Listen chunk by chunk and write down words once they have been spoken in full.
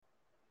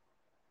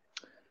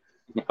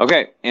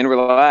Okay, and we're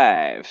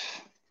live.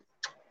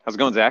 How's it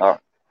going, Zach? Oh,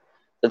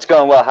 it's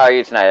going well. How are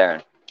you tonight,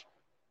 Aaron?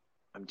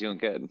 I'm doing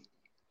good.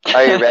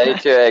 Are you ready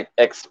to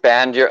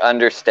expand your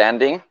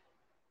understanding?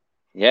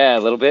 Yeah,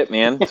 a little bit,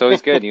 man. It's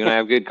always good. You and I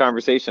have good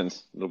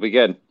conversations. It'll be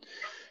good.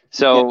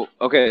 So,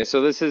 okay,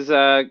 so this is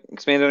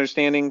Expanded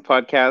Understanding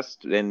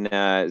podcast,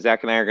 and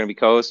Zach and I are going to be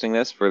co-hosting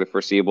this for the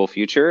foreseeable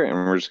future, and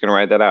we're just going to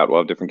ride that out. We'll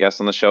have different guests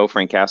on the show.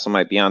 Frank Castle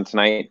might be on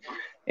tonight,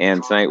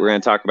 and tonight we're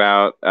going to talk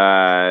about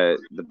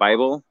the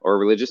Bible or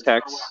religious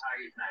texts,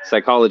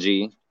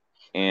 psychology,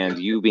 and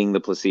you being the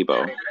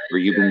placebo, or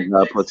you being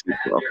the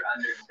placebo.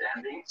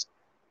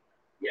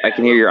 I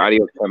can hear your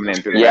audio coming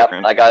in through the Yep,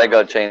 background. I gotta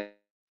go change.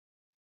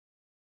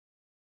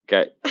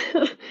 Okay.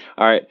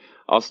 All right.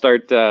 I'll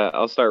start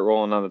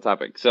rolling on the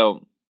topic.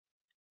 So,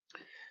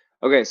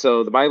 okay,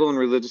 so the Bible and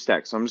religious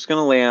texts. So I'm just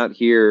going to lay out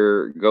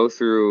here, go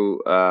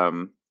through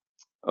a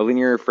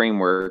linear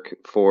framework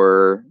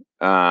for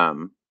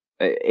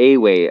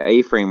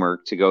a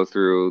framework to go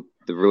through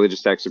the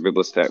religious text or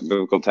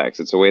biblical text.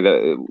 It's a way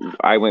that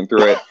I went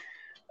through it,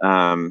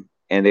 and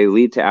they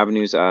lead to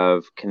avenues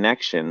of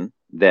connection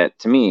that,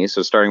 to me,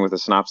 so starting with a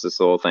synopsis,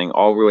 the whole thing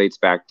all relates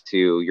back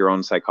to your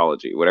own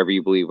psychology, whatever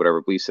you believe,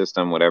 whatever belief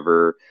system,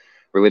 whatever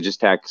religious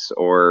texts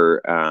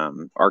or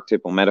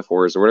archetypal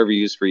metaphors or whatever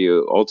you use for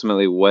you.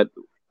 Ultimately,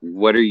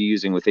 what are you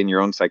using within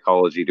your own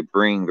psychology to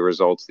bring the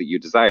results that you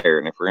desire?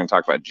 And if we're going to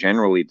talk about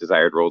generally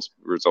desired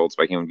results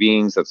by human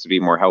beings, that's to be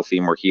more healthy,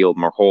 more healed,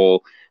 more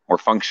whole, more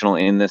functional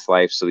in this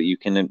life so that you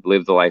can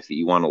live the life that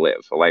you want to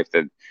live, a life that,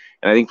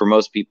 and I think for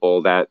most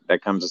people that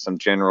comes to some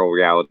general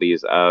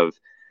realities of,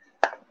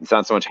 it's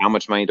not so much how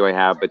much money do I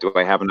have, but do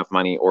I have enough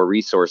money or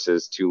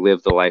resources to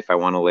live the life I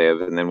want to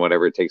live, and then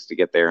whatever it takes to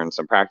get there in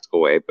some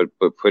practical way.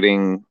 But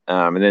putting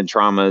and then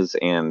traumas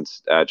and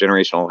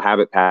generational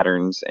habit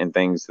patterns and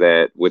things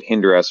that would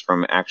hinder us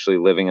from actually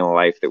living a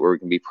life that where we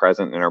can be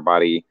present in our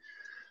body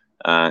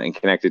and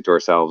connected to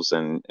ourselves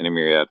in a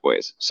myriad of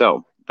ways.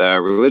 So the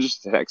religious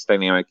text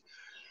dynamic.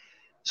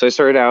 So I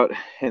started out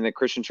in the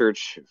Christian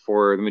church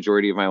for the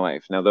majority of my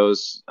life. Now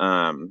those,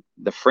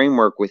 the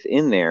framework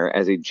within there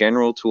as a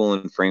general tool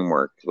and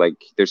framework, like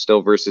there's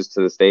still verses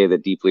to this day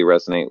that deeply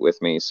resonate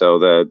with me. So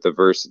the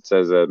verse, it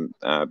says,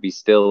 be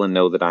still and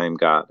know that I am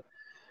God.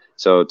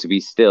 So to be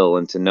still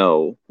and to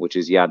know, which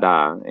is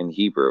yada in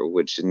Hebrew,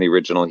 which in the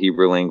original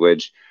Hebrew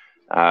language,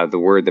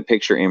 the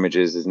picture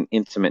images is an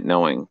intimate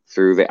knowing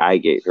through the eye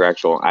gate, through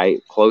actual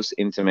close,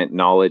 intimate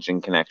knowledge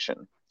and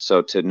connection.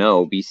 So to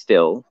know, be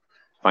still,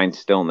 find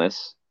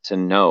stillness, to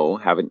know,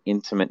 have an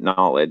intimate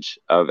knowledge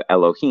of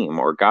Elohim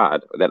or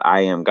God, that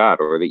I am God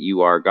or that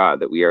you are God,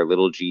 that we are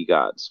little g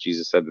gods.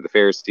 Jesus said to the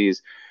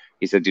Pharisees,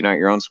 he said, do not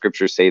your own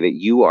scriptures say that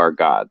you are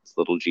gods,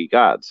 little g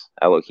gods,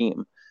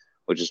 Elohim,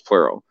 which is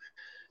plural.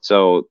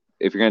 So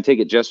if you're going to take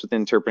it just with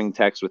interpreting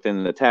text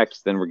within the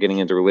text, then we're getting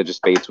into religious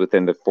debates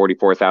within the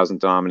 44,000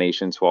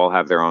 denominations who all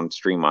have their own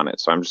stream on it.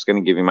 So I'm just going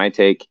to give you my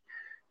take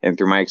and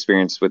through my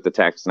experience with the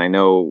text. And I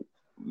know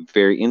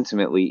very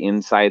intimately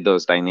inside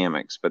those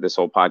dynamics, but this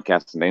whole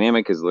podcast and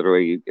dynamic is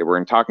literally,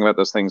 we're talking about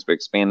those things, but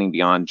expanding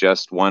beyond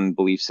just one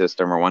belief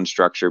system or one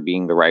structure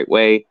being the right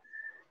way.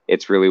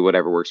 It's really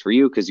whatever works for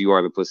you, because you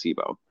are the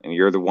placebo and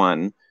you're the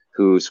one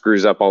who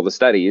screws up all the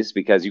studies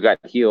because you got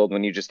healed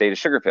when you just ate a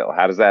sugar pill.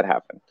 How does that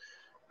happen?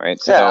 Right.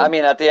 So, yeah, I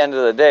mean, at the end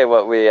of the day,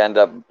 what we end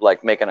up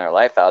like making our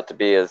life out to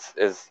be is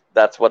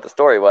that's what the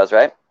story was,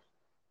 right?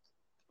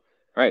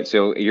 Right.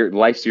 So your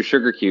life's your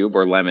sugar cube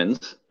or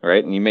lemons,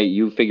 right? And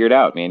you figure it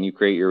out, man. You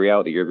create your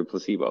reality. You're the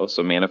placebo.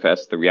 So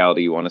manifest the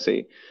reality you want to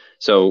see.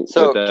 So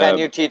can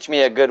you teach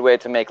me a good way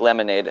to make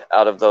lemonade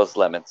out of those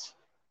lemons?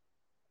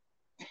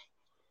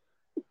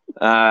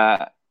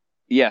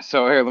 Yeah.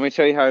 So here, let me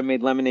show you how I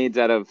made lemonades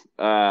out of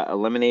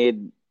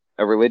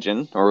a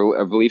religion or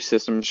a belief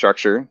system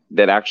structure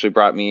that actually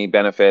brought me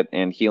benefit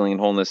and healing and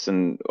wholeness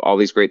and all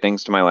these great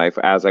things to my life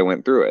as I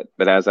went through it.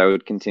 But as I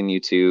would continue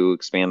to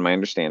expand my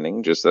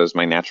understanding, just as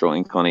my natural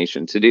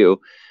inclination to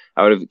do,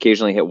 I would have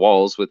occasionally hit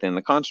walls within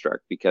the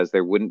construct because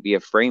there wouldn't be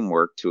a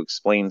framework to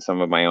explain some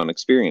of my own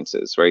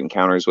experiences, right?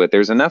 Encounters with,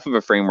 there's enough of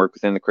a framework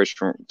within the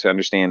Christian to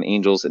understand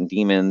angels and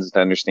demons, to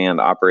understand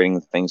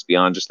operating things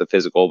beyond just the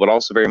physical, but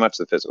also very much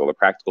the physical, the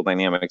practical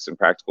dynamics and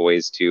practical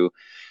ways to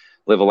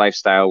live a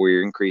lifestyle where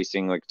you're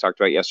increasing, like we talked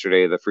about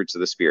yesterday, the fruits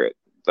of the spirit,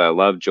 the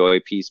love, joy,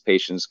 peace,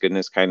 patience,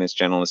 goodness, kindness,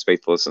 gentleness,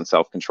 faithfulness, and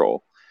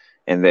self-control.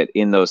 And that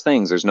in those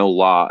things, there's no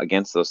law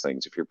against those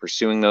things. If you're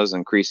pursuing those,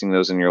 increasing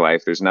those in your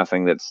life, there's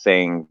nothing that's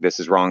saying this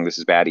is wrong, this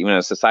is bad, even at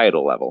a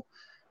societal level,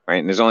 right?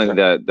 And there's only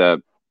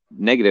the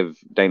negative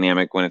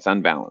dynamic when it's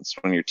unbalanced,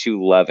 when you're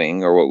too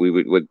loving or what we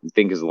would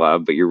think is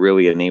love, but you're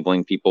really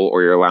enabling people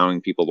or you're allowing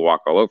people to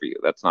walk all over you.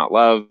 That's not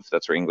love.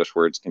 That's where English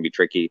words can be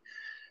tricky.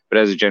 But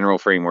as a general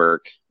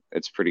framework,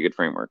 it's a pretty good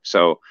framework.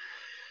 So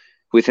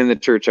within the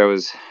church, I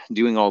was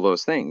doing all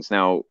those things.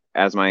 Now,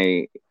 as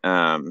I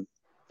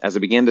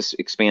began to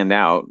expand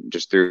out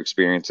just through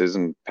experiences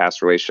and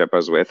past relationship I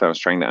was with, I was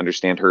trying to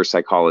understand her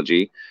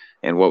psychology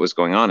and what was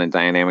going on in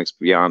dynamics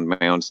beyond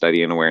my own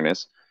study and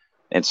awareness.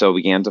 And so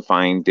began to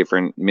find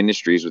different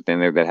ministries within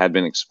there that had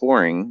been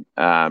exploring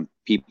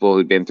people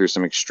who'd been through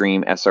some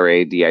extreme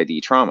SRA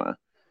DID trauma.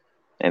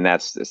 And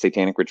that's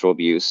satanic ritual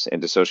abuse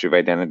and dissociative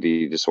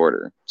identity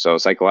disorder. So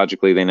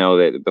psychologically, they know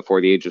that before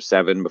the age of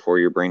 7, before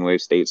your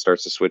brainwave state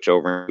starts to switch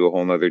over into a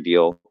whole nother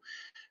deal,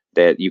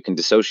 that you can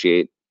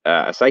dissociate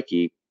a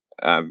psyche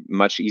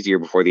much easier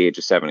before the age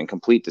of 7, in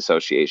complete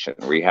dissociation,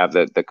 where you have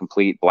the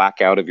complete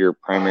blackout of your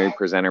primary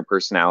presenter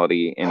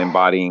personality and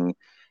embodying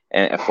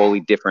a fully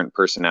different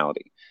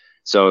personality.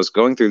 So I was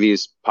going through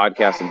these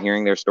podcasts and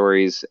hearing their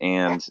stories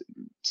and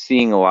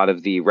seeing a lot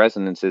of the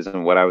resonances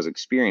in what I was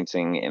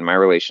experiencing in my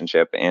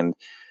relationship. And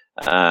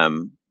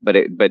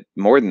but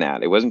more than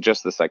that, it wasn't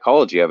just the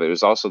psychology of it. It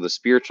was also the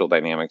spiritual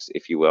dynamics,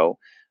 if you will,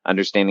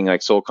 understanding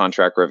like soul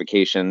contract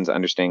revocations,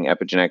 understanding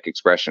epigenetic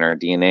expression, our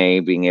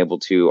DNA, being able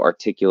to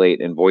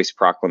articulate and voice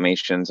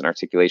proclamations and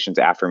articulations,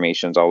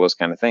 affirmations, all those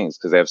kind of things,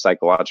 because they have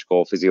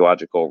psychological,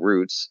 physiological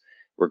roots,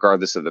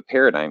 regardless of the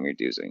paradigm you're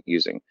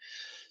using.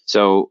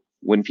 So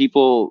when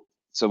people,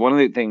 so one of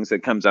the things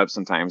that comes up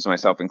sometimes,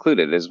 myself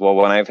included, is, well,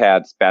 when I've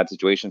had bad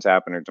situations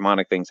happen or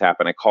demonic things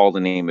happen, I call the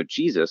name of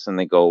Jesus and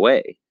they go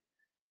away,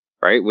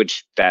 right?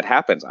 Which that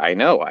happens. I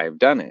know, I've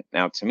done it.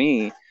 Now, to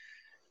me,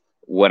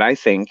 what I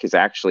think is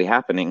actually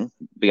happening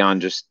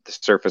beyond just the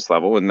surface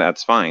level, and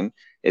that's fine,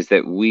 is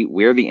that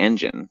we're the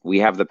engine. We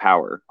have the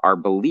power. Our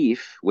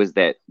belief was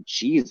that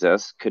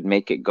Jesus could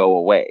make it go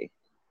away.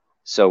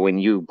 So when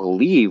you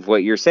believe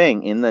what you're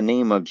saying in the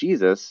name of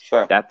Jesus,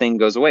 sure, that thing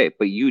goes away.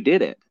 But you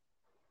did it,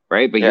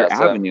 right? But yeah, your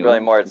so avenue really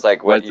more it's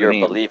like what was your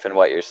belief in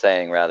what you're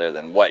saying rather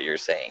than what you're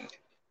saying.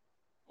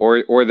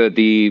 Or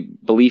the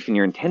belief in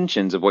your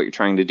intentions of what you're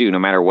trying to do, no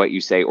matter what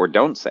you say or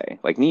don't say.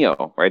 Like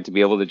Neo, right? To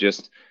be able to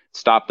just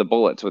stop the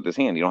bullets with his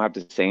hand. You don't have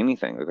to say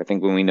anything. Like, I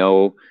think when we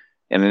know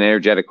in an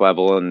energetic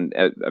level and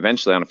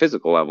eventually on a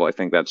physical level, I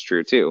think that's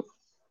true too.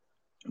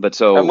 But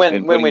so,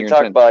 and when we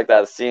talk about like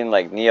that scene,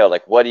 like Neo,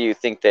 like what do you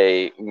think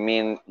they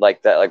mean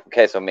like that? Like,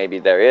 okay, so maybe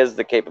there is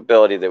the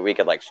capability that we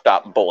could like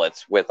stop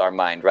bullets with our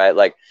mind, right?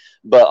 Like,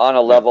 but on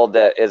a level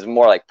that is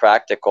more like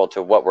practical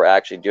to what we're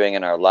actually doing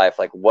in our life,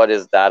 like what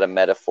is that a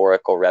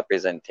metaphorical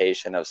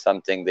representation of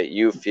something that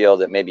you feel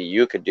that maybe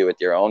you could do with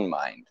your own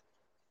mind?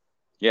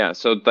 Yeah,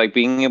 so like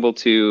being able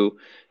to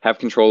have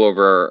control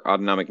over our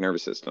autonomic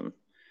nervous system.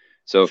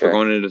 So if we're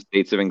going into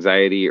states of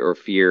anxiety or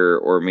fear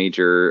or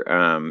major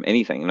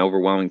anything and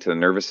overwhelming to the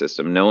nervous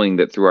system, knowing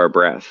that through our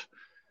breath,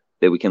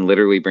 that we can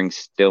literally bring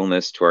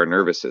stillness to our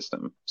nervous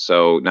system.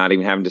 So not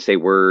even having to say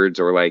words,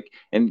 or like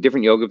in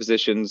different yoga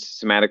positions,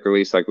 somatic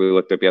release, like we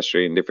looked up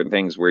yesterday, and different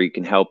things where you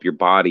can help your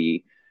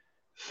body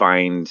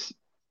find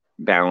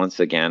balance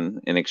again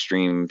in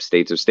extreme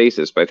states of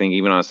stasis. But I think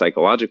even on a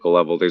psychological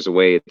level, there's a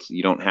way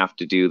you don't have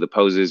to do the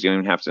poses. You don't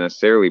even have to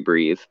necessarily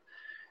breathe.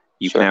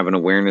 You can have an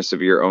awareness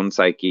of your own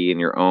psyche and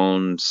your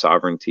own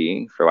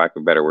sovereignty, for lack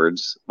of better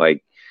words,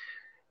 like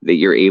that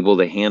you're able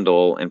to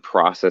handle and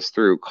process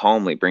through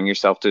calmly. Bring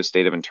yourself to a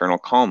state of internal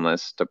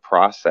calmness to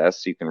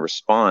process so you can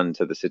respond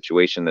to the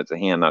situation that's at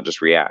hand, not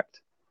just react.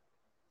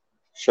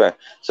 Sure.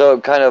 So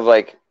kind of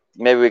like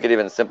maybe we could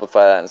even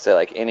simplify that and say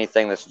like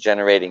anything that's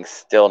generating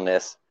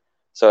stillness.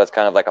 So it's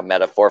kind of like a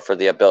metaphor for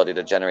the ability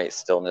to generate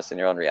stillness in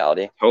your own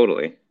reality.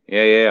 Totally.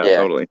 Yeah,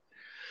 totally.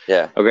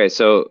 Yeah. Okay,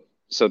 so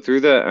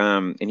through the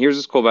and here's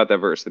what's cool about that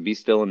verse: the "Be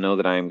still and know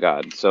that I am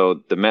God."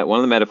 So one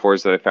of the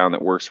metaphors that I found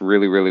that works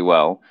really, really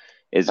well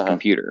is a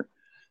computer.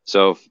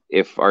 So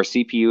if our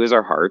CPU is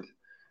our heart,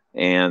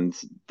 and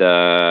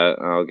the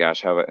I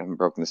haven't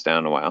broken this down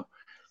in a while.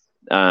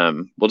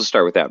 We'll just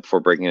start with that before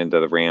breaking into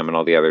the RAM and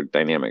all the other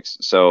dynamics.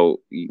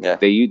 So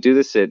they do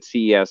this at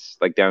CES,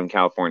 like down in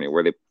California,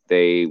 where they'll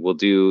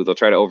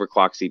try to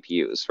overclock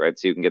CPUs, right?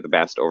 So you can get the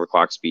best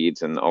overclock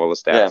speeds and all the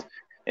stats.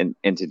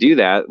 And to do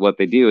that, what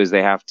they do is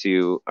they have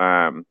to,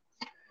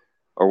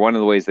 or one of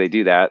the ways they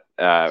do that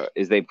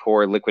is they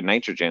pour liquid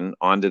nitrogen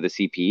onto the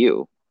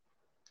CPU.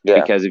 Yeah.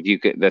 Because if you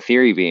could, the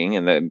theory being,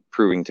 and the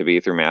proving to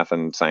be through math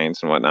and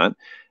science and whatnot,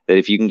 that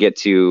if you can get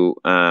to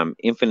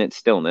infinite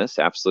stillness,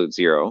 absolute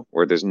zero,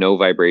 where there's no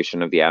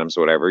vibration of the atoms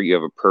or whatever, you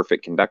have a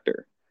perfect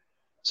conductor.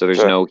 So there's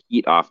no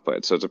heat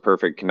output. So it's a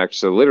perfect conductor.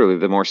 So literally,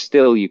 the more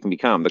still you can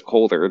become, the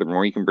colder, the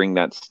more you can bring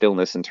that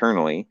stillness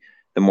internally,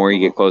 the more you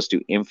get close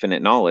to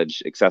infinite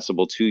knowledge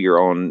accessible to your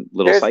own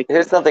little psyche.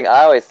 Here's something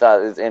I always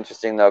thought is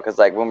interesting, though, because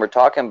like when we're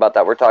talking about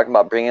that, we're talking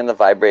about bringing the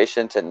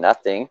vibration to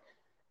nothing.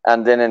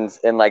 And then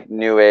in like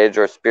New Age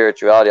or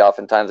spirituality,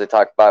 oftentimes they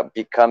talk about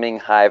becoming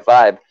high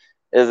vibe.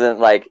 Isn't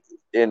like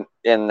in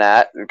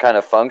that kind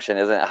of function,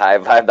 isn't high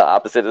vibe the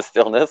opposite of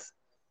stillness?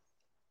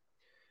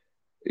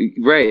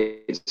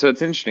 Right. So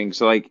it's interesting.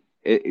 So like,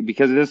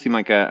 because it does seem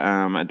like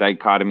a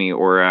dichotomy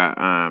or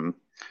a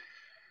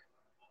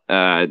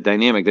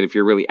dynamic that if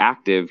you're really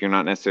active, you're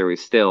not necessarily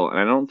still. And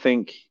I don't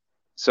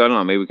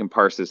know, maybe we can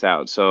parse this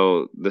out.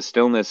 So the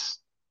stillness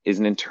is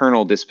an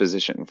internal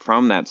disposition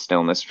from that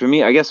stillness. For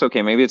me, I guess,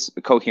 okay, maybe it's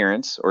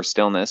coherence or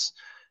stillness,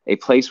 a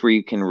place where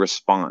you can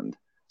respond.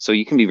 So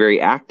you can be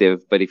very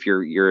active, but if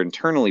you're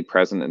internally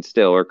present and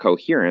still or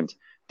coherent,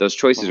 those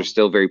choices are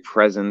still very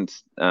present.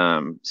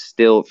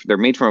 Still, they're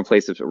made from a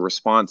place of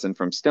response and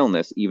from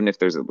stillness, even if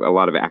there's a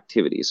lot of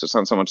activity. So it's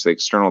not so much the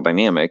external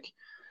dynamic,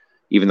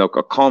 even though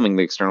calming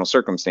the external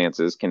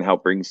circumstances can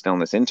help bring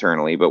stillness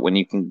internally. But when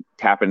you can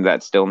tap into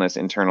that stillness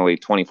internally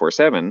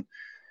 24/7,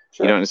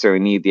 you don't necessarily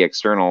need the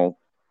external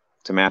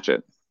to match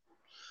it.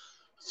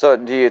 So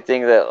do you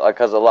think that,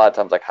 because a lot of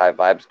times like high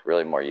vibes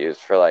really more used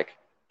for like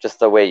just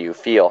the way you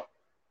feel,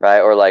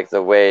 right? Or like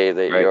the way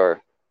that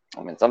you're,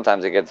 I mean,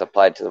 sometimes it gets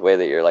applied to the way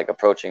that you're like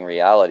approaching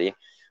reality,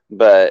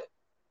 but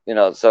you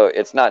know, so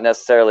it's not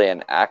necessarily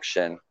an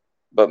action,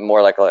 but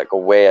more like a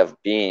way of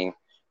being.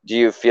 Do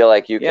you feel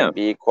like you can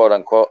be quote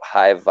unquote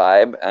high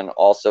vibe and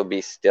also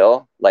be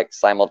still, like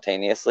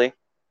simultaneously?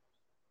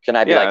 Can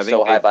I be like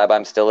so high vibe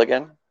I'm still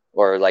again?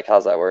 Or like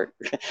how's that work?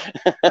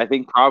 I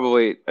think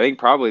probably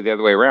the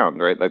other way around,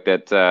 right? Like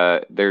that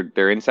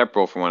they're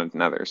inseparable from one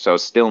another. So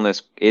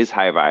stillness is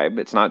high vibe.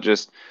 It's not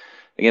just,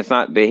 again, it's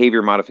not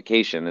behavior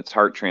modification, it's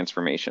heart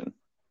transformation.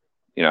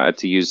 You know,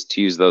 to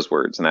use those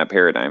words in that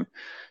paradigm.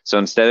 So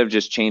instead of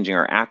just changing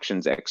our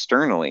actions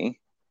externally,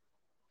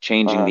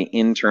 changing the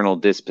internal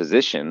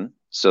disposition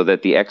so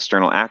that the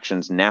external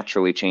actions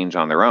naturally change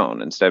on their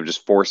own, instead of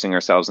just forcing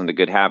ourselves into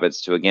good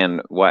habits to, again,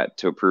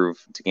 to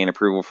gain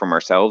approval from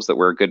ourselves that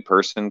we're a good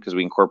person because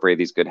we incorporate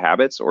these good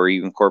habits, or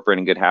you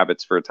incorporating good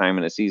habits for a time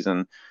and a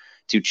season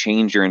to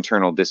change your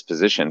internal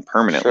disposition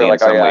permanently. Sure,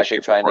 like are you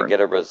actually trying to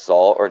get a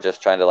result, or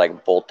just trying to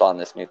like bolt on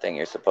this new thing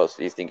you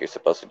think you're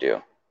supposed to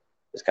do?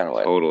 Is kind of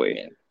what totally. I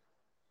mean.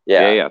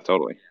 Yeah,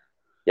 totally.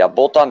 Yeah,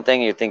 bolt-on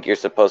thing you think you're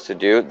supposed to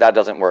do, that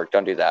doesn't work.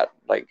 Don't do that.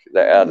 Like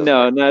that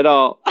no, work. Not at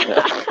all.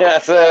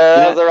 That's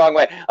the wrong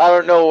way. I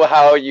don't know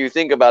how you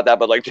think about that,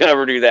 but like,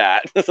 never do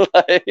that.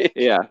 Like...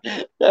 Yeah.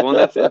 Well,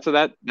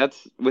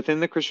 that's within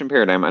the Christian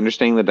paradigm,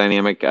 understanding the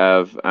dynamic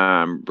of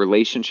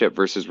relationship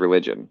versus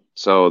religion.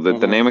 So the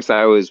dynamics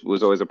I was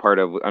always a part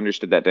of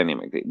understood that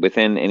dynamic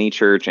within any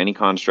church, any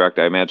construct.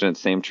 I imagine it's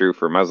the same true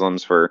for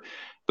Muslims, for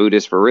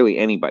Buddhists, for really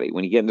anybody.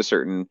 When you get into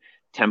certain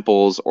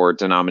temples or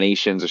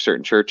denominations or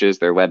certain churches,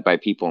 they're led by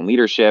people in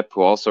leadership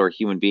who also are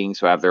human beings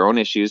who have their own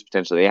issues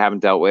potentially they haven't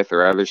dealt with,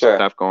 or other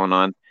stuff going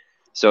on.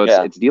 So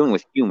it's dealing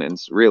with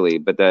humans really.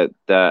 But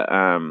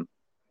oh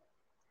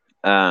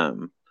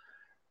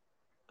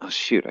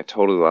shoot, I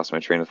totally lost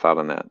my train of thought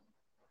on that.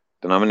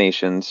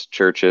 Denominations,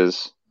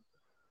 churches.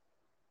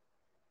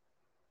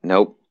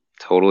 Nope,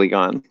 totally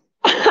gone.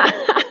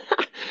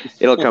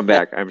 It'll come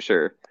back, I'm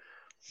sure.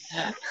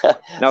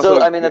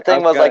 So I mean, the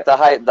thing was like the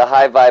high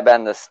vibe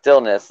and the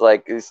stillness,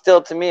 like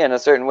still to me in a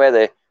certain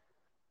way,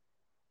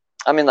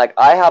 I mean, like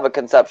I have a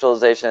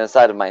conceptualization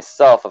inside of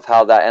myself of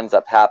how that ends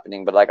up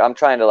happening, but like I'm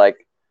trying to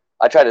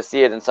I try to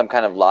see it in some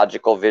kind of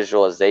logical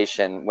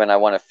visualization when I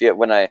want to feel,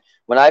 when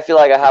I feel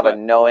like I have a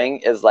knowing,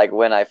 is like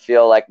when I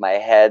feel like my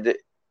head,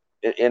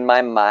 in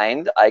my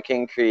mind, I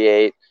can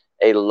create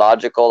a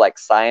logical, like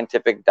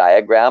scientific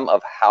diagram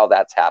of how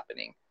that's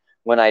happening.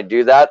 When I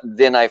do that,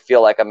 then I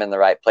feel like I'm in the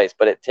right place.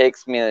 But it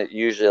takes me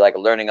usually like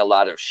learning a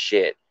lot of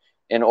shit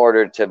in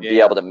order to be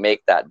able to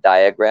make that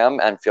diagram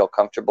and feel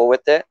comfortable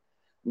with it.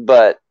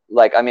 But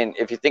like, I mean,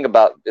 if you think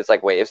about, it's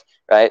like waves,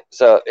 right?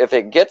 So if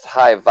it gets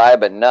high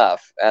vibe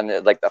enough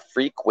and like the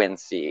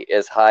frequency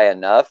is high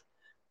enough,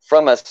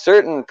 from a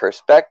certain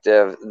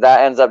perspective, that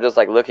ends up just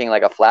like looking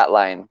like a flat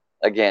line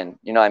again,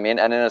 you know what I mean?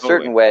 And in a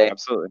certain way,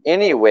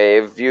 any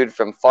wave viewed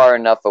from far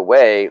enough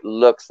away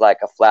looks like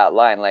a flat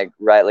line, like,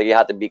 right? Like you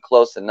have to be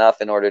close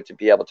enough in order to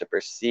be able to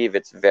perceive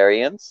its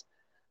variance.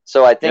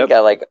 So I think at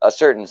like a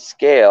certain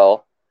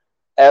scale,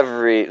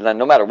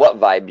 no matter what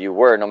vibe you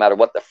were, no matter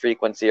what the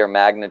frequency or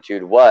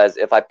magnitude was,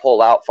 if I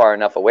pull out far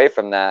enough away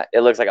from that,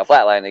 it looks like a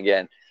flat line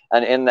again.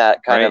 And in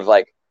that kind of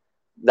like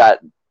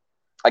that,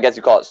 I guess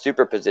you call it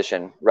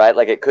superposition, right?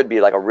 Like it could be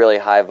like a really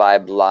high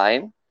vibe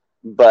line,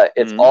 but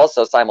it's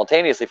also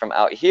simultaneously from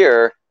out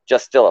here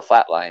just still a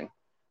flat line.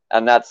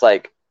 And that's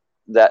like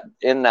that,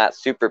 in that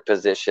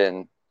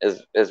superposition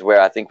is where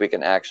I think we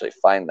can actually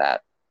find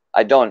that.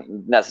 I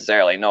don't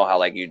necessarily know how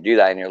like you do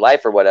that in your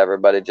life or whatever,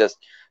 but it just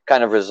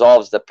kind of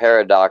resolves the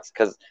paradox,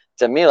 because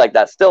to me, like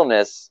that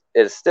stillness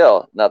is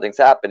still nothing's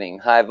happening.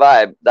 High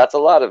vibe, that's a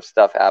lot of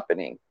stuff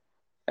happening,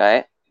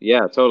 right?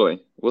 Yeah,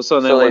 totally. Well,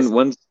 so then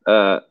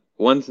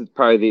one's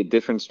probably the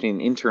difference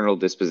between internal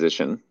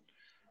disposition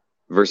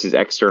versus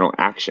external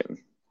action.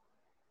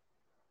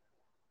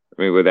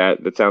 I mean, with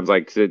that sounds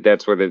like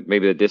that's where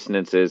maybe the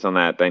dissonance is on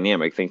that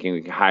dynamic,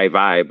 thinking high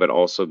vibe, but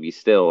also be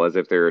still, as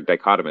if they're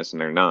dichotomous,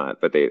 and they're not.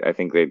 But I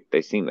think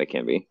they seem they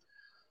can be.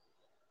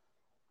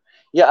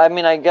 Yeah, I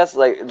mean, I guess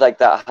like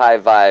that high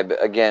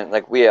vibe, again,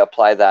 like we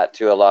apply that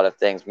to a lot of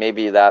things.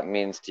 Maybe that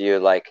means to you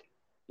like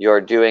you're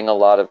doing a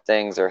lot of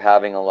things or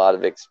having a lot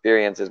of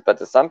experiences, but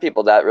to some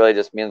people that really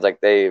just means like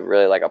they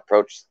really like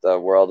approach the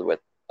world with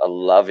a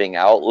loving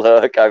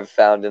outlook, I've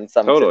found in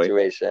some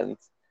situations.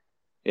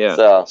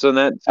 Yeah. So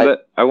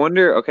I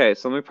wonder, okay,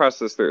 so let me process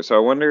this through. So I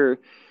wonder,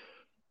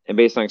 and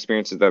based on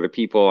experiences with other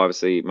people,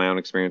 obviously my own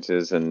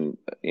experiences and,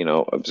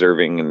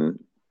 observing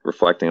and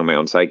reflecting on my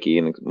own psyche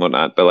and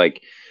whatnot, but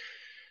like,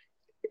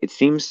 it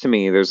seems to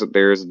me there's a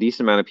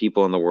decent amount of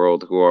people in the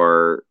world who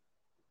are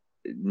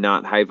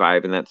not high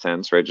vibe in that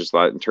sense, right? Just a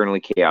lot internally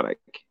chaotic,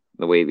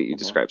 the way that you Mhm.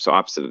 describe. So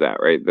opposite of that,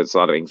 right? There's a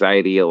lot of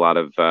anxiety, a lot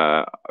of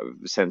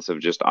sense of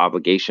just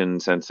obligation,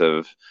 sense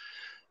of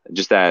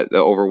just that the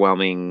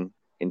overwhelming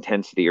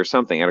intensity or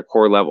something at a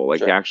core level. Like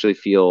they Sure. actually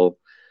feel,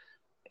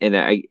 I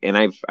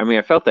mean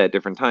I felt that at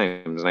different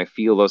times, and I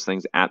feel those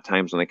things at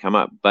times when they come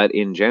up. But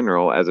in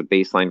general, as a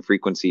baseline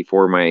frequency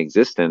for my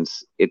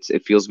existence,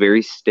 it feels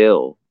very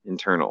still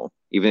internal,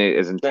 even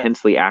as Sure.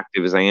 intensely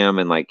active as I am,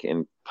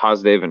 and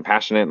positive and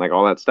passionate and like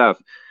all that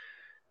stuff.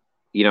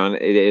 And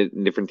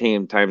in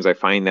different times I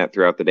find that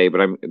throughout the day,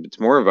 but it's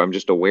more of I'm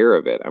just aware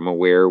of it. I'm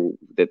aware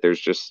that there's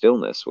just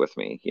stillness with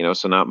me,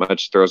 so not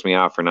much throws me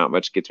off or not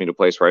much gets me to a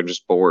place where I'm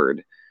just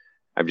bored.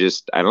 I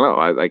don't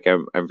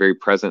know. I'm very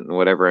present in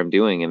whatever I'm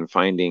doing and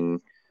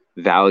finding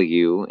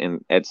value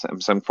and at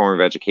some form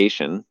of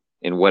education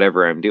in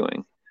whatever I'm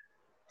doing.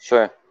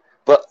 Sure.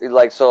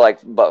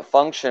 But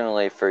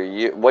functionally for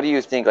you, what do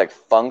you think like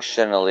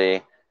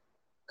functionally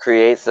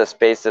creates the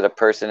space that a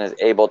person is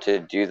able to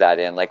do that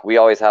in? Like we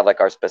always have like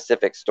our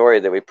specific story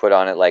that we put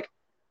on it. Like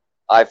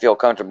I feel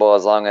comfortable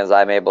as long as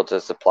I'm able to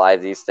supply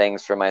these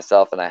things for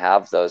myself and I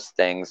have those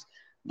things.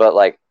 But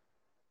like,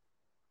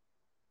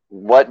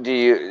 what do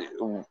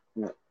you?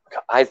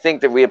 I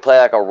think that we play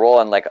like a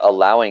role in like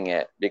allowing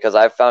it because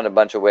I've found a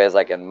bunch of ways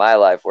like in my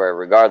life where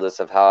regardless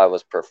of how I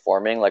was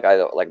performing, like I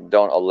like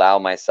don't allow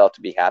myself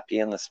to be happy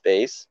in the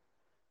space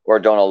or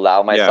don't allow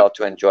Yeah. myself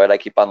to enjoy it. I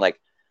keep on like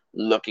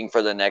looking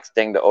for the next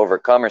thing to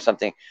overcome or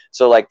something.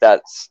 So like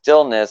that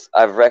stillness,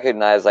 I've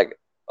recognized like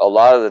a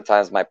lot of the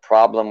times my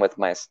problem with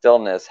my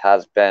stillness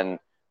has been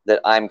that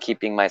I'm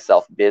keeping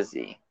myself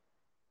busy,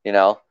 you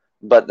know?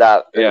 But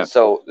that Yeah.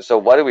 so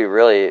what do we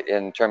really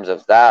in terms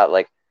of that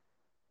like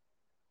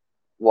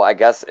well, I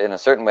guess in a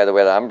certain way, the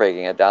way that I'm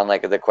breaking it down,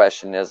 like the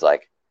question is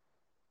like,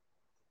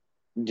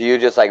 do you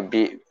just like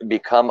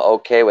become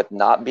okay with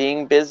not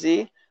being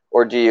busy,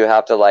 or do you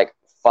have to like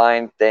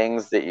find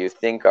things that you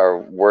think are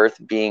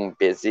worth being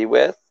busy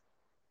with,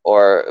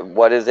 or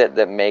what is it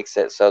that makes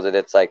it so that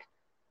it's like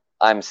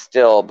I'm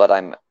still but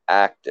I'm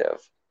active?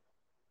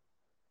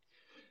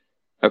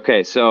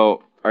 Okay.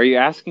 So are you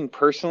asking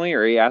personally,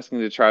 or are you asking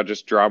to try to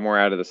just draw more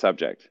out of the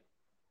subject?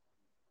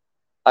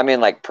 I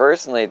mean, like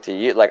personally to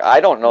you, like I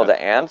don't know Yeah.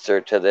 the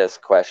answer to this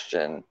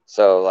question,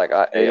 so like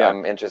Yeah. Yeah.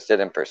 I'm interested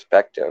in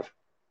perspective.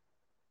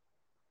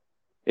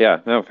 Yeah.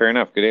 No, fair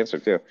enough. Good answer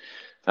too.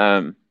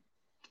 Um,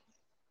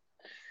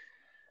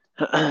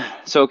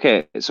 so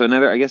I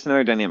guess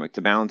another dynamic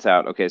to balance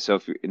out. Okay, so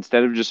if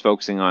instead of just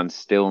focusing on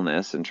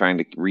stillness and trying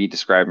to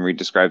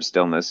redescribe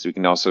stillness, we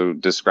can also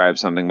describe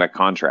something by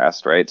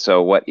contrast, right?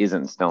 So what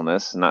isn't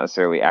stillness? Not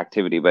necessarily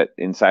activity, but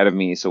inside of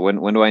me. So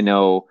when do I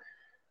know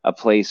a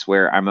place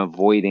where I'm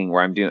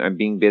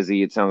being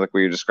busy? It sounds like what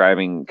you're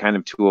describing, kind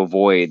of to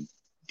avoid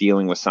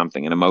dealing with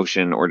something, an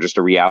emotion or just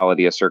a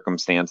reality, a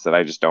circumstance that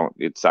I just don't.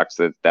 It sucks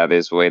that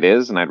is the way it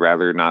is, and I'd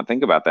rather not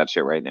think about that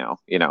shit right now.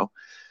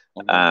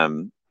 Hmm.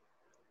 Um,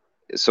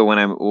 so when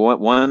I'm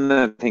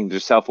one thing,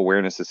 just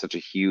self-awareness is such a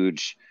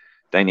huge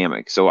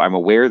dynamic. So I'm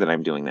aware that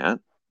I'm doing that,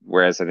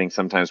 whereas I think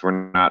sometimes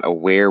we're not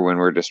aware when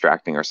we're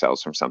distracting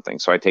ourselves from something.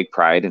 So I take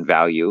pride and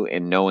value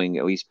in knowing,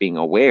 at least being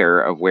aware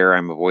of where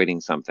I'm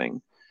avoiding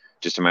something,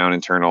 just in my own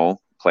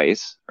internal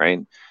place, right?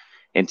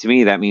 And to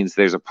me, that means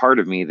there's a part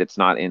of me that's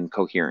not in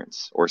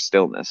coherence or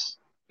stillness,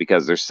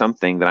 because there's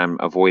something that I'm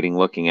avoiding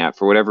looking at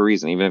for whatever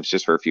reason, even if it's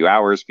just for a few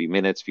hours, few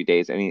minutes, few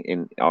days, any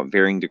in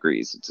varying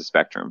degrees. It's a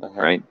spectrum, Hmm.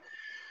 right?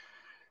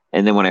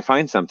 And then when I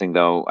find something,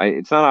 though,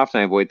 it's not often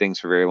I avoid things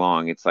for very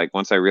long. It's like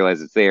once I realize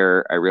it's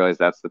there, I realize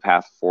that's the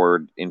path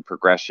forward in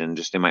progression,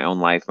 just in my own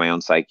life, my own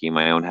psyche,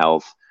 my own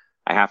health.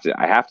 I have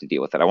to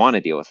deal with it. I want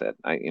to deal with it.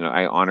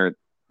 I honor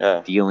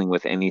Yeah, dealing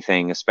with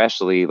anything,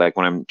 especially like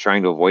when I'm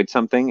trying to avoid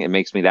something. It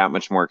makes me that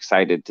much more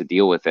excited to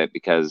deal with it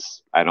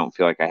because I don't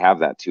feel like I have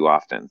that too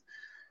often,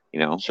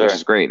 which is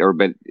sure. great.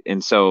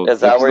 And so Is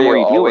that because where the more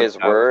you you deal with always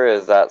stuff, were?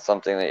 Is that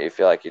something that you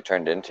feel like you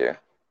turned into?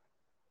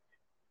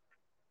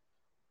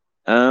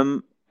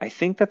 I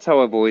think that's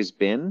how I've always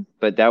been,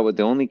 but that was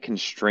the only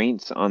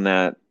constraints on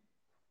that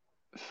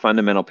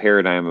fundamental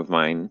paradigm of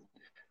mine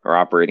or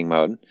operating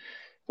mode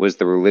was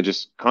the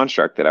religious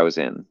construct that I was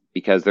in,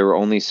 because there were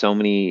only so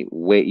many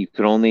way you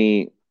could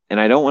only, and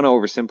I don't want to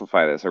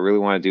oversimplify this. I really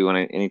want to do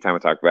anytime I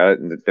talk about it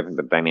and the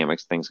different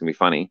dynamics, things can be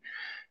funny.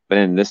 But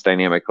in this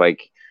dynamic,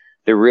 like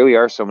there really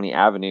are so many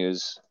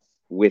avenues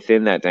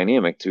within that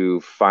dynamic to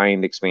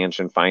find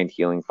expansion, find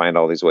healing, find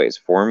all these ways.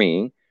 For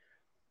me,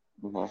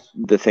 Hmm.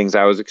 the things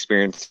I was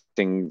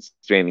experiencing,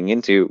 expanding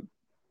into,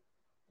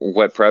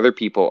 what for other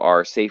people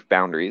are safe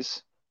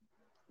boundaries,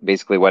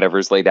 basically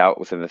whatever's laid out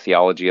within the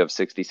theology of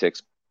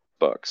 66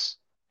 books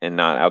and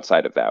not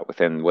outside of that,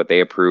 within what they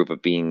approve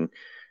of being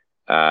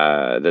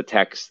the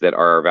texts that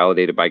are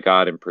validated by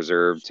God and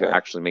preserved to Sure.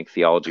 actually make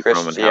theology from and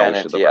how we should live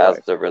Christianity our as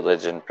life. the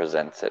religion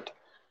presents it.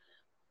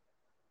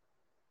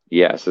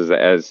 Yes,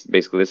 as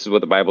basically this is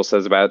what the Bible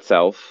says about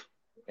itself,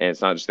 and it's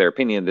not just their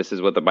opinion. This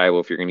is what the Bible,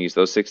 if you're going to use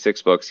those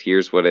six books,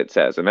 here's what it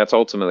says. And that's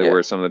ultimately Yeah,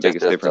 where some of the just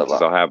biggest as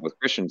differences I'll have with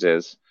Christians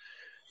is,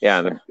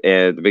 yeah, Sure.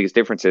 the biggest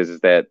difference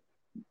is that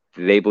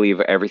they believe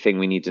everything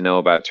we need to know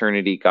about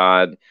eternity,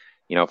 God.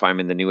 You know, if I'm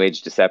in the New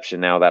Age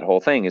deception now, that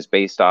whole thing is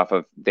based off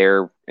of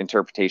their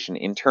interpretation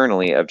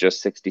internally of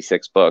just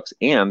 66 books,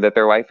 and that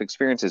their life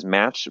experiences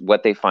match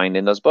what they find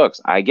in those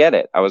books. I get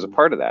it. I was a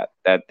part of that.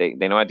 That they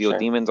know how to deal with Sure.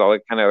 demons, all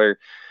that kind of other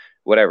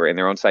whatever in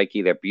their own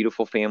psyche. They're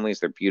beautiful families.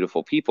 They're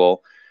beautiful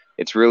people.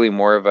 It's really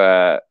more of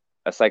a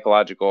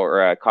psychological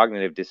or a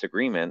cognitive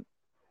disagreement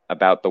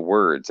about the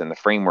words and the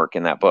framework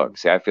in that book.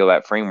 See, I feel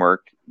that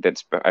framework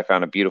I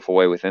found a beautiful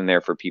way within there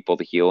for people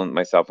to heal, and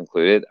myself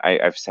included.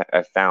 I've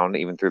found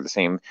even through the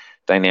same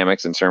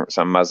dynamics in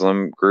some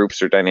Muslim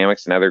groups or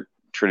dynamics and other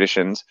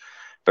traditions.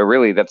 But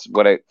really, that's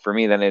what for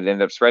me, then it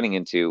ended up spreading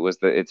into was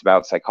that it's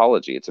about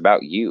psychology. It's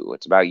about you.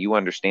 It's about you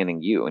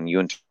understanding you and you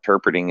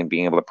interpreting and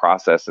being able to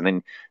process. And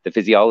then the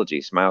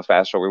physiology,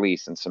 myofascial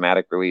release and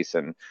somatic release,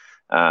 and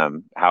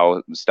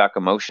how stuck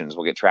emotions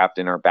will get trapped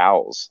in our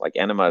bowels, like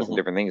enemas and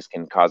different things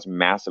can cause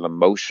massive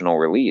emotional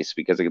release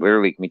because it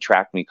literally can be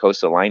trapped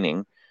mucosal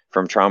lining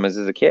from traumas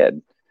as a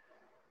kid.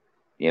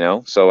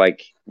 So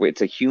like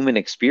it's a human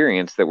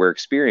experience that we're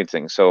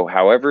experiencing. So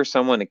however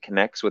someone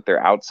connects with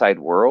their outside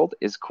world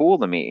is cool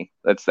to me.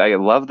 I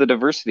love the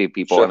diversity of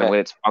people. Sure. And when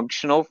it's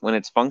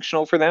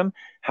functional for them,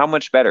 how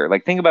much better?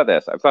 Like think about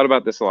this. I've thought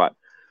about this a lot.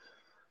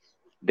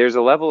 There's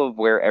a level of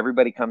where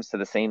everybody comes to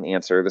the same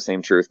answer, the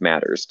same truth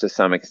matters to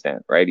some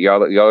extent, right?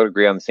 Y'all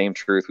agree on the same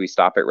truth. We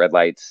stop at red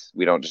lights.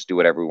 We don't just do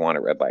whatever we want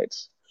at red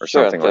lights or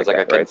Sure. something There's like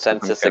like that, a right?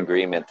 consensus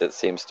agreement that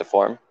seems to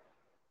form.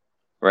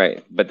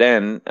 Right. But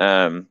then,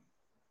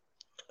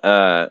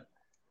 oh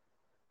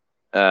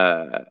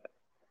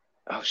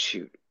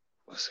shoot.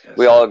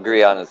 We all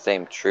agree on the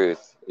same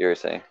truth, you were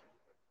saying.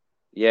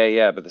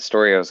 Yeah, but the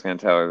story I was going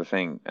to tell, or the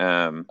thing.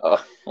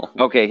 Oh.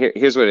 Okay,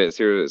 here's what it is.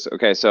 Here it is.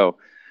 Okay, so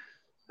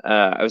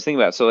I was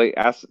thinking about like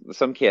ask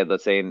some kid,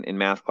 let's say in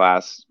math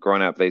class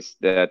growing up,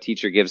 the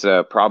teacher gives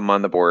a problem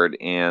on the board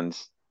and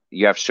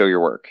you have to show your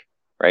work,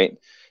 right?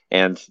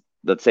 And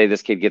let's say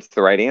this kid gets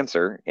the right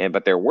answer,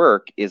 but their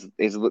work is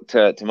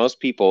to most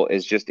people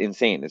is just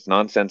insane. It's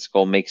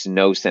nonsensical, makes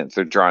no sense.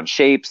 They're drawing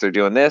shapes, they're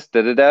doing this,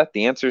 da da da.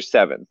 The answer is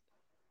 7.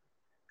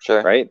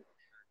 Sure. Right?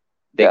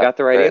 They got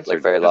the right answer.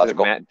 Like very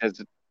logical.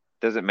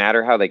 Does it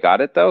matter how they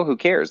got it though? Who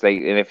cares?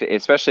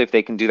 Especially if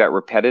they can do that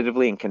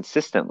repetitively and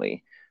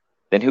consistently,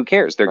 then who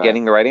cares? They're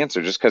getting the right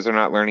answer just because they're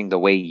not learning the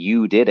way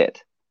you did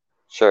it.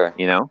 Sure.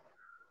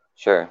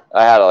 Sure.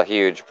 I had a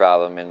huge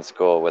problem in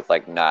school with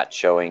like not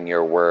showing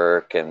your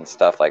work and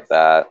stuff like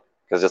that.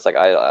 Because just like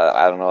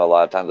I don't know, a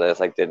lot of times I just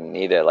like didn't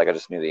need it. Like I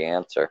just knew the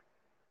answer.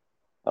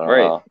 I don't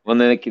know. Well,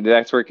 then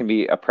that's where it can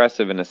be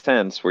oppressive in a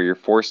sense, where you're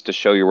forced to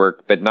show your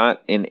work, but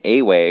not in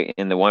a way,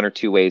 in the 1 or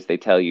 2 ways they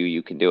tell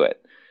you can do it.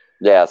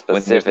 Yeah,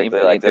 specifically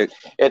like this.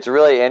 It's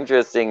really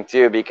interesting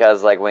too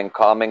because like when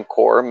Common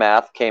Core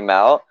math came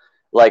out,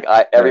 like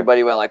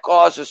everybody went like,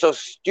 "Oh, this is so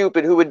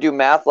stupid. Who would do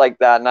math like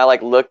that?" And I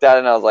like looked at it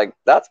and I was like,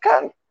 that's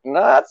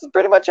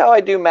pretty much how I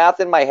do math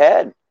in my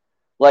head.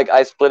 Like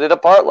I split it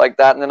apart like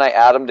that and then I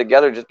add them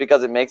together just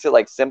because it makes it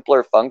like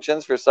simpler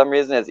functions. For some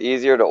reason, it's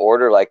easier to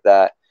order like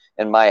that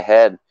in my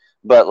head.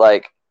 But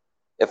like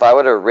if I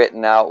would have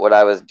written out what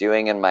I was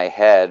doing in my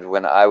head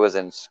when I was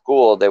in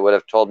school, they would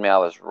have told me I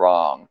was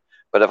wrong.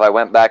 But if I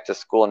went back to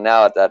school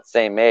now at that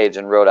same age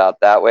and wrote out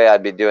that way,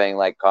 I'd be doing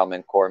like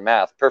Common Core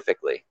math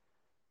perfectly.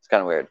 It's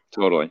kind of weird.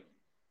 Totally.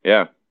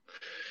 Yeah,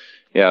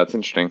 it's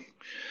interesting.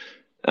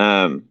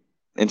 And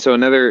so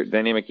another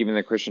dynamic, even in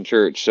the Christian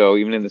church. So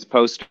even in this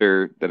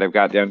poster that I've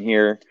got down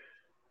here,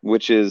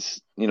 which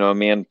is, a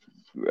man,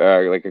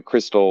 like a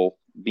crystal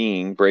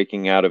being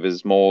breaking out of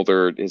his mold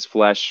or his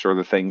flesh or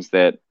the things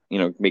that,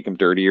 make him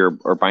dirty or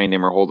bind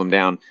him or hold him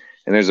down.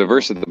 And there's a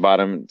verse at the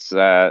bottom. It's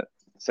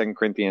 2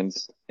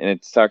 Corinthians, and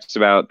it talks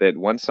about that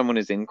once someone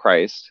is in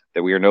Christ,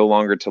 that we are no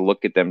longer to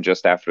look at them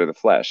just after the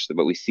flesh,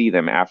 but we see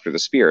them after the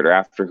spirit or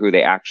after who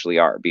they actually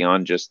are,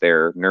 beyond just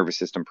their nervous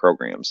system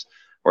programs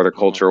or their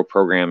cultural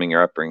programming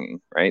or upbringing,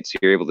 right? So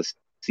you're able to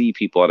see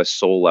people at a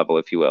soul level,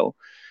 if you will,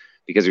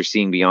 because you're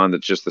seeing beyond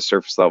just the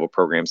surface level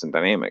programs and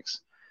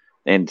dynamics.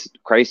 And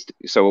Christ,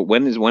 so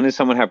when does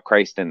someone have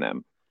Christ in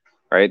them?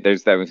 Right?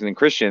 There's that within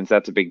Christians,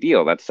 that's a big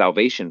deal. That's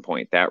salvation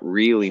point. That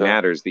really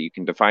matters that you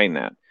can define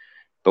that.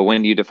 But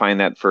when do you define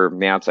that from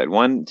the outside?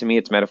 One, to me,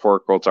 it's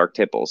metaphorical, it's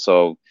archetypal.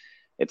 So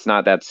it's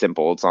not that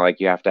simple. It's not like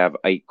you have to have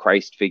a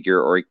Christ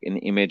figure or an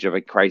image of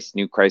a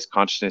new Christ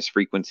consciousness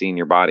frequency in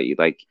your body.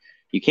 Like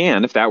you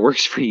can, if that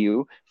works for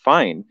you,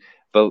 fine.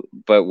 But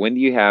when do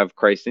you have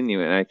Christ in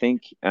you? And I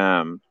think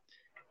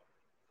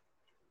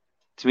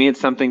to me, it's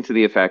something to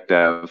the effect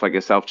of like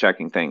a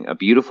self-checking thing. A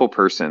beautiful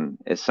person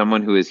is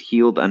someone who is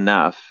healed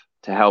enough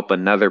to help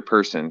another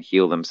person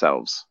heal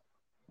themselves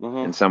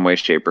in some way,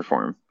 shape, or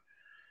form.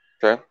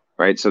 Okay.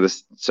 Right.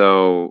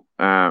 So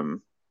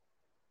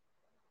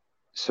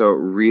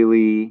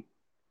really,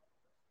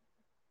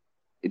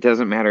 it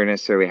doesn't matter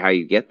necessarily how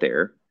you get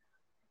there,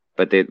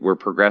 but that we're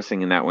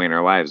progressing in that way in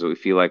our lives, that we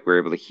feel like we're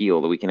able to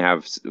heal, that we can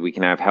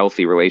have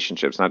healthy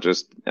relationships, not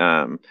just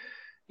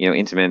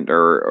intimate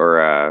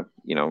or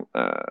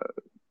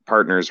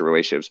partners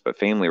relationships, but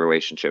family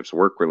relationships,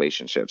 work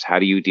relationships. How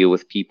do you deal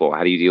with people?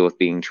 How do you deal with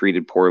being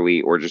treated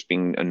poorly or just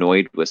being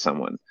annoyed with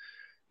someone?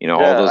 All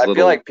Yeah, those I feel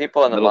little like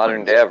people in the little modern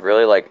things. day have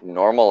really like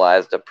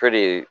normalized a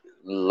pretty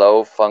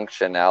low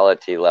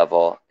functionality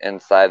level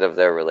inside of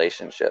their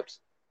relationships.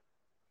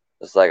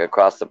 It's like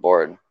across the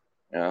board,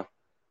 you know.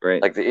 Right.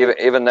 Like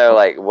even though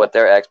like what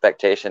their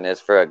expectation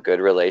is for a good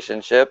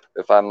relationship,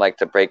 if I'm like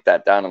to break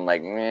that down, I'm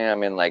like, I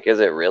mean, like,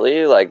 is it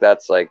really? Like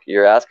that's like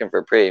you're asking for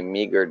a pretty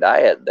meager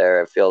diet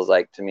there. It feels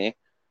like to me,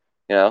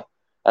 you know.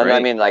 And I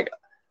Right. mean, like,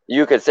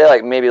 you could say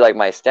like maybe like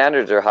my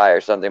standards are high or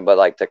something, but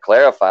like to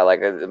clarify,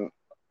 like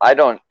I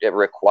don't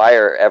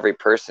require every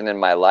person in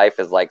my life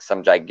is like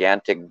some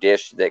gigantic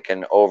dish that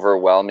can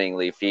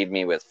overwhelmingly feed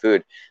me with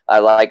food. I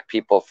like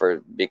people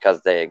for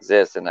because they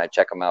exist and I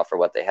check them out for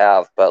what they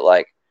have. But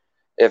like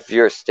if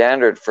your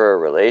standard for a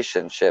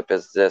relationship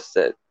is this,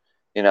 that,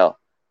 you know,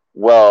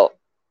 well,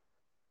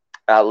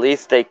 at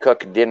least they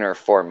cook dinner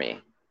for me.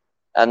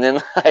 And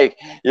then like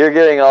you're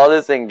getting all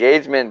this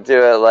engagement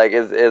to it, like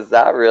is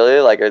that really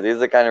like, are these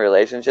the kind of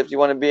relationships you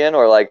want to be in?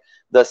 Or like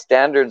the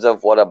standards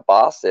of what a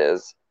boss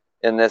is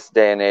in this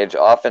day and age,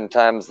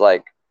 oftentimes,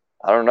 like,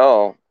 I don't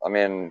know. I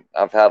mean,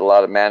 I've had a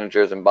lot of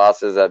managers and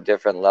bosses at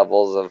different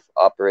levels of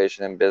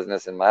operation and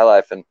business in my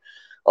life, and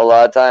a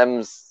lot of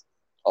times,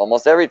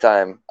 almost every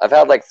time, I've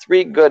had like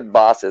 3 good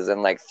bosses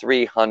and like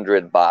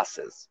 300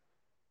 bosses.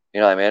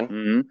 You know what I mean?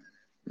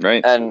 Mm-hmm.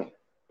 Right. And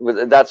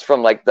that's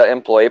from like the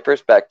employee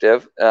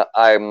perspective.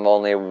 I'm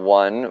only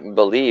one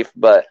belief,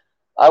 but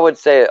I would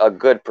say a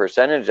good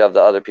percentage of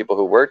the other people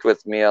who worked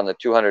with me on the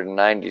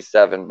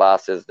 297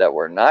 bosses that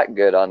were not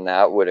good on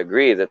that would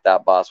agree that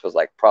that boss was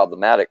like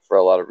problematic for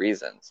a lot of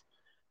reasons,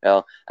 you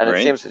know. And it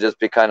Right. seems to just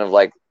be kind of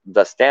like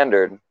the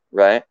standard,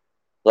 right?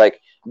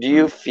 Like, do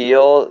you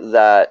feel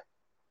that,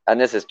 and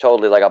this is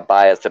totally like a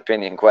biased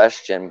opinion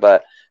question,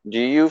 but do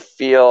you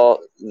feel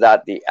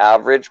that the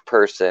average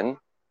person,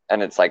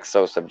 and it's like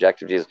so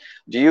subjective to use,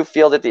 do you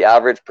feel that the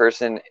average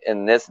person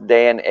in this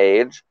day and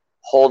age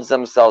holds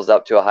themselves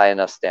up to a high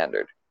enough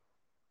standard?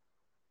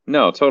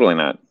 No, totally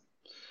not.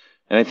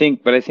 And I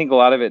think a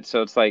lot of it,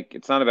 so it's like,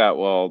 it's not about,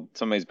 well,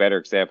 somebody's better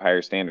because they have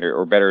higher standard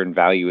or better in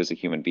value as a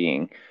human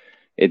being.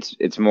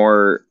 It's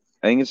more,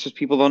 I think it's just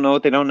people don't know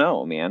what they don't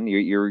know, man.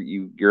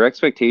 Your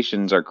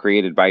expectations are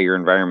created by your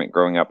environment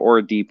growing up or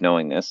a deep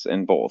knowingness,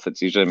 and both.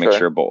 It's usually a mixture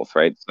Sure. of both,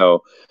 right?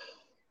 So,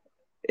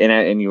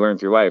 and you learn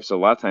through life. So a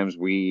lot of times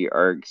we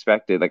are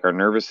expected, like our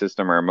nervous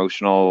system, our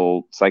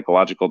emotional,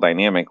 psychological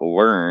dynamic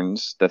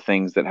learns the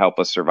things that help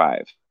us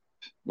survive.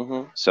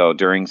 Mm-hmm. So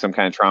during some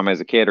kind of trauma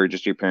as a kid, or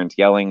just your parents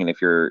yelling, and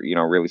if you're,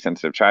 a really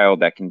sensitive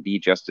child, that can be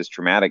just as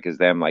traumatic as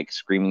them like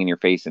screaming in your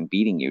face and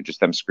beating you, just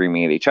them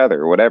screaming at each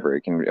other or whatever.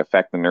 It can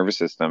affect the nervous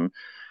system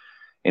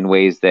in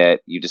ways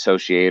that you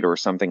dissociate, or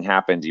something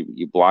happens,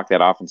 you block that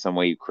off in some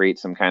way, you create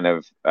some kind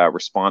of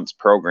response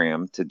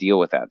program to deal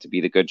with that, to be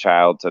the good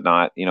child, to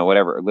not,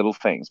 whatever, little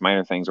things,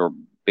 minor things, or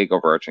big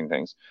overarching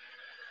things.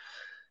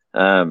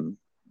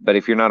 But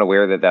if you're not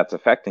aware that that's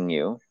affecting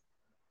you,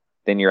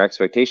 then your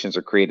expectations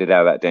are created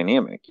out of that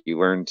dynamic. You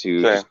learn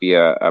to Sure. just be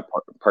a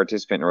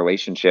participant in a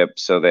relationship,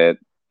 so that,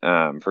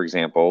 for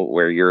example,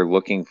 where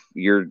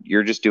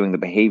you're just doing the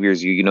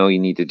behaviors you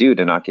need to do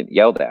to not get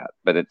yelled at,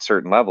 but at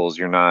certain levels,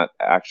 you're not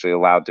actually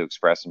allowed to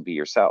express and be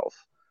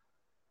yourself.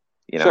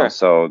 Sure.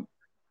 So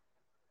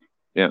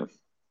yeah,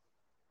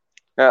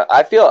 Yeah,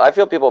 I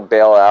feel people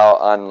bail out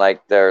on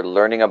like they're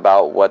learning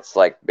about what's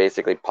like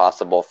basically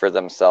possible for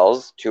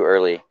themselves too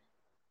early,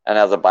 and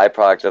as a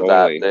byproduct of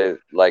that, totally. they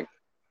like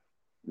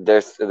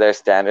their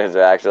standards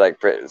are actually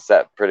like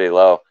set pretty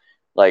low.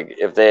 Like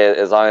if they,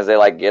 as long as they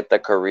like get the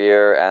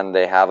career and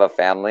they have a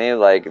family,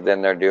 like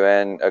then they're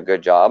doing a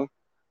good job.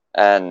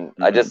 And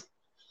I Hmm. just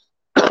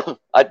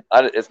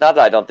it's not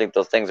that I don't think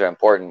those things are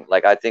important.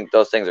 Like I think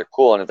those things are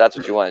cool, and if that's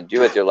what you want to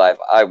do with your life,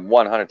 I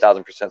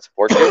 100,000%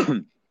 support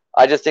you.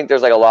 I just think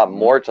there's like a lot Hmm.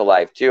 more to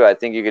life too. I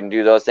think you can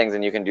do those things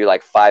and you can do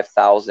like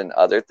 5,000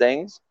 other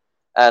things.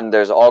 And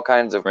there's all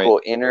kinds of Right.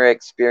 cool inner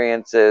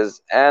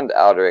experiences and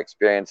outer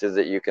experiences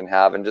that you can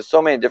have, and just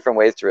so many different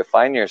ways to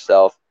refine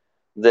yourself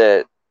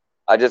that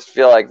I just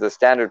feel like the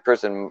standard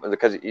person,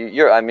 because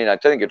you're, I mean, I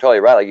think you're totally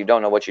right. Like you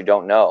don't know what you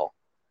don't know.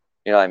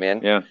 You know what I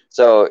mean? Yeah.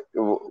 So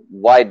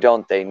why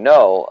don't they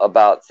know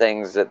about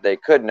things that they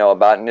could know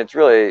about? And it's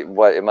really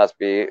what it must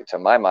be to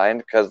my mind,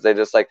 because they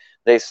just like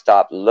they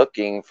stop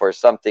looking for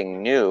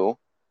something new,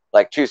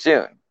 like too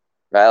soon,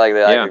 right? Like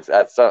they Yeah. like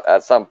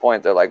at some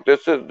point they're like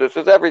this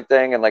is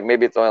everything, and like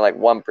maybe it's only like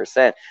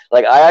 1%.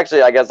 Like I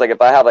actually, I guess, like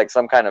if I have like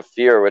some kind of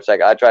fear, which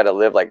like I try to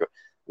live like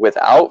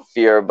without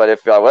fear, but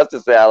if I was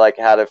to say I like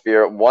had a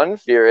fear, one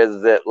fear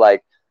is that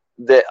like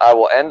that I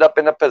will end up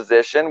in a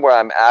position where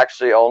I'm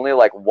actually only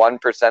like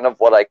 1% of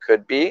what I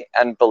could be,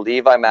 and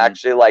believe I'm Mm.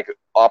 actually like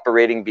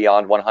operating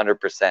beyond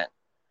 100%.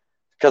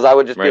 because I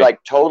would just be Right.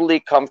 like totally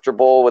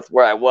comfortable with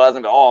where I was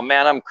and go, oh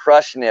man, I'm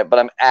crushing it, but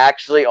I'm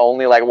actually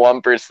only like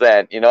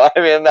 1%. You know what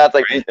I mean? That's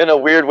like Right. in a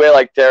weird way,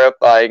 like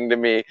terrifying to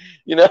me.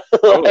 You know,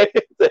 Totally.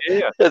 like,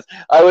 Yeah. 'cause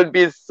I would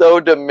be so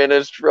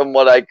diminished from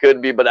what I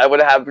could be, but I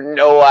would have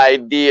no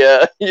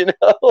idea. You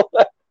know?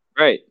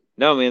 Right.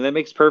 No, man, that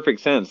makes perfect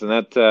sense, and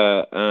that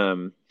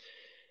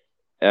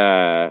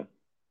uh,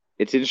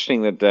 it's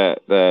interesting that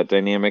the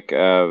dynamic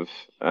of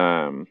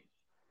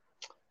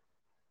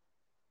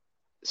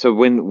so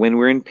when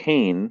we're in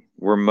pain,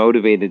 we're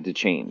motivated to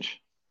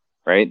change,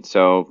 right?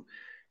 So,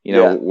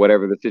 Yeah.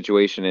 whatever the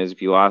situation is,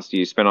 if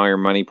you spend all your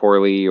money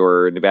poorly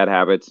or into bad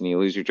habits and you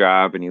lose your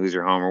job and you lose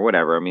your home or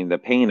whatever, I mean, the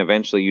pain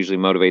eventually usually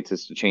motivates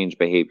us to change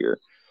behavior.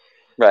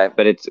 Right.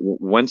 But it's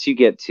once you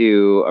get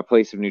to a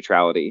place of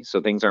neutrality,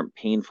 so things aren't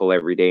painful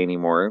every day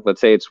anymore.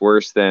 Let's say it's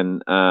worse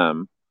than,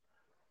 oh,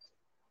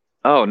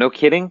 no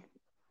kidding.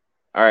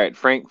 All right,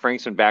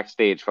 Frank's been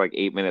backstage for like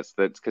 8 minutes.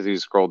 That's because he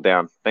was scrolled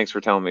down. Thanks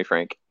for telling me,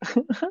 Frank.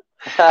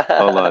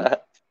 Hold on.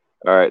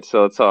 All right,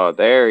 so it's all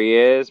there. He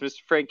is, Mr.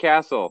 Frank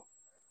Castle.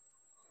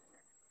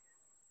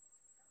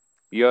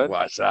 You good?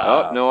 What's Oh,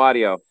 up? no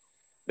audio.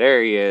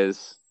 There he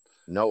is.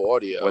 No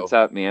audio. What's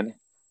up, man?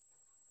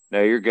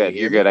 No, you're Can good.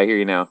 you You're hear good. me? I hear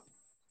you now.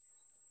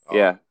 Oh,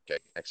 Yeah. okay.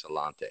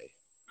 Excellente.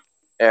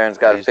 Aaron's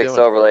How got you fixed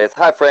doing? overlays.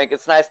 Hi, Frank.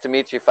 It's nice to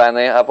meet you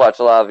finally. I've watched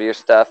a lot of your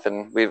stuff,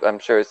 and I'm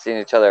sure we've seen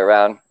each other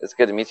around. It's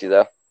good to meet you,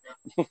 though.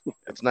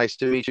 It's nice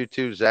to meet you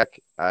too, Zach.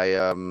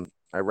 I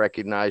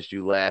recognized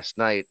you last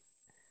night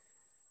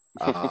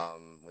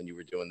when you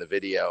were doing the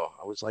video.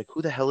 I was like,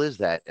 who the hell is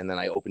that? And then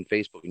I opened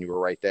Facebook and you were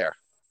right there.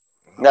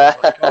 I was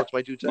like, oh, it's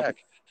my dude Zach.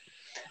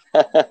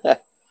 How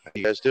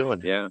you guys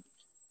doing? Yeah.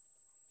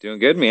 Doing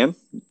good, man.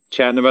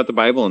 Chatting about the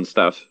Bible and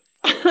stuff.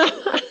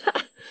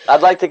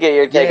 I'd like to get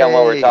your take on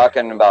what we're Yay.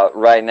 talking about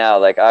right now.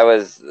 Like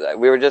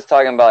we were just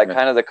talking about like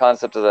kind of the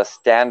concept of the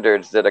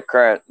standards that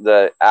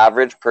the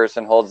average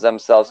person holds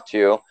themselves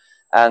to,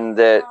 and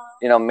that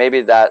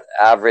maybe that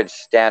average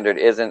standard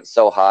isn't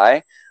so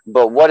high.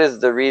 But what is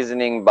the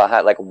reasoning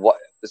behind like what?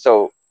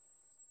 So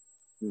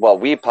what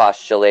we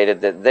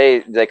postulated that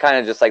they kind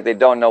of just like they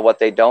don't know what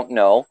they don't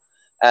know,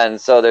 and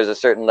so there's a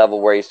certain level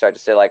where you start to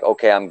say like,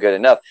 okay, I'm good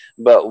enough.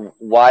 But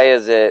why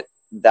is it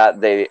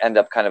that they end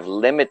up kind of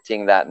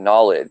limiting that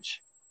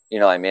knowledge? You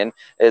know what I mean?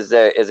 Is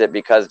it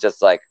because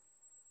just like,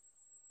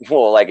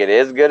 well, like it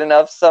is good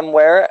enough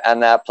somewhere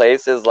and that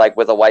place is like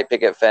with a white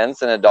picket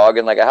fence and a dog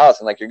in like a house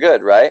and like you're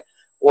good, right?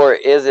 Or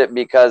is it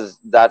because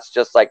that's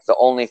just like the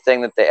only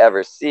thing that they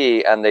ever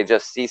see and they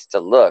just cease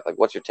to look? Like,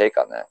 what's your take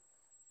on that?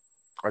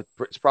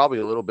 It's probably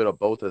a little bit of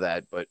both of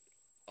that, but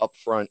up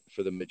front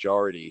for the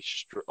majority,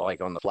 like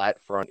on the flat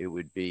front, it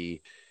would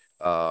be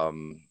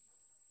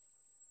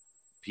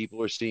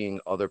people are seeing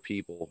other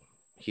people,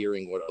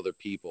 hearing what other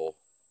people,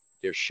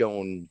 they're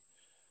shown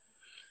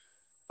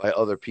by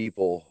other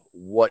people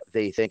what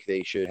they think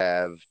they should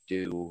have,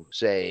 do,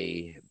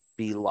 say,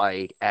 be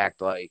like,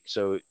 act like.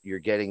 So you're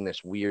getting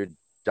this weird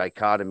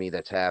dichotomy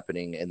that's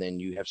happening. And then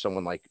you have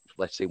someone like,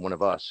 let's say, one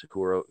of us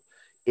who are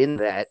in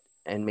that,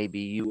 and maybe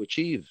you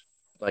achieve.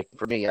 Like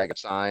for me, I got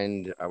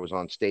signed, I was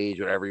on stage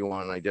with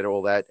everyone, I did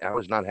all that. I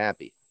was not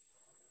happy.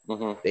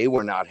 Mm-hmm. They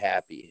were not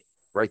happy,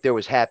 right? There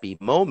was happy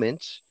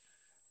moments,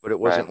 but it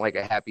wasn't Right.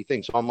 like a happy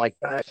thing. So I'm like,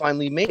 I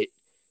finally made it.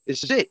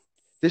 This is it.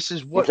 This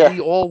is what we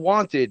all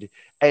wanted.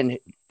 And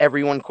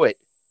everyone quit.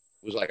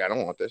 It was like, I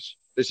don't want this.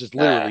 This is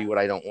literally what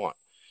I don't want.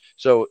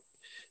 So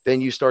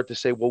then you start to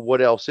say, well,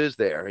 what else is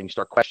there? And you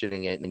start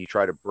questioning it and you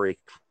try to break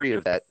free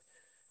of that.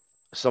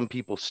 Some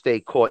people stay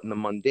caught in the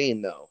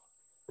mundane though,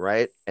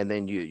 right? And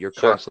then you're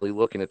Sure. constantly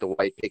looking at the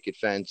white picket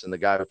fence and the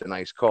guy with the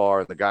nice car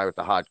and the guy with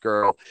the hot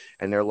girl.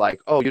 And they're like,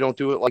 oh, you don't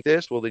do it like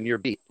this? Well, then you're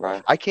beat.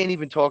 Right. I can't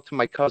even talk to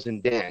my cousin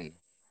Dan,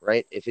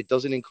 right? If it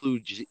doesn't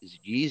include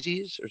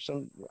Yeezys or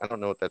some, I don't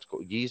know what that's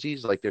called,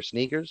 Yeezys, like their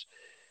sneakers,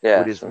 Yeah.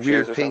 with his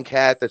weird pink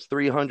hat that's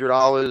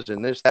 $300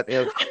 and this, that,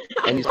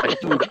 and he's like,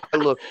 dude, I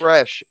look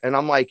fresh. And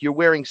I'm like, you're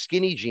wearing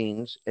skinny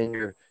jeans and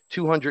you're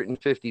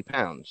 250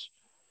 pounds.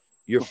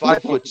 You're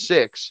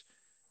 5'6",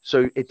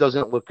 so it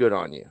doesn't look good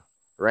on you,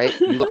 right?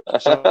 You look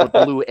like some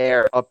blue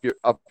air up your,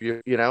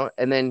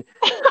 and then,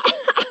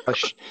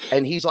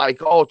 and he's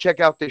like, oh, check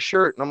out this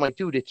shirt. And I'm like,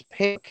 dude, it's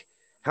pink.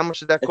 How much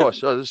did that cost?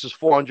 So this is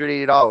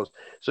 $480.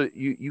 So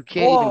you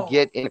can't even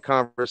get in a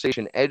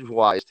conversation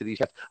edgewise to these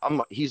guys.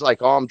 He's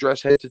like, oh, I'm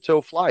dressed head to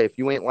toe fly. If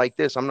you ain't like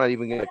this, I'm not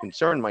even going to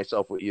concern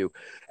myself with you.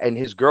 And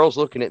his girl's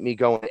looking at me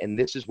going, and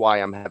this is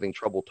why I'm having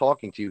trouble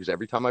talking to you, because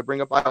every time I bring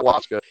up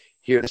ayahuasca,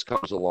 here this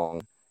comes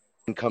along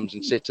and comes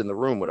and sits in the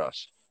room with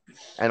us.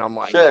 And I'm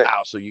like, Sure.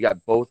 wow, so you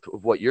got both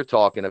of what you're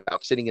talking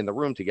about sitting in the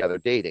room together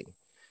dating.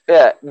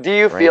 Yeah. Do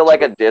you feel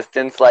like a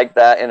distance like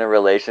that in a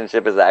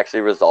relationship is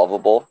actually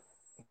resolvable?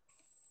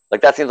 Like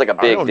that seems like a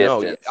big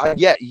distance.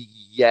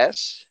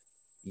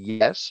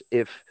 Yes.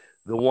 If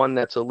the one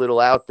that's a little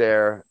out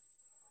there,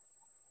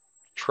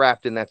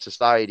 trapped in that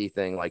society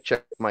thing, like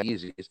check my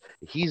Yeezys,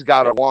 he's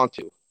got to want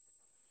to.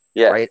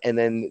 Yeah. Right. And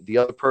then the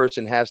other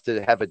person has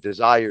to have a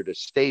desire to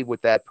stay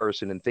with that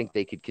person and think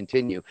they could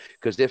continue.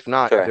 Because if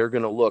not, they're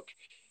going to look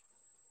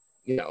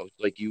you know,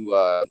 like you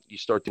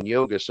start doing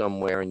yoga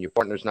somewhere and your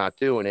partner's not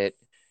doing it,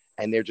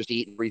 and they're just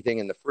eating everything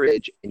in the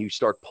fridge, and you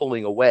start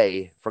pulling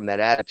away from that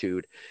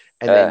attitude.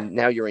 And then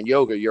now you're in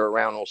yoga, you're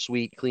around all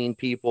sweet, clean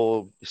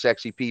people,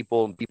 sexy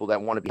people, and people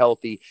that want to be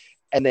healthy.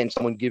 And then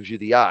someone gives you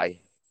the eye.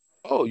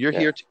 Oh, you're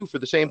here too for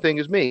the same thing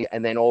as me.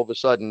 And then all of a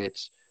sudden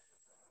it's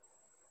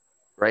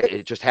right.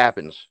 It just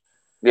happens.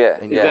 Yeah.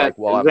 And you're like,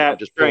 well, I'm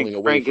just pulling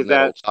away Frank, from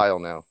that old style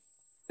now.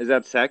 Is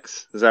that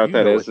sex? Is that what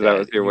that is? Is that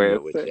what your way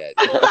of saying?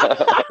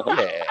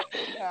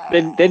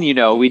 Yeah. Then you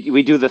know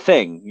we do the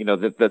thing. You know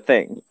the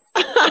thing.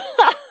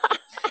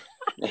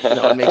 You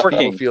know, it makes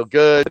people feel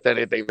good.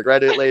 Then they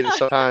regret it later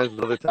sometimes,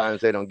 but other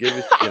times they don't give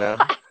it. You know.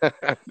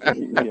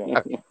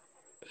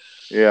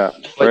 Yeah.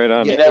 But, right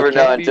on. You never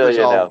know until you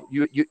know.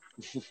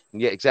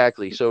 Yeah,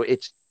 exactly. So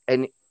it's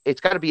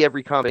got to be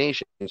every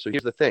combination. So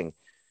here's the thing: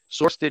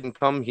 Source didn't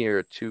come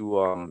here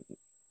to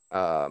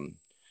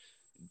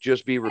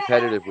just be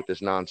repetitive with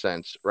this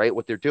nonsense, right?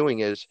 What they're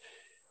doing is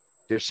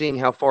they're seeing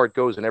how far it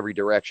goes in every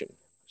direction.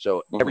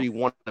 So every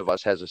one of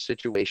us has a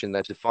situation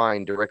that's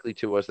defined directly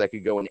to us that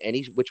could go in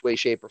any which way,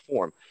 shape, or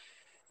form.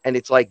 And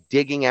it's like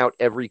digging out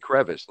every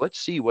crevice. Let's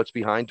see what's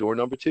behind door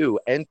number 2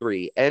 and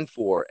 3 and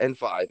 4 and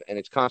 5. And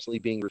it's constantly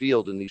being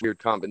revealed in these weird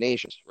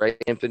combinations, right?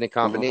 Infinite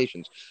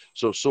combinations.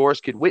 So Source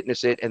could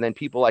witness it. And then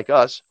people like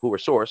us who are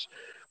Source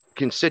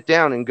can sit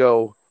down and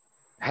go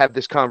have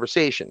this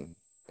conversation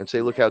and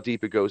say, look how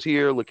deep it goes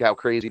here. Look how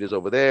crazy it is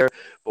over there.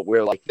 But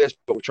we're like this,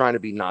 but we're trying to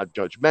be not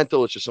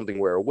judgmental. It's just something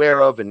we're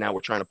aware of. And now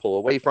we're trying to pull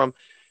away from.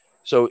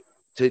 So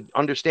to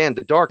understand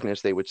the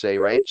darkness, they would say,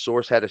 right?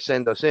 Source had to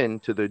send us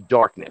into the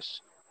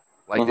darkness.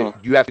 Like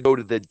you have to go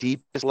to the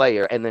deepest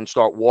layer and then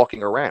start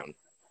walking around.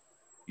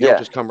 You don't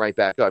just come right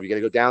back up. You got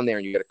to go down there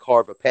and you got to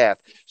carve a path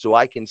so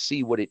I can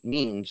see what it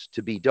means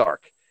to be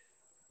dark,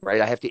 right?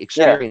 I have to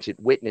experience it,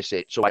 witness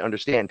it, so I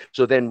understand.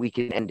 So then we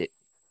can end it.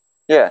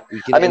 Yeah,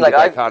 I mean, like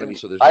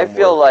I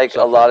feel like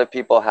a lot of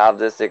people have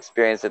this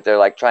experience that they're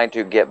like trying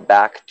to get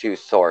back to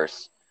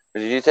Source.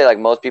 Did you say like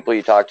most people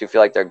you talk to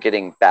feel like they're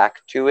getting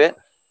back to it?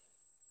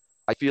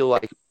 I feel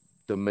like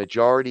the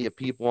majority of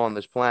people on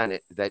this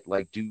planet that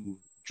like do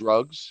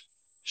drugs,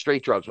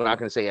 straight drugs, we're not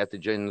going to say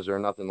entheogens or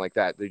nothing like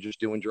that, they're just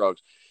doing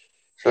drugs,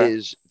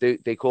 is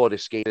they call it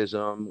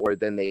escapism, or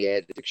then they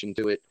add addiction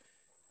to it.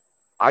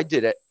 I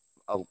did it.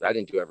 I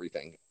didn't do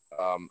everything.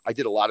 I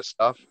did a lot of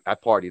stuff. I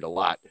partied a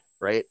lot,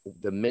 right?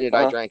 The minute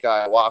I drank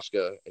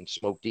ayahuasca and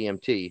smoked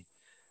DMT,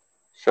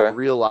 I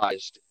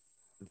realized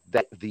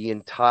that the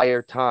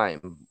entire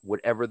time,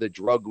 whatever the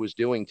drug was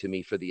doing to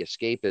me for the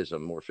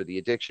escapism or for the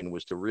addiction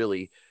was to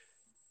really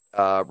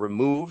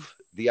remove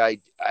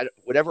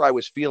whatever I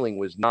was feeling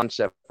was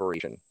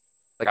non-separation.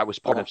 Like I was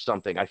part of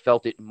something. I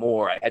felt it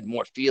more. I had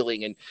more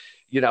feeling, and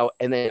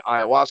and then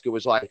ayahuasca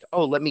was like,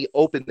 oh, let me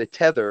open the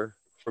tether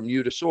from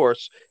you to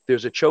Source.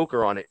 There's a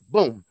choker on it.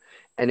 Boom.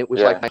 And it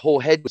was like my whole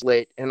head was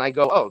lit. And I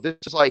go, oh, this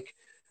is like,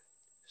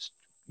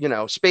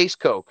 space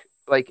coke,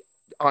 like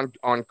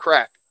on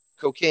crack,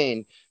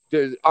 cocaine,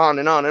 on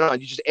and on and on.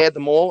 You just add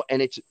them all,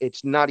 and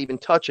it's not even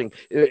touching.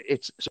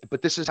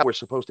 But this is how we're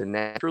supposed to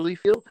naturally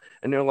feel.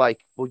 And they're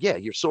like, well, yeah,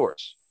 you're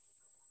Source.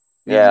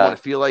 You want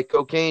to feel like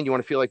cocaine. You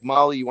want to feel like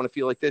Molly. You want to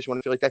feel like this. You want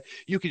to feel like that.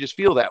 You could just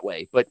feel that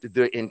way. But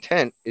the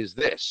intent is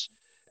this.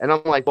 And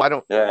I'm like,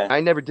 well, I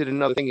never did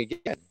another thing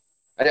again.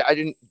 I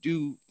didn't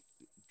do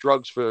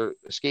drugs for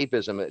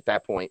escapism at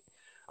that point.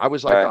 I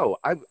was like,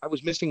 I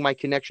was missing my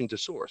connection to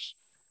Source.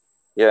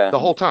 Yeah. The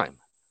whole time.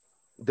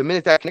 The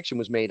minute that connection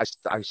was made,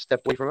 I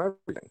stepped away from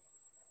everything.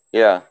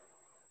 Yeah.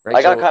 Right?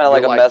 I got kind of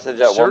like a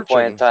message at one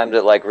point in time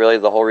that like really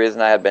the whole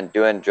reason I had been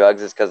doing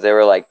drugs is because they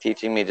were like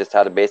teaching me just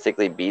how to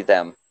basically be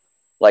them.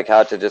 Like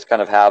how to just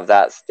kind of have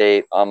that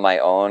state on my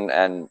own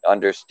and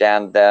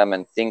understand them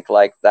and think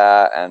like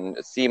that and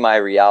see my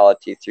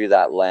reality through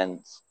that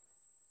lens.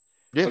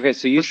 Yeah, okay,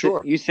 so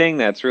you saying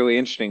that's really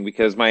interesting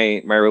because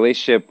my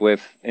relationship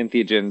with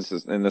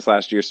entheogens in this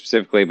last year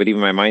specifically, but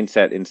even my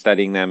mindset in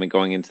studying them and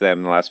going into them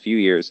in the last few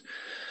years,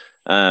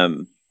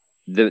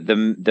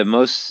 the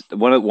most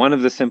one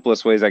of the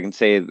simplest ways I can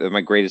say that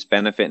my greatest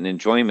benefit and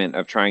enjoyment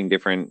of trying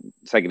different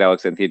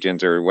psychedelics,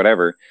 entheogens, or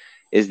whatever,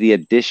 is the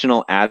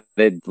additional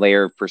added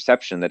layer of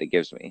perception that it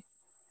gives me.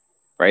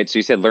 Right. So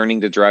you said learning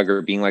the drug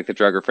or being like the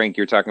drug, or Frank,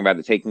 you're talking about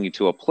it taking you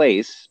to a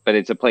place, but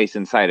it's a place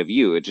inside of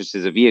you. It just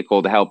is a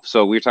vehicle to help.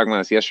 So we were talking about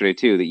this yesterday,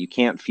 too, that you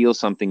can't feel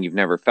something you've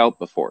never felt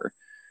before.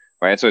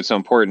 Right. So it's so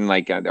important,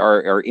 like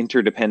our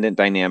interdependent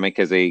dynamic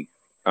as a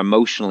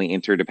emotionally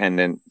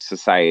interdependent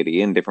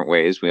society in different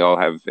ways. We all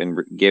have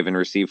give and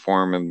receive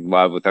form and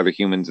love with other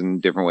humans in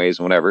different ways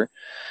and whatever.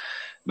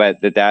 But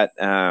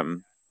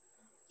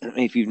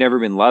if you've never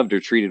been loved or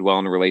treated well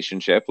in a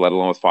relationship, let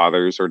alone with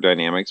fathers or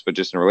dynamics, but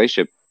just in a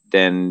relationship,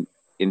 then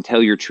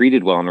until you're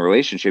treated well in a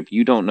relationship,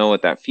 you don't know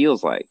what that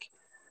feels like,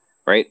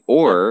 right?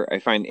 Or I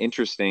find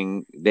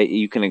interesting that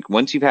you can,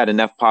 once you've had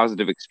enough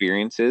positive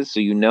experiences, so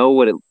you know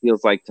what it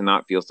feels like to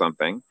not feel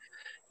something,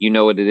 you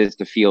know what it is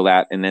to feel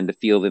that, and then to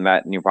feel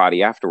that in your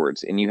body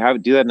afterwards. And you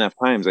do that enough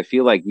times, I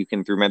feel like you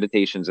can, through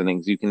meditations and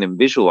things, you can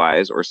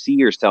visualize or see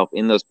yourself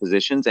in those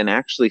positions and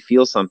actually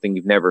feel something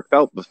you've never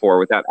felt before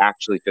without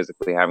actually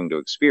physically having to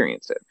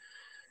experience it.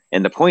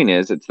 And the point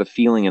is, it's the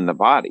feeling in the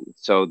body.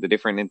 So the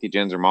different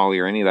entheogens or Molly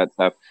or any of that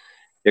stuff,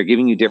 they're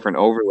giving you different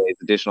overlays,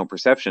 additional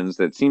perceptions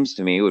that seems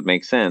to me would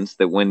make sense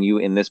that when you,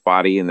 in this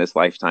body, in this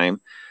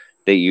lifetime,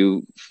 that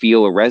you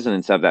feel a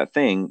resonance of that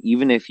thing,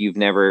 even if you've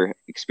never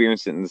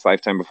experienced it in this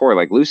lifetime before.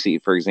 Like Lucy,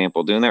 for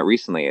example, doing that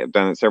recently. I've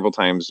done it several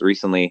times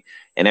recently.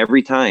 And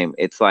every time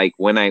it's like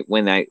when I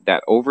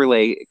that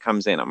overlay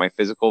comes in on my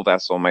physical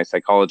vessel, my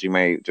psychology,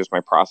 my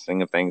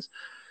processing of things,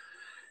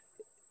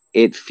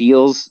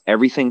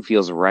 everything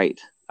feels right.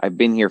 I've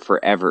been here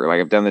forever. Like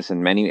I've done this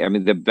in many, I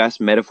mean, the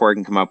best metaphor I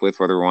can come up with,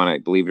 whether we want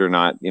to believe it or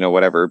not,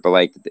 whatever, but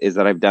like, is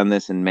that I've done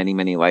this in many,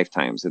 many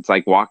lifetimes. It's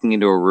like walking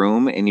into a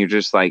room and you're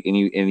just like, and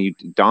you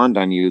dawned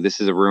on you, this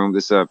is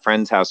a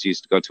friend's house you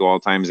used to go to all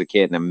the time as a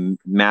kid, and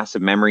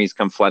massive memories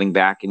come flooding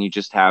back, and you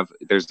just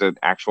there's an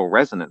actual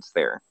resonance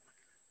there.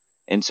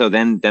 And so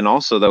then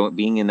also though,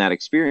 being in that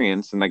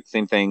experience, and like the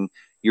same thing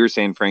you were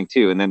saying, Frank,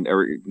 too, and then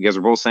you guys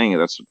are both saying it,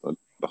 that's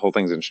the whole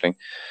thing's interesting.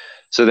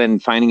 So then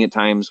finding at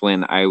times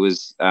when I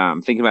was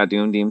thinking about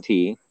doing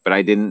DMT, but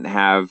I didn't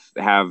have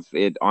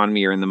it on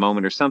me or in the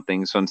moment or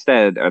something. So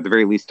instead, at the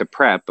very least, to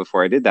prep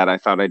before I did that, I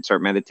thought I'd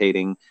start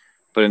meditating,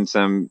 put in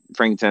some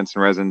frankincense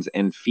and resins,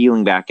 and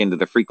feeling back into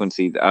the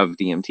frequency of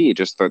DMT,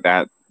 just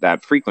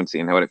that frequency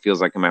and what it feels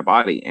like in my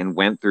body, and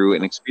went through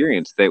an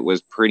experience that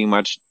was pretty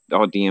much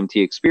all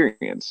DMT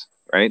experience,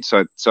 right?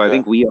 So I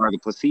think we are the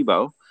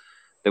placebo,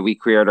 that we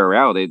create our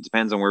reality. It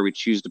depends on where we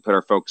choose to put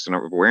our focus and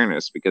our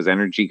awareness, because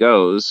energy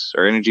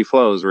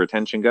flows where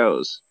attention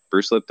goes.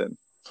 Bruce Lipton.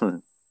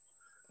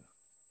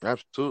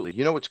 Absolutely.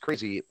 You know what's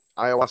crazy?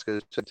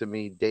 Ayahuasca said to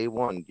me day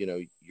one,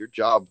 your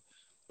job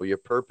or your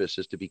purpose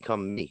is to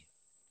become me,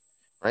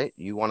 right?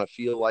 You want to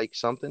feel like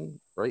something,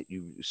 right?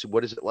 So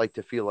what is it like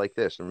to feel like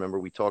this? Remember,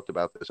 we talked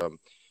about this.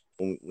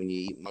 When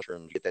you eat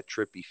mushrooms, you get that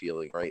trippy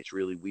feeling, right? It's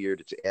really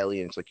weird. It's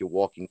alien. It's like you're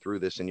walking through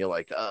this and you're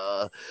like,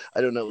 I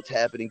don't know what's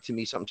happening to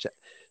me.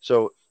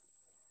 So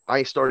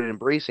I started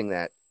embracing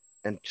that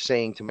and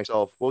saying to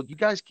myself, well, you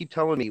guys keep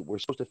telling me we're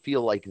supposed to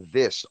feel like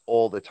this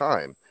all the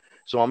time.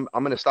 So I'm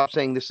going to stop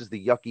saying this is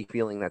the yucky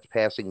feeling that's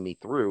passing me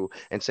through,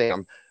 and say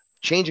I'm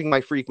changing my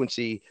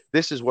frequency.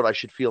 This is what I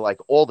should feel like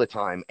all the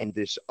time. And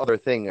this other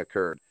thing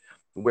occurred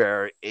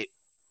where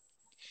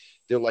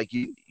they're like,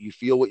 you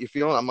feel what you're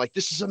feeling? I'm like,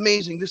 this is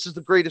amazing. This is the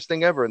greatest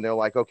thing ever. And they're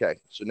like, okay,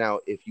 so now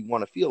if you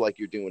want to feel like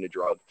you're doing a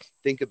drug,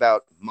 think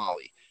about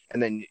Molly.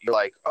 And then you're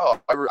like, oh,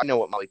 I know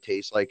what Molly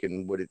tastes like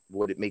and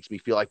what it makes me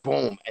feel like.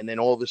 Boom. And then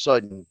all of a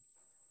sudden,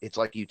 it's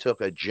like you took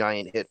a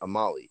giant hit of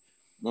Molly.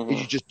 Mm-hmm.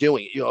 You're just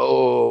doing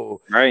it.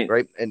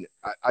 Right. And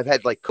I've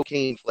had like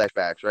cocaine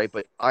flashbacks, right?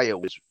 But Aya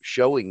was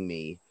showing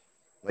me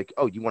like,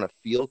 oh, you want to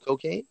feel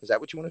cocaine? Is that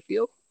what you want to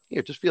feel?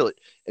 Here, just feel it.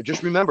 And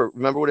just remember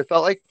what it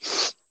felt like.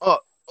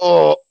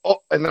 Oh,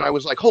 and then I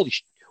was like, holy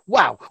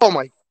wow,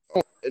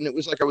 and it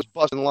was like I was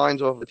busting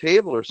lines off the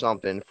table or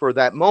something for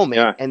that moment.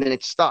 Yeah. And then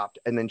it stopped.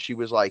 And then she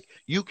was like,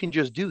 you can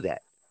just do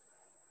that.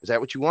 Is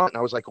that what you want? And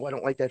I was like, oh, I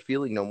don't like that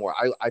feeling no more.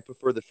 I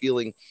prefer the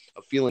feeling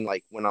of feeling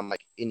like when I'm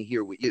like in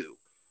here with you,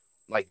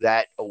 like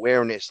that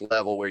awareness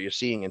level where you're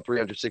seeing in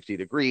 360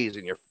 degrees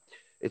and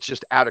it's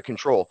just out of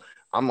control.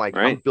 I'm like,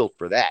 right. I'm built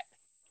for that.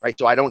 Right.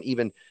 So I don't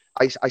even,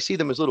 I see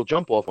them as little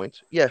jump off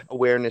points. Yeah.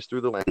 Awareness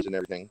through the lens and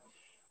everything.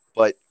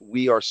 But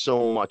we are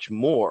so much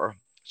more.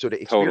 So to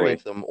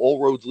experience them,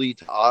 all roads lead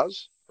to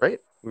Oz, right?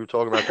 We were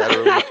talking about that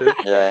earlier too.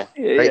 Yeah. Right?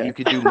 Yeah. You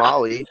could do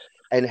Molly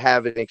and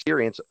have an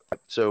experience.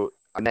 So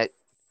I met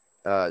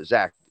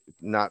Zach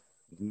not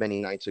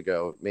many nights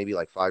ago, maybe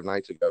like 6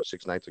 nights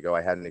ago.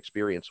 I had an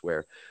experience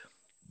where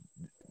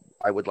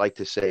I would like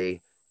to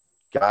say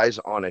guys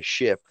on a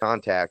ship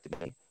contacted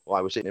me while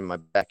I was sitting in my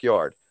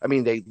backyard. I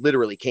mean, they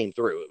literally came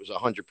through. It was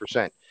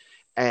 100%.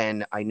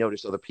 And I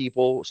noticed other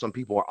people, some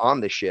people were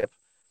on the ship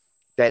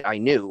that I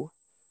knew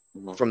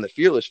from the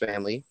Fearless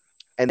family.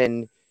 And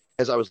then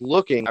as I was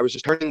looking, I was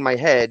just turning my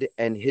head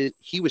and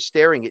he was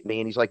staring at me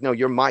and he's like, no,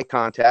 you're my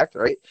contact.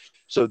 Right.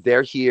 So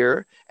they're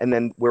here and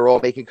then we're all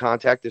making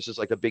contact. This is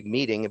like a big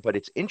meeting, but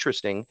it's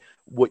interesting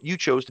what you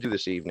chose to do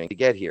this evening to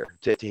get here,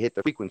 to hit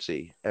the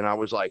frequency. And I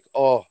was like,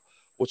 oh,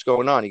 what's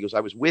going on? He goes,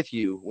 I was with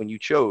you when you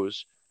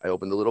chose. I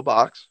opened the little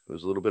box. It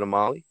was a little bit of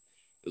Molly.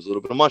 It was a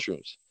little bit of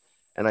mushrooms.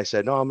 And I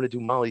said, no, I'm going to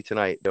do Molly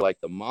tonight. They're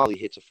like, the Molly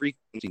hits a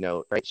frequency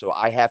note, right? So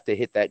I have to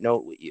hit that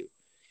note with you.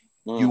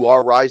 You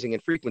are rising in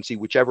frequency,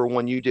 whichever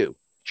one you do.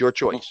 It's your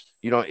choice.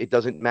 It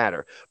doesn't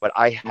matter. But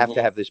I have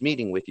to have this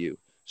meeting with you.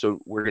 So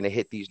we're going to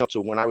hit these notes.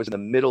 So when I was in the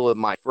middle of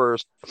my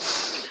first,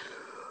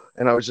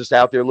 and I was just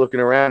out there looking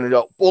around and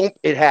boom,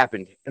 it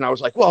happened. And I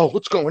was like, whoa,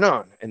 what's going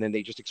on? And then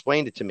they just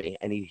explained it to me.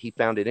 And he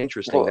found it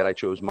interesting that I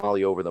chose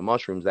Molly over the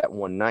mushrooms that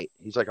one night.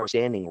 He's like, I was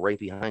standing right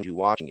behind you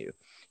watching you.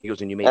 He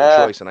goes, and you made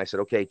a choice. And I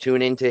said, okay,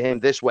 tune into him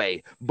this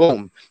way.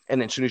 Boom.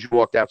 And then as soon as you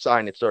walked outside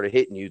and it started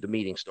hitting you, the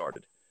meeting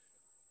started.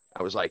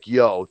 I was like,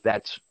 yo,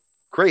 that's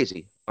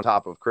crazy. on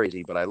top of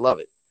crazy, but I love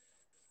it.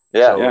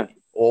 Yeah. So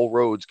all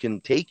roads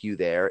can take you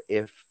there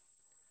if,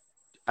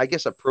 I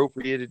guess,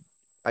 appropriated,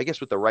 I guess,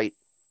 with the right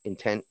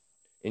intent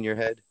in your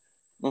head.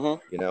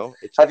 Mm-hmm. You know,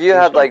 have you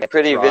had like to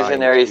pretty try and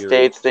visionary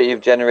experience. states that you've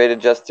generated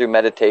just through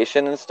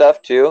meditation and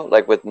stuff too,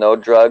 like with no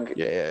drug?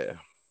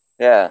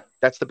 Yeah.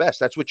 That's the best.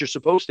 That's what you're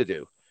supposed to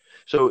do.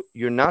 So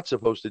you're not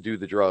supposed to do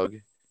the drug,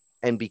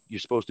 and you're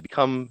supposed to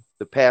become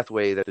the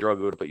pathway that the drug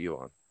would put you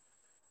on.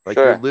 Like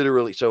Sure. you're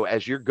literally, so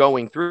as you're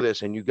going through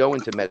this and you go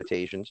into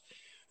meditations,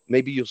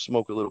 maybe you'll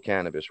smoke a little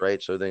cannabis,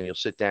 right? So then you'll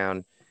sit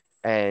down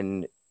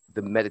and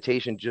the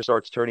meditation just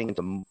starts turning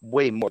into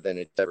way more than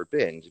it's ever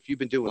been. If you've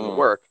been doing the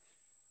work,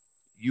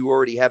 you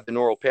already have the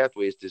neural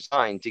pathways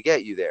designed to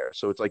get you there.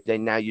 So it's like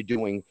then now you're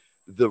doing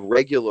the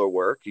regular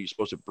work. You're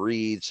supposed to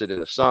breathe, sit in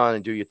the sun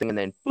and do your thing, and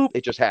then boop,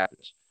 it just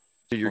happens.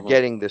 So you're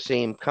getting the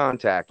same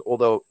contact.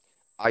 Although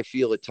I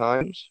feel at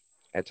times,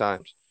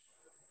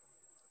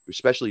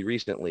 especially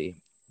recently,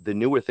 the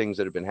newer things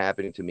that have been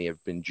happening to me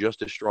have been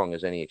just as strong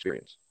as any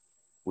experience,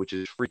 which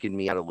is freaking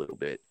me out a little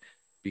bit.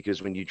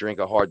 Because when you drink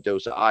a hard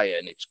dose of Aya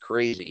and it's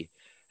crazy,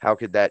 how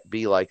could that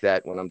be like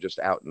that when I'm just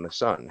out in the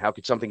sun? How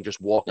could something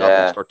just walk up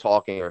and start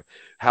talking? Or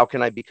how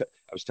can I be? I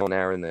was telling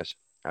Aaron this.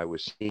 I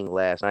was seeing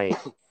last night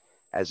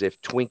as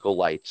if twinkle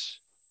lights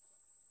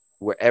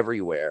were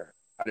everywhere.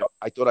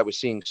 I thought I was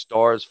seeing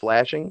stars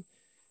flashing,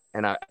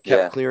 and I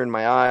kept clearing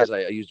my eyes.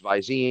 I used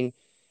Visine,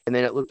 and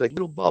then it looked like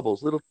little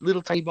bubbles,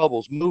 little tiny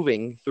bubbles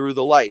moving through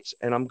the lights.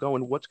 And I'm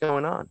going, what's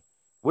going on?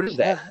 What is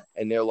that?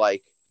 And they're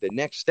like, the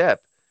next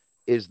step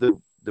is the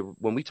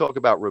when we talk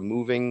about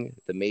removing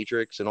the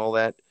matrix and all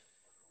that,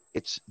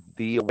 it's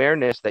the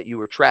awareness that you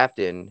were trapped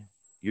in,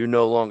 you're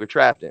no longer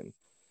trapped in.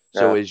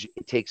 So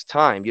it takes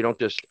time. You don't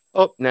just,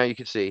 now you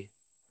can see.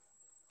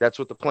 That's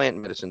what the plant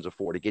medicines are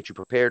for, to get you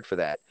prepared for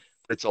that.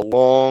 But it's a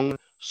long,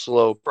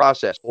 slow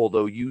process.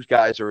 Although you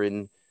guys are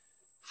in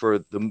for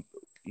the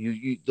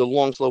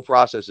long, slow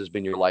process has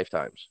been your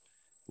lifetimes.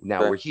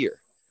 Now we're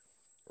here,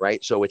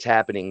 right? So it's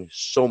happening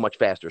so much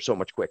faster, so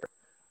much quicker.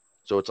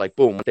 So it's like,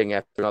 boom, one thing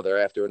after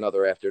another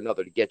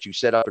to get you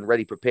set up and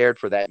ready, prepared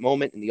for that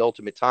moment in the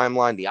ultimate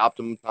timeline, the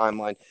optimum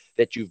timeline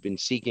that you've been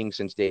seeking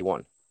since day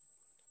one.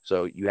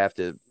 So you have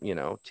to,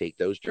 take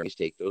those journeys,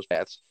 take those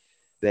paths,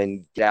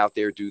 then get out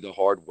there, do the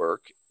hard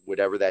work,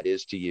 whatever that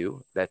is to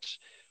you. That's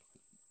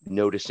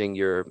noticing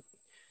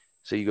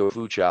so you go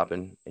food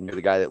shopping and you're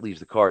the guy that leaves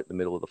the cart in the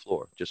middle of the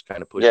floor, just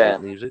kind of pushes it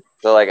and leaves it.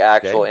 So like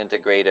actual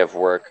integrative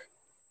work.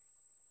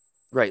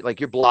 Right, like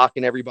you're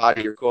blocking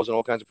everybody, you're causing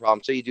all kinds of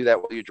problems. Say you do that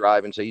while you're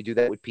driving, say you do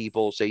that with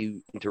people, say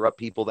you interrupt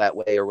people that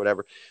way or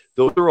whatever.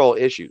 Those are all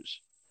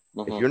issues.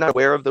 If you're not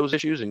aware of those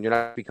issues and you're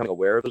not becoming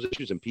aware of those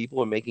issues and people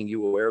are making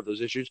you aware of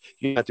those issues,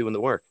 you're not doing the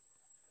work.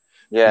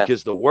 Yeah.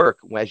 Because the work,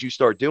 as you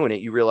start doing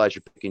it, you realize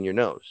you're picking your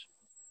nose.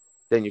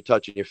 Then you're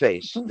touching your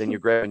face. Then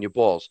you're grabbing your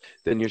balls.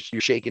 Then you're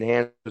shaking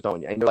hands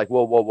on you. And you're like,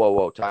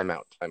 whoa, time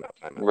out.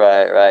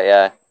 Right,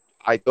 yeah.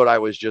 I thought I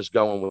was just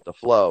going with the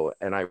flow,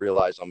 and I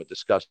realized I'm a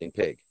disgusting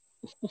pig.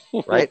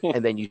 Right,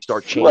 and then you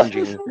start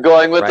changing.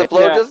 Going with the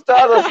flow just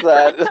taught us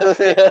that.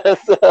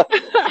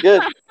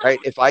 Good. Right,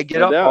 if I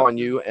get up on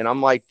you and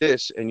I'm like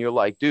this, and you're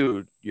like,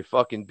 dude, your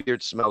fucking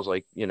beard smells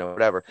like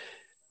whatever.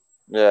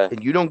 Yeah.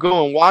 And you don't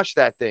go and wash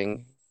that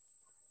thing,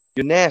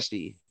 you're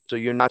nasty. So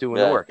you're not doing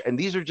the work. And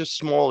these are just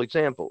small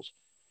examples.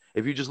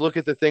 If you just look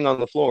at the thing on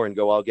the floor and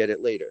go, I'll get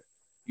it later,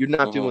 you're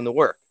not doing the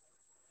work.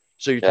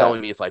 So you're telling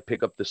me if I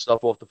pick up the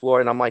stuff off the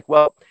floor, and I'm like,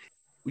 well,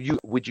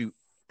 would you?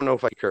 I don't know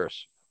if I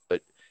curse.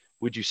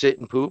 Would you sit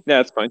and poop? Yeah,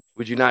 that's fine.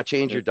 Would you not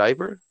change your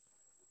diaper?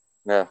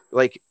 Yeah.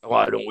 Like,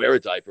 I don't wear a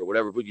diaper,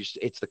 whatever. But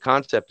it's the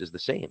concept is the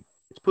same.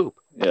 It's poop.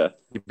 Yeah.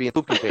 You're being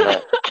poop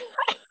container.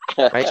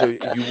 Right. So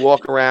you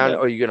walk around,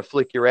 or you're gonna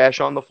flick your ash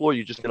on the floor.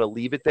 You're just gonna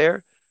leave it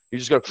there. You're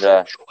just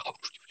gonna.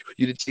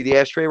 You didn't see the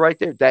ashtray right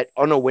there. That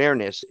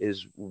unawareness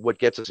is what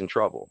gets us in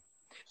trouble.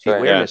 The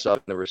awareness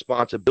of the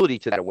responsibility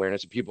to that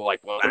awareness. And people are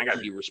like, well, I got to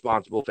be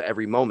responsible for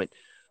every moment.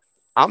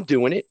 I'm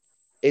doing it.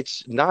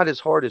 It's not as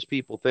hard as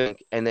people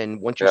think. And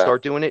then once you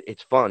start doing it,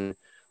 it's fun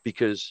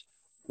because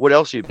what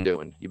else you've been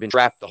doing? You've been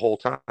trapped the whole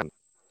time.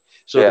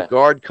 So the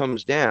guard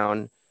comes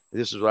down.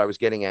 This is what I was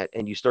getting at.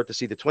 And you start to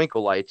see the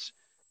twinkle lights.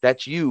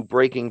 That's you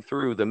breaking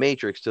through the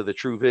matrix to the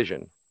true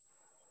vision.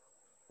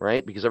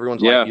 Right? Because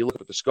everyone's like, you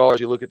look at the stars,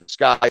 you look at the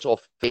sky, it's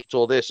all fake, it's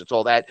all this, it's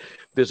all that.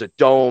 There's a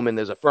dome and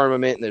there's a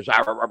firmament and there's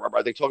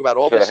they talk about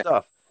all this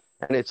stuff.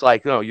 And it's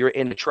like, no, you're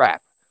in a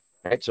trap.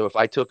 Right? So if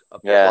I took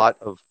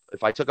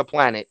if I took a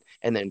planet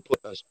and then put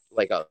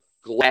a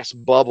glass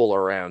bubble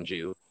around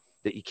you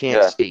that you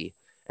can't see,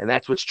 and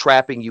that's what's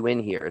trapping you in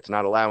here. It's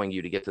not allowing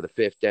you to get to the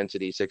 5th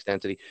density, 6th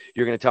density.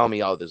 You're going to tell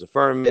me, there's a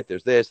firmament,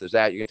 there's this, there's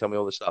that. You're going to tell me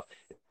all this stuff.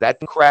 That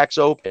cracks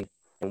open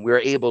and we're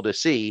able to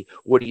see.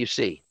 What do you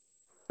see?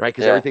 Right?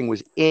 Because everything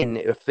was in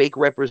a fake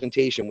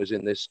representation was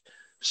in this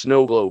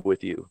snow globe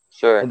with you.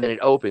 Sure. And then it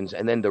opens,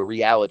 and then the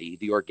reality,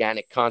 the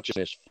organic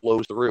consciousness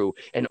flows through,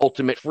 and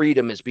ultimate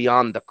freedom is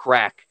beyond the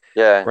crack.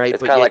 Yeah. Right.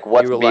 It's kind of like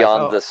what's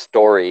beyond the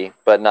story,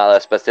 but not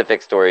a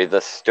specific story.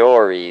 The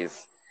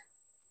stories.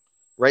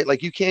 right?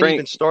 Like you can't Frank,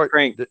 even start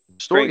Frank, the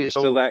story Frank. is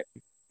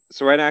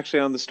So right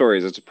actually on the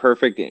stories, it's a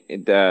perfect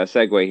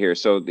segue here.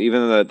 So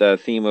even the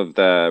theme of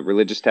the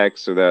religious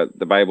texts or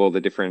the Bible, the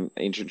different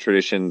ancient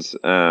traditions,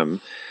 and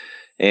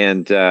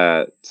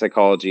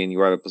psychology, and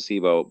you are the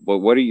placebo. But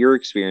what are your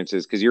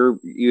experiences? Because you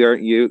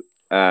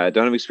don't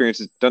have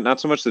experiences, not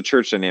so much the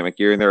church dynamic.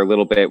 You're in there a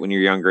little bit when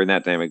you're younger in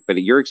that dynamic, but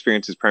your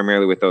experiences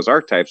primarily with those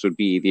archetypes would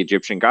be the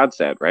Egyptian god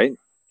set, right?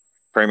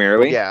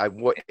 Primarily yeah, it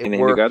in the Hindu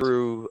worked gods.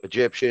 through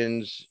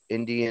Egyptians, So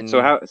Indian.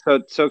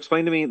 so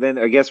explain to me then,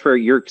 I guess, for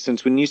your,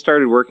 since when you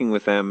started working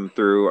with them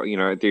through,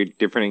 the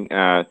different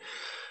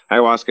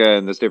ayahuasca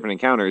and those different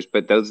encounters,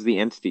 but those are the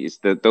entities,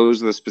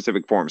 those are the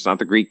specific forms, not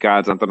the Greek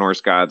gods, not the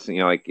Norse gods,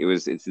 like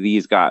it's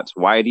these gods.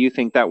 Why do you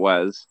think that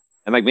was?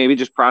 And like maybe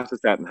just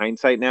process that in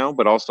hindsight now,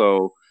 but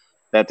also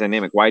that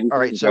dynamic. Why do you All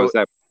right, think that was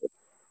so that?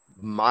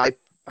 my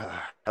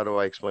how do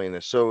I explain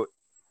this? So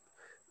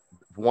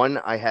one,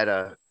 I had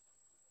a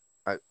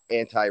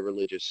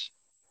anti-religious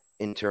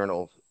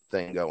internal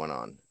thing going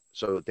on.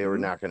 So they were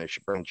Mhm. not going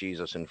to bring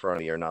Jesus in front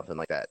of me or nothing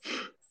like that.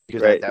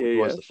 Because Right. that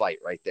Yeah. was the fight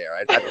right there.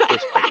 I'd have a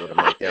fist fight with him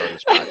right there on the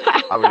spot.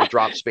 I would have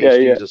dropped Yeah. Space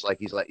Yeah. Jesus like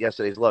he's like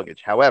yesterday's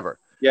luggage. However,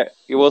 Yeah.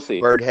 You will see.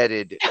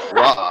 bird-headed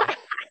Ra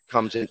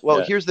comes in. Well,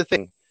 Yeah. here's the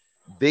thing.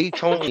 They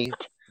told me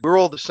we're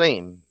all the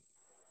same.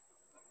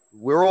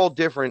 We're all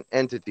different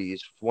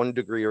entities, one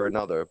degree or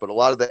another, but a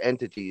lot of the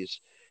entities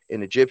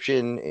in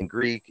Egyptian, in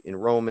Greek, in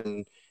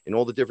Roman, in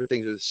all the different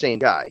things are the same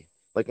guy.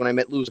 Like when I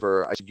met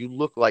Lucifer, I said, "You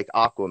look like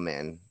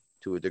Aquaman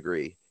to a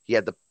degree." He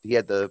had the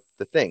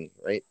thing,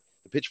 right?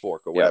 The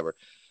pitchfork or Yeah. whatever.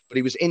 But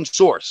he was in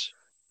source.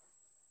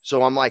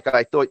 So I'm like,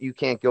 I thought you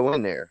can't go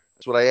in there.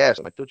 That's what I asked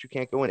him. I thought you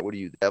can't go in there. What are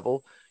you, the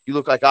devil? You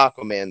look like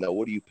Aquaman, though.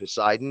 What are you,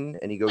 Poseidon?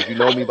 And he goes, you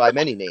know me by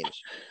many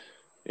names.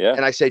 Yeah.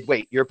 And I said,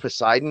 wait, you're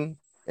Poseidon?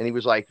 And he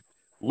was like,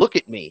 look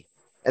at me.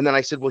 And then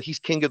I said, well, he's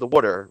king of the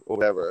water or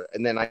whatever.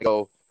 And then I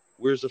go,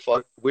 where's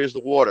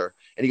the water?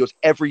 And he goes,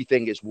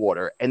 everything is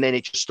water. And then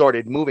it just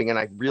started moving. And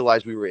I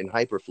realized we were in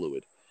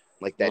hyperfluid.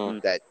 Like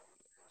that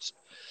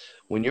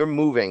when you're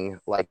moving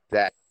like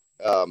that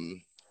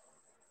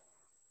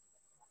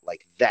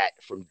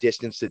from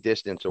distance to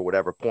distance or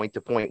whatever, point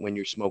to point, when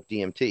you smoke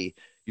DMT,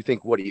 you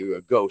think, what are you,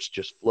 a ghost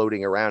just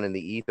floating around in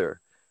the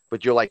ether?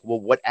 But you're like, well,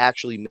 what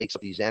actually makes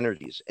up these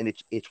energies? And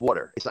it's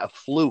water. It's a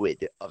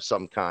fluid of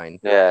some kind.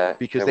 Yeah,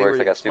 Because it they works were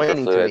like a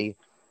explaining to superfluid.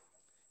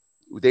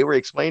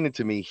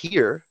 me,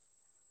 here,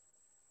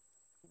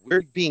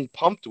 we're being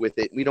pumped with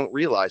it. We don't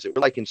realize it.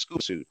 We're like in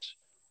scuba suits.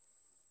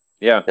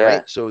 Yeah. Yeah.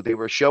 Right. So they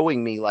were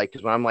showing me, like,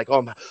 because when I'm like, oh,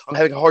 I'm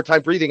having a hard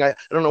time breathing. I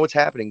don't know what's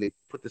happening. They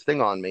put this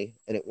thing on me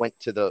and it went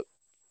to the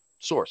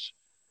source.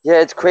 Yeah,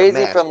 it's Like a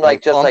crazy mask, from and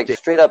like they just pumped like it.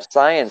 straight up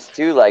science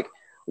too. Like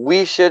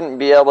we shouldn't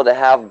be able to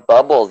have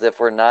bubbles if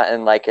we're not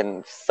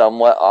in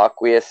somewhat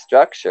aqueous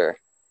structure.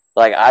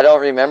 Like I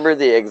don't remember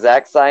the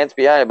exact science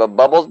behind it, but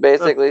bubbles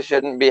basically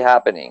shouldn't be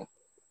happening,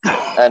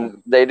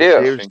 and they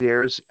do.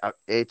 There's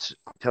it's,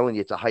 I'm telling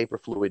you, it's a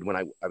hyperfluid. When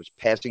I was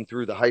passing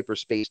through the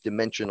hyperspace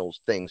dimensional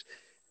things,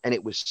 and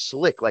it was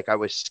slick, like I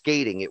was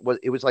skating. It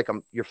was like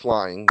you're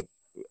flying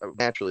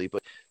naturally,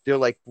 but they're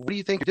like, what do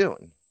you think you're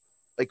doing?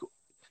 Like,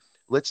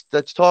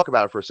 let's talk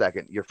about it for a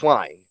second. You're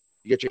flying.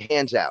 You get your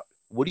hands out.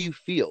 What do you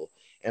feel?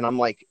 And I'm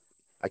like,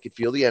 I could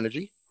feel the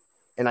energy,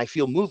 and I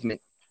feel movement,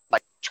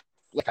 like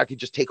I could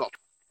just take off.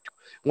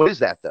 What is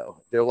that though?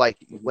 They're like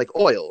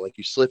oil, like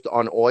you slipped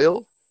on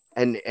oil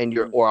and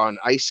you're, or on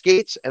ice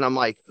skates. And I'm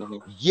like,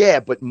 yeah,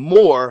 but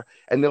more.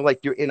 And they're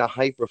like, you're in a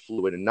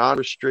hyperfluid and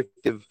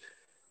non-restrictive.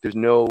 There's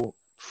no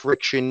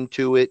friction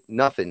to it,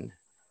 nothing.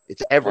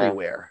 It's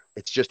everywhere.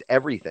 It's just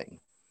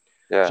everything.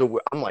 Yeah. So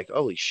I'm like,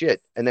 holy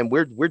shit. And then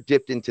we're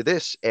dipped into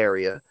this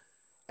area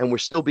and we're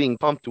still being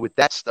pumped with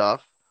that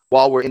stuff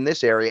while we're in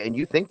this area. And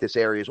you think this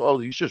area is, oh,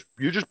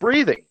 you're just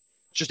breathing.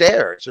 It's just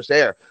air. It's just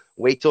air.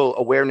 Wait till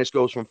awareness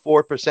goes from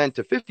 4%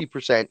 to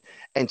 50%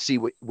 and see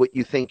what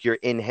you think you're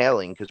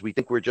inhaling, because we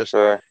think we're just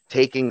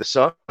taking the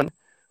sun.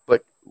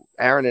 But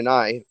Aaron and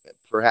I,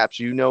 perhaps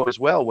you know as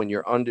well, when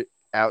you're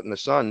out in the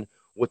sun,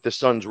 what the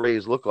sun's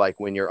rays look like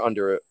when you're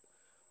under a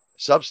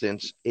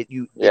substance.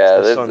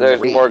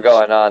 There's more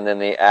going on than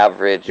the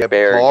average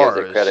bear gives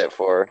it credit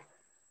for.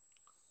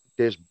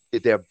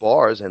 There are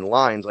bars and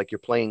lines like you're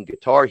playing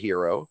Guitar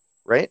Hero,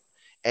 right?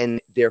 And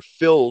they're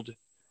filled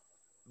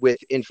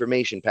with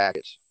information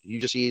packets. You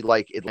just see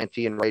like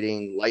Atlantean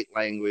writing, light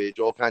language,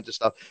 all kinds of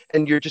stuff,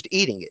 and you're just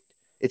eating it.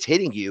 It's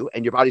hitting you,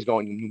 and your body's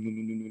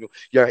going.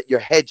 Your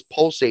head's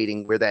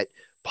pulsating where that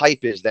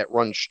pipe is that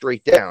runs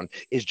straight down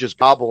is just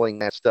gobbling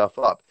that stuff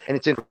up, and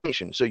it's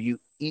information. So you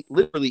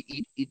literally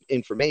eat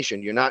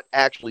information. You're not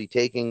actually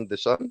taking the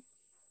sun,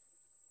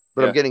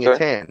 but I'm getting a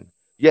tan.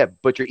 Yeah,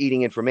 but you're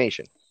eating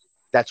information.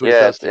 That's what it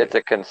does. It's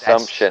a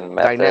consumption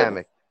method.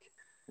 Dynamic.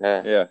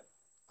 Yeah.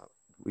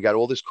 We got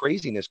all this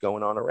craziness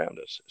going on around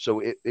us.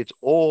 So it's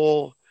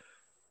all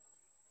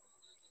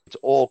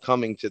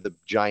coming to the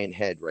giant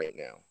head right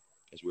now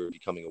as we're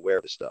becoming aware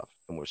of this stuff,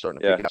 and we're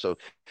starting to pick it up.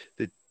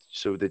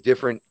 So the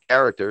different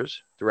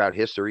characters throughout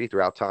history,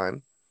 throughout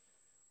time,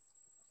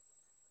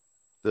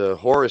 the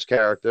Horus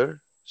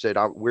character said,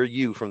 we're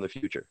you from the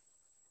future.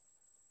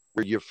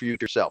 We're your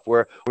future self.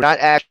 We're not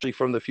actually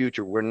from the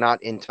future. We're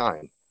not in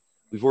time.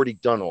 We've already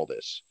done all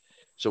this.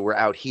 So we're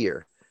out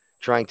here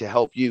trying to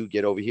help you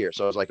get over here.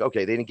 So I was like,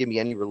 okay, they didn't give me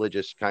any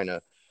religious kind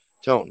of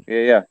tone.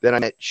 Yeah. Then I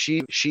met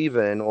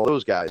Shiva and all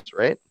those guys,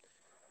 right?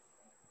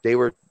 They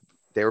were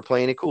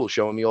playing it cool,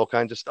 showing me all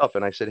kinds of stuff.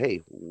 And I said,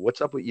 hey,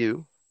 what's up with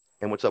you?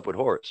 And what's up with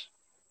Horus?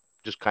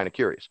 Just kind of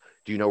curious.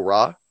 Do you know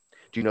Ra?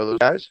 Do you know those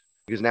guys?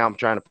 Because now I'm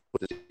trying to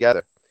put this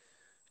together.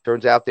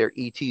 Turns out they're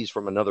ETs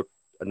from another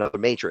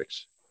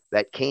matrix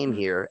that came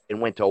here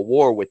and went to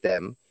war with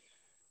them.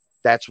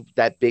 That's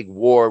that big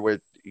war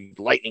where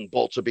lightning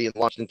bolts are being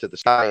launched into the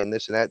sky and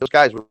this and that. Those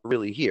guys were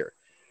really here.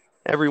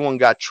 Everyone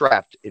got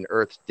trapped in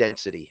Earth's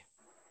density.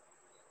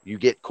 You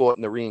get caught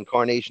in the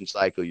reincarnation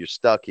cycle. You're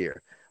stuck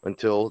here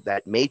until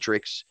that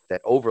matrix,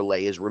 that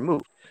overlay is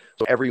removed.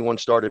 So everyone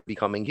started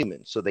becoming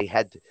human. So they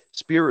had to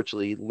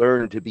spiritually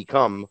learn to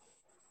become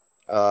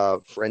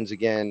friends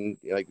again.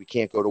 Like, we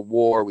can't go to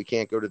war. We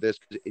can't go to this.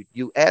 If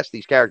you ask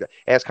these characters,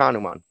 ask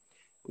Hanuman,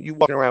 you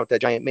walking around with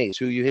that giant mace,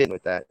 who are you hitting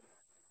with that?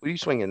 Who are you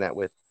swinging that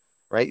with?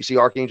 Right? You see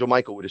Archangel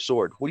Michael with his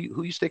sword. Who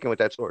are you sticking with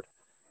that sword?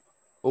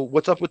 Well,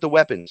 what's up with the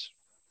weapons?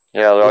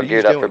 Yeah, they're all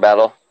geared up for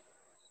battle.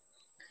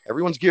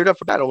 Everyone's geared up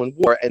for battle and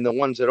war, and the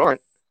ones that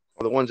aren't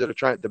are the ones that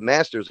are the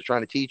masters are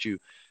trying to teach you,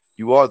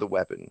 you are the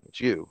weapon. It's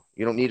you.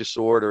 You don't need a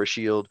sword or a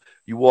shield.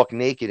 You walk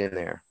naked in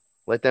there.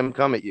 Let them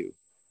come at you.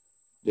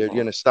 They're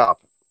going to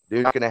stop.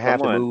 They're not going to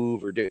have to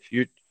move or do.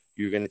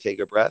 You're going to take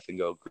a breath and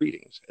go,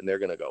 greetings. And they're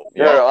going to go.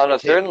 Yeah, on a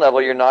certain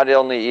level, you're not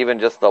only even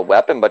just the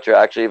weapon, but you're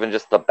actually even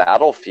just the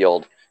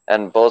battlefield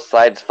and both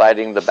sides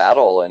fighting the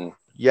battle. And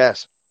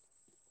yes.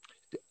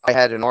 I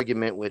had an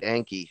argument with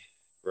Anki,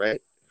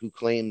 right, who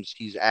claims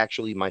he's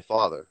actually my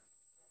father.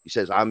 He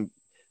says,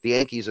 the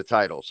Yankee is a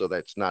title, so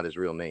that's not his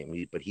real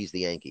name, but he's the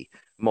Yankee,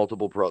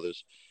 multiple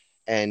brothers.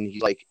 And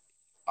he's like,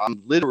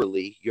 I'm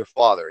literally your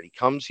father. And he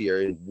comes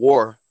here in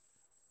war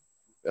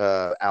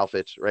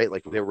outfits, right?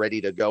 Like, they're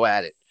ready to go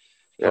at it.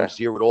 Comes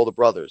here with all the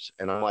brothers.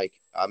 And I'm like,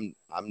 I'm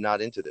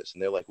not into this.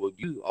 And they're like, well,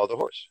 you are the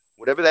horse.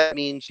 Whatever that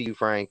means to you,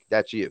 Frank,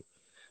 that's you.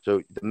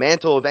 So the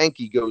mantle of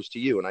Enki goes to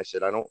you. And I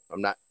said, I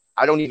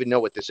don't even know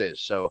what this is.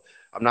 So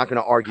I'm not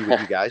going to argue with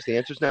you guys. The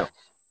answer is no.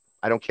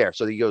 I don't care.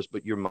 So he goes,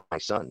 but you're my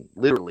son.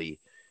 Literally,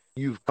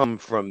 you've come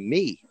from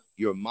me.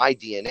 You're my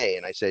DNA.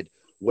 And I said,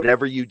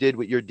 whatever you did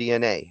with your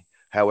DNA,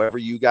 however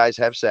you guys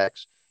have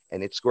sex,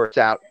 and it squirts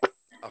out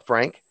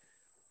Frank,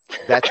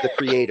 that's the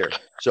creator.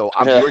 So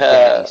I'm your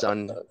daddy,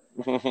 son.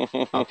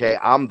 Okay,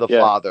 I'm the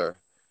father.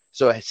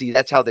 So see,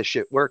 that's how this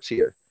shit works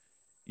here.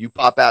 You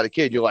pop out a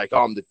kid, you're like,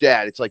 oh, I'm the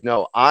dad. It's like,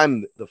 no,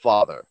 I'm the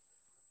father.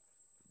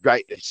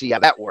 Right? See how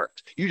that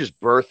works. You just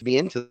birthed me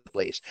into the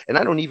place. And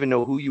I don't even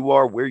know who you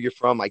are, where you're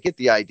from. I get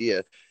the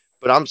idea.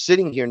 But I'm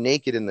sitting here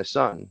naked in the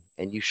sun,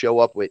 and you show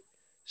up with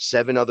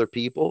 7 other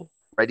people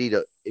ready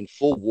to, in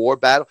full war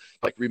battle.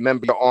 Like,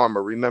 remember your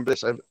armor. Remember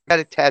this. I've got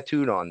it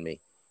tattooed on me.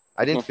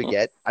 I didn't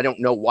forget. I don't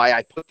know why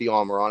I put the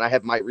armor on. I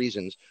have my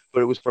reasons,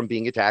 but it was from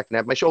being attacked and I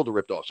had my shoulder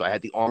ripped off. So I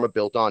had the armor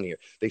built on here.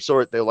 They saw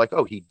it. They're like,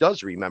 oh, he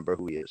does remember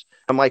who he is.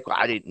 I'm like, well,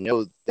 I didn't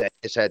know that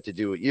this had to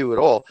do with you at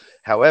all.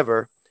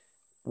 However,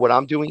 what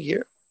I'm doing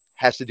here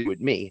has to do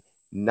with me,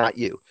 not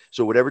you.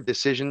 So whatever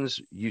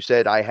decisions you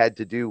said I had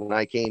to do when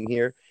I came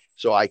here,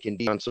 so I can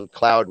be on some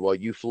cloud while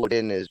you float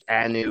in as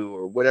Anu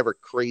or whatever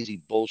crazy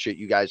bullshit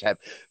you guys have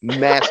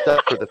masked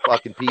up for the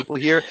fucking people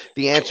here,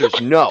 the answer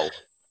is no.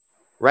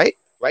 Right?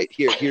 Right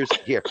here.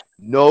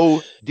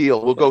 No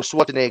deal. We'll go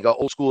Schwarzenegger,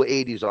 old school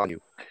 80s on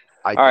you.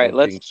 I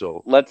don't think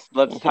so. Let's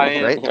tie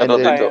in.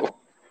 Right?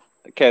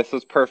 Okay, so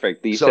it's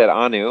perfect. You said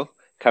Anu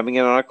coming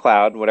in on a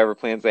cloud, whatever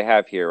plans they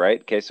have here,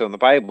 right? Okay, so in the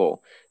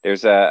Bible,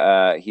 there's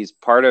he's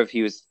part of, I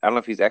don't know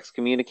if he's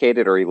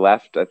excommunicated or he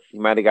left. He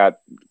might have got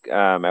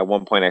at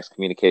one point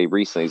excommunicated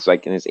recently. He's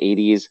like in his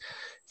 80s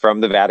from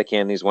the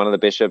Vatican. He's one of the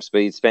bishops,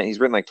 but he's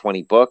written like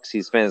 20 books.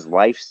 He's spent his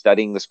life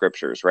studying the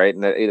scriptures, right?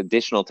 And the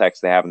additional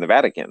texts they have in the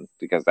Vatican,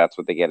 because that's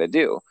what they get to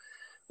do.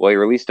 Well, he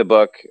released a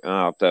book.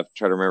 I'll have to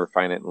try to remember,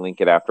 find it and link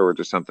it afterwards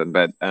or something.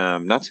 But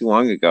not too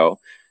long ago,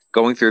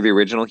 going through the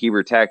original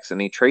Hebrew text, and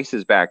he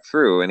traces back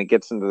through, and it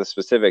gets into the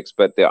specifics,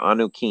 but the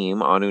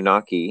Anukim,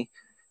 Anunnaki,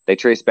 they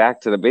trace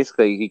back to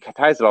basically, he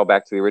ties it all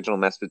back to the original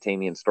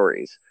Mesopotamian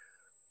stories.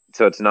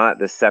 So it's not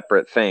this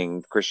separate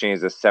thing. Christianity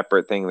is a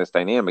separate thing, this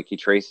dynamic. He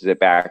traces it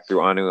back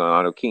through Anu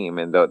and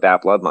Anukim and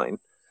that bloodline.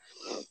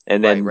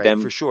 And then right,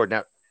 for sure.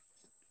 Now,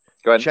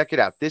 go ahead. Check it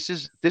out. This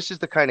is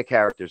the kind of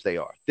characters they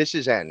are. This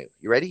is Anu.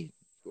 You ready?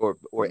 Or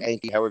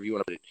Enki, however you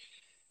want to put it.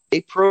 They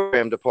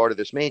programmed a part of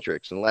this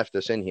matrix and left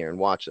us in here and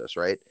watched us,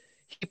 right?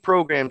 He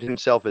programmed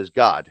himself as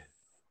God.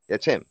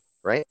 That's him,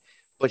 right?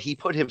 But he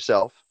put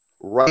himself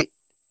right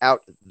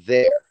out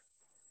there.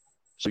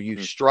 So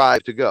you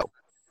strive to go.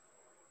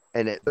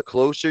 And the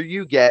closer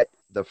you get,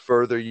 the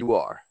further you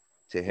are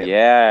to him.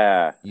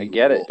 Yeah, I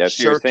get it. That's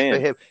what you're saying. For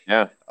him.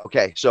 Yeah.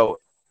 Okay, so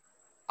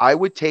I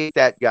would take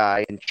that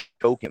guy and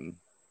choke him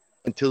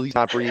until he's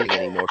not breathing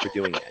anymore for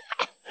doing it.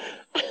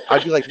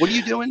 I'd be like, what are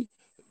you doing?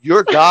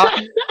 You're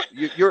God.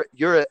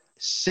 You're a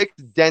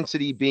sixth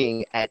density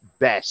being at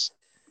best.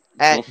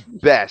 At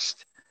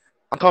best.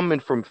 I'm coming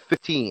from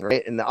 15,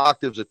 right? And the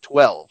octaves are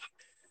 12,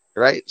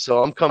 right?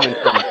 So I'm coming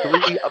from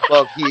 3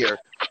 above here.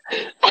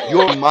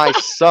 You're my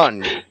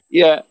son.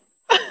 Yeah.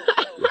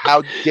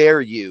 How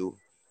dare you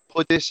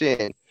put this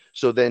in?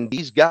 So then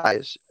these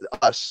guys,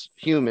 us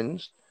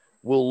humans,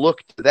 will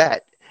look to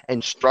that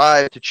and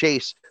strive to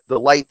chase the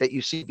light that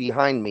you see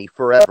behind me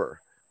forever.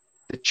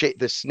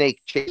 The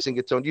snake chasing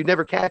its own. You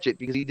never catch it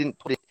because he didn't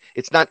put it.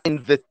 It's not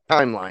in the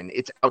timeline.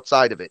 It's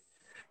outside of it.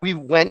 We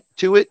went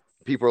to it.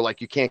 People are like,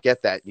 you can't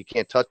get that. You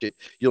can't touch it.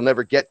 You'll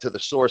never get to the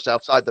source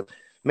outside the.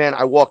 Man,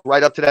 I walked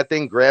right up to that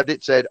thing, grabbed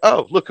it, said,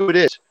 oh, look who it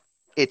is.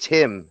 It's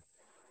him.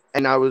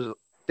 And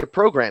they're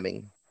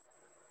programming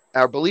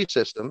our belief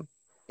system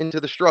into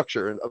the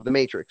structure of the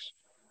matrix.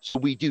 So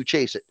we do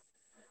chase it.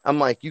 I'm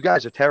like, you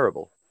guys are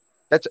terrible.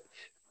 That's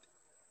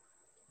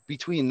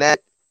between that,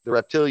 the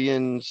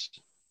reptilians,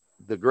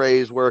 the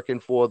Greys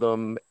working for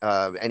them,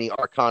 any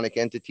archonic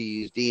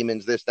entities,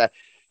 demons, this, that.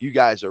 You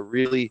guys are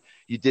really,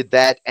 you did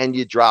that and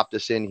you dropped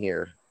us in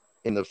here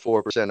in the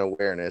 4%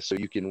 awareness. So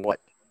you can what?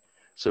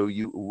 So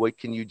what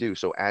can you do?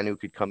 So Anu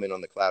could come in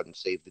on the cloud and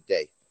save the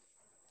day,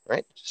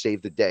 right?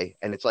 Save the day.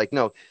 And it's like,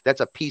 no,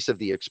 that's a piece of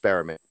the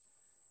experiment.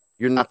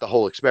 You're not the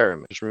whole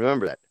experiment. Just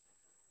remember that.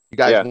 You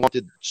guys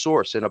wanted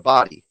source in a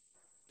body.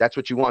 That's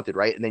what you wanted,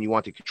 right? And then you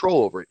wanted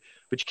control over it.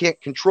 But you can't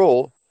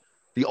control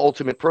the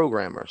ultimate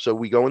programmer. So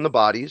we go in the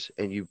bodies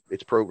and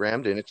it's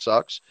programmed and it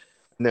sucks.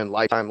 And then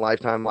lifetime.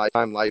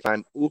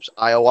 Oops,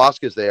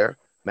 ayahuasca's there.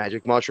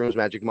 Magic mushrooms,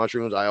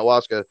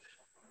 ayahuasca,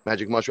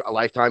 magic mushroom, a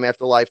lifetime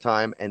after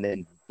lifetime. And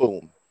then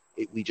boom,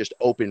 we just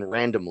open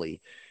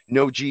randomly.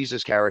 No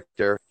Jesus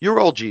character. You're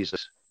old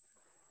Jesus.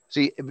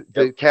 See,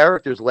 the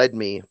characters led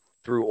me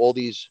through all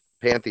these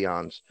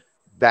pantheons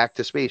back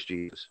to space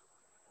Jesus.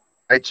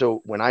 Right.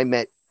 So when I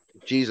met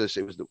Jesus,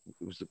 it was the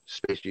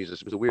space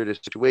Jesus. It was the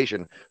weirdest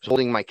situation. I was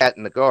holding my cat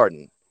in the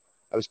garden.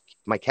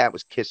 My cat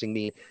was kissing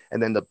me,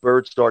 and then the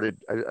bird started.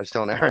 I was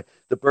telling Aaron,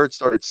 the bird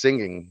started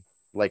singing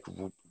like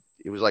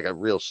it was like a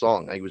real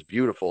song. It was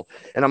beautiful,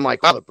 and I'm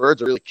like, wow, the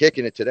birds are really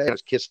kicking it today. I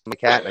was kissing my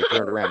cat, and I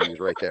turned around, and he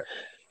was right there.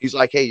 He's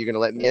like, hey, you're gonna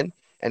let me in?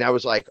 And I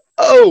was like,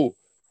 oh.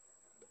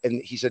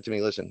 And he said to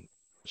me, listen.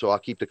 So I'll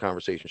keep the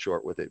conversation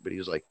short with it, but he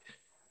was like,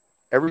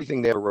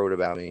 everything they ever wrote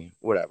about me,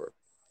 whatever.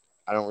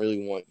 I don't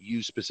really want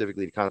you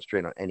specifically to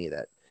concentrate on any of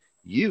that.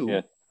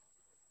 You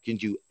can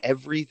do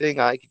everything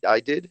I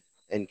did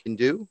and can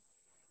do,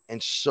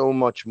 and so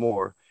much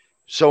more.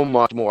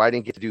 I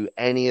didn't get to do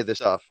any of the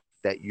stuff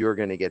that you're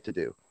going to get to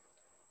do.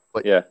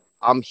 But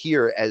I'm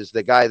here as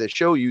the guy that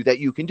show you that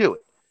you can do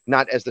it,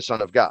 not as the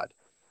son of God.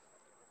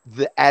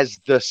 As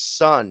the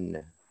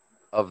son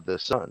of the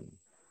son.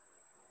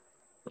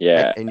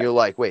 Yeah. And you're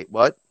like, wait,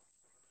 what?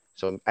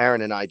 So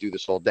Aaron and I do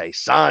this all day.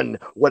 Son,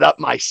 what up,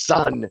 my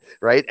son?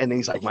 Right? And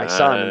he's like, my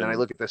son. And then I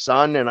look at the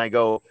sun and I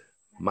go,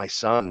 my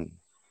son.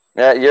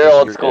 Yeah, you're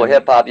old school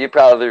hip hop. You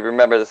probably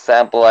remember the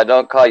sample. I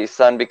don't call you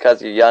son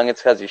because you're young. It's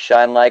because you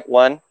shine like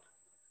one.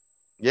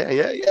 Yeah.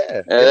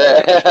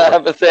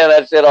 I've been saying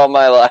that shit all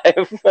my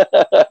life.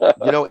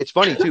 You know, it's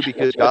funny too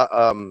because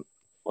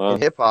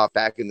in hip hop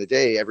back in the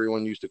day,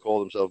 everyone used to call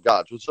themselves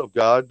gods. What's up,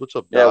 God? What's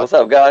up, God? Yeah, what's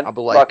up, God? I'll be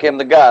like, fuck him,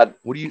 the God.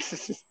 What do you?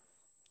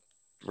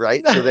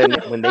 Right. So then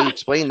when they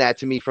explained that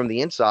to me from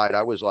the inside,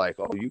 I was like,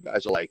 oh, you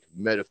guys are like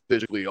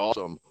metaphysically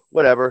awesome.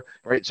 Whatever.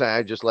 Right. So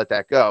I just let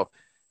that go.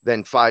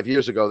 Then 5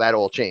 years ago, that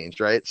all changed,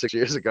 right? 6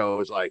 years ago, it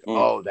was like,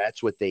 oh,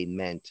 that's what they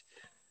meant.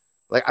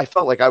 Like, I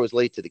felt like I was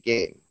late to the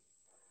game.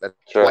 That's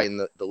why in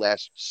the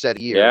last set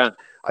of years,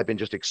 I've been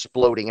just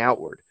exploding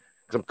outward.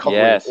 Because I'm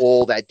covering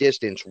all that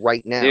distance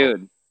right now.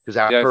 Dude. Because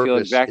our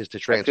purpose is to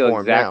transform I feel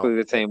exactly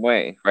the same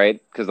way, right?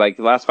 Because like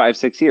the last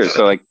 5-6 years.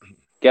 So like,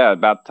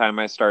 about the time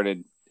I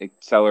started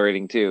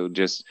accelerating too.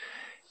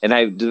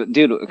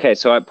 Okay,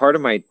 so part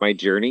of my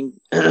journey...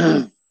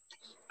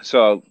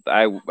 So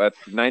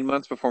 9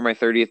 months before my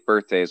 30th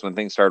birthday is when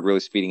things started really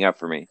speeding up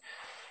for me.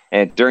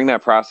 And during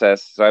that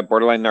process, so I have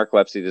borderline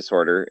narcolepsy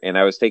disorder, and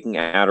I was taking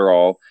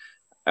Adderall.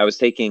 I was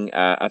taking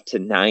up to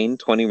 9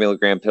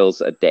 20-milligram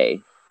pills a day,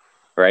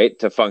 right,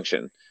 to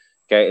function.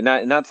 Okay,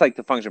 and that's like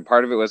the function.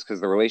 Part of it was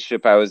because the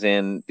relationship I was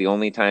in, the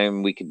only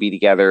time we could be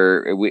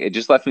together, it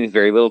just left me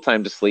very little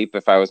time to sleep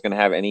if I was going to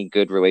have any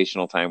good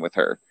relational time with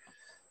her.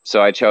 So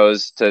I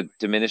chose to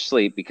diminish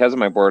sleep because of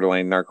my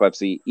borderline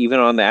narcolepsy. Even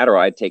on the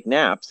Adderall, I'd take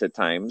naps at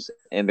times,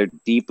 and they're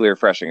deeply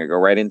refreshing. I go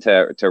right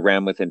into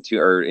REM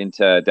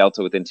into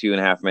Delta within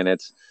 2.5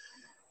 minutes.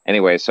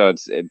 Anyway, so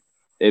so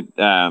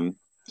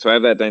I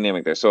have that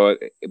dynamic there. So,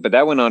 but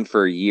that went on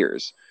for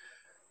years.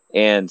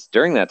 And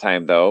during that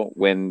time, though,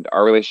 when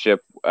our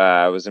relationship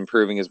was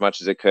improving as much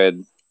as it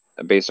could,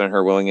 based on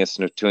her willingness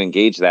to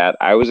engage that,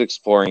 I was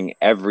exploring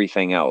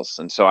everything else,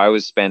 and so I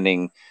was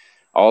spending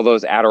all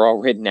those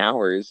Adderall-ridden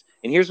hours.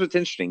 And here's what's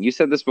interesting. You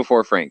said this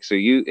before, Frank. So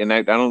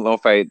I don't know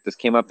if this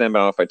came up then, but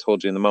I don't know if I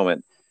told you in the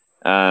moment.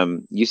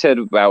 You said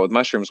about with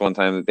mushrooms one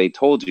time that they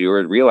told you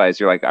or realized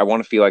you're like, I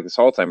want to feel like this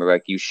all the time. They're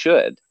like, you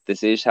should.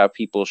 This is how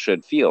people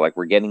should feel. Like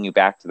we're getting you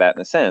back to that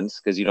in a sense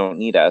because you don't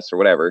need us or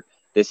whatever.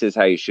 this is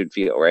how you should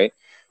feel, right?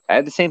 I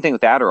had the same thing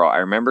with Adderall. I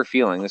remember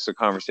feeling, this was a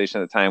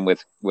conversation at the time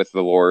with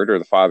the Lord or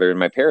the Father in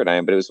my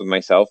paradigm, but it was with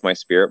myself, my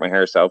spirit, my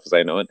higher self as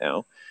I know it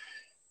now.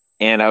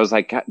 And I was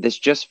like, God, this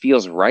just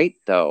feels right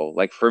though.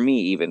 Like for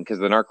me, even because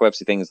the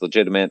narcolepsy thing is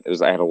legitimate.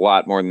 I had a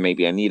lot more than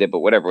maybe I needed, but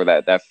whatever,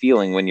 that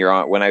feeling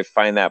when I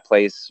find that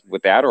place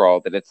with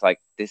Adderall, that it's like,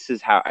 this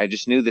is how I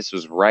just knew this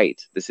was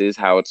right. This is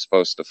how it's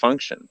supposed to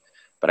function.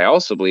 But I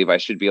also believe I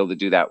should be able to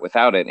do that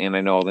without it. And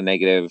I know all the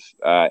negative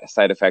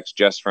side effects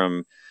just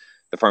from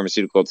the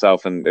pharmaceutical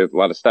itself and a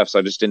lot of stuff. So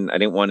I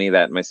didn't want any of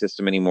that in my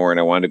system anymore. And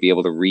I wanted to be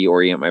able to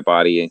reorient my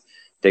body. It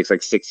takes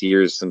like 6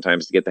 years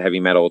sometimes to get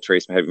the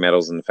trace heavy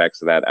metals and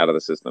effects of that out of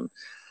the system.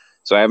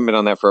 So I haven't been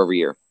on that for over a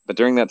year. But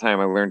during that time,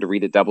 I learned to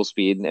read at double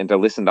speed and to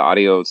listen to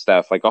audio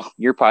stuff like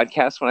your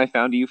podcast when I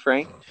found you,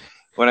 Frank.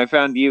 When I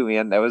found you,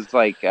 man, that was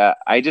like,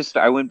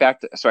 I went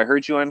back so I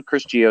heard you on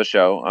Chris Geo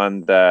show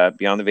on the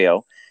Beyond the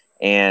Veil,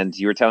 and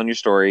you were telling your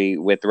story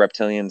with the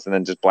reptilians and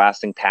then just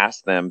blasting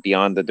past them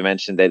beyond the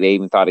dimension that they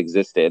even thought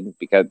existed,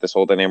 because this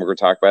whole dynamic we're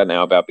talking about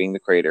now about being the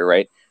creator,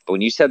 right? But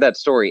when you said that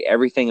story,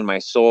 everything in my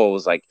soul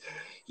was like,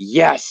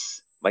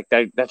 yes, like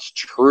that's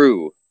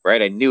true,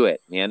 right? I knew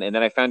it, man. And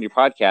then I found your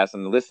podcast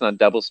and listened on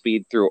double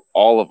speed through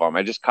all of them.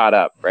 I just caught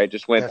up, right?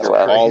 Just went through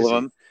all of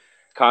them.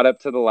 Caught up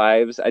to the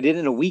lives. I did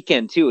in a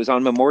weekend too. It was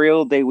on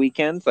Memorial Day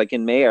weekends, like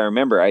in May. I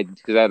remember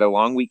because I had a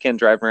long weekend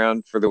driving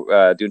around for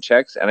the doing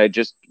checks, and I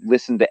just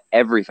listened to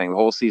everything, the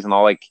whole season,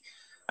 all like,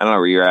 I don't know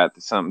where you're at,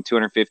 some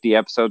 250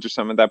 episodes or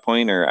something at that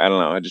point, or I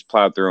don't know. I just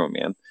plowed through them,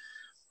 man.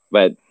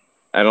 But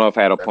I don't know if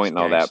I had a point in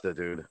all that.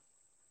 Dude.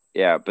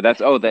 Yeah, but that's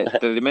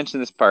they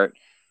mentioned this part.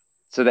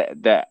 So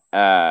the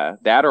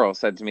Adderall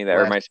said to me that,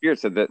 or my spirit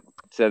said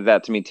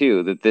that to me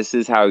too. That this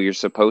is how you're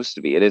supposed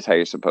to be. It is how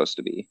you're supposed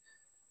to be.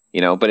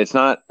 But it's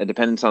not a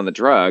dependence on the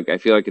drug. I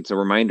feel like it's a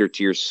reminder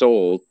to your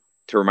soul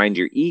to remind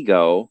your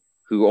ego,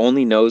 who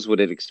only knows what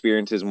it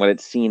experiences and what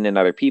it's seen in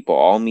other people.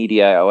 All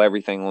media,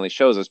 everything only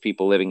shows us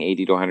people living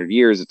 80 to 100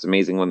 years. It's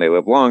amazing when they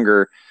live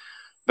longer,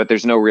 but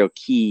there's no real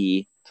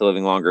key to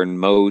living longer, and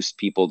most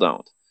people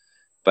don't.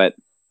 But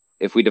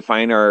if we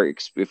define our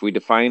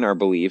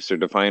beliefs or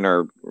define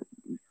our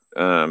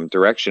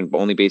direction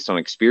only based on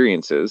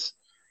experiences,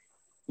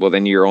 well,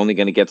 then you're only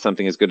going to get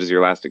something as good as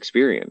your last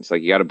experience.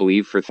 Like, you got to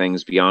believe for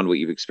things beyond what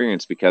you've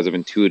experienced because of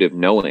intuitive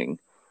knowing,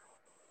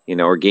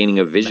 or gaining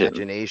a vision.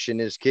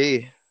 Imagination is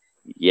key.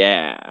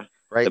 Yeah.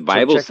 Right. The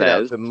Bible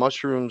says the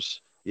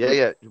mushrooms.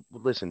 Yeah.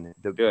 Listen,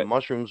 the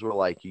mushrooms were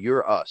like,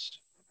 you're us.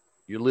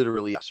 You're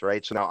literally us.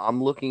 Right. So now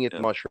I'm looking at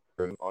the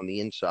mushroom on the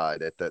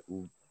inside at that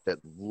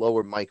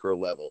lower micro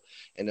level,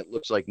 and it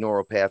looks like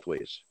neural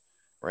pathways.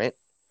 Right.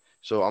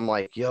 So I'm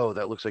like, yo,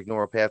 that looks like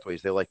neural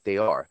pathways. They're like, they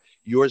are.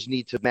 Yours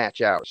need to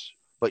match ours,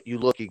 but you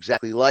look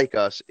exactly like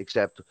us,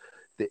 except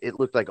it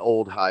looked like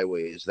old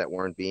highways that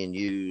weren't being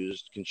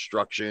used,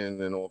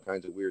 construction and all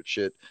kinds of weird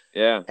shit.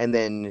 Yeah. And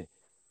then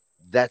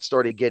that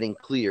started getting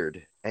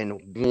cleared, and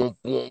boom,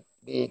 boom,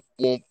 boom,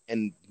 boom.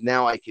 And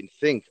now I can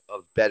think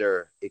of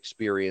better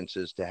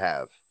experiences to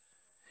have.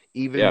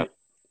 Even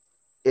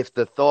if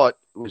the thought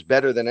was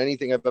better than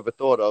anything I've ever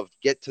thought of,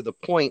 get to the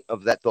point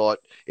of that thought,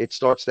 it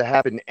starts to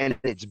happen, and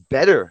it's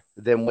better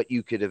than what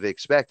you could have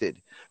expected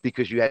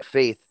because you had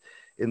faith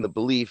in the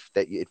belief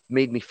that it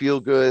made me feel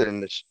good,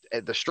 and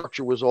the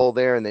structure was all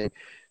there, and then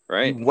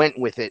you went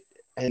with it,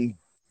 and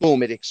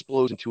boom, it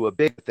explodes into a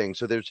big thing.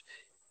 So there's,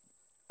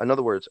 in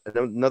other words,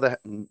 no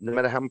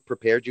matter how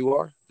prepared you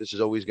are, this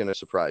is always going to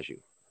surprise you.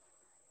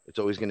 It's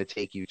always going to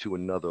take you to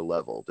another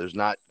level. There's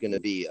not going to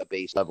be a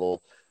base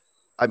level.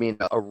 I mean,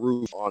 a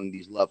roof on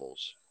these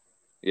levels.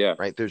 Yeah.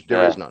 Right. There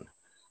is none.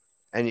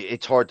 And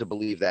it's hard to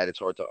believe that. It's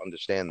hard to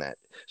understand that.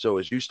 So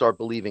as you start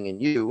believing in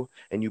you,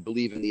 and you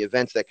believe in the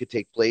events that could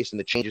take place and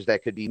the changes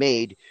that could be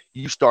made,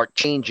 you start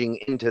changing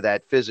into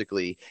that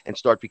physically and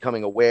start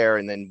becoming aware,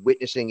 and then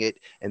witnessing it.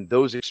 And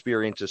those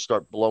experiences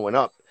start blowing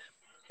up.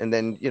 And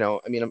then,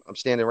 I'm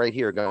standing right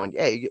here going,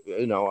 hey,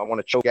 I want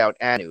to choke out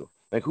Anu.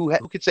 Like, who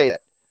could say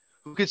that?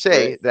 Who could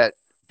say that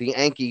the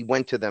Anki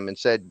went to them and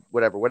said,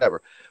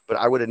 whatever. But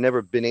I would have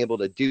never been able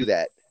to do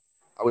that.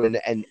 I would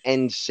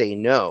and say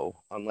no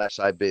unless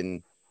I've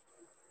been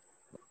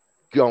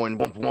going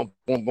boom, boom,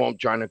 boom, boom,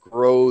 trying to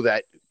grow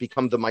that,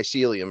 become the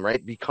mycelium,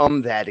 right?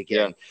 Become that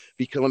again.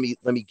 Because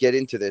let me get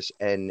into this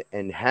and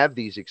have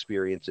these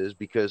experiences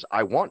because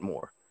I want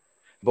more.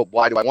 But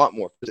why do I want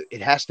more? Because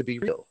it has to be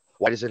real.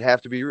 Why does it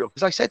have to be real?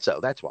 Because I said so.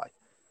 That's why.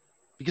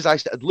 Because I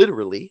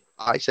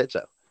said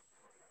so.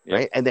 Yeah.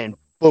 Right. And then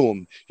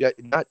boom,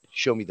 not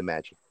show me the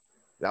magic.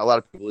 Now, a lot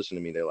of people listen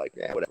to me. They're like,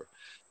 yeah, whatever.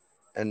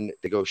 And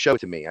they go, show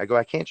it to me. I go,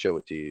 I can't show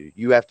it to you.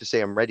 You have to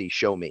say, I'm ready.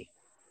 Show me.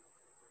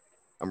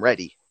 I'm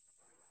ready.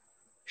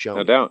 Show me.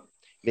 No doubt.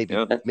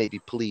 Maybe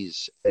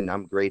please. And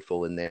I'm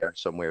grateful in there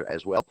somewhere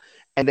as well.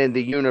 And then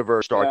the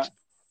universe starts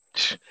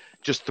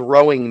just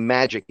throwing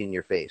magic in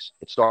your face.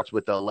 It starts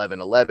with the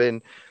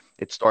 1111.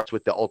 It starts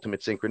with the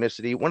ultimate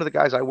synchronicity. One of the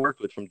guys I worked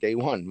with from day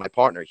one, my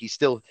partner, he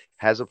still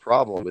has a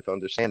problem with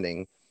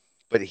understanding,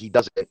 but he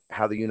doesn't,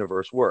 how the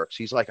universe works.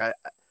 He's like,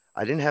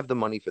 I didn't have the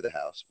money for the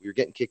house. We were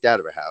getting kicked out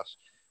of a house,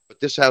 but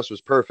this house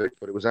was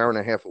perfect, but it was an hour and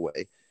a half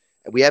away,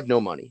 and we have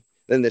no money.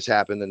 Then this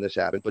happened,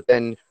 but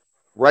then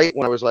right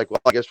when I was like, well,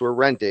 I guess we're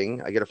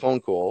renting, I get a phone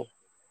call.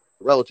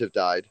 A relative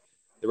died.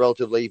 The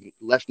relative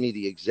left me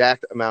the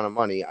exact amount of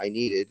money I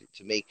needed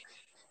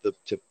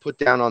to put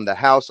down on the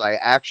house I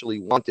actually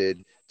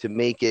wanted to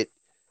make it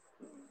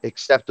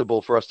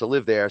acceptable for us to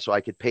live there, so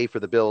I could pay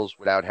for the bills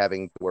without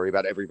having to worry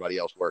about everybody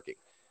else working.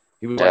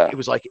 It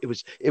was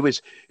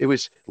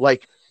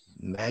like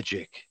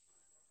magic.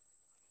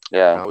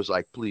 Yeah. And I was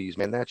like, please,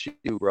 man, that's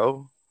you,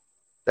 bro.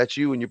 That's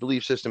you and your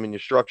belief system and your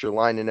structure,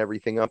 lining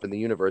everything up in the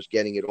universe,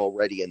 getting it all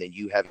ready, and then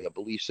you having a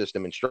belief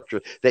system and structure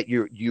that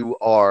you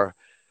are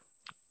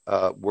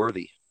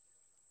worthy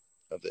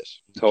of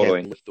this. You Totally.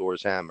 can't lift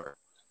Thor's hammer.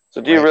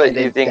 So do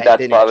you think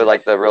that's probably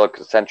like the real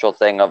central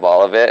thing of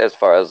all of it, as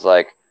far as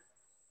like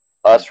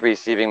us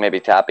receiving,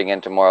 maybe tapping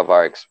into more of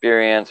our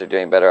experience or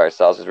doing better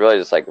ourselves, is really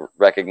just like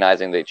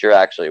recognizing that you're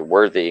actually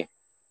worthy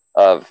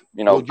of,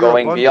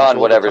 going beyond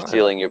whatever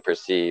ceiling you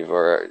perceive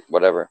or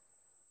whatever.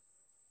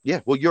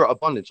 Yeah, well, you're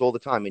abundance all the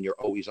time, and you're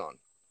always on.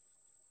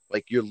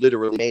 Like, you're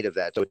literally made of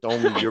that. So it's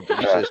only your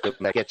belief system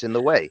that gets in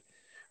the way,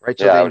 right?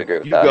 So yeah, then I would agree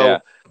with you that.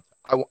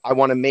 go, I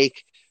want to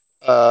make,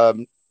 I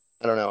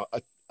don't know,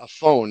 a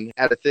phone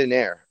out of thin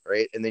air,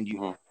 right? And then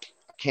you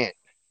can't.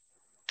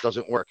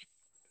 Doesn't work.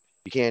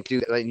 You can't do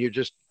that. And you're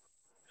just,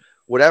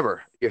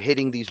 whatever. You're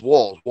hitting these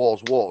walls.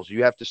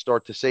 You have to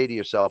start to say to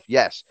yourself,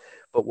 yes.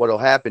 But what'll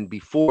happen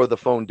before the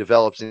phone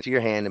develops into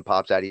your hand and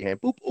pops out of your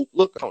hand? Boop, boop,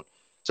 look, phone.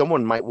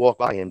 Someone might walk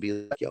by and be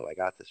like, yo, I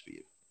got this for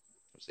you.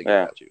 I was thinking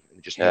about you.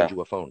 And just hand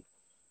you a phone.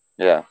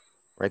 Yeah.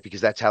 Right?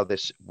 Because that's how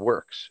this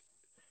works.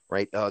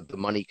 Right? The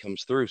money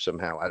comes through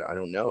somehow. I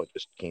don't know. It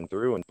just came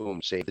through and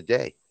boom, saved the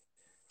day.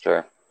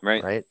 Sure.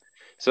 Right?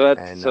 So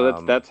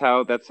that's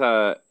how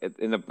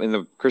in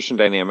the Christian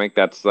dynamic,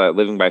 that's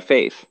living by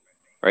faith.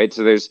 Right.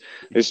 So there's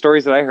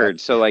stories that I heard.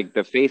 So like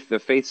the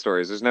faith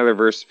stories, there's another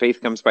verse,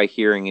 faith comes by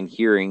hearing, and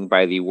hearing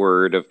by the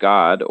word of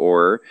God,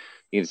 or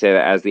you can say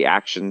that as the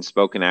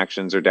spoken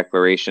actions or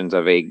declarations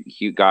of a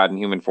God in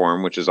human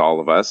form, which is all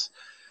of us,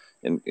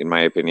 in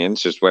my opinion.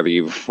 It's just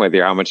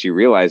whether how much you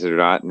realize it or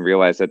not, and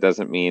realize that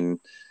doesn't mean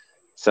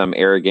some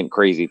arrogant,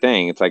 crazy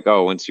thing. It's like,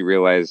 once you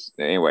realize,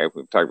 anyway,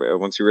 we've talked about it,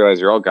 once you realize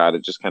you're all God,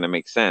 it just kind of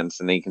makes sense.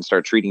 And then you can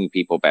start treating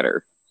people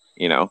better,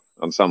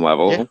 on some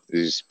level. Yeah.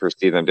 You just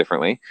perceive them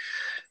differently.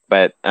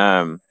 But,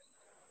 right.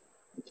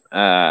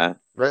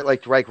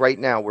 Like right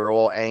now, we're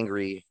all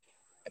angry.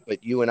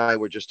 But you and I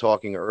were just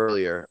talking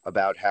earlier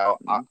about how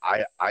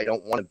I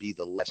don't want to be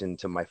the lesson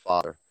to my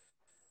father,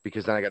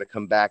 because then I got to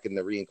come back in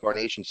the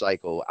reincarnation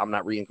cycle. I'm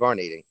not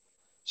reincarnating.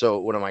 So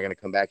what am I going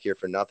to come back here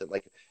for nothing?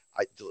 Like,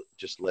 I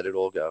just let it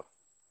all go.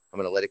 I'm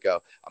going to let it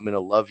go. I'm going to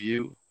love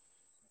you.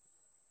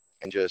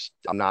 And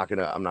I'm not going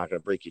to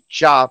break your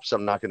chops.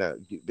 I'm not going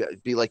to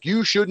be like,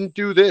 you shouldn't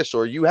do this,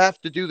 or you have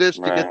to do this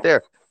to get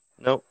there.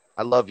 No,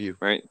 I love you.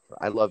 Right.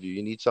 I love you.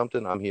 You need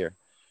something? I'm here.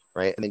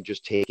 Right. And then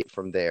just take it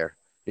from there.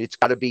 It's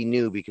got to be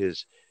new,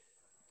 because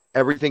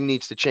everything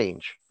needs to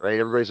change, right?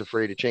 Everybody's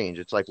afraid of change.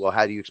 It's like, well,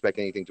 how do you expect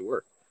anything to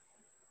work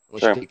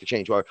unless you take the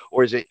change?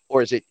 Or is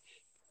it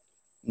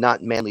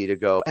not manly to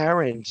go,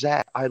 Aaron,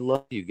 Zach, I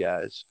love you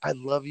guys. I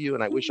love you,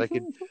 and I wish I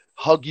could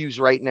hug yous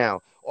right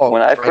now.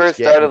 When I first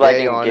started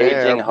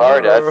engaging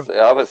hard,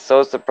 I was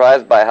so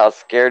surprised by how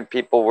scared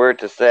people were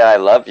to say I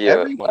love you.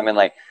 Everyone. I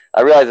mean,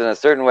 I realized in a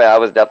certain way I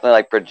was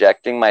definitely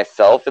projecting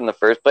myself in the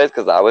first place,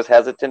 because I was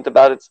hesitant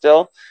about it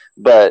still.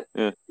 But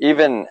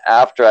even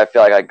after I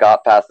feel like I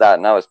got past that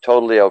and I was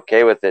totally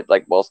okay with it,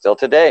 still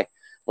today,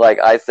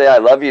 I say I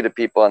love you to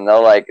people, and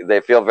they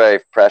feel very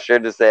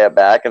pressured to say it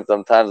back, and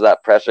sometimes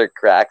that pressure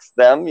cracks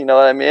them, you know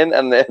what I mean?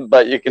 And then,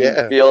 but you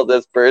can feel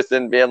this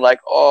person being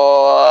like,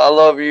 oh, I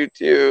love you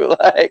too.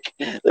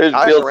 There's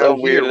feel so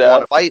weird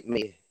want to fight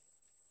me.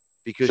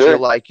 Because you're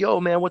like, yo,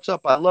 man, what's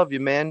up? I love you,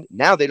 man.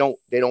 Now they don't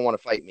want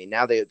to fight me.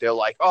 Now they're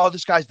like, oh,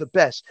 this guy's the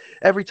best.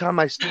 Every time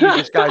I see you,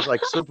 this guy's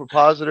super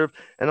positive.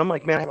 And I'm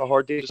like, man, I have a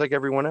hard day just like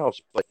everyone else.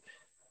 But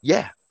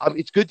yeah,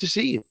 it's good to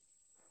see you.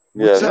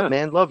 What's up,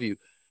 man? Love you.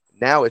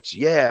 Now it's,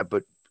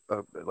 but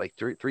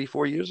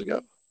 3-4 years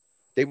ago,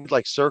 they would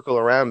circle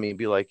around me and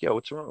be like, yo,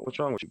 what's wrong? What's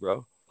wrong with you,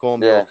 bro? Call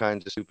me all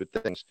kinds of stupid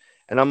things.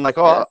 And I'm like,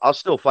 I'll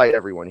still fight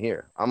everyone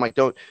here. I'm like,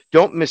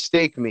 don't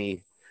mistake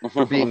me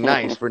for being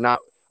nice, for not.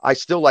 I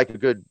still like a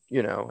good,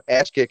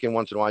 ass kicking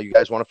once in a while. You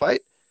guys want to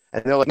fight?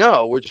 And they're like,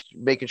 no, we're just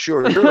making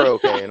sure you're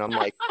okay. And I'm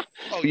like,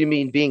 oh, you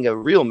mean being a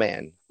real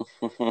man?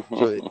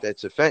 So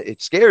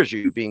it scares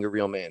you, being a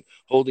real man.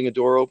 Holding a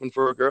door open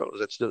for a girl,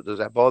 does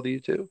that bother you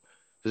too?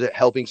 Is it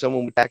helping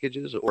someone with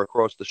packages, or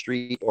across the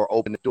street, or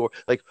open the door?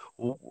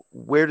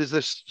 Where does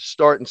this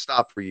start and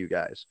stop for you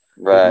guys?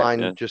 Right.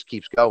 Mine just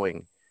keeps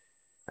going.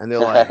 And they're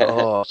like,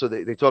 oh, so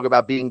they talk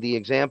about being the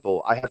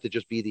example. I have to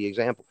just be the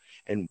example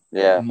and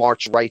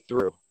march right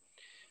through.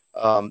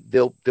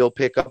 They'll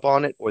pick up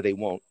on it, or they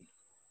won't.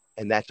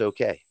 And that's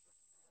okay.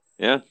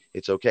 Yeah.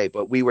 It's okay.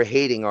 But we were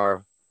hating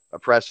our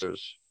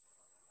oppressors.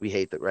 We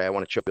hate that, right? I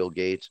want to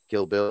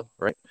kill Bill,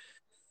 right?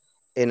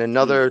 In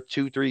another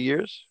 2-3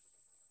 years,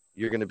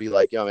 you're going to be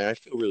like, yo, man, I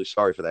feel really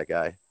sorry for that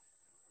guy.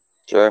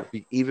 Sure.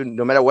 Even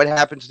no matter what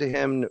happens to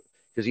him,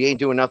 because he ain't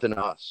doing nothing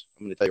to us.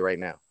 I'm going to tell you right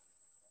now.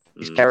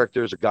 These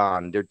characters are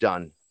gone. They're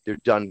done. They're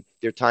done.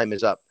 Their time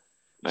is up.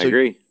 I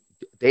agree.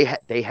 They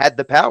had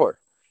the power.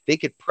 They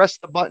could press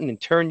the button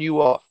and turn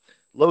you off,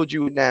 load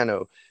you with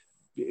nano,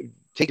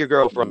 take your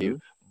girl from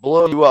you,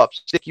 blow you up,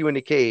 stick you in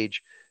a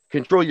cage,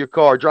 control your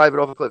car, drive it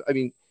off a cliff. I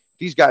mean,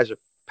 these guys are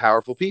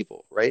powerful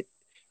people, right?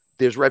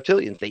 There's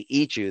reptilians. They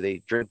eat you.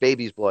 They drink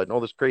baby's blood and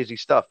all this crazy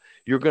stuff.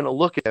 You're going to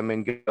look at them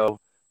and go,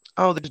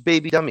 oh, there's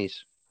baby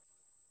dummies.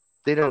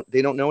 They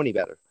don't know any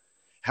better.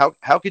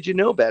 How could you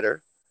know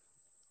better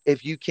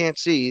if you can't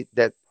see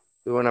that?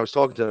 When I was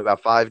talking to them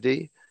about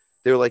 5D,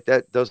 they were like,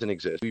 that doesn't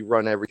exist. We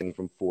run everything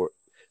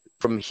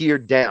from here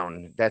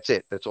down. That's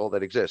it. That's all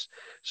that exists.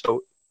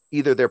 So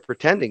either they're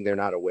pretending they're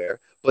not aware,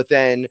 but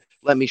then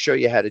let me show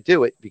you how to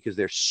do it, because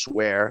they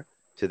swear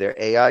to their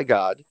AI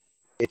God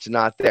it's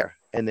not there.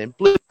 And then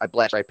bloop, I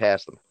blast right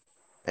past them.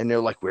 And they're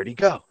like, where'd he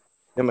go?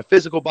 And my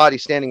physical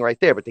body's standing right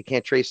there, but they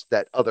can't trace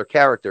that other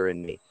character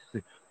in me.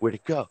 Where'd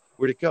it go?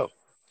 Where'd it go?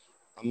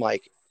 I'm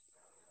like,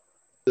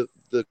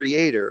 the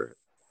creator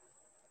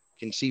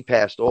can see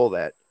past all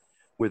that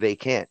where they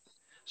can't.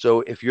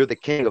 So if you're the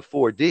king of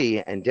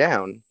 4D and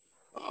down,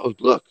 oh,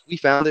 look, we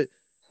found it.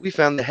 We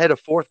found the head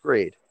of 4th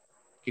grade.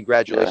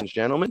 Congratulations,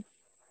 gentlemen.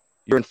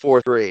 You're in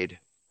 4th grade.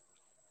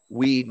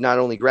 We not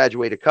only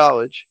graduated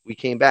college, we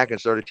came back and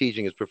started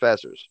teaching as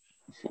professors.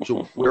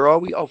 So where are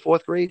we? Oh,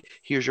 4th grade.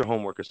 Here's your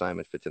homework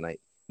assignment for tonight.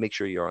 Make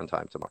sure you're on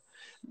time tomorrow.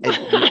 And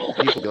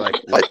people be like,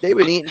 what? They've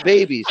been eating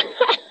babies.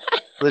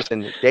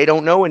 Listen, they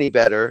don't know any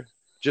better.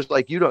 Just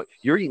like you don't.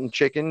 You're eating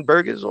chicken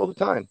burgers all the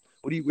time.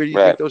 Where do you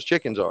think those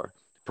chickens are?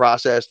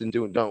 Processed and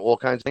doing all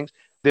kinds of things.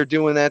 They're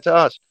doing that to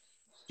us.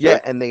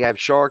 Yeah, and they have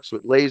sharks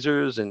with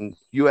lasers and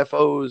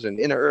UFOs and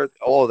inner Earth,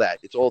 all of that.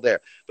 It's all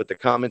there. But the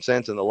common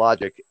sense and the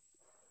logic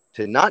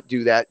to not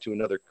do that to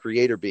another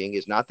creator being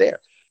is not there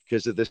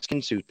because of the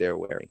skin suit they're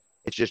wearing.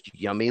 It's just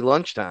yummy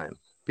lunchtime,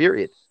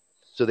 period.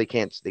 So they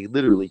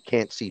literally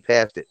can't see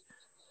past it.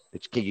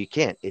 You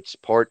can't. It's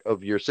part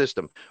of your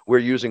system. We're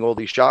using all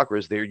these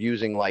chakras. They're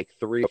using like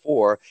 3 or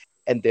 4,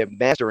 and they're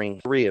mastering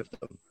 3 of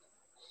them.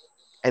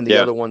 And the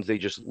other ones they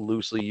just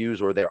loosely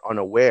use, or they're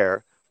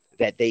unaware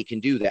that they can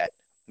do that.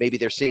 Maybe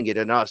they're seeing it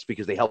in us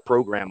because they help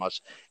program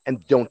us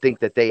and don't think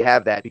that they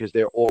have that because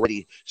they're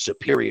already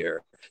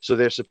superior. So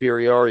their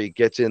superiority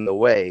gets in the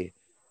way.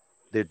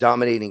 Their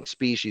dominating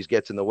species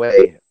gets in the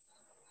way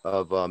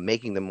of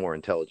making them more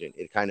intelligent.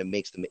 It kind of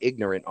makes them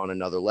ignorant on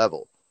another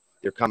level.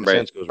 Their common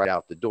sense goes right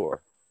out the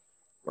door,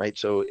 right?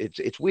 So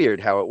it's weird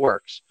how it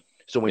works.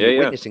 So when you're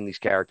witnessing these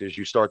characters,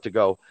 you start to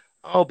go,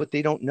 oh, but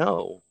they don't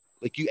know.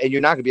 And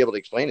you're not gonna be able to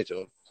explain it to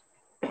them.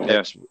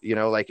 That's,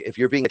 like if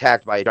you're being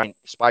attacked by a giant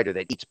spider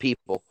that eats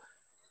people,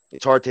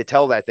 it's hard to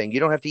tell that thing. You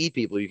don't have to eat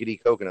people. You could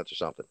eat coconuts or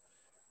something.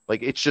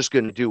 Like it's just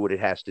going to do what it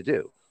has to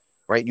do,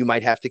 right? You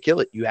might have to kill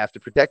it. You have to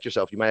protect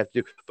yourself. You might have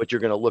to but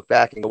you're going to look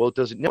back and go, well, it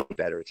doesn't know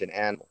better. It's an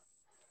animal,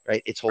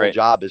 right? Its whole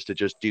job is to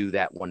just do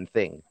that one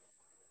thing.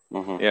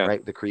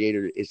 Right. The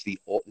creator is the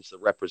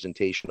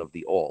representation of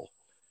the all.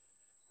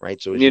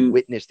 Right. So as you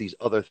witness these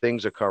other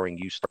things occurring,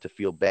 you start to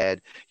feel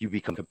bad. You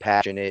become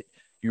compassionate.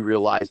 You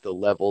realize the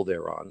level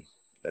they're on.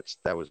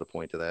 That was the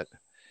point of that.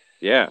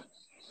 Yeah,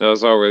 that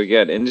was all really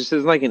good. And just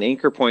as like an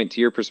anchor point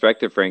to your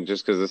perspective, Frank,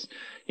 just because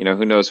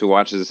who knows who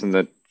watches this in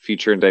the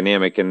future and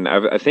dynamic. And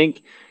I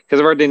think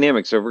because of our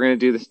dynamic, so if we're going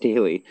to do this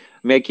daily,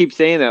 I mean, I keep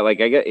saying that, like,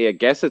 I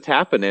guess it's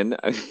happening.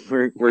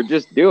 we're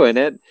just doing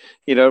it.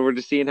 We're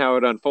just seeing how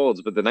it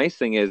unfolds. But the nice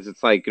thing is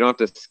it's like, you don't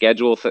have to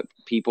schedule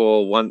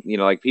people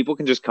like people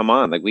can just come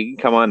on, like we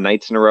can come on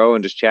nights in a row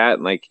and just chat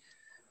and like,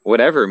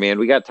 whatever, man,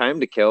 we got time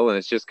to kill and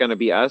it's just going to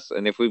be us.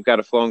 And if we've got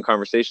a flowing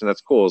conversation, that's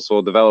cool. So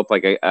we'll develop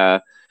like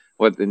a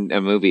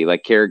movie,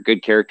 like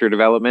good character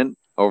development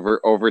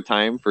over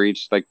time for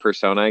each like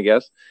persona, I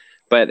guess.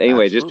 But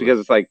anyway, just because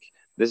it's like,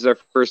 this is our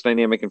first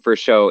dynamic and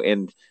first show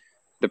and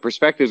the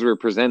perspectives we're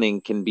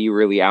presenting can be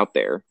really out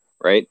there.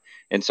 Right.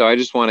 And so I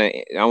want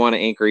to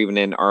anchor even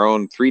in our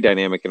own 3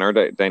 dynamic and our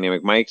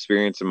dynamic, my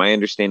experience and my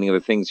understanding of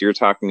the things you're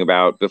talking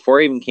about before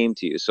I even came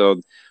to you.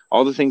 So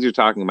all the things you're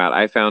talking about,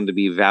 I found to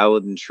be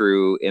valid and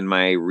true in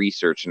my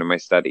research and in my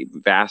study.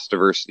 Vast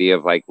diversity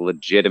of like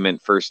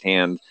legitimate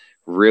firsthand,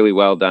 really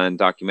well done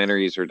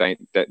documentaries or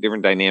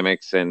different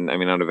dynamics. And I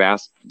mean, on a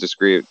vast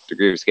degree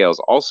of scales.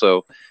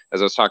 Also,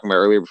 as I was talking about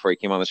earlier before you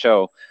came on the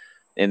show,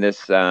 in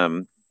this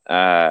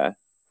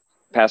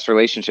past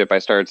relationship, I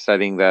started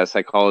studying the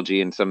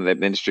psychology and some of the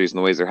ministries and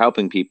the ways they're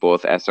helping people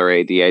with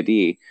SRA,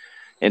 DID.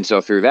 And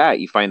so through that,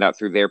 you find out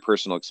through their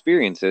personal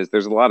experiences,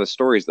 there's a lot of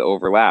stories that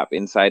overlap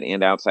inside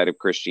and outside of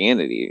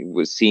Christianity.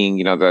 Was seeing,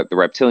 the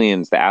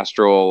reptilians, the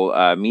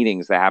astral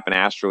meetings that happen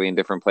astrally in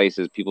different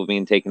places, people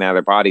being taken out of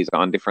their bodies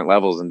on different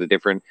levels into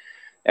different,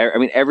 I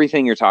mean,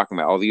 everything you're talking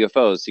about, all the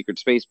UFOs, secret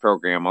space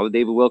program, all the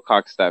David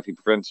Wilcock stuff. He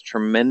presents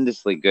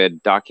tremendously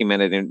good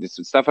documented and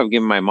stuff I've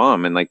given my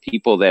mom and like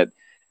people that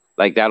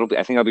like I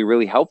think that'll be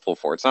really helpful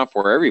for. It's not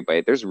for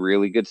everybody. There's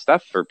really good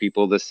stuff for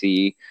people to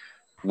see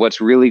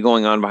what's really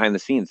going on behind the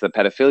scenes, the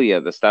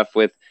pedophilia, the stuff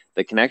with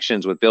the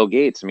connections with Bill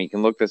Gates. I mean, you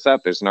can look this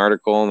up. There's an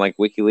article in like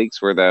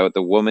WikiLeaks where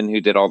the woman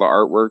who did all the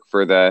artwork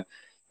for the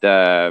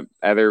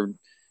other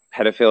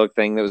pedophilic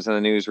thing that was in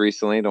the news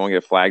recently, don't want to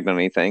get flagged on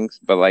anything,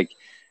 but like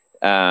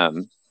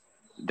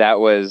that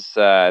was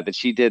that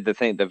she did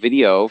the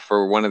video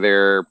for one of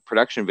their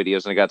production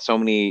videos, and it got so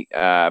many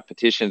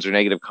petitions or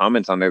negative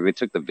comments on there, they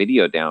took the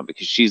video down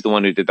because she's the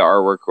one who did the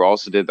artwork, who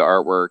also did the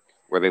artwork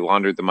where they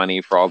laundered the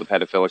money for all the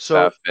pedophilic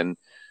stuff, and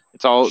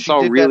it's all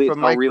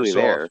really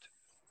there.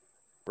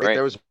 Right?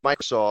 There was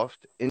Microsoft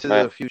Into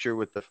the Future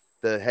with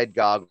the head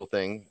goggle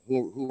thing.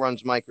 Who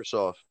runs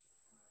Microsoft?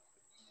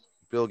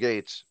 Bill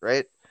Gates,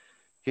 right?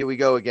 Here we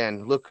go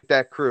again. Look at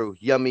that crew,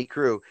 yummy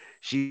crew.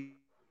 If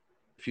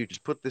you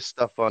just put this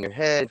stuff on your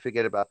head,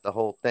 forget about the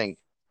whole thing.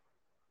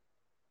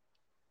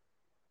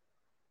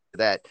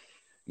 That,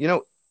 you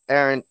know,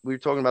 Aaron, we were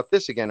talking about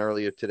this again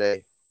earlier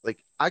today. Like,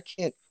 I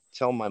can't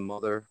tell my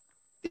mother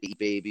to eat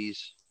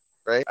babies,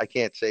 right? I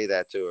can't say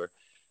that to her.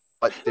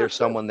 But there's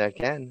someone that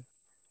can,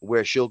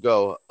 where she'll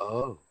go,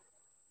 oh,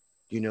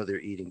 you know, they're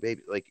eating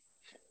babies. Like,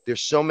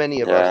 there's so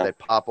many of us that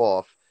pop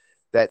off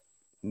that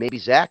maybe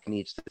Zach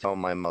needs to tell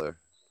my mother.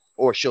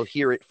 Or she'll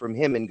hear it from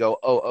him and go,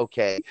 oh,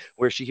 okay.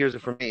 Where she hears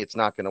it from me, it's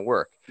not going to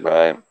work.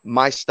 Right.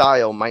 My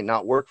style might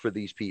not work for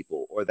these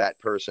people or that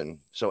person.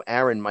 So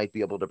Aaron might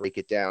be able to break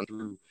it down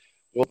through,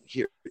 well,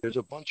 there's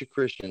a bunch of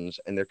Christians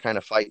and they're kind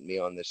of fighting me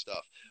on this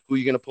stuff. Who are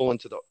you going to pull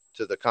into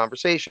the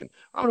conversation?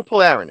 I'm going to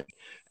pull Aaron in.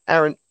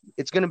 Aaron,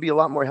 it's going to be a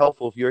lot more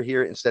helpful if you're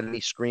here instead of me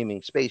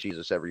screaming Space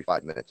Jesus every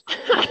 5 minutes.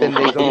 Then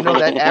they go, you know,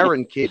 that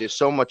Aaron kid is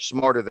so much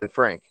smarter than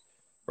Frank.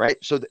 Right.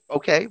 So,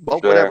 okay,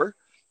 well, sure.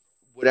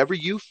 Whatever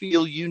you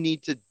feel you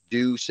need to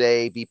do,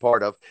 say, be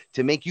part of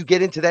to make you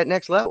get into that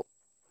next level.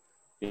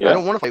 Yeah. I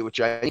don't want to fight with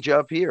you. I need you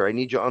up here. I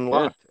need you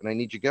unlocked and I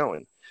need you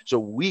going. So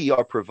we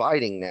are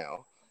providing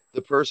now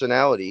the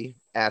personality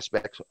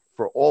aspects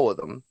for all of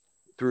them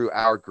through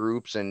our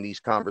groups and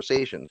these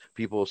conversations.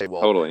 People will say,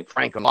 well, totally.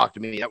 Frank unlocked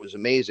me. That was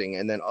amazing.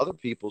 And then other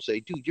people say,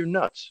 dude, you're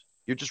nuts.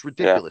 You're just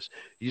ridiculous.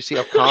 Yeah. You see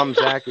how calm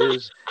Zach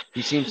is?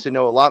 He seems to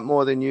know a lot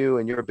more than you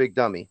and you're a big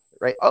dummy.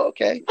 Right? Oh,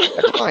 okay,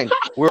 that's fine.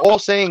 We're all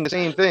saying the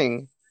same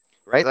thing,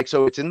 right? Like,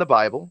 so it's in the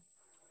Bible,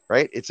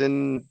 right? It's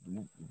in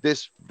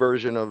this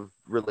version of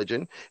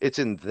religion. It's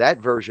in that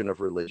version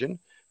of religion.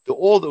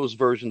 All those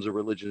versions of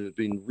religion have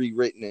been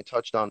rewritten and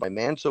touched on by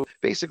man. So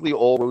basically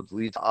all roads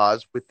lead to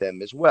Oz with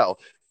them as well.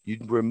 You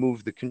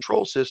remove the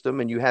control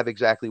system and you have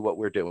exactly what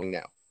we're doing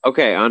now.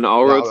 Okay, on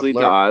all roads lead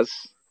to Oz.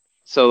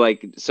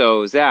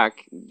 So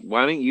Zach,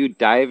 why don't you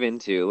dive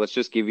into, let's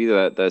just give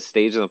you the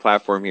stage and the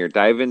platform here.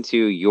 Dive into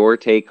your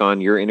take on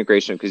your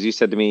integration, because you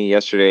said to me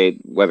yesterday,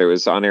 whether it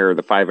was on air or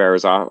the 5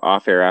 hours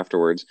off air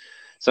afterwards,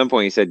 at some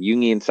point you said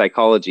Jungian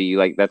psychology, you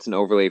like that's an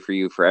overlay for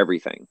you for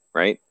everything,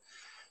 right?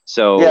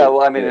 So yeah,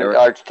 well, I mean,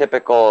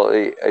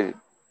 archetypical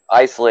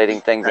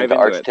isolating things into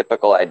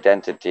archetypical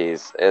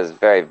identities is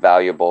very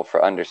valuable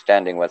for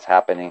understanding what's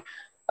happening,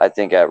 I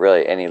think, at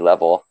really any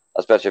level.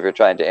 Especially if you're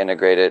trying to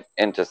integrate it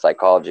into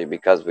psychology,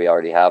 because we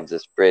already have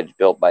this bridge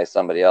built by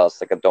somebody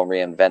else, like a don't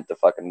reinvent the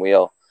fucking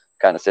wheel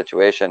kind of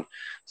situation.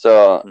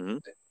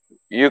 So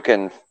you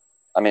can,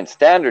 I mean,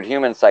 standard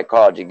human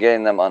psychology,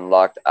 getting them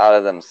unlocked out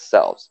of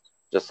themselves,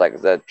 just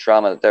like the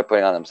trauma that they're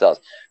putting on themselves.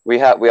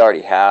 We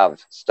already have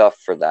stuff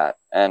for that.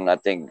 And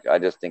I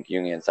just think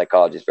Jungian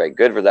psychology is very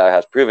good for that. It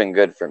has proven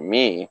good for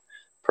me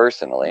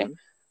personally,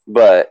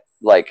 but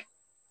like,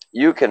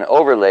 you can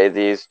overlay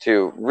these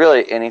to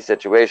really any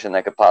situation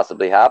that could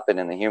possibly happen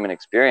in the human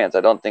experience.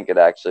 I don't think it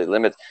actually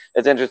limits.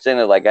 It's interesting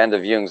that, like, end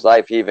of Jung's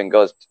life, he even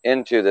goes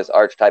into this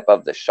archetype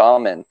of the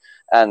shaman,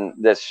 and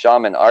this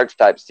shaman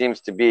archetype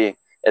seems to be,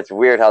 it's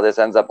weird how this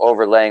ends up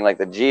overlaying like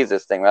the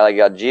Jesus thing, right? Like,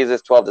 you got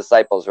Jesus, 12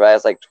 disciples, right?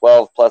 It's like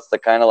 12 plus the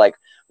kind of like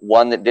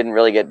one that didn't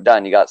really get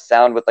done. You got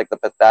sound with like the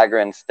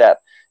Pythagorean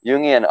step.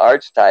 Jungian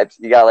archetypes,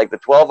 you got like the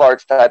 12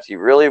 archetypes he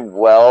really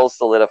well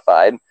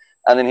solidified.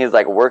 And then he's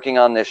like working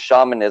on this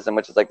shamanism,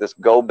 which is like this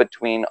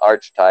go-between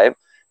archetype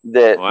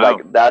that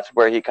like that's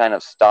where he kind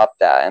of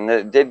stopped at. And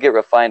it did get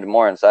refined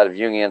more inside of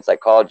Jungian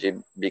psychology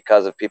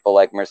because of people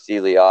like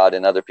Mircea Eliade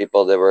and other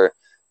people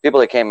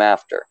that came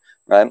after,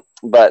 right?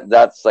 But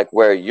that's like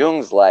where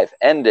Jung's life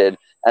ended.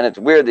 And it's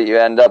weird that you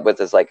end up with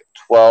this like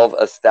 12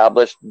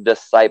 established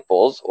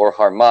disciples or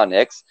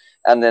harmonics,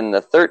 and then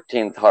the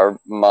 13th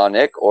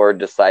harmonic or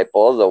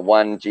disciple, the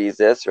one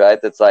Jesus, right?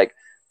 That's like,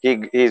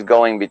 he's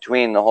going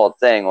between the whole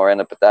thing, or in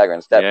a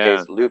Pythagorean step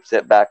case, loops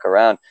it back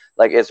around.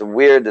 Like, it's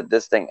weird that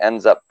this thing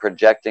ends up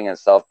projecting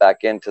itself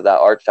back into that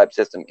archetype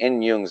system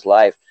in Jung's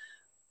life.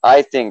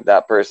 I think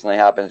that personally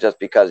happens just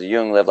because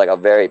Jung lived like a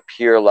very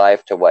pure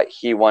life to what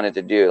he wanted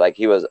to do. Like,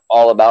 he was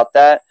all about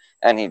that,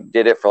 and he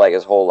did it for like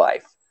his whole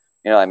life.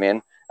 You know what I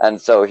mean? And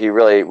so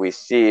we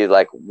see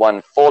like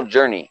one full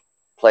journey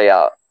play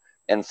out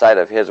inside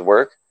of his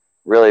work,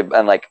 really.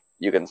 And like,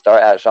 you can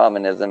start at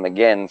shamanism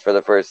again for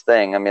the first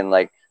thing. I mean,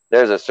 like,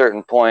 there's a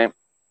certain point.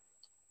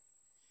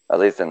 at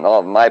least in all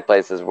of my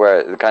places,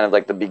 where kind of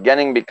like the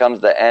beginning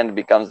becomes the end,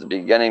 becomes the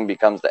beginning,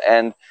 becomes the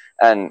end.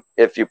 And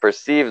if you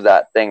perceive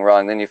that thing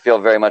wrong, then you feel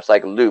very much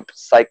like loop,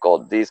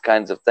 cycled, these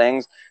kinds of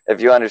things.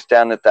 If you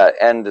understand that that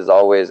end is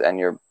always, and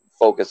you're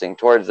focusing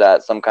towards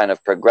that, some kind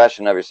of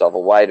progression of yourself, a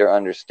wider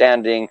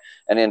understanding,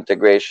 an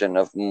integration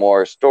of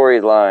more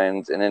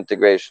storylines, an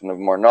integration of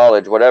more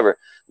knowledge, whatever,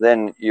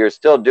 then you're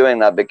still doing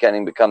that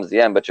beginning becomes the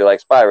end, but you're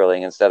like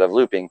spiraling instead of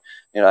looping.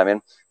 You know what I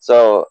mean?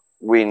 So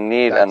we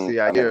need, That's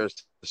the idea, is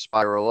to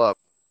spiral up.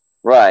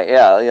 right,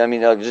 yeah. I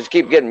mean, just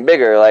keep getting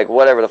bigger, like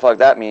whatever the fuck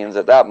that means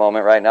at that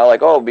moment right now.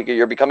 Like, oh,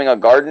 you're becoming a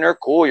gardener,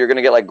 cool. You're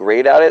gonna get like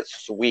great at it,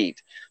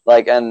 sweet.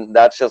 Like, and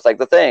that's just like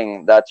the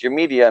thing. That's your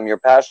medium. You're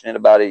passionate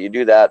about it. You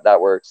do that. That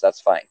works.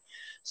 That's fine.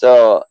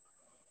 So,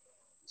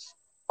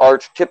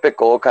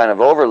 archetypical kind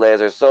of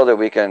overlays are so that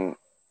we can.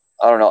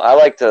 I don't know. I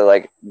like to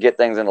like get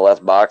things into less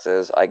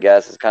boxes. I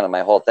guess is kind of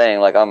my whole thing.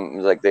 Like I'm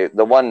like the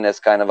oneness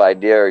kind of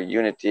idea or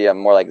unity. I'm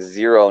more like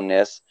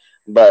zero-ness,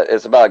 but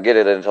it's about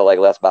getting it into like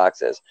less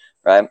boxes.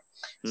 Right.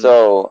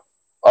 So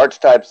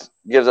archetypes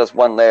gives us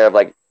one layer of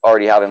like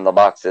already having the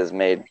boxes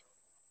made.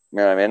 You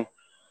know what I mean?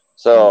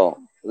 So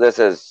this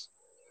is,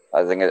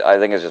 I think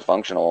it's just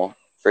functional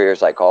for your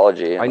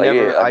psychology.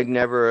 I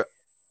never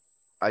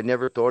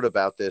thought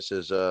about this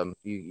as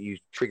you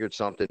triggered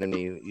something, and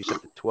you said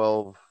the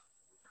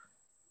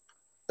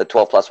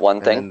 12 plus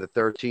 1 thing, and the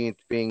 13th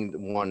being the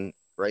one,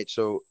 right?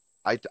 So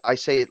I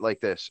say it like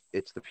this: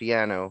 it's the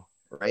piano,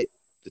 right?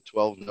 The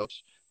 12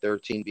 notes,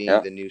 13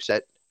 being the new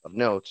set of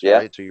notes,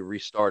 right? So you're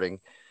restarting.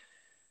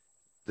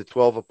 The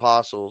 12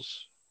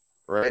 apostles,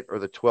 right? Or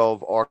the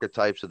 12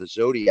 archetypes of the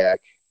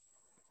zodiac,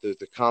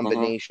 the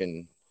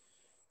combination,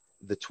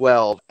 the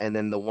 12, and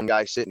then the one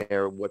guy sitting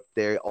there, what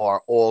they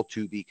are all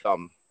to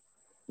become.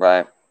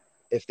 Right.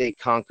 If they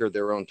conquer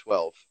their own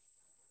 12.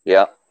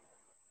 Yeah.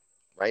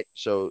 Right.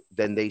 So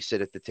then they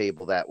sit at the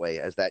table that way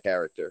as that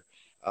character.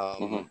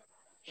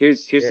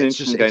 Here's an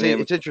interesting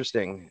dynamic. It's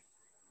interesting.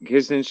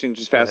 Here's an interesting,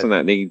 just fast on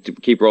that. They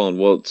keep rolling.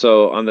 Well,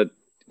 so on the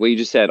what you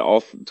just said,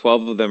 all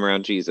 12 of them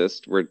around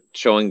Jesus were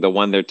showing the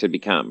one they're to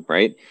become,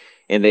 right?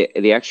 And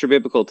the extra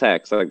biblical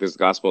text, like there's the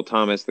Gospel of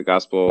Thomas, the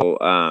Gospel,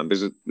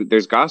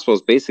 there's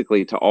Gospels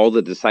basically to all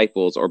the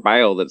disciples or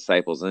by all the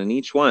disciples, and in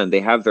each one they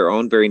have their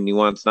own very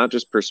nuanced, not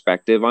just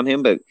perspective on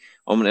him, but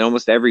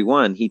almost every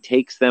one he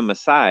takes them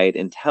aside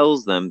and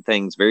tells them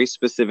things very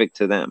specific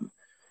to them.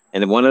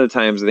 And one of the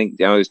times, I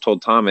think I always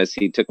told Thomas,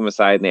 he took him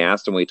aside and they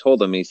asked him what he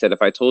told him. And he said,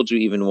 if I told you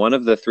even one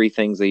of the 3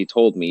 things that he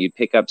told me, you'd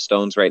pick up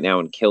stones right now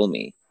and kill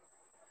me.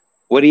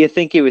 What do you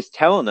think he was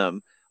telling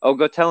them? Oh,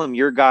 go tell him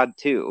you're God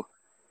too.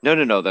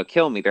 No, they'll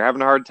kill me. They're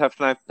having a hard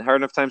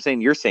enough time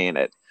saying you're saying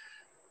it.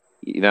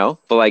 You know,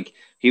 but like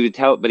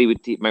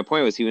my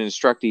point was he would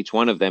instruct each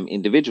one of them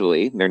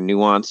individually, their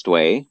nuanced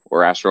way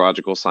or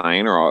astrological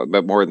sign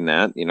but more than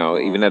that, you know,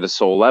 even at a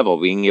soul level,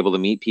 being able to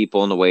meet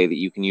people in a way that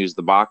you can use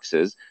the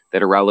boxes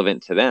that are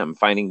relevant to them.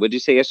 Finding, what'd you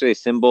say yesterday?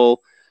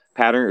 Symbol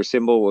pattern or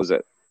symbol, what was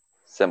it?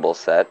 Symbol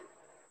set.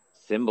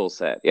 Symbol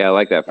set. Yeah, I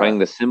like that. Finding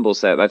the symbol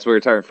set. That's what we're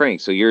talking,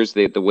 Frank. So yours,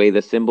 the way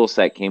the symbol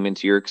set came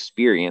into your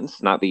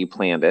experience, not that you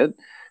planned it,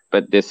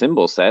 but the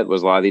symbol set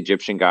was a lot of the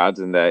Egyptian gods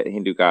and the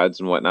Hindu gods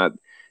and whatnot.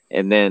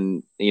 And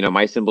then, you know,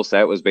 my symbol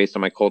set was based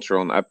on my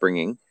cultural and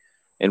upbringing.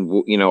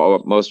 And, you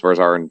know, most of ours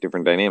are in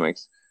different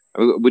dynamics.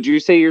 Would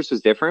you say yours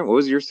was different? What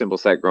was your symbol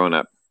set growing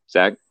up,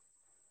 Zach?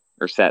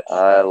 Or sets?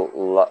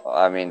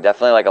 I mean,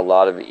 definitely like a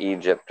lot of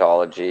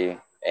Egyptology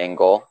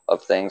angle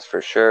of things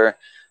for sure.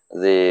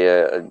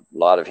 A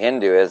lot of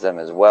Hinduism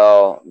as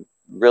well.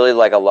 Really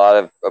like a lot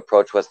of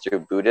approach was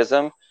through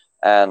Buddhism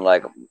and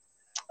like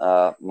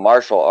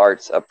martial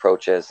arts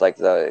approaches, like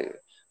the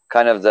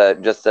kind of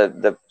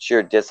the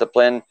sheer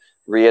discipline,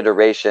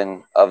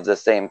 reiteration of the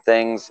same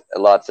things,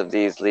 lots of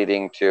these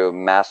leading to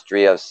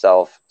mastery of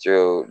self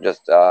through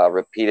just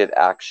repeated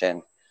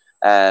action.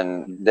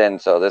 And then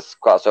so this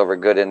crossover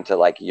good into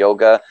like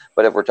yoga,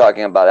 but if we're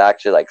talking about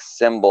actually like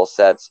symbol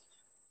sets,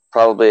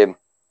 probably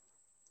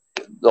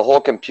the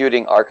whole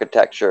computing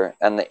architecture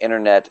and the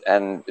internet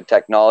and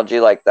technology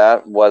like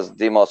that was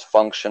the most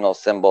functional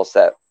symbol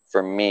set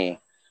for me.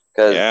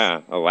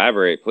 Yeah,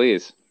 elaborate,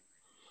 please.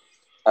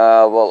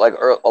 Well, like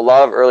a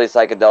lot of early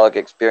psychedelic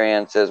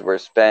experiences were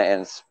spent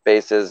in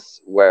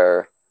spaces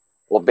where,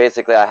 well,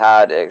 basically I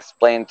had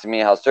explained to me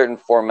how certain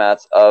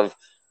formats of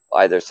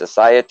either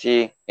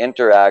society,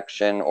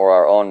 interaction, or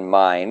our own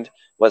mind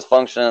was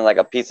functioning like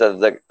a piece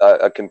of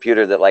a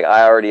computer that like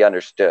I already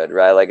understood,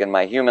 right? Like in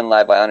my human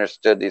life, I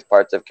understood these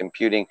parts of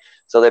computing,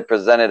 so they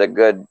presented a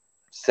good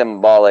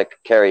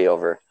symbolic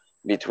carryover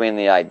between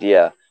the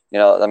idea. You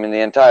know, I mean,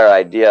 the entire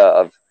idea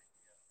of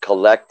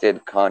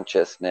collected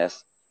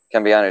consciousness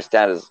can be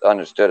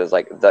understood as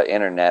like the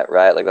internet,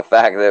 right? Like the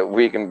fact that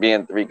we can be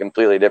in 3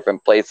 completely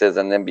different places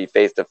and then be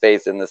face to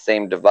face in the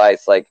same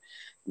device, like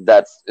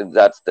that's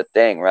the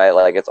thing, right?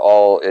 Like it's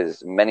all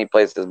is many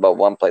places but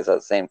one place at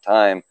the same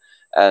time,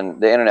 and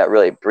the internet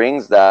really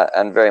brings that,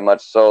 and very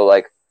much so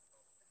like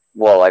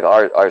well, like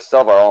our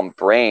own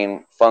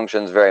brain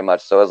functions very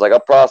much so as like a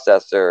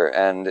processor,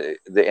 and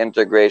the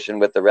integration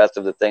with the rest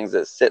of the things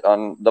that sit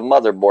on the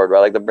motherboard,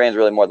 right? Like the brain's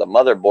really more the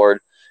motherboard,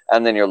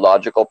 and then your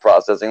logical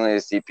processing, the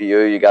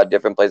CPU, you got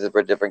different places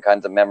for different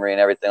kinds of memory and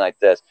everything like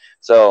this.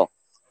 So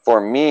for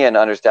me, and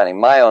understanding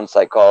my own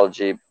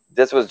psychology,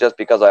 this was just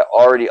because I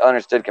already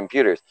understood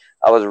computers.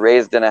 I was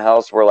raised in a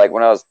house where, like,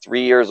 when I was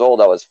 3 years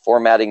old, I was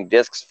formatting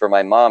discs for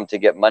my mom to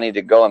get money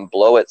to go and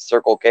blow at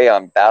Circle K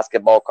on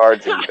basketball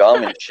cards and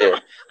gum and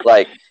shit.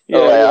 Like,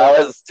 I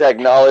was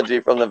technology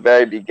from the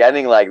very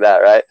beginning, like that,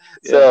 right?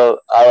 Yeah. So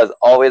I was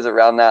always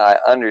around that.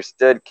 I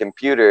understood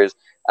computers.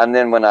 And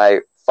then when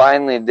I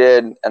finally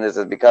did, and this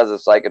is because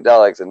of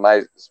psychedelics in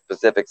my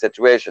specific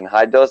situation,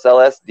 high dose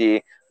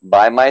LSD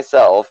by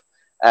myself,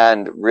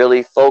 and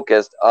really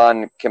focused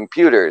on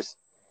computers,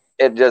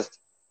 it just,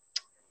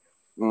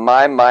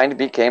 my mind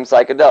became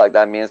psychedelic.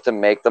 That means to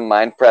make the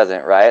mind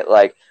present, right?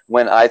 Like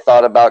when I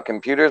thought about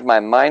computers, my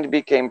mind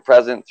became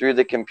present through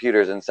the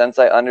computers. And since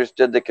I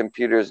understood the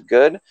computers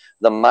good,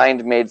 the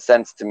mind made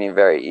sense to me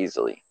very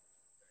easily.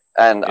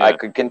 And I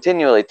could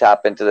continually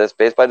tap into this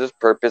space by just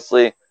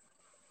purposely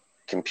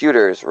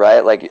computers,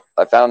 right? Like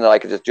I found that I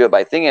could just do it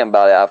by thinking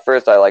about it. At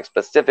first, I like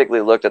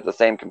specifically looked at the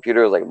same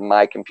computer, like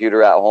my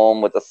computer at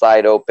home with the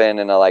side open,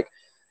 and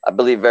I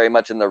believe very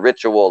much in the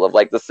ritual of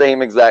like the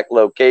same exact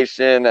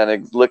location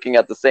and looking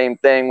at the same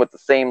thing with the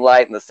same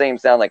light and the same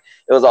sound. Like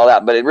it was all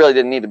that, but it really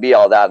didn't need to be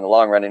all that in the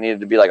long run. It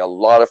needed to be like a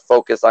lot of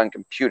focus on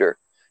computer,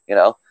 you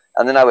know?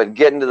 And then I would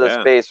get into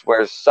the space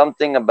where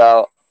something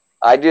about,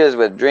 I do this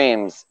with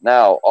dreams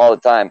now all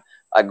the time.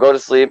 I go to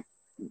sleep,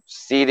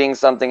 seeding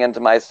something into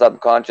my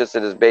subconscious.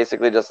 It is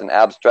basically just an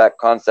abstract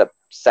concept,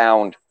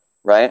 sound,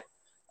 right?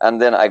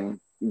 And then I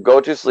go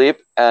to sleep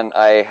and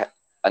I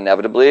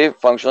inevitably,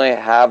 functionally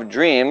have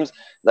dreams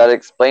that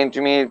explain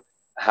to me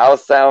how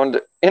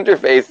sound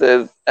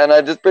interfaces, and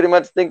I just pretty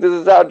much think this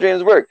is how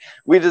dreams work.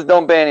 We just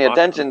don't pay any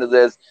attention to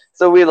this,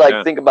 so we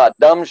think about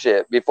dumb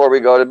shit before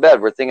we go to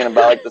bed. We're thinking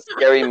about like the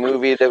scary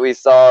movie that we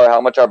saw, or how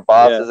much our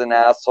boss is an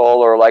asshole,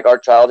 or like our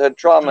childhood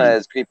trauma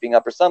is creeping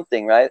up or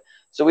something, right?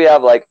 So we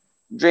have like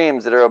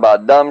dreams that are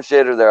about dumb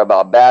shit, or they're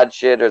about bad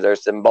shit, or they're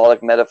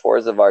symbolic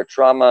metaphors of our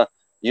trauma.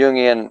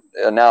 Jungian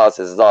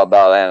analysis is all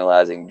about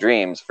analyzing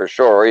dreams for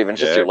sure, or even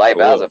just your life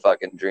as a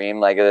fucking dream,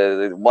 like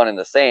one and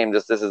the same.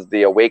 Just this is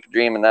the awake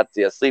dream and that's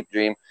the asleep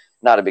dream.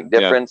 Not a big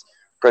difference.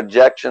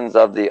 Projections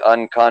of the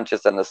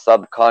unconscious and the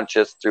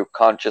subconscious through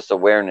conscious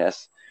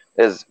awareness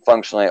is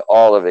functionally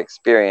all of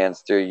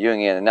experience through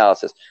Jungian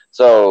analysis.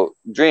 So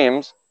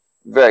dreams,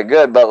 very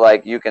good, but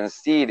like you can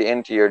seed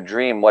into your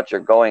dream what you're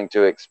going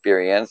to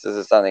experience. This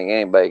is something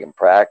anybody can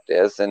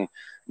practice, and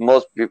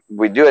most people,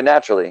 we do it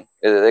naturally.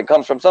 It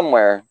comes from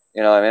somewhere,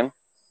 you know what I mean?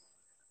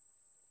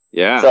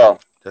 Yeah. So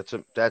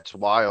that's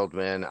wild,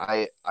 man.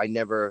 I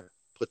never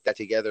put that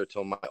together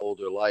till my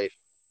older life,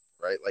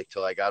 right? Like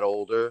till I got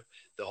older,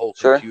 the whole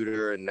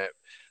computer and that.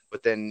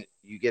 But then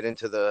you get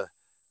into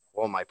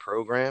am I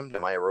programmed?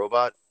 Am I a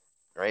robot?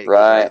 Right.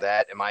 Right.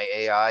 That. Am I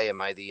AI?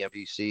 Am I the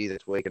NPC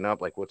that's waking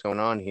up? Like, what's going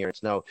on here?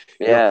 It's no.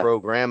 You're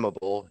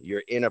programmable.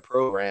 You're in a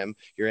program.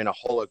 You're in a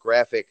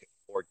holographic,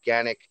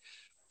 organic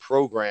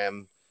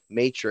program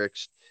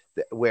matrix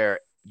where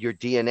your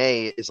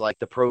DNA is like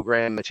the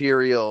program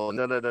material.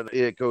 No.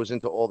 It goes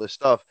into all this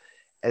stuff,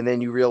 and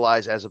then you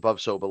realize, as above,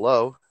 so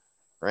below.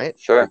 Right.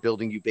 Sure. They're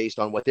building you based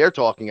on what they're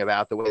talking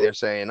about, the way they're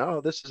saying,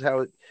 oh, this is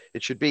how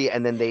it should be,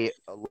 and then they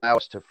allow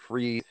us to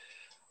free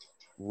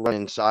run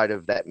inside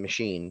of that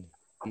machine.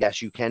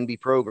 Yes, you can be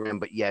programmed,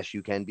 but yes,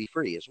 you can be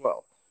free as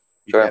well.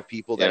 You can have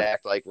people that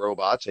act like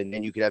robots, and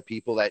then you can have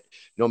people that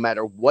no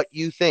matter what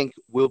you think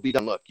will be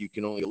done. Look, you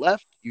can only go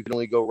left, you can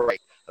only go right.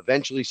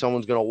 Eventually,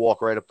 someone's going to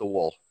walk right up the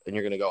wall, and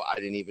you're going to go, I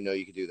didn't even know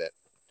you could do that.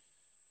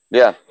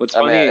 Yeah. What's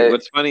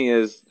funny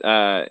is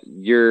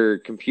your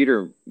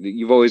computer,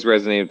 you've always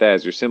resonated with that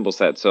as your symbol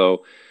set.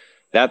 So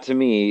that to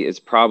me is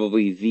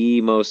probably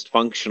the most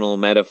functional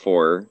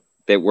metaphor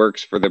that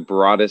works for the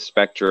broadest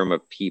spectrum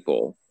of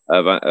people.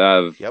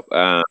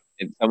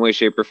 In some way,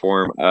 shape, or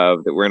form,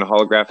 that we're in a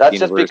holographic That's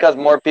universe. just because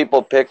more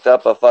people picked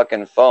up a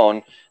fucking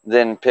phone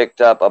than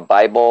picked up a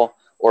Bible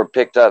or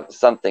picked up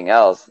something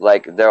else.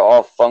 Like they're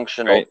all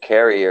functional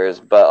carriers,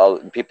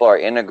 but people are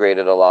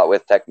integrated a lot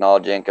with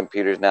technology and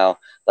computers now.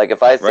 Like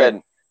if I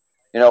said,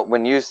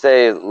 when you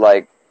say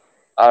like,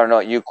 I don't know,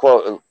 you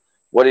quote,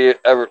 what do you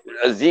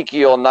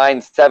Ezekiel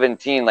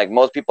 9:17? Like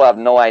most people have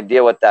no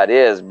idea what that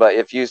is, but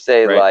if you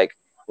say like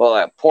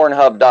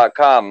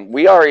Pornhub.com,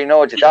 we already know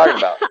what you're talking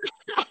about.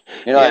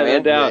 You know what I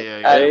mean? No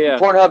doubt.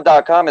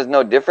 Pornhub.com is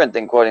no different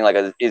than quoting like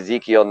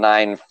Ezekiel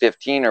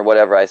 9:15 or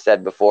whatever I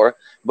said before.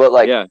 But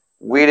like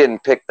we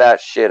didn't pick that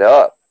shit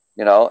up,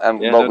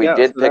 but we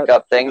did pick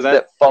up things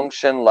that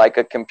function like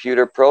a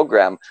computer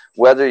program.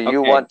 Whether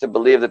you want to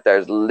believe that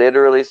there's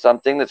literally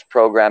something that's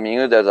programming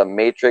you, there's a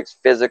matrix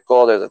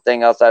physical, there's a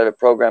thing outside of it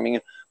programming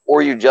you,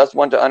 or you just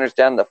want to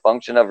understand the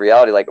function of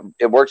reality. Like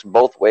it works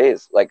both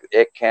ways. Like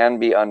it can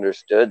be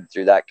understood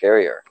through that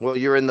carrier. Well,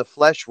 you're in the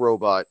flesh,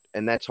 robot,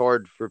 and that's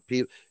hard for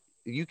people.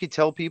 you could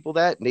tell people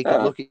that, and they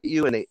could look at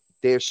you, and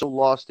they're so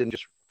lost in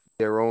just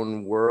their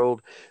own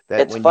world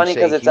that It's when you funny say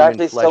because it's human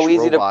actually flesh so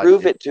easy to robot,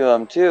 prove it to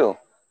them too.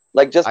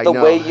 Like just I the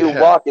way know. you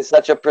walk is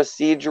such a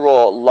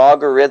procedural,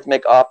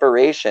 logarithmic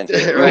operation.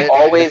 You Right?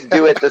 always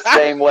do it the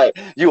same way.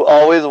 You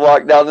always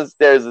walk down the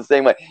stairs the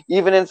same way.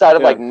 Even inside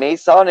of Yeah. like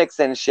Masonics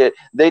and shit,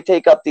 they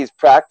take up these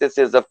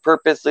practices of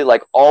purposely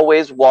like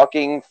always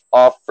walking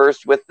off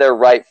first with their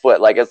right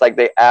foot. Like it's like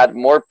they add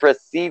more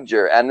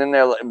procedure, and then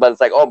but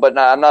it's like, oh, but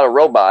no, I'm not a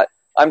robot.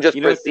 I'm just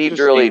It's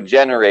procedurally interesting.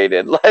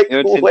 generated. Like,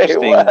 It's wait,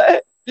 interesting.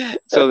 what?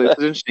 So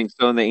it's interesting.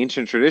 So in the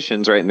ancient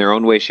traditions, right, in their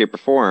own way, shape, or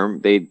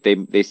form,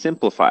 they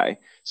simplify.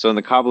 So in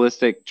the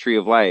Kabbalistic tree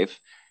of life,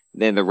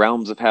 then the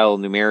realms of hell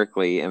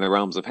numerically and the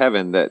realms of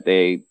heaven, that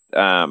the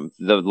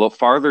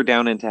farther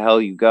down into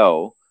hell you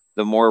go,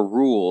 the more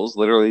rules,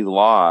 literally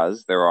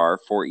laws, there are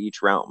for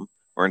each realm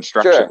or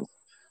instructions. Sure.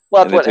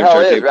 Well, that's And what the hell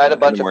temperature is, right? A the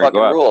bunch of more you go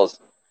fucking up. rules.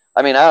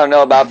 I mean, I don't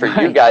know about for you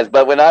Right. guys,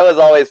 but when I was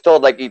always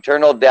told like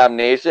eternal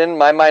damnation,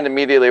 my mind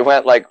immediately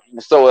went like,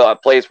 so a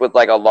place with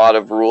like a lot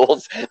of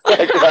rules.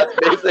 Like that's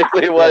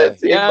basically what Yeah. it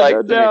seemed like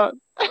no to doubt.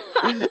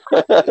 me.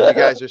 You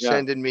guys are Yeah.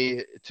 sending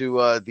me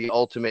to the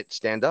ultimate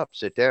stand up,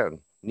 sit down,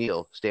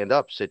 kneel, stand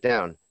up, sit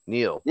down,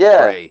 kneel, Yeah.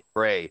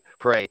 pray,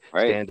 Right.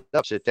 stand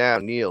up, sit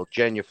down, kneel,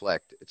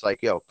 genuflect. It's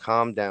like, yo,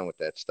 calm down with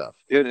that stuff.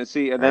 Dude, and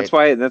see, and Right?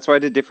 that's why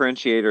the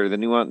differentiator, the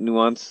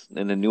nuance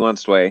in a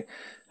nuanced way,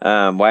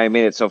 why I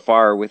made it so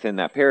far within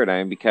that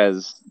paradigm,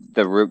 because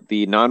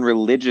the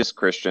non-religious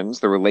Christians,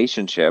 the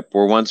relationship,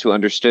 were ones who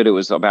understood it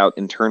was about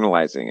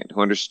internalizing it,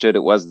 who understood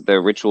it was the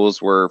rituals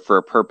were for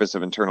a purpose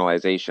of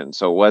internalization.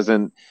 So it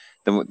wasn't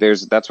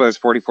that's why there's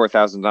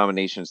 44,000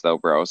 denominations though,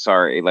 bro.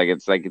 Sorry, like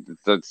it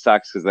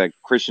sucks because that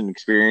Christian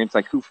experience,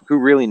 like who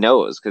really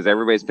knows? Because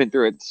everybody's been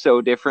through it so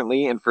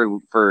differently, and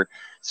for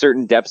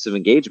certain depths of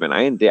engagement.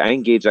 I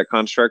engage that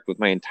construct with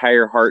my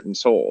entire heart and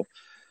soul,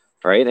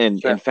 right?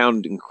 Sure. And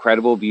found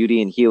incredible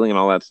beauty and healing and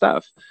all that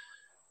stuff.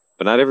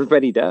 But not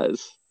everybody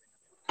does.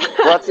 Well,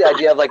 that's the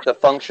idea of like the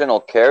functional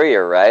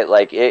carrier, right?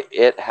 Like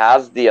it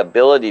has the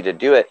ability to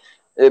do it.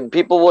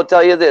 People will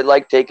tell you that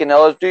like taking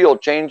LSD will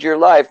change your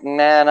life.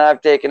 Man,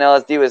 I've taken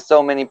LSD with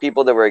so many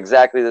people that were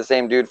exactly the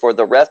same dude for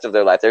the rest of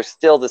their life. They're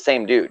still the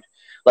same dude.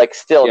 Like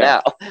still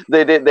Yeah. now.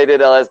 They did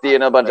LSD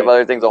and a bunch of Right.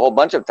 other things a whole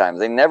bunch of times.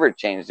 They never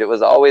changed. It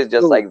was always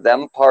just Ooh. like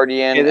them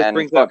partying Hey, this and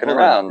brings up, fucking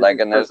hold on, around. this Like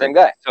is and they're the same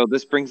perfect. guy. So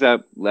this brings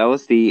up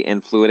LSD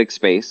and fluidic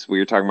space. We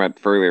were talking about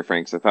earlier,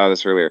 Frank. So I thought of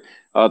this earlier.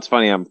 Oh, it's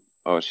funny.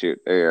 Oh shoot,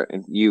 there you are.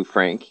 And you,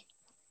 Frank,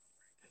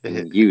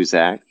 and you,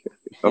 Zach.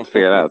 I'll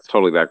figure it out. It's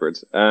totally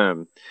backwards.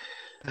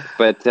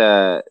 But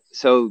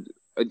so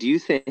do you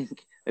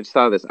think? I just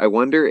thought of this. I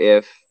wonder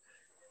if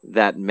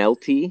that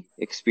melty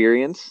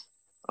experience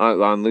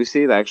on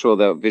Lucy,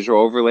 the visual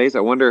overlays,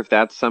 I wonder if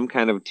that's some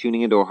kind of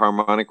tuning into a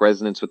harmonic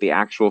resonance with the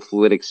actual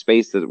fluidic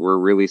space that we're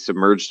really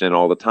submerged in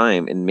all the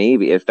time. And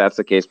maybe if that's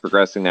the case,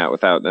 progressing that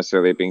without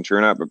necessarily being true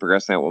or not, but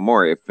progressing that one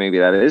more, if maybe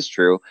that is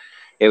true,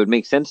 it would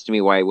make sense to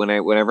me why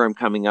whenever I'm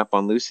coming up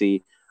on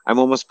Lucy, I'm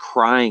almost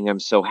crying. I'm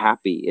so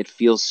happy. It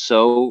feels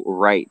so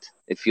right.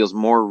 It feels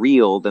more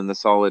real than the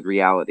solid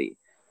reality.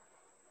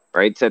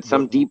 Right? It's at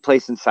some deep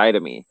place inside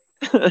of me.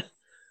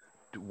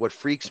 What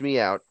freaks me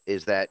out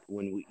is that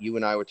when you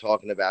and I were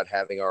talking about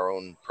having our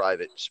own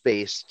private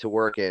space to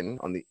work in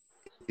on the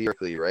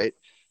theoretically, right?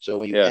 So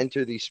when you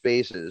enter these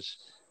spaces,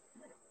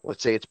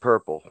 let's say it's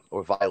purple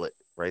or violet,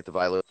 right? The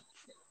violet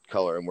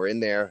color, and we're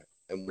in there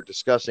and we're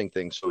discussing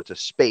things. So it's a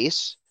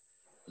space,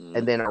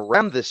 and then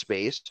around this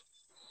space,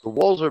 the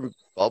walls are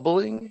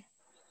bubbling,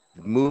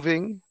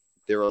 moving,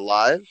 they're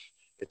alive.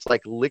 It's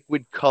like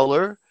liquid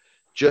color,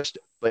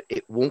 but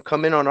it won't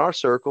come in on our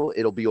circle.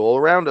 It'll be all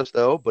around us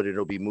though, but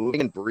it'll be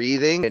moving and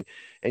breathing.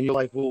 And you're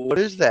like, well, what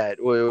is that?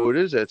 What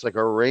is it? It's like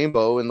a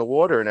rainbow in the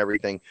water and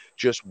everything,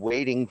 just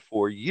waiting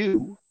for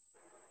you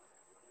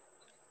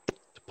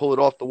to pull it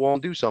off the wall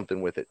and do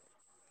something with it.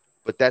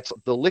 But that's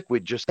the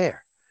liquid just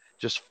there,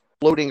 just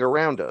floating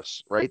around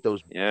us, right?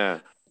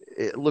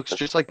 It looks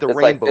just like the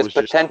rainbow is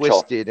just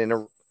twisted in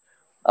a.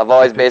 I've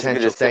always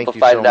basically just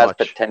simplified it as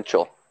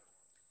potential.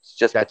 It's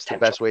just that's potential.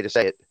 the best way to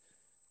say it.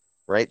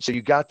 Right, so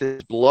you got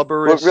this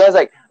blubberous. Well, realize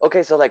like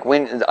okay, so like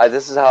when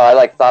this is how I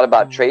like thought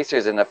about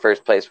tracers in the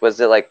first place.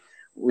 Was it like,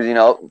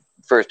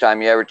 first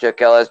time you ever took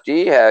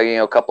LSD,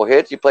 a couple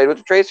hits, you played with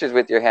the tracers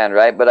with your hand,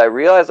 right? But I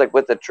realized like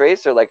with the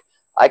tracer, like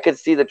I could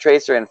see the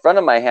tracer in front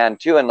of my hand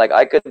too, and like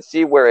I could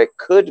see where it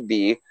could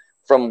be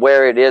from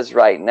where it is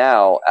right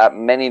now at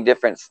many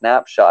different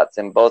snapshots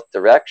in both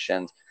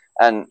directions.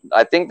 And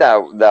I think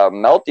that the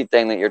melty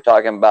thing that you're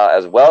talking about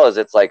as well is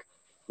it's like,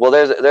 well,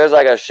 there's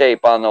like a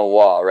shape on the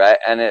wall, right?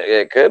 And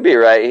it could be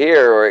right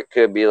here, or it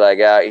could be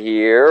like out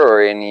here,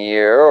 or in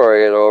here, or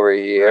over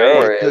here, right.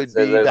 or it could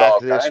be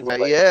back this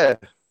way. Yeah,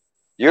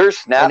 you're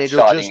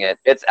snapshotting it.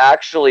 It's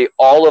actually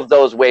all of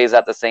those ways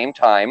at the same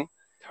time,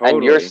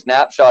 and you're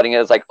snapshotting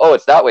it. It's like, oh,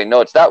 it's that way.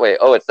 No, it's that way.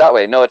 Oh, it's that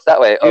way. No, it's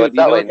that way. Oh, it's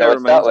that way. No,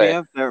 it's that way.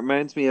 That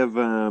reminds me of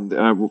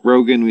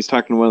Rogan was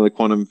talking to one of the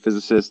quantum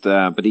physicists,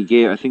 but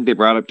I think they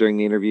brought up during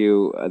the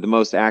interview the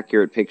most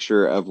accurate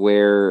picture of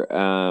where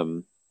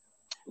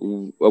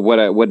what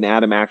an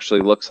atom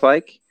actually looks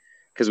like,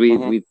 because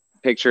we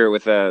picture it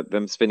with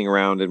them spinning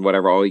around and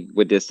whatever, all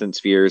with distant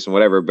spheres and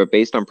whatever, but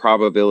based on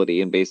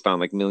probability and based on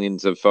like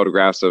millions of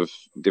photographs of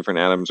different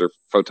atoms or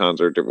photons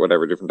or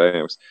whatever different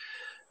dynamics,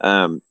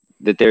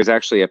 that there's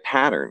actually a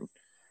pattern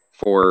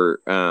for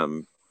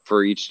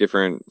each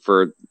different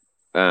for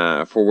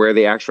where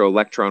the actual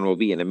electron will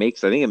be, and I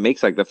think it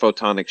makes like the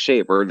photonic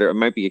shape, or there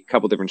might be a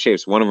couple different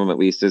shapes. One of them at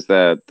least is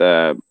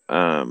the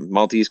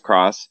Maltese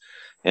cross,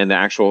 and the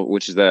actual,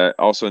 which is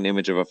also an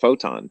image of a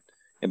photon.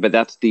 But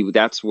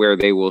that's where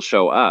they will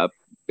show up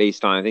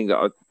based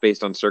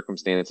on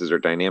circumstances or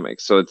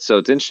dynamics. So it's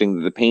interesting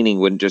that the painting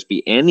wouldn't just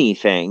be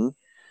anything.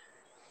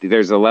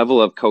 There's a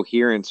level of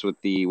coherence with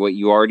what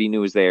you already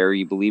knew was there,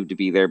 you believe to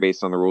be there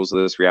based on the rules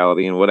of this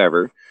reality and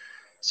whatever.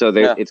 So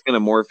it's going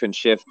to morph and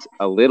shift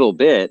a little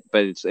bit,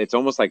 but it's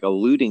almost like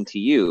alluding to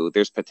you.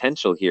 There's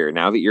potential here.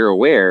 Now that you're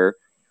aware,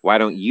 why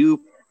don't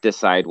you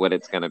decide what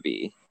it's going to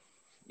be?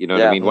 You know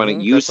what I mean? Why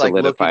don't you just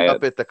solidify like looking it?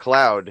 up at the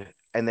cloud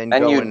and then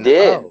you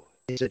did. Oh,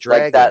 it's a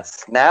dragon. Like that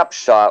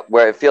snapshot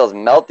where it feels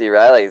melty,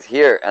 right? Like it's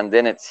here, and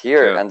then it's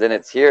here, and then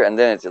it's here, and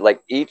then it's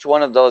like each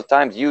one of those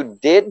times you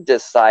did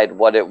decide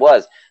what it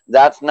was.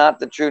 That's not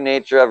the true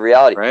nature of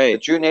reality. Right. The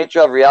true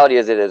nature of reality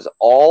is it is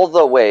all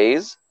the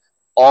ways,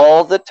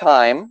 all the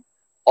time,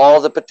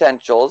 all the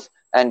potentials,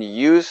 and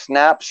you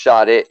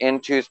snapshot it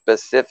into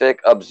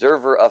specific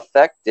observer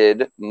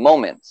affected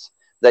moments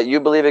that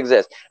you believe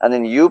exist. And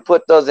then you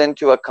put those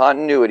into a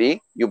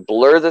continuity, you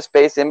blur the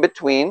space in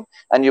between,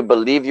 and you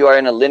believe you are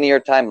in a linear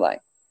timeline.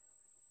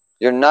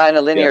 You're not in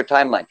a linear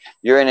timeline.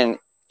 You're in an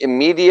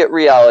immediate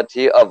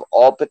reality of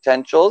all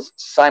potentials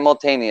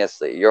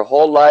simultaneously. Your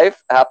whole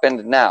life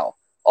happened now.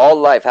 All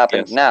life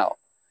happens now.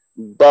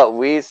 But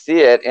we see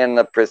it in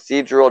the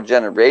procedural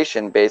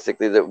generation,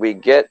 basically, that we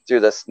get through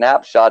the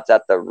snapshots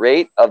at the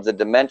rate of the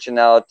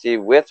dimensionality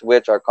with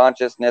which our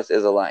consciousness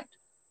is aligned.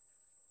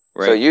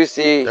 Right. So you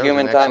see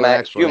human time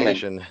at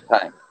human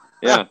time.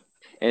 Yeah.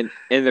 And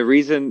the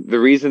reason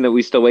that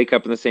we still wake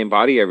up in the same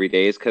body every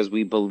day is because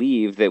we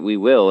believe that we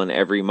will in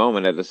every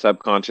moment at a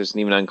subconscious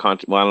and even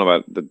unconscious, well, I don't know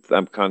about the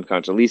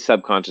unconscious, at least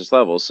subconscious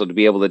levels. So to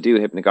be able to do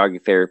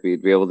hypnagogic therapy,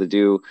 to be able to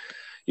do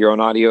your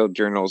own audio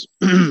journals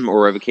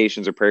or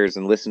revocations or prayers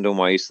and listen to them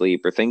while you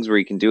sleep, or things where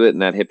you can do it in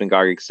that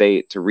hypnagogic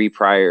state to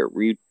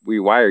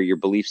rewire your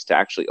beliefs to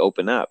actually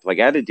open up. Like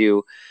I had to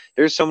do,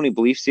 there's so many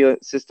belief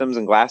systems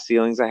and glass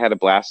ceilings I had to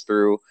blast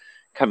through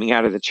coming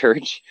out of the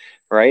church,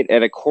 right?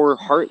 At a core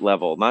heart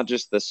level, not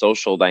just the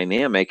social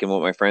dynamic and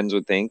what my friends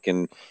would think.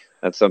 And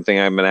that's something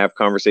I'm going to have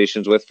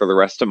conversations with for the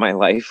rest of my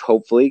life,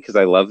 hopefully, because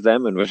I love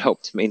them and would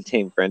hope to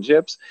maintain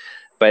friendships.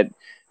 But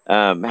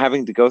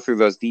having to go through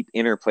those deep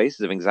inner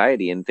places of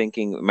anxiety and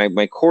thinking,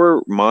 my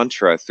core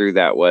mantra through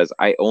that was,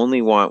 I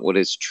only want what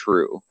is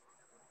true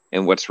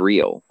and what's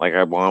real. Like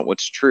I want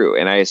what's true.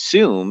 And I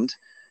assumed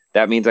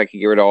that means I could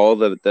get rid of all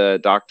the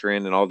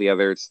doctrine and all the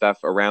other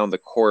stuff around the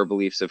core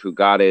beliefs of who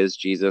God is,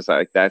 Jesus.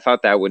 I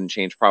thought that wouldn't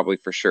change, probably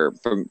for sure,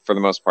 for the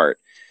most part.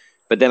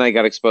 But then I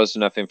got exposed to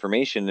enough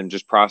information and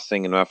just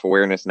processing enough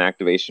awareness and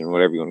activation,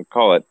 whatever you want to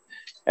call it,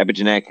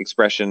 epigenetic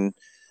expression,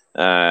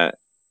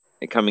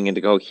 coming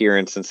into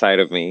coherence inside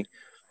of me.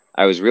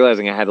 I was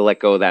realizing I had to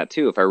let go of that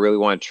too. If I really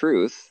want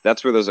truth,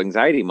 that's where those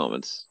anxiety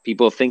moments,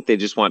 people think they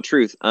just want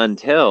truth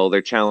until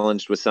they're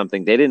challenged with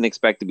something they didn't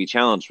expect to be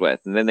challenged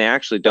with. And then they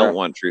actually don't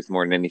want truth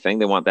more than anything.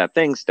 They want that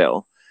thing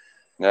still.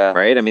 Yeah.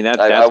 Right. I mean,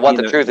 I want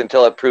the truth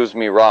until it proves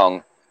me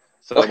wrong.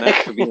 So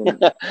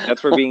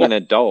that's for being an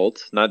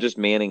adult, not just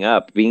manning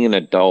up, being an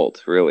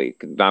adult, really,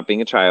 not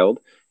being a child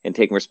and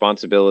taking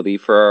responsibility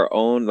for our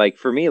own. Like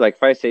for me, like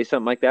if I say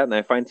something like that and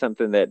I find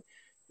something that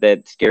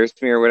scares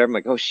me or whatever, I'm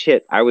like, oh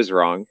shit, I was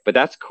wrong, but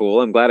that's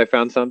cool. I'm glad I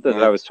found something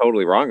that I was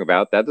totally wrong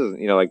about. That doesn't,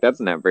 that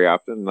doesn't happen very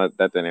often,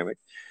 that dynamic.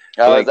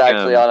 I was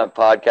actually on a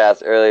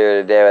podcast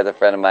earlier today with a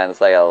friend of mine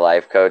that's like a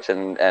life coach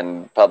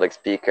and public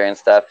speaker and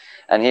stuff.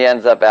 And he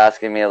ends up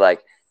asking me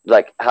like,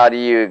 how do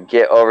you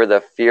get over the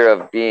fear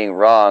of being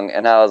wrong?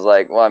 And I was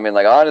like, well, I mean,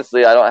 like,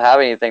 honestly, I don't have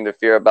anything to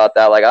fear about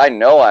that. Like, I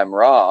know I'm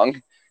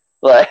wrong.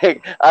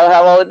 Like, I don't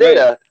have all the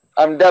data. Right.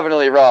 I'm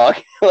definitely wrong.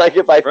 Like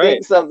if I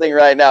think something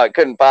right now, it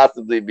couldn't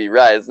possibly be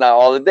right. It's not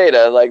all the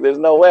data. Like there's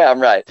no way I'm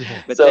right.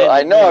 But so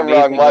I know I'm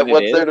wrong.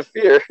 What's there to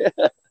fear?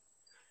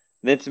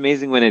 It's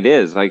amazing when it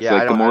is. Like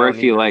the more I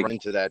feel like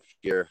into that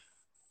fear,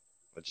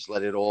 but just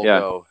let it all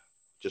go.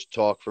 Just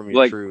talk from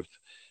your truth.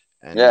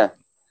 And,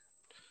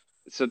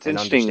 so it's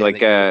interesting.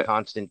 Like a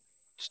constant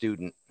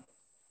student.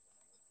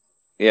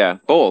 Yeah,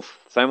 both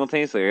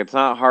simultaneously. It's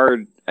not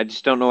hard. I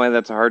just don't know why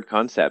that's a hard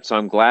concept. So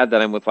I'm glad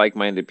that I'm with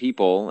like-minded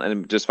people and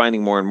I'm just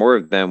finding more and more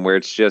of them where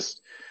it's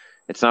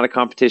not a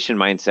competition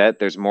mindset.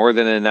 There's more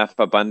than enough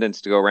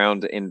abundance to go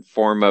around in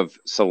form of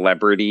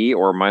celebrity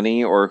or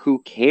money or who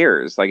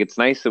cares. Like it's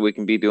nice that we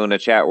can be doing a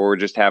chat where we're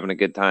just having a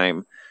good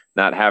time,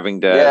 not having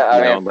to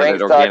Frank's let it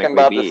talking organically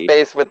about be. the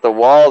space with the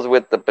walls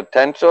with the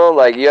potential.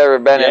 Like, you ever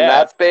been in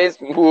that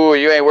space? Ooh,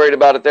 you ain't worried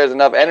about if there's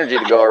enough energy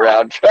to go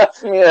around.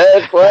 Trust me,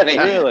 there's plenty.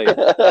 Really?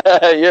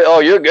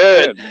 You're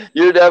good.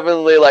 You're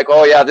definitely like,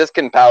 oh yeah, this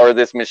can power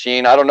this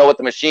machine. I don't know what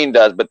the machine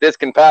does, but this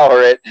can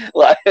power it.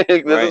 Like,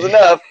 this is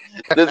enough.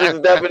 This is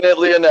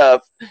definitely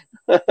enough.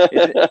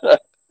 It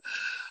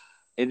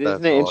is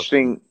an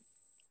interesting.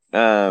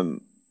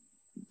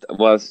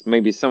 Well, it's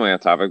maybe somewhat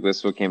off topic. This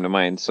is what came to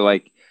mind. So,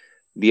 like,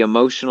 the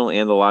emotional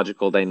and the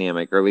logical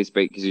dynamic, or at least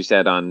because you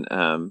said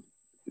on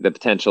the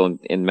potential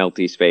in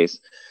melty space.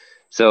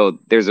 So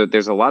there's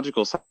a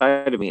logical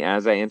side of me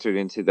as I entered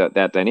into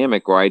that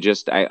dynamic where I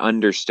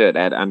understood,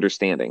 I had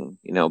understanding,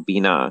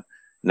 Bina,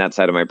 in that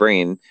side of my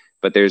brain.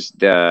 But there's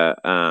there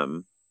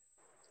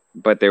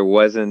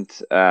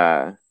wasn't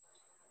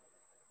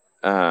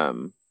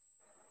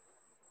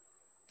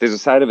there's a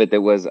side of it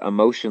that was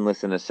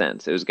emotionless in a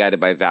sense. It was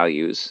guided by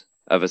values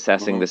of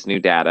assessing this new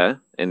data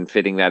and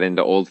fitting that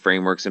into old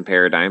frameworks and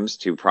paradigms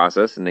to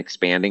process and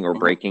expanding or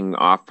breaking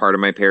off part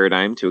of my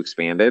paradigm to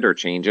expand it or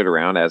change it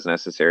around as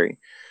necessary.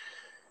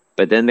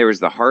 But then there was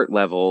the heart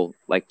level,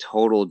 like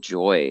total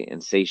joy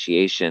and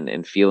satiation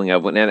and feeling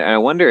of, and I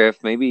wonder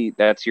if maybe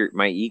that's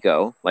my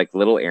ego, like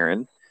little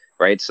Aaron,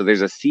 right? So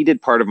there's a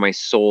seated part of my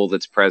soul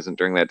that's present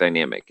during that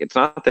dynamic. It's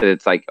not that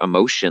it's like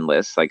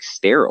emotionless, like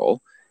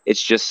sterile.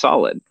 It's just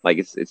solid. Like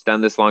it's done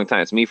this long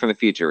time. It's me from the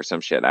future or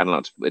some shit. I don't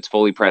know. It's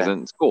fully present.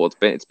 Yeah. It's cool.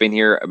 It's been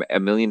here a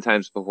million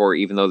times before,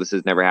 even though this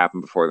has never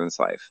happened before in this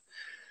life.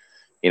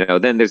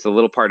 Then there's a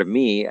little part of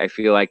me, I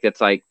feel like, that's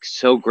like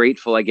so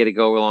grateful I get to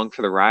go along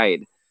for the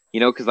ride.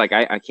 Because like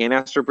I can't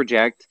astral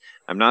project.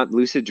 I'm not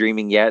lucid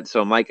dreaming yet.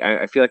 So I'm like,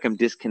 I feel like I'm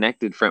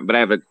disconnected from, but I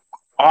have an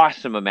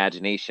awesome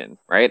imagination,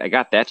 right? I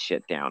got that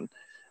shit down.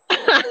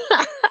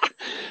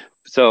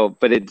 So,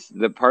 but it's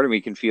the part of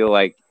me can feel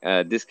like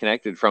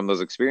disconnected from those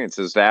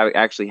experiences to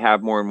actually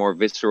have more and more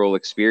visceral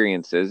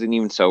experiences, and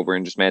even sober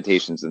and just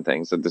meditations and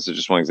things. So this is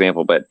just one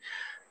example, but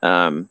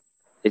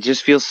it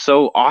just feels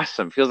so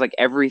awesome. Feels like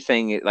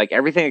everything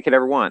I could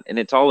ever want. And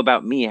it's all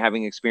about me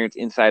having experience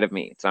inside of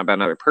me. It's not about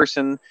another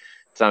person.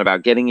 It's not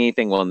about getting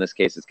anything. Well, in this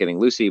case, it's getting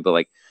Lucy, but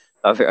like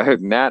other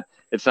than that,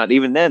 it's not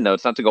even then though.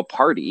 It's not to go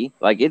party.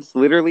 Like it's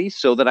literally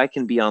so that I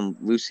can be on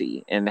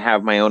Lucy and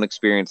have my own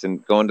experience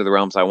and go into the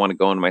realms I want to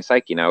go into my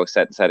psyche now,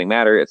 setting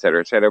matter, et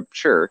cetera,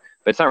 sure.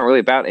 But it's not really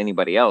about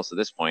anybody else at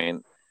this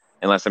point,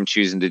 unless I'm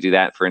choosing to do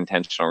that for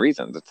intentional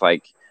reasons. It's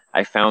like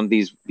I found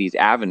these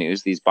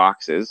avenues, these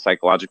boxes,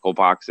 psychological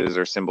boxes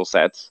or symbol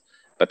sets,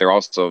 but they're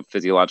also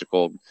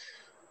physiological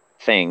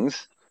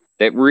things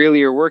that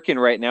really are working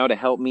right now to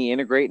help me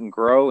integrate and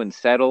grow and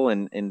settle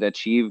and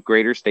achieve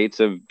greater states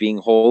of being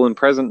whole and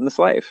present in this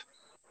life.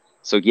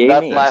 So yay,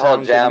 that's me. my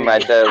whole jam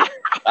right there.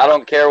 I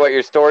don't care what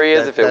your story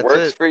is. If it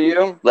works for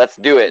you, let's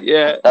do it.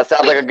 Yeah, that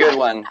sounds like a good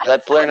one.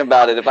 Let's learn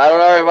about it. If I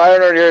don't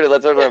already heard it,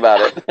 let's learn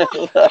about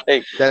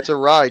it. That's a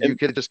ride. You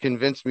could just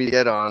convince me to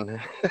get on.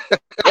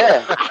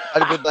 Yeah,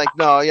 I'd have been like,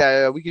 no,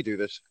 yeah, we could do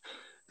this.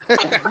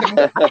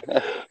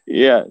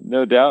 Yeah,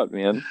 no doubt,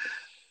 man.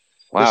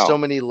 Wow. There's so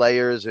many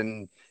layers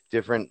and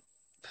different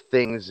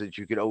things that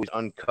you could always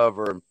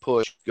uncover and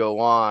push, go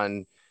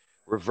on,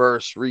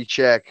 reverse,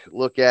 recheck,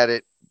 look at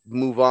it,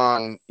 move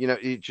on.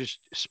 You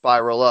just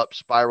spiral up,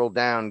 spiral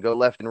down, go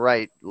left and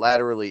right,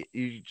 laterally.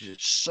 You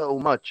just so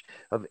much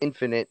of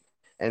infinite,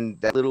 and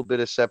that little bit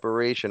of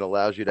separation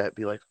allows you to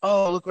be like,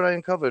 oh, look what I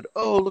uncovered.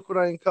 Oh, look what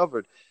I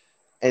uncovered,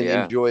 and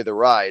enjoy the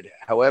ride.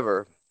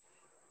 However,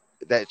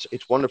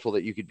 it's wonderful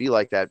that you could be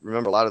like that.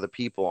 Remember, a lot of the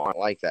people aren't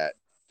like that.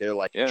 They're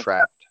like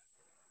trapped.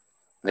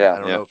 Yeah, I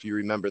don't know if you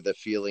remember the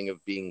feeling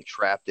of being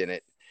trapped in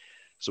it.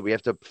 So we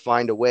have to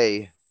find a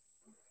way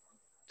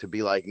to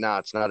be like, nah,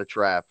 it's not a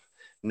trap.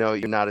 No,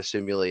 you're not a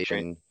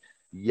simulation. Right.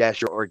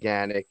 Yes, you're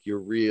organic. You're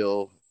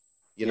real.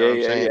 You know what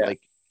I'm saying? Yeah. Like,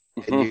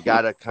 and you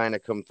got to kind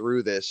of come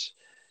through this,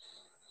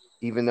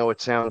 even though it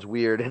sounds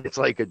weird and it's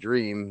like a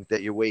dream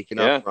that you're waking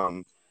up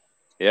from.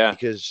 Yeah.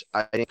 Because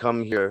I didn't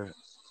come here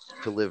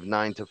to live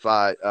 9 to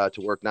 5,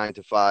 to work 9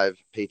 to 5,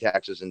 pay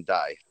taxes and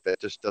die. That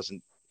just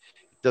doesn't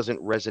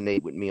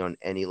resonate with me on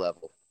any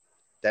level.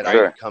 That I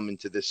would come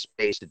into this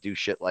space to do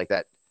shit like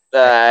that.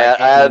 I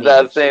had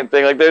that same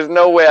thing. Like, there's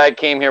no way I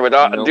came here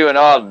without doing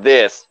all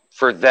this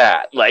for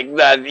that. Like,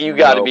 that, you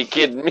got to be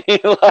kidding me.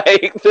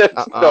 Like,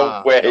 there's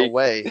no way. No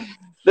way.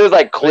 There's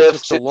like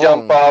cliffs to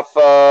jump off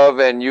of,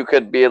 and you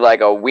could be like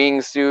a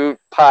wingsuit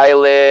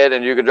pilot,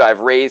 and you could drive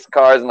race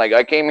cars. And like,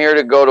 I came here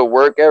to go to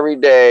work every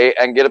day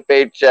and get a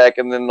paycheck,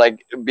 and then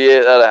like be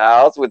at a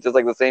house with just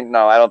like the same.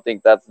 No, I don't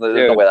think there's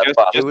no way that's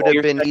possible. It would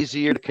have been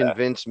easier to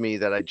convince me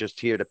that I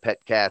just here to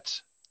pet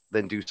cats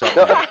than do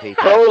something to pay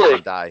taxes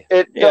and die.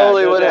 It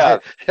totally would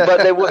have.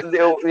 But they would,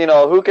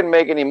 who can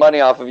make any money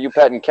off of you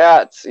petting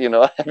cats? You know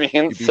what I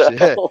mean? You'd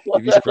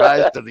be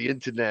surprised on the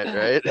internet,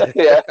 right?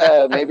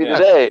 Yeah, maybe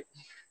today.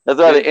 That's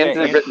why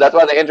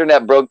the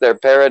internet broke their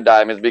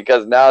paradigm, is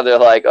because now they're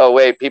like, oh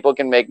wait, people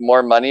can make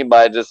more money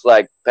by just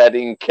like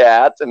petting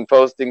cats and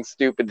posting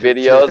stupid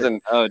videos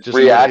and just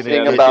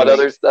reacting about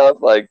other stuff.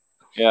 Like,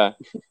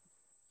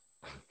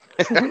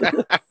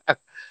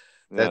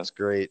 That's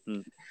great.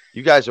 Mm.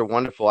 You guys are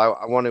wonderful.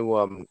 I want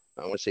to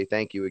say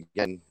thank you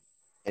again.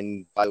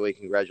 And by the way,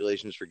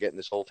 congratulations for getting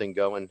this whole thing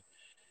going.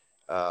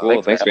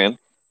 Cool. Thanks, man.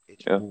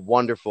 It's Yeah.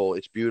 wonderful.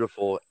 It's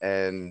beautiful.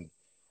 And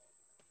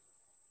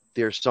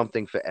there's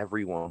something for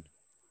everyone,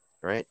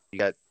 right? You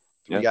got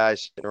three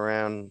guys sitting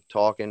around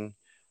talking,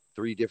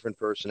 three different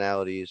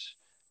personalities.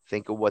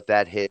 Think of what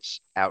that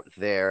hits out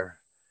there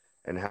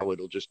and how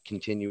it'll just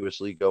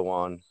continuously go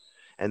on.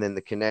 And then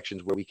the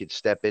connections where we could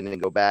step in and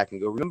go back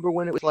and go, remember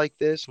when it was like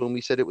this, when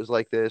we said it was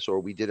like this, or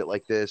we did it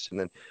like this, and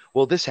then,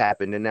 well, this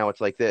happened and now it's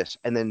like this.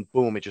 And then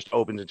boom, it just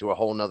opens into a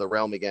whole nother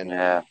realm again.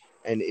 Yeah.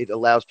 And it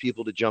allows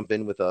people to jump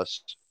in with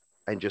us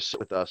and just sit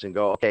with us and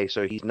go, okay,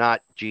 so he's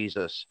not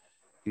Jesus.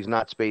 He's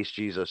not Space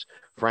Jesus.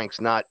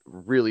 Frank's not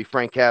really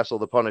Frank Castle,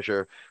 the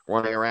Punisher,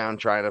 running around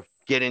trying to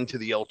get into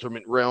the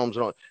ultimate realms.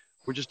 And all.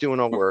 We're just doing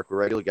our work. We're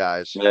regular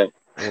guys. Yeah.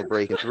 And we're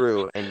breaking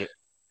through. And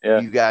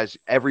you guys,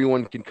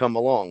 everyone can come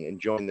along and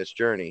join this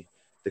journey.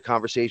 The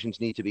conversations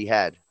need to be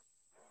had.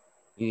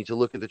 You need to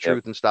look at the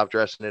truth and stop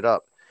dressing it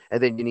up.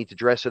 And then you need to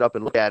dress it up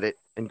and look at it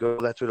and go,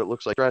 that's what it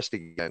looks like dressed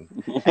again.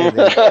 And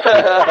then take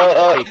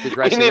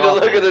the you need to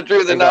look at the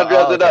truth and not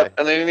dress it up.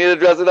 And then you need to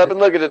dress it up and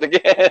look at it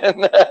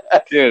again.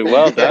 Dude,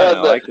 well done.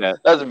 I like that.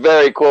 That's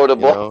very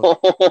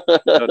quotable.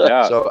 No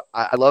doubt. So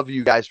I love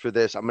you guys for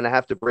this. I'm going to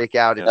have to break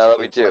out. I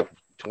love you too. Like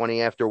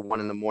 20 after 1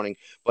 in the morning.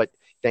 But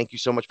thank you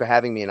so much for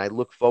having me. And I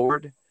look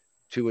forward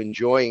to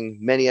enjoying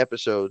many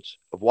episodes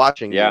of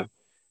watching you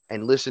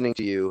and listening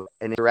to you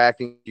and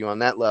interacting with you on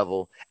that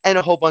level, and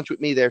a whole bunch with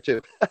me there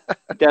too.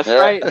 That's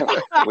right.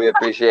 We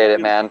appreciate it,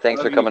 man.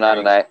 Thanks for coming on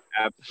tonight.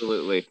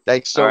 Absolutely.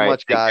 Thanks so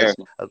much, guys.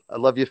 I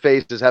love your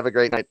faces. Have a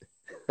great night.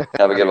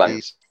 Have a good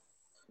one.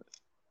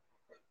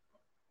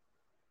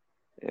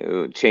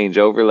 Change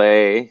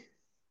overlay.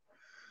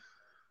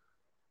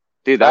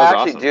 Dude, that was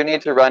actually awesome. do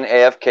need to run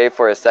AFK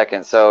for a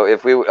second. So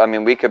if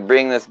we could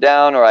bring this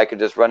down, or I could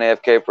just run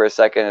AFK for a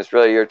second. It's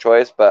really your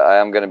choice, but I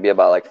am going to be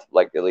about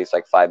like at least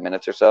like 5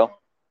 minutes or so.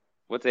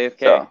 What's AFK?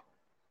 So,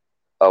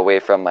 away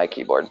from my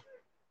keyboard.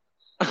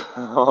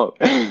 Oh,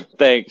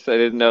 thanks. I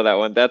didn't know that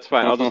one. That's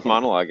fine. I'll just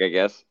monologue, I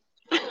guess.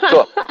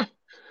 Cool.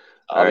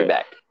 I'll be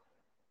back.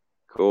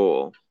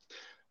 Cool.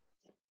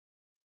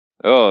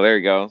 Oh, there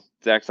you go.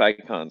 Zach's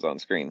icon's on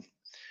screen.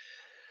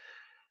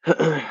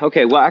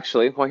 Okay, well,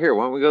 actually, here,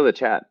 why don't we go to the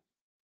chat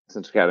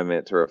since we got a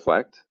minute to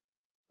reflect?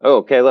 Oh,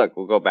 okay, look,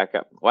 we'll go back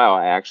up. Wow,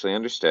 I actually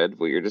understood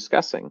what you're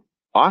discussing.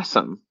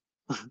 Awesome.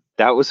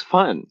 That was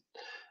fun.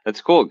 That's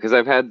cool, because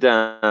I've had,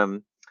 Zach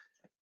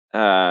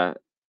and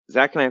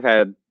I've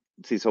had,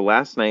 so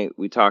last night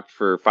we talked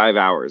for 5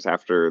 hours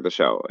after the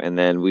show, and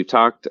then we've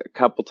talked a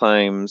couple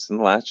times in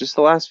the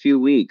last few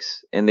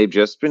weeks, and they've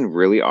just been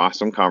really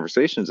awesome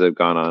conversations that have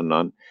gone on and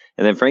on.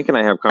 And then Frank and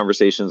I have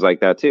conversations like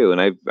that too.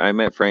 And I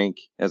met Frank,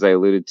 as I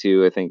alluded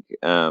to, I think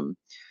a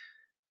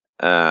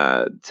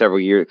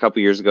couple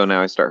years ago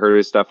now. I heard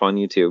his stuff on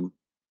YouTube,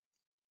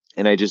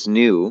 and I just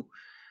knew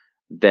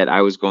that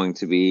I was going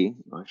to be.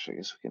 Actually, I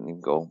guess we can even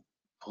go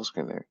full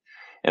screen there.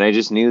 And I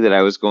just knew that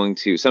I was going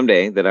to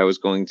someday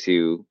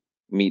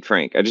meet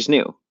Frank. I just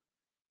knew,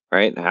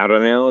 right? How do I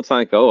know? It's not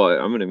like, oh,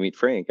 I'm going to meet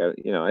Frank.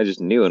 I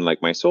just knew in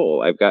like my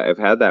soul. I've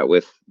had that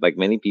with like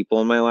many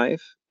people in my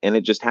life. And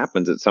it just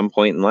happens at some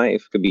point in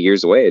life, could be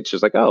years away. It's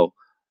just like, oh,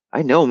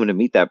 I know I'm going to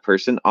meet that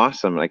person.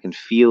 Awesome. And I can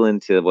feel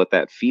into what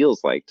that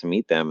feels like to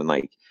meet them. And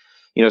like,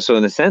 so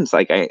in a sense,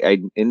 like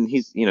and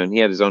he's, he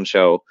had his own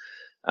show.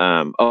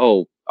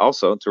 Also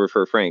to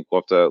refer Frank,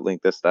 we'll have to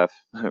link this stuff.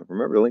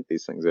 Remember to link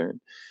these things,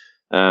 Aaron,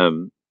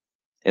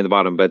 in the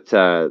bottom. But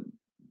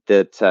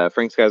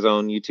Frank's got his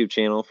own YouTube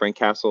channel, Frank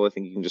Castle. I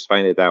think you can just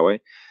find it that way.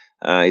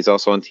 He's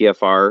also on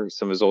TFR,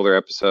 some of his older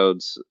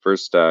episodes,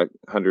 first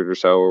 100 or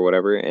so or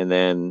whatever. And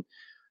then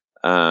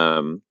I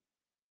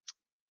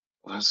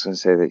was going to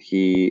say that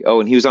he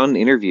was on an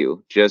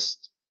interview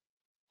just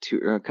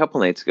a couple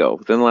nights ago,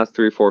 within the last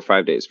 3 or 4 or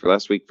 5 days, for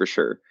last week for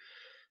sure.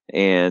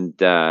 And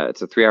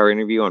it's a 3-hour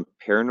interview on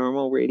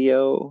Paranormal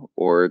Radio,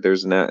 or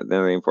there's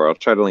another name for it. I'll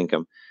try to link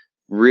him.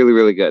 Really,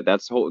 really good.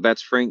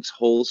 That's Frank's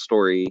whole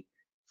story,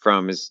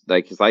 from his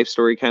life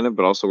story kind of,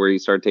 but also where he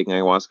started taking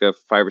ayahuasca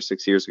 5 or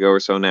 6 years ago or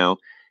so now,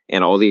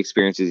 and all the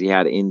experiences he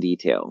had in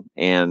detail.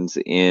 And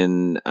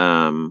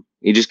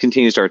he just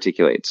continues to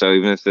articulate. So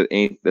even if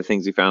the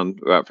things he found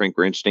about Frank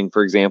were interesting,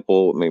 for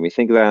example, it made me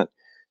think of that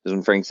is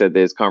when Frank said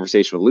his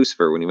conversation with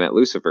Lucifer, when he met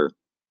Lucifer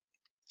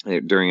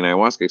during an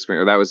ayahuasca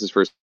experience, or that was his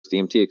first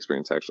DMT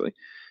experience actually.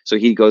 So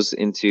he goes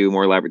into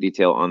more elaborate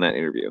detail on that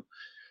interview.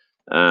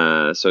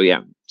 So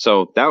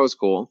that was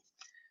cool.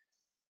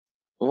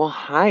 Well,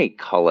 hi,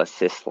 Kala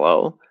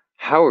Sislo.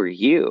 How are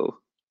you?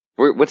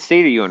 What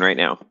state are you in right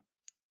now?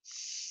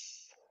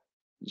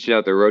 She's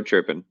out there road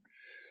tripping.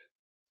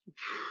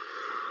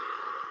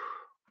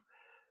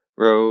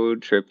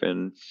 Road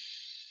tripping.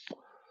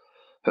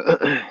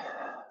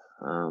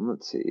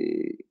 Let's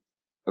see.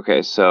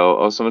 Okay,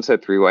 so someone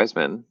said 3 wise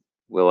men.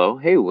 Willow.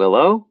 Hey,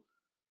 Willow.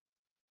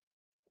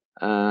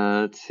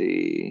 Let's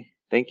see.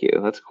 Thank you.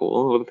 That's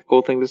cool. What a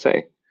cool thing to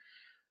say.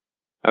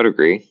 I would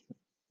agree.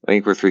 I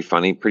think we're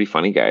pretty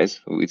funny guys.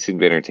 We seem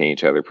to entertain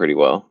each other pretty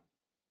well.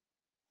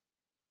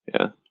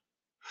 Yeah.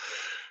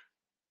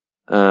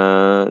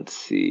 Let's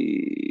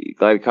see.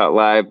 Glad you caught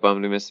live.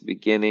 Bummed to miss the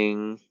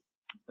beginning.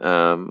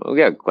 Oh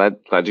yeah,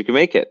 glad you could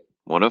make it.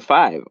 1 of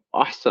 5.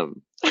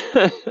 Awesome.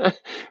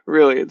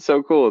 Really, it's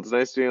so cool. It's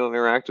nice to be able to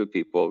interact with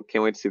people.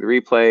 Can't wait to see the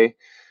replay.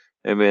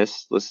 I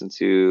missed. Listen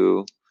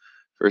to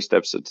first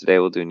episode today.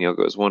 We'll do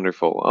Yoga. It was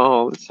wonderful.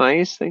 Oh, that's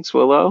nice. Thanks,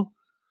 Willow.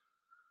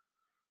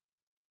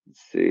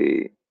 Let's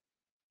see.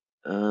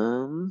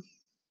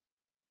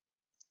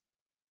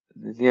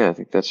 Yeah, I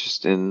think that's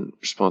just in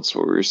response to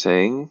what we were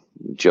saying.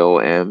 Joe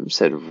M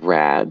said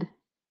rad.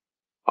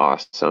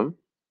 Awesome.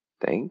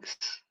 Thanks.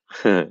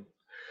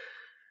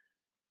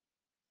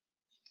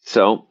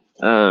 So,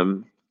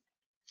 where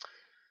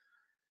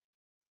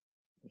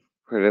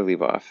did I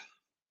leave off?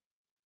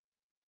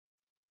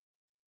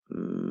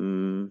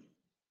 Trying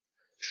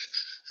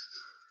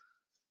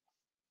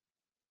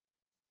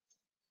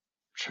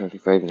to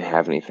think if I even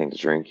have anything to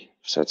drink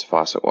besides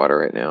faucet water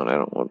right now, and I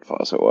don't want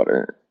faucet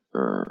water.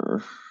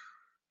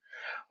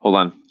 Hold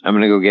on, I'm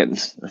gonna go get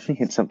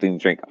something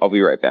to drink. I'll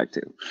be right back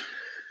too.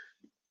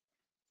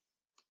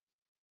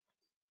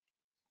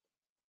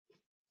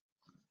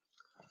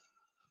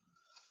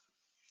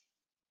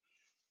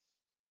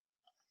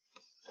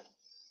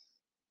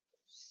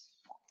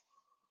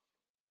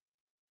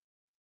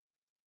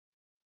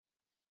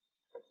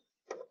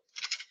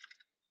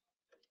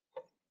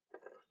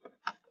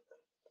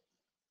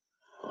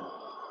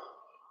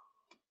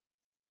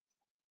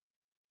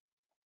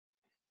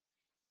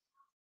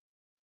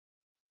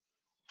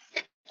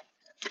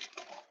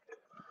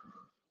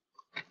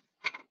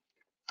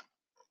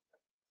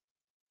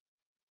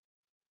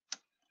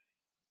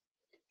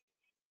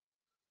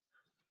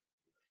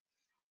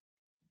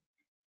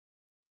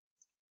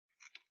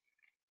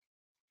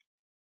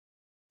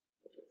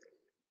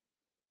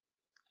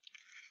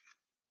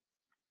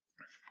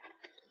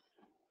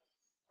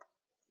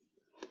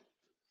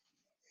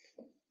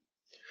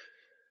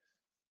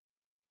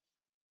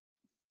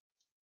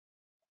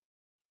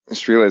 I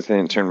just realized I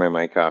didn't turn my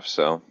mic off,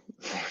 so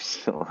there's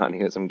still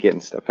audio as I'm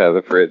getting stuff out of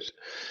the fridge.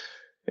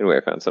 Anyway,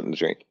 I found something to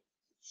drink.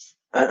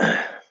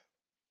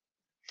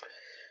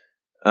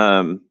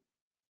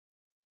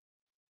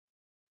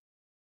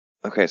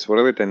 Okay, so what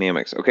are the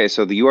dynamics? Okay,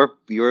 so you are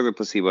the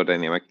placebo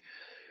dynamic.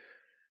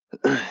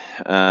 So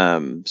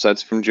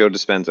that's from Joe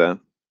Dispenza,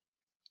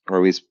 or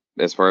at least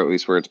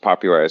where it's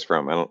popularized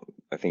from. I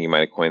think you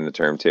might have coined the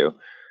term too,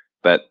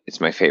 but it's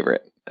my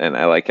favorite, and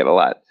I like it a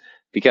lot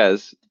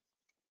because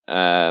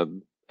I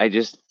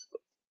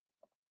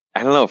don't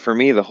know. For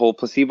me, the whole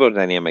placebo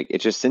dynamic,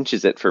 it just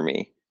cinches it for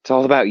me. It's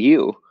all about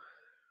you.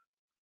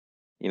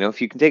 You know,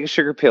 if you can take a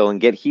sugar pill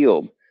and get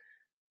healed,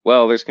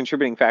 well, there's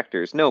contributing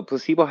factors. No,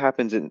 placebo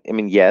happens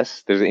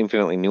yes, there's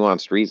infinitely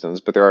nuanced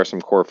reasons, but there are some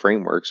core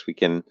frameworks we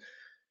can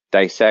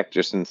dissect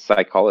just in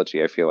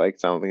psychology, I feel like.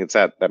 So I don't think it's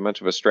that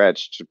much of a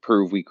stretch to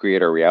prove we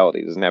create our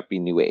reality. It doesn't have to be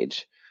new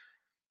age.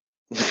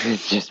 It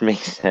just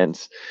makes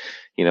sense.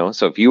 You know,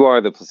 so if you are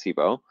the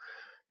placebo,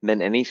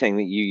 then anything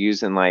that you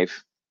use in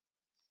life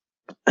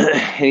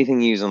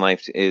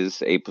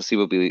is a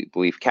placebo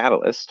belief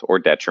catalyst or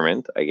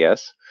detriment, I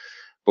guess,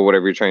 but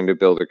whatever you're trying to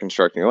build or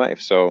construct in your life.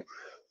 So,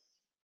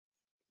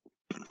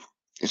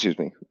 excuse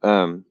me.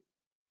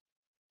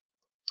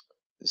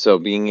 So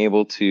being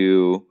able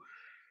to,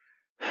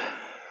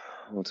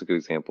 what's a good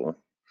example?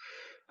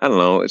 I don't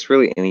know. It's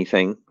really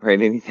anything,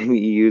 right? Anything that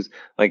you use,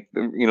 like,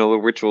 you know, the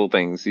ritual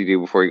things you do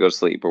before you go to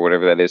sleep or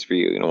whatever that is for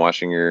you, you know,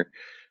 washing your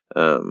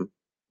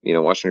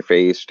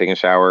face, taking a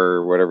shower,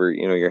 or whatever,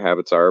 you know, your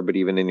habits are, but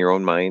even in your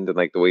own mind and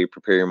like the way you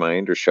prepare your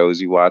mind or shows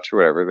you watch or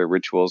whatever, the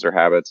rituals or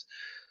habits.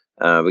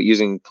 But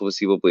using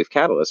placebo belief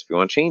catalyst, if you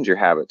want to change your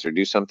habits or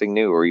do something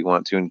new, or you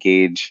want to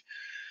engage,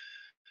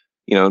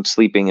 you know,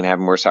 sleeping and have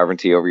more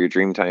sovereignty over your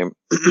dream time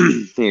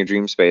in your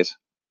dream space.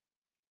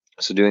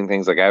 So doing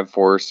things like I have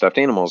 4 stuffed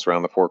animals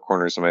around the 4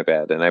 corners of my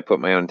bed, and I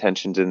put my own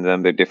intentions in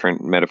them. They're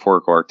different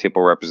metaphorical,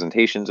 archetypal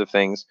representations of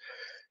things,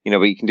 you know,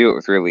 but you can do it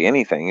with really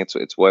anything. It's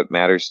what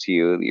matters to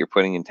you that you're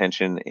putting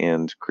intention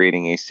and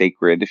creating a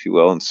sacred, if you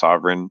will, and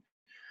sovereign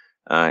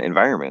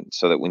environment,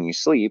 so that when you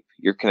sleep,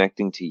 you're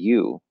connecting to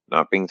you,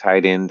 not being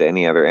tied into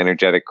any other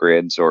energetic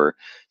grids or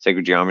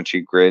sacred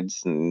geometry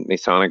grids and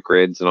Masonic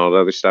grids and all the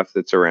other stuff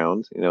that's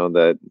around, you know,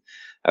 the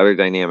other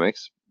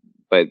dynamics,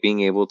 but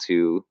being able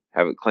to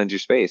have it cleanse your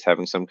space,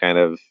 having some kind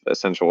of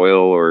essential oil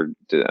or,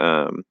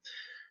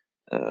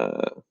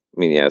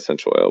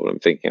 essential oil, but I'm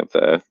thinking of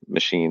the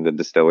machine, the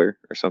distiller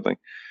or something.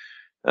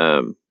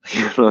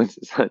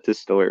 It's not a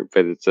distiller,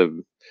 but it's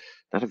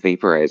not a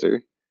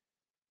vaporizer.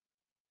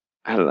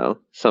 I don't know,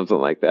 something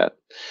like that.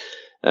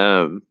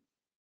 And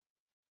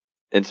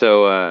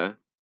so,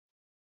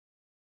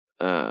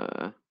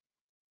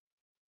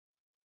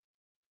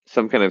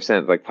 some kind of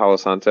scent like Palo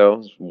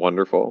Santo is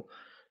wonderful.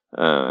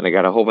 And I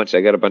got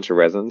a bunch of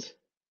resins.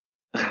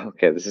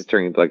 Okay, this is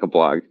turning into like a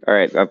blog. All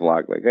right, I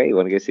blog like, hey, you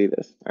want to go see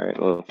this? All right,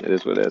 well, it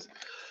is what it is.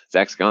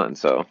 Zach's gone,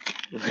 so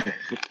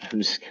I'm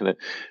just gonna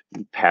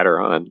pat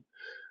her on.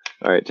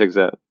 All right, check this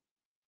out.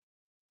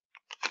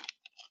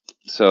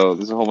 So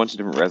there's a whole bunch of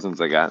different resins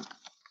I got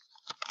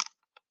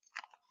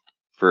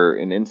for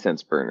an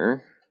incense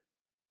burner.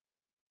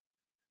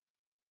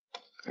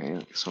 All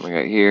right, this one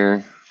I got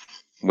here.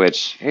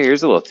 Which, hey,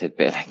 here's a little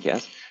tidbit, I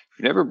guess. If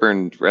you've never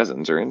burned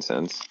resins or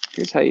incense,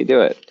 here's how you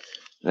do it.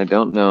 And I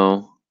don't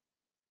know.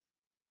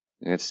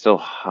 It's still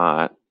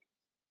hot.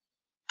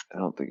 I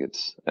don't think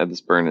it's. I had this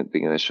burn at the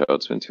beginning of the show.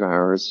 It's been 2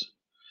 hours.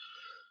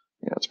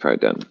 Yeah, it's probably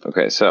done.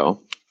 Okay,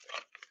 so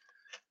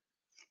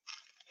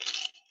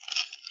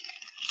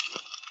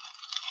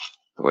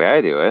the way I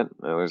do it,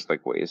 there's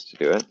like ways to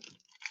do it.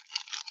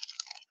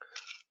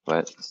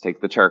 But let's take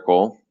the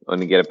charcoal. I'm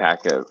going to get a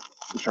pack of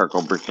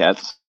charcoal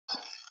briquettes.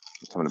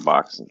 Come in a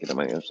box and get them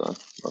on Amazon.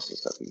 Most of the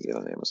stuff you can get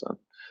on Amazon.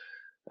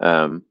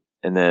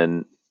 And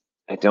then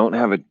I don't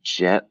have a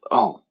jet.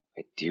 Oh,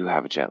 I do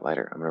have a jet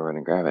lighter. I'm going to run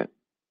and grab it.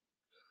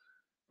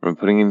 I'm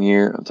putting in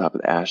here on top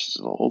of the ash. This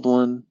is the old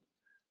one.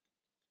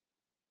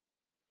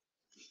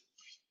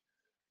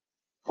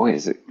 Oh, wait,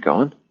 is it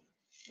going?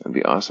 That'd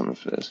be awesome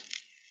if it is.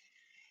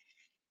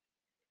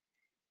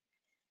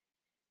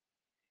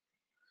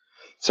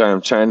 Sorry,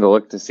 I'm trying to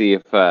look to see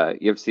if you have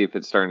to see if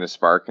it's starting to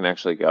spark and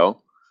actually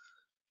go.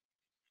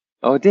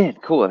 Oh, it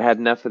did. Cool. It had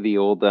enough of the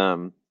old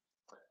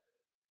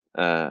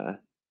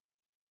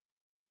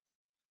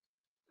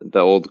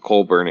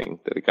coal burning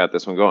that it got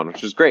this one going,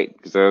 which was great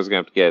because I was gonna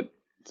have to get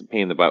it's a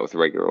pain in the butt with a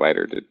regular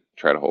lighter to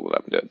try to hold it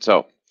up and do it.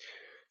 So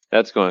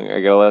that's going. I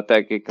gotta let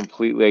that get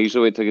completely. I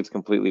usually wait till it gets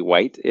completely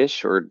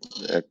white-ish or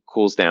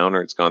cools down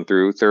or it's gone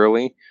through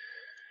thoroughly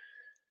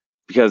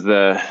because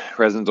the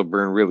resins will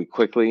burn really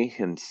quickly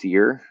and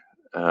sear.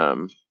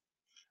 But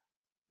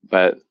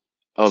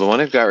the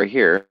one I've got right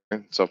here,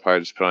 so I'll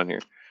probably just put on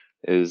here,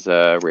 is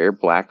rare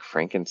black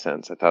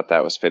frankincense. I thought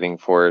that was fitting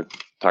for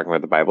talking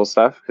about the Bible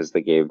stuff because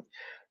they gave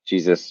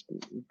Jesus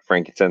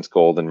frankincense,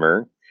 gold, and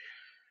myrrh,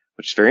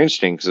 which is very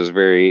interesting because it was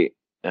very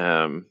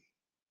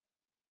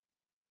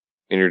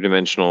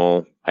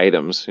interdimensional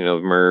items,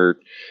 myrrh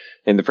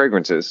and the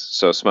fragrances.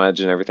 So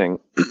smudge and everything,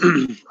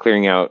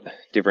 clearing out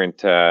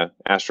different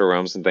astral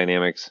realms and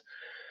dynamics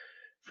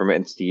from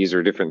entities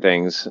or different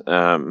things.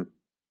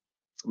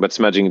 But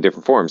smudging in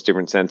different forms,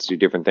 different scents do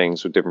different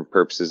things with different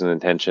purposes and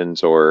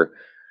intentions, or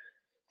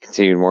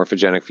continued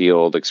morphogenic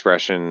field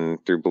expression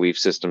through belief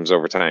systems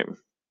over time.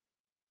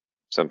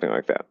 Something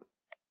like that.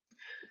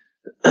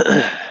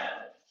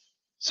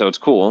 So it's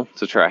cool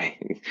to try,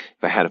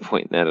 if I had a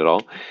point in that at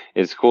all,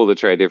 it's cool to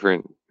try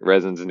different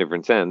resins and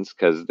different scents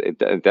because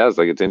it does,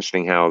 like, it's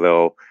interesting how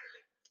they'll,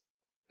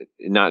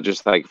 not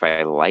just like if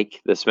I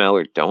like the smell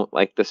or don't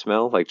like the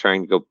smell, like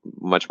trying to go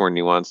much more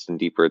nuanced and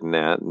deeper than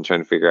that and trying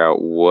to figure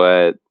out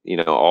what,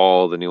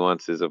 all the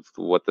nuances of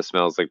what the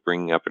smell is like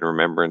bringing up in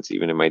remembrance,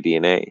 even in my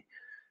DNA.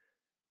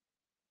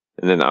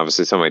 And then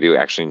obviously some I do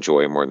actually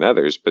enjoy more than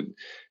others, but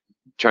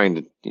trying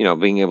to,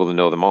 being able to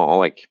know them all,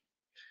 like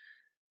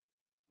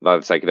a lot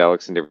of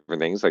psychedelics and different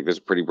things, like there's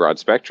a pretty broad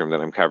spectrum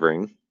that I'm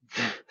covering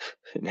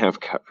and have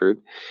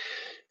covered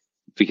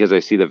because I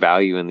see the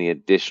value in the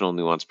additional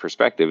nuanced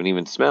perspective and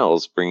even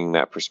smells bringing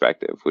that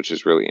perspective, which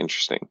is really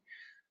interesting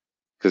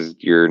because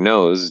your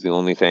nose is the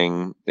only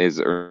thing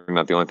or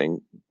not the only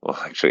thing. Well,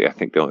 actually, I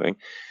think the only thing,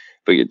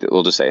 but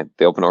we'll just say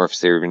the open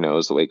orifice area of your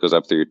nose, the way it goes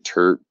up through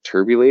your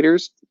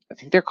turbulators. I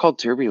think they're called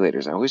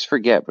turbulators. I always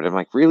forget, but I'm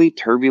like, really,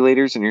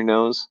 turbulators in your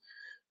nose?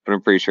 But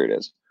I'm pretty sure it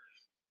is.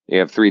 You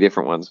have 3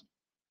 different ones,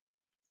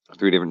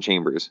 3 different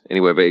chambers.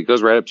 Anyway, but it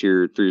goes right up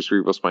to through your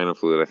cerebral spinal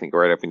fluid, I think,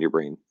 right up into your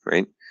brain,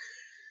 right?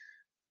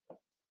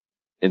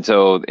 And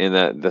so in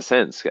the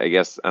sense, I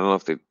guess, I don't know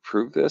if they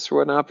proved this or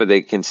whatnot, but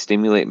they can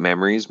stimulate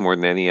memories more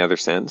than any other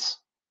sense.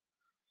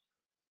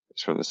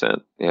 It's from the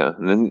scent, yeah.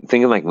 And then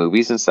thinking like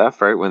movies and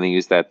stuff, right? When they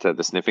use that,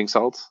 the sniffing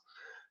salts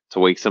to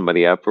wake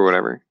somebody up or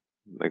whatever,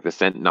 like the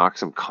scent knocks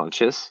them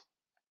conscious.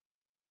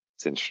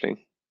 It's interesting.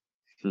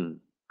 All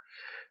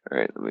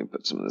right, let me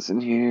put some of this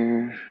in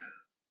here.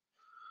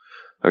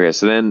 Okay,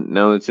 so then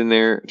now it's in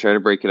there, try to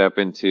break it up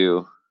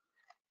into,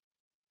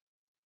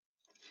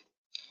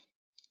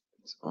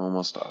 it's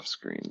almost off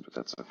screen, but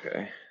that's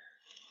okay.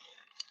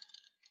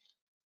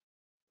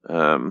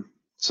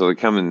 So they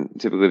come in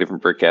typically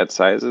different briquette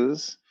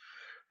sizes.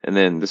 And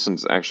then this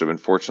one's actually been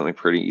fortunately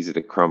pretty easy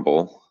to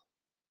crumble.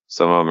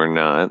 Some of them are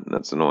not, and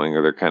that's annoying,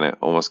 or they're kind of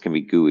almost can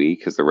be gooey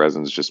because the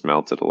resins just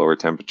melt at a lower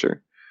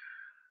temperature.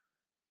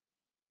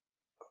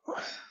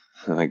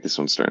 I think this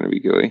one's starting to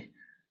be gooey.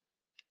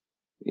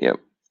 Yep,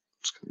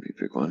 it's going to be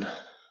a big one.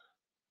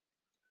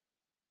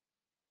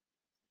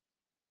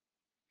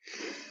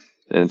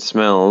 And it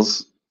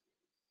smells.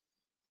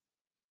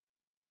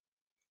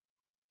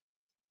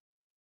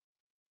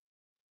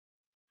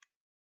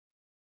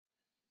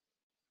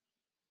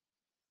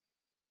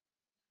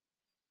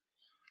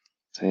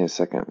 Say in a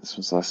second, this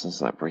one's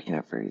lesson's not breaking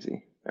up very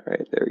easy. All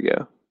right, there we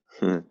go.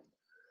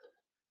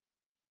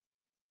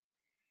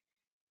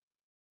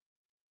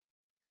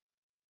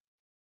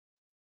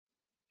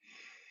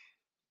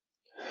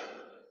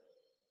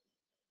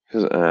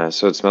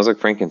 So it smells like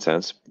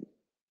frankincense,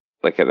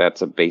 like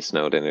that's a base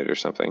note in it or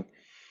something.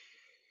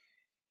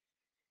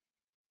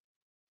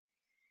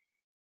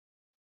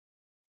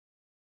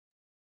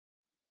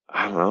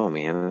 I don't know,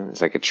 man.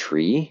 It's like a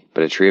tree,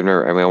 but a tree I've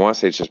never. I mean, I want to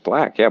say it's just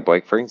black. Yeah,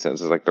 black frankincense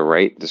is like the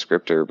right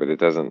descriptor, but it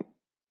doesn't.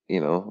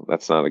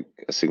 That's not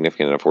a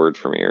significant enough word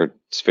for me, or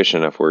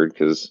sufficient enough word,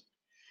 because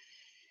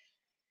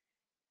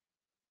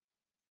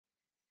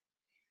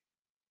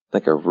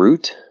like a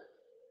root.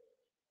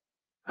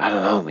 I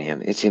don't know,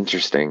 man. It's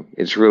interesting.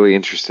 It's really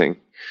interesting.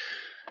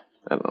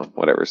 I don't know.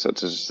 Whatever. So it's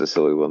just a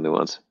silly little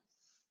nuance.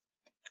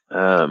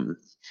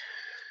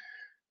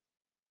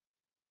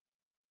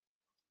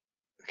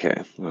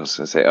 Okay. What was I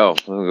gonna say? Oh,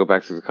 we'll go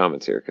back through the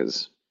comments here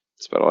because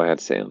that's about all I had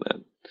to say on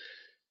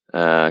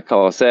that.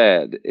 Kala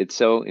said, it's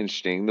so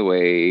interesting the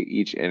way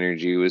each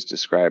energy was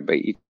described by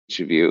each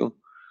of you.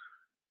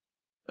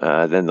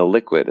 Then the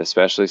liquid,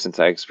 especially since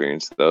I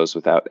experienced those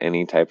without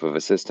any type of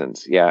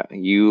assistance. Yeah,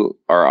 you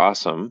are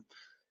awesome.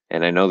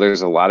 And I know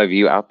there's a lot of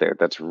you out there.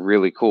 That's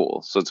really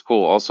cool. So it's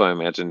cool also, I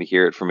imagine, to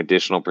hear it from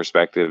additional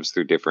perspectives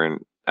through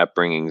different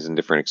upbringings and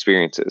different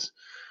experiences.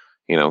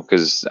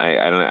 Because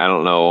I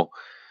don't know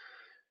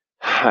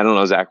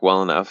Zach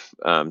well enough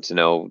to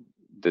know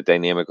the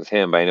dynamic with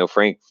him, but I know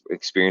Frank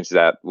experienced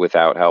that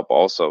without help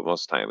also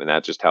most of the time, and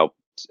that just helped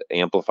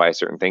amplify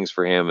certain things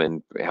for him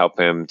and help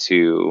him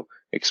to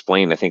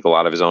explain, I think, a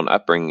lot of his own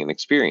upbringing and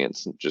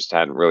experience. Just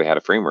hadn't really had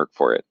a framework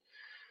for it,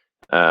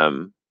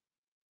 and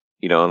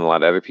a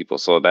lot of other people.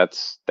 So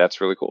that's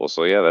really cool.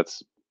 So yeah,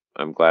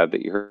 I'm glad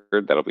that you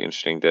heard. That'll be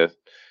interesting to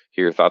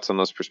hear your thoughts on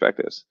those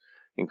perspectives.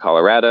 In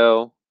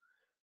Colorado,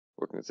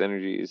 working with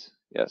energies,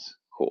 yes,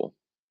 cool.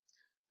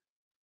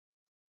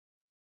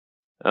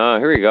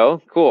 Here we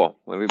go. Cool.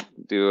 Let me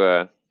do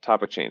a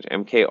topic change.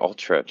 MK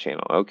Ultra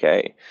channel.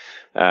 Okay.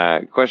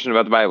 Question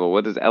about the Bible.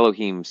 What does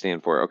Elohim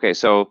stand for? Okay,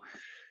 so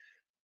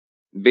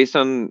based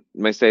on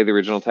my study of the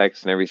original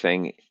text and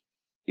everything,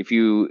 if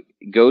you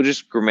go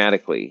just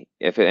grammatically,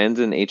 if it ends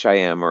in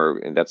HIM,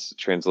 or that's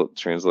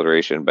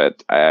transliteration,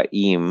 but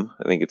im,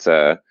 I think it's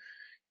a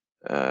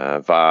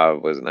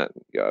vav, wasn't it?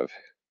 Yod.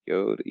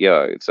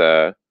 Yeah, it's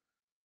a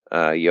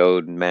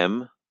yod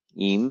mem,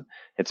 im.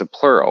 It's a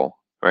plural.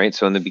 Right,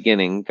 so in the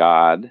beginning,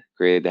 God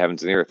created the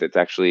heavens and the earth. It's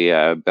actually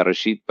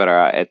Bereshit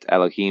bara et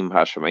Elohim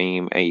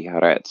hashamayim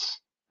haaretz,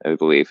 I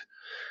believe.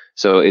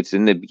 So it's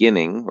in the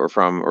beginning, or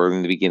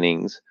in the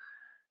beginnings,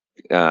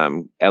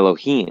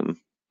 Elohim,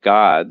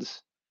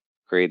 God's,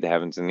 created the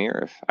heavens and the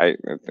earth.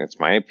 That's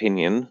my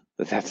opinion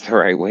that's the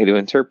right way to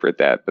interpret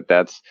that. But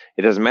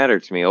it doesn't matter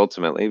to me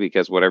ultimately,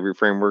 because whatever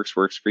framework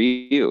works for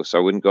you.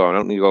 So I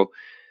don't need to go.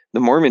 The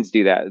Mormons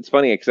do that. It's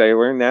funny because I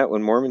learned that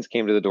when Mormons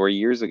came to the door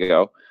years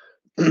ago.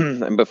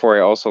 And before I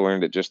also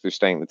learned it just through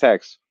studying the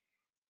text.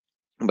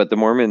 But the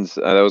Mormons,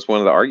 that was one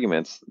of the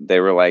arguments.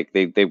 They were like,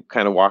 they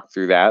kind of walked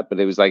through that, but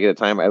it was like at the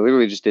time, I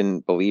literally just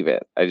didn't believe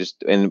it.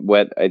 And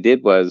what I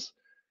did was,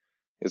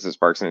 this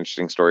sparks an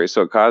interesting story.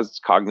 So it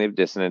caused cognitive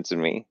dissonance in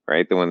me,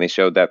 right? That when they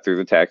showed that through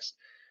the text,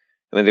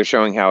 and then they're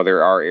showing how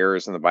there are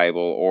errors in the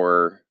Bible,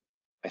 or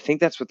I think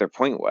that's what their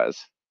point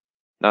was.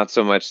 Not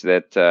so much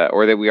that,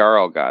 or that we are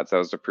all gods. That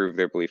was to prove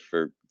their belief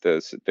for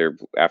their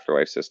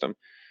afterlife system.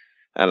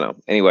 I don't know.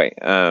 Anyway,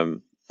 I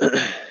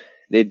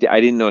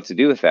didn't know what to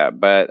do with that,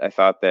 but I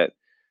thought that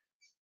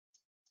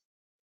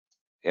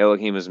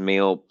Elohim is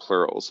male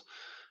plurals.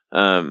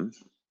 Yeah,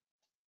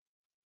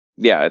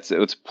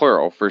 it's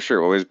plural for sure.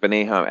 Well, there's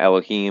B'nai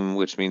Elohim,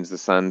 which means the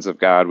sons of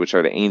God, which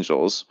are the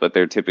angels, but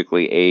they're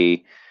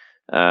typically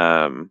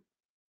what's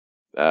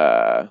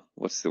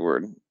the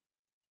word?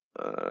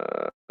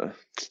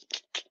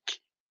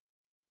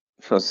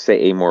 I was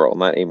say amoral,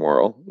 not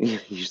amoral.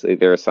 Usually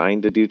they're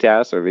assigned to do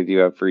tasks, or they do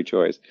have free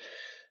choice.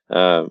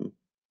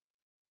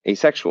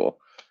 Asexual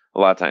a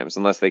lot of times,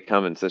 unless they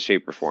come in such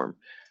shape or form.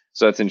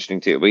 So that's interesting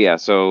too. But yeah,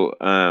 so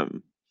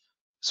when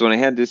I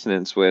had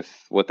dissonance with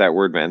what that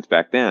word meant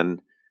back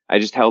then, I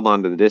just held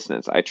on to the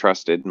dissonance. I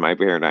trusted in my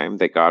paradigm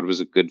that God was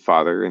a good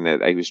father and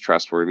that he was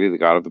trustworthy, the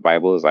God of the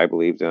Bible, as I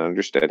believed and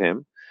understood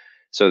him.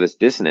 So this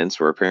dissonance,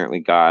 where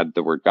apparently God,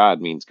 the word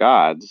God means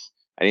gods,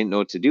 I didn't know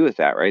what to do with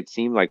that, right? It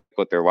seemed like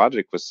what their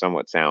logic was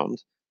somewhat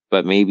sound,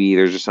 but maybe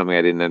there's just something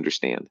I didn't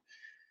understand.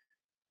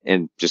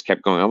 And just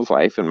kept going on with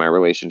life and my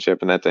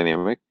relationship and that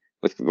dynamic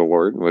with the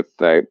Lord, with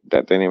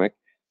that dynamic.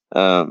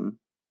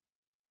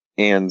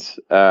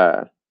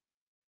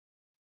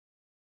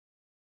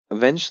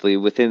 Eventually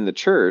within the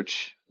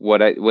church,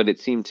 what it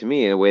seemed to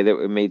me, in a way that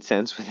it made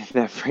sense within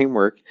that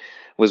framework,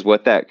 was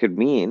what that could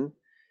mean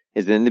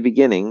is in the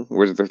beginning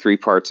were the three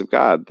parts of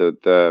God,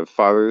 the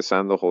Father, the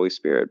Son, the Holy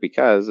Spirit,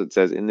 because it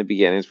says in the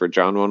beginnings for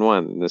John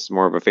 1:1, and this is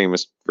more of a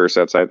famous verse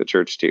outside the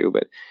church too,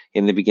 but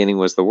in the beginning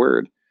was the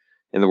Word,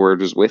 and the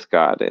Word was with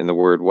God, and the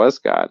Word was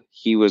God.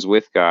 He was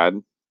with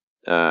God.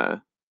 He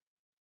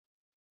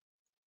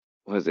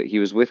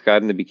was with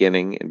God in the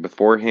beginning, and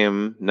before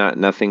him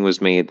nothing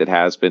was made that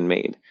has been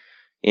made.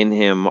 In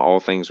him all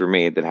things were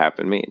made that have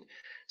been made.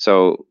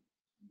 So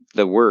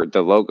the word,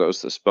 the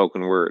logos, the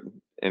spoken word,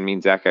 and me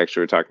and Zach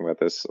actually were talking about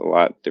this a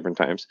lot different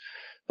times,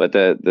 but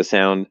the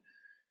sound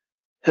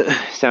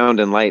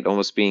and light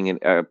almost being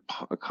a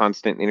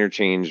constant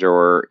interchange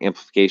or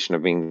amplification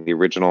of being the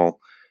original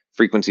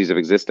frequencies of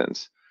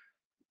existence.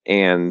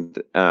 And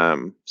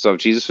so if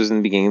Jesus was in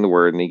the beginning of the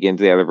Word, and you get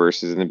into the other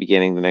verses, in the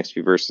beginning, the next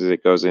few verses,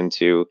 it goes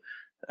into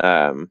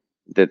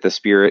that the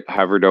Spirit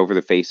hovered over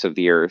the face of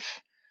the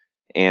earth.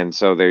 And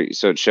so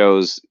it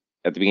shows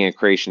at the beginning of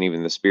creation,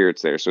 even the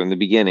Spirit's there. So in the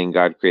beginning,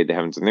 God created the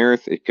heavens and the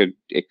earth. It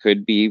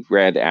could be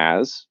read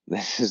as,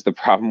 this is the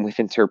problem with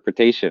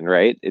interpretation,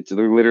 right? It's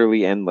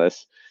literally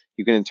endless.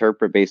 You can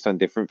interpret based on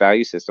different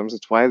value systems.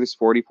 That's why there's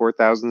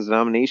 44,000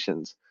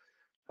 denominations.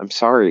 I'm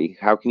sorry.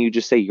 How can you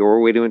just say your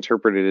way to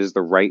interpret it is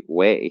the right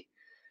way?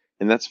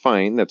 And that's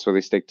fine. That's why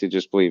they stick to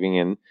just believing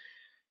in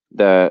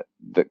well,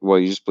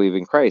 you just believe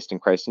in Christ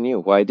and Christ in you.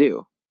 Well, I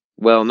do.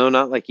 Well, no,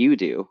 not like you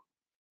do.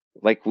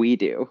 Like we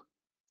do.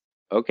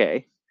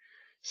 Okay.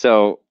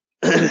 So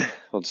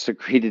we'll just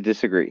agree to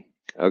disagree.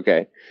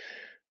 Okay.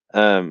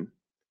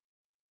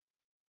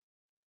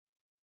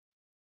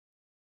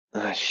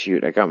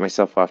 Shoot, I got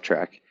myself off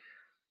track.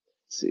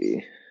 Let's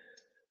see.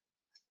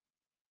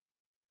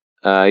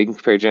 You can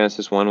compare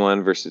Genesis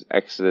 1:1 versus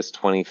Exodus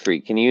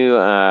 23. Can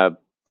you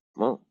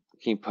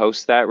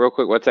post that real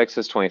quick? What's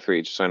Exodus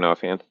 23? Just so I know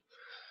offhand.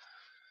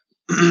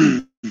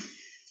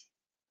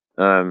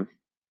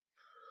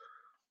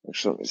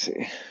 Actually, let me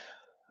see.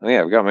 Oh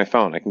yeah, I've got my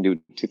phone. I can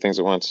do two things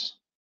at once.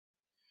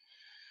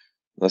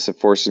 Unless it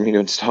forces me to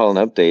install an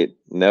update.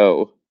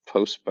 No.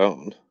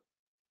 Postpone.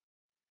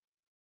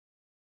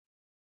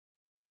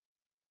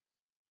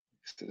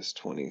 Exodus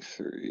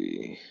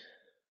 23.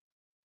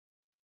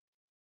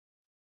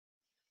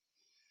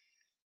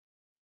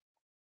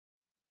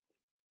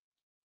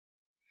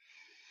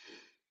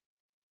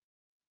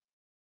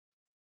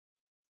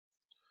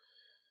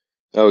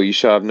 Oh, you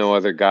shall have no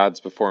other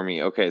gods before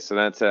me. Okay, so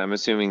that's I'm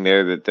assuming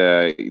there that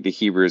the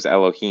Hebrew is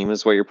Elohim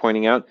is what you're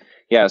pointing out.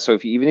 Yeah, so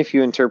even if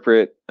you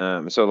interpret,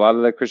 so a lot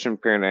of the Christian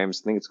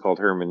paradigms, I think it's called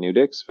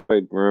hermeneutics, if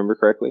I remember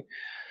correctly,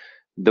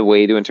 the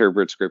way to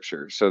interpret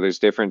scripture. So there's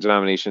different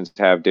denominations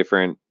that have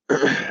different,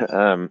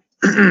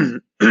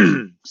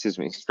 excuse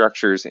me,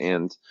 structures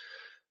and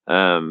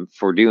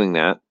for doing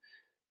that.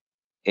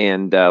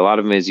 And a lot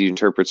of them is you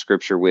interpret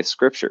scripture with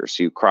scripture.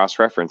 So you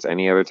cross-reference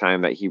any other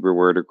time that Hebrew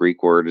word or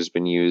Greek word has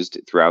been used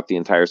throughout the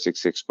entire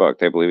 616 book.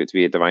 They believe it to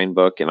be a divine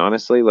book. And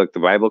honestly, look, the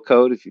Bible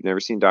code, if you've never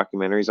seen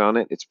documentaries on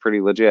it, it's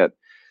pretty legit.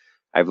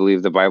 I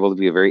believe the Bible to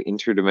be a very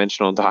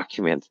interdimensional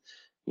document.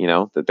 You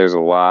know, that there's a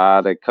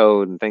lot of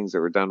code and things that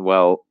were done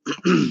well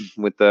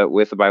with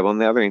the Bible and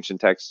the other ancient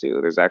texts too.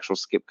 There's actual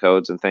skip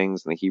codes and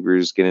things, and the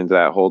Hebrews get into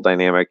that whole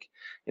dynamic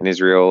in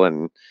Israel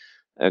and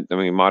I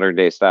mean modern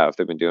day stuff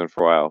they've been doing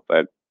for a while.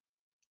 But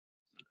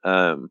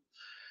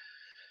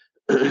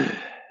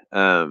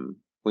when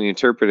you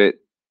interpret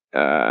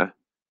it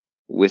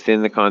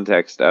within the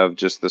context of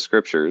just the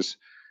scriptures,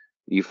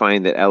 you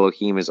find that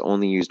Elohim is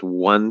only used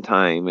one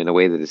time in a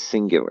way that is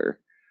singular,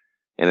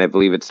 and I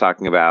believe it's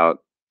talking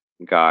about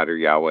God or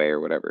Yahweh or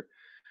whatever.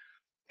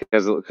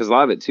 Because a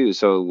lot of it too.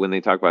 So when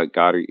they talk about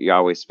God or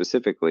Yahweh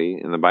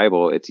specifically in the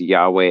Bible, it's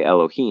Yahweh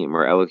Elohim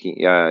or Elohim.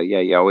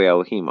 Yahweh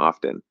Elohim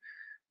often,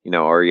 you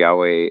know, or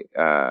Yahweh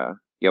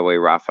Yahweh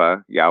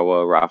Rapha,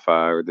 Yahweh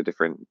Rapha, or the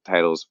different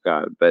titles of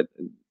God. But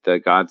the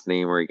God's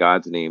name or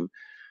God's name,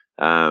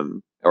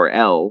 or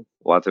El,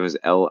 a lot of times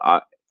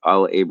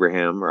El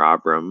Abraham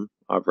or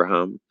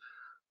Abraham,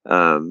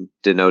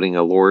 denoting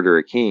a lord or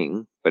a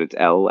king. But it's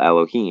El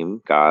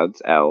Elohim,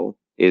 God's El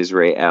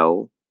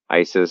Israel.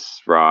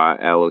 Isis, Ra,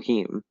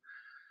 Elohim.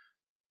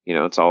 You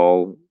know, it's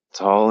all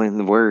in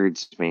the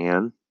words,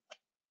 man.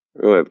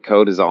 The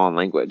code is all in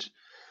language.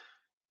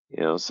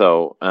 You know,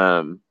 so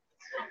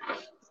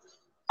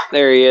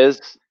there he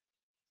is.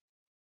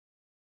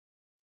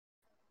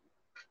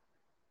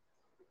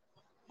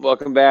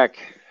 Welcome back.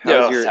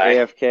 How's your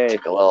AFK?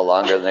 Took a little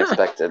longer than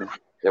expected.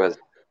 It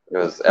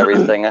was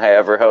everything I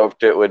ever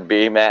hoped it would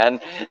be, man.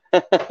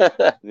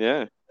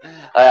 Yeah.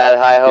 I had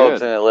high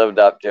hopes and it lived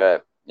up to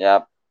it.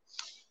 Yep.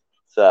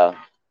 So,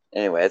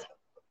 anyways.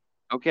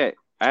 Okay,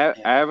 I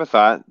have a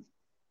thought.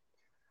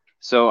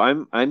 So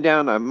I'm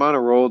down. I'm on a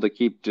roll to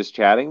keep just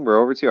chatting. We're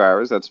over 2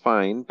 hours. That's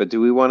fine. But do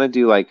we want to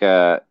do like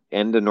a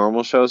end a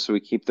normal show so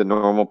we keep the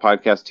normal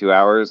podcast 2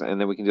 hours,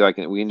 and then we can do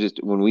we can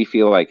just when we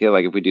feel like it,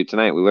 like if we do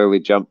tonight, we literally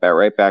jump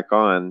right back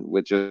on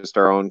with just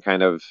our own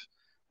kind of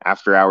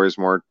after hours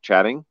more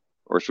chatting,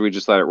 or should we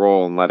just let it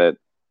roll and let it?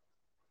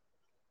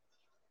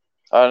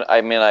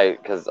 I mean,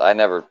 because I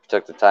never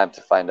took the time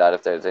to find out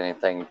if there's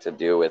anything to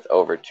do with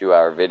over 2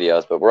 hour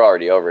videos, but we're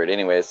already over it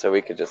anyway, so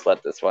we could just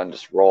let this one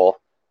just roll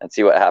and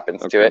see what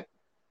happens to it.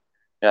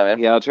 You know what I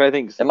mean? Yeah, I'll try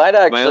things. It might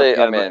actually,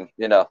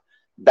 you know,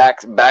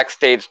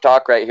 backstage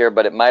talk right here,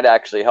 but it might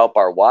actually help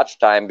our watch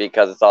time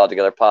because it's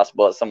altogether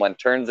possible that someone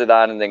turns it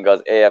on and then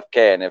goes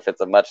AFK, and if it's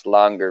a much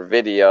longer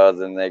video,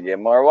 then they get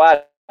more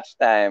watch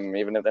time,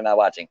 even if they're not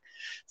watching.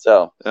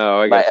 So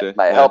it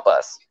might help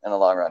us in the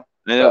long run.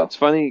 I know, it's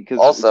funny because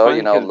also,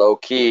 you know, low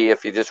key,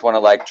 if you just want to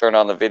like turn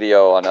on the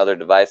video on other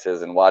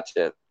devices and watch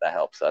it, that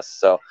helps us.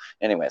 So,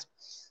 anyways.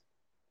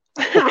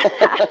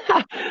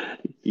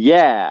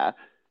 Yeah.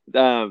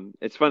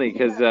 It's funny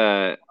because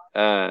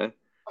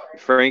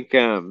Frank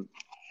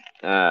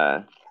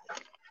what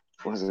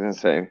was I gonna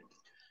say?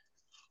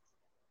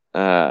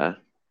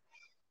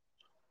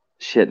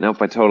 Shit,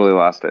 nope, I totally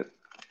lost it.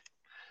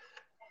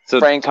 So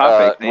Frank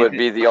topic would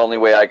be the only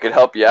way I could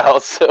help you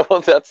out,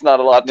 so that's not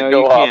a lot to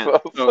go off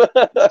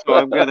of. So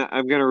I'm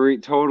gonna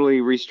totally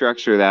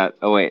restructure that.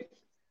 Oh wait,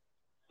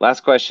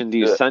 last question: do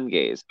you sun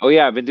gaze? Oh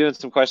yeah, I've been doing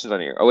some questions on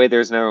here. Oh wait,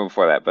 there's another one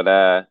before that, but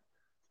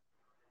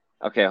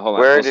okay, hold on.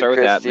 Where We'll did start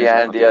with that.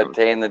 Christianity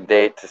attain the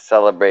date to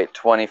celebrate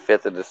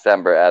 25th of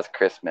December as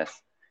Christmas?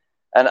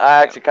 And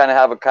I actually kind of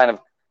have a kind of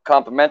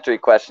complimentary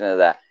question to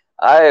that.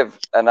 I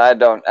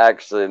don't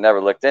actually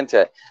never looked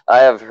into it. I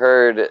have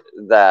heard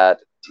that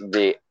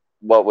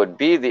what would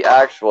be the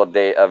actual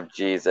date of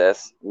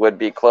Jesus would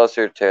be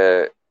closer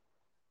to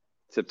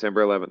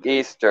September 11th,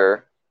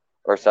 Easter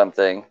or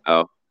something.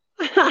 Oh.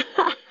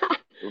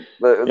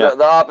 The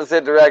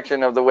opposite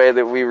direction of the way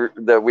that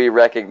we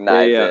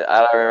recognize it. I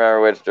don't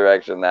remember which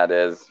direction that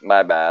is.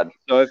 My bad.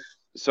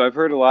 So I've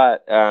heard a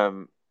lot.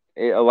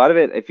 A lot of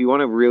it, if you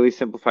want to really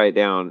simplify it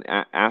down,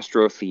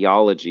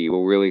 astrotheology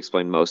will really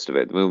explain most of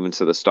it. The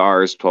movements of the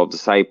stars, 12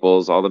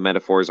 disciples, all the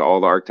metaphors, all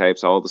the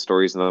archetypes, all the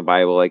stories in the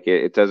Bible. Like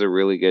it does a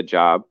really good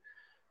job.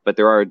 But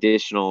there are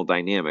additional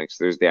dynamics.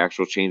 There's the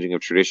actual changing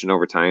of tradition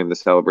over time, the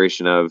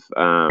celebration of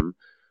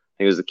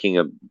he was the king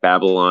of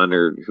Babylon,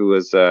 or who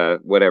was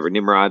whatever,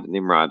 Nimrod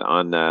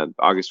on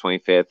August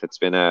 25th. It's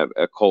been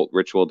a cult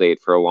ritual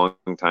date for a long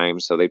time,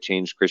 so they've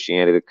changed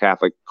Christianity, the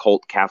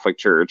Catholic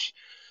Church.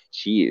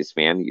 Jeez,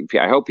 man,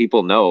 I hope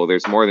people know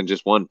there's more than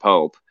just one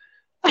pope.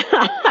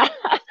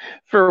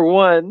 For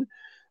one,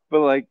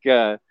 but like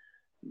that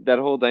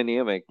whole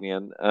dynamic,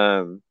 man.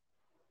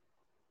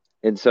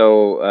 And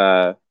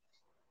so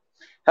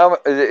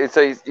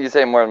so you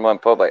say more than one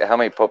pope? Like, how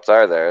many popes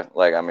are there?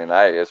 Like, I mean,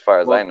 as far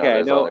as I know,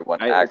 there's only one.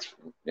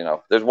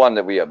 There's one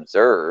that we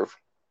observe.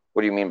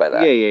 What do you mean by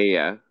that?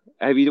 Yeah.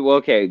 Have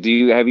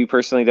you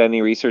personally done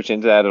any research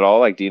into that at all?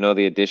 Like, do you know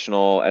the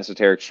additional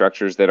esoteric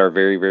structures that are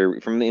very,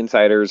 very, from the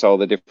insiders, all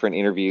the different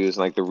interviews,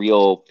 and like the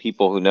real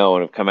people who know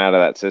and have come out of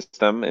that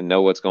system and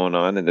know what's going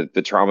on, and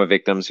the trauma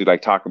victims who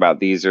like talk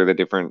about these are the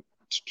different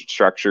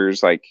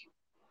structures? Like,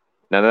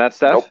 none of that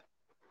stuff?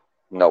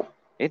 Nope.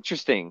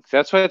 Interesting. So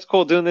that's why it's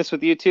cool doing this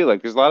with you too.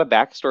 Like, there's a lot of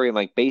backstory and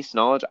like base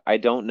knowledge I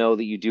don't know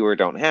that you do or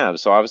don't have.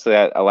 So obviously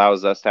that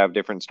allows us to have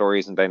different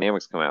stories and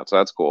dynamics come out. So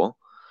that's cool.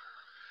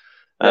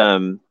 Yeah.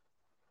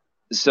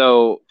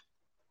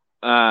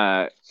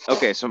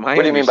 Okay. So what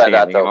do you mean by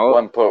that though?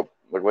 One pope.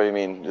 What do you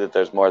mean that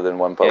there's more than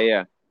one pope?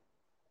 Yeah.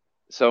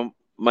 So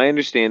my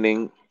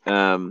understanding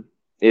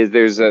is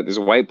there's a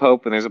white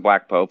pope and there's a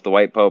black pope. The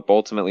white pope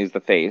ultimately is the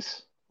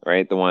face.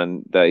 Right,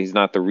 he's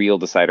not the real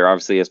decider.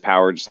 Obviously, he has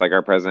power, just like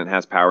our president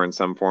has power in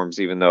some forms.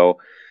 Even though,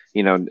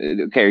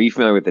 okay, are you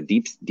familiar with the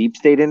deep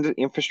state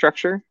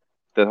infrastructure,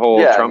 the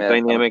whole Trump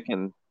dynamic,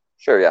 and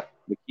sure, yeah,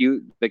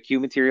 the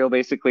Q material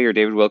basically, or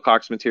David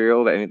Wilcox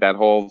material,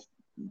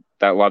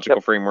 that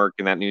logical framework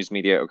and that news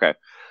media. Okay,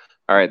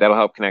 all right, that'll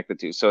help connect the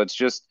two. So it's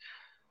just,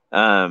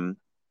 so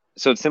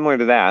it's similar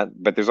to that,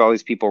 but there's all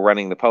these people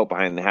running the Pope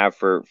behind and have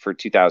for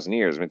 2,000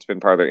 years. I mean, it's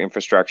been part of their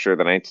infrastructure,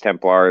 the Knights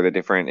Templar, the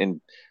different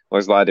and.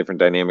 There's a lot of different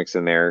dynamics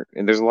in there,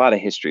 and there's a lot of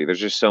history. There's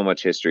just so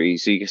much history.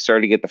 So you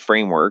start to get the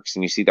frameworks,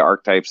 and you see the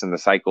archetypes and the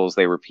cycles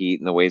they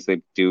repeat and the ways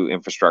they do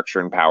infrastructure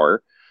and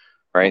power,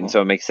 right? Mm-hmm. And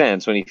so it makes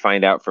sense when you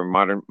find out from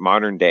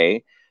modern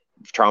day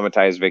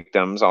traumatized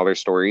victims, all their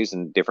stories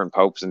and different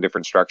popes and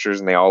different structures,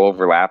 and they all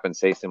overlap and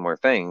say similar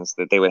things,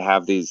 that they would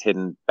have these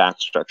hidden back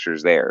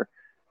structures there,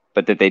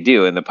 but that they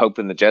do. And the Pope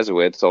and the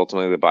Jesuits,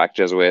 ultimately the Black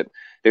Jesuit,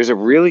 there's a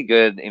really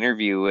good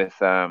interview with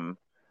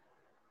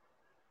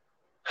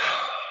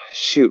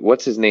shoot,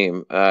 what's his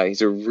name?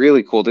 He's a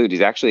really cool dude.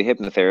 He's actually a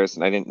hypnotherapist,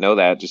 and I didn't know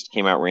that. Just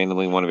came out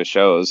randomly in one of his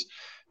shows.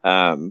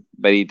 But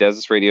he does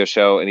this radio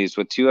show, and he's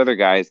with two other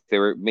guys. They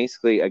were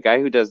basically a guy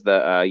who does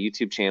the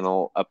YouTube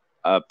channel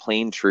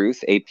Plain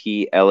Truth,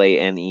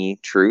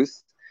 APLANE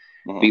Truth,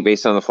 be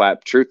based on the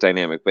flat truth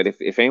dynamic. But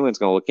if anyone's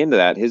going to look into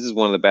that, his is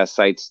one of the best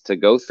sites to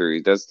go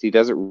through. He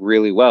does it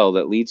really well.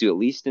 That leads you at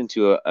least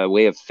into a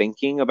way of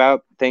thinking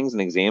about things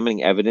and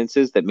examining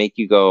evidences that make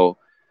you go,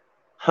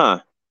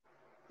 huh.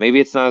 Maybe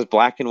it's not as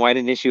black and white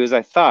an issue as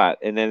I thought,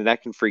 and then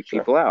that can freak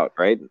people out,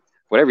 right?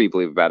 Whatever you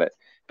believe about it.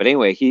 But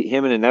anyway,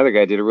 him and another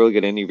guy did a really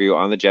good interview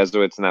on the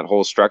Jesuits and that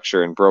whole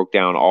structure, and broke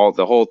down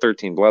the whole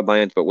 13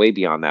 bloodlines, but way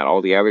beyond that,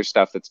 all the other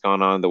stuff that's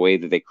gone on, the way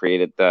that they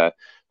created the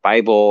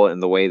Bible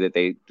and the way that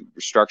they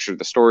structured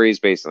the stories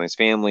based on these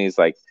families.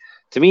 Like,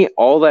 to me,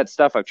 all that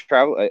stuff I've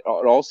traveled, it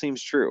all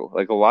seems true.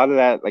 Like, a lot of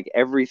that, like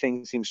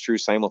everything seems true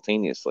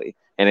simultaneously,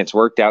 and it's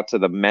worked out to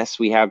the mess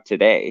we have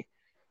today,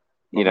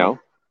 you know?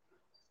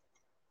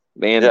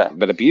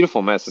 But a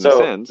beautiful mess in a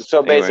sense.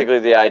 So basically,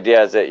 the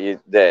idea is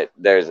that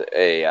there's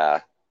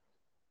that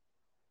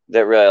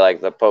really,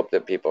 like, the Pope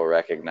that people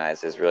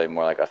recognize is really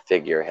more like a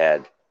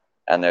figurehead,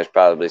 and there's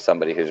probably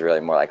somebody who's really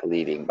more like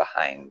leading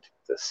behind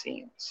the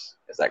scenes.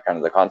 Is that kind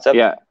of the concept?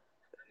 Yeah.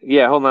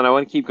 Hold on, I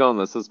want to keep going.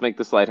 Let's make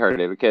this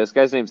lighthearted. Okay, this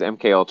guy's name's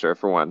MK Ultra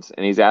for once,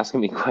 and he's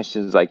asking me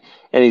questions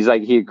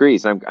he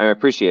agrees. I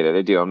appreciate it.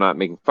 I do. I'm not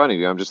making fun of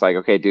you. I'm just like,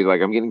 okay, dude,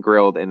 like, I'm getting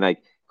grilled, and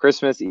like,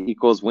 Christmas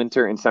equals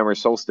winter and summer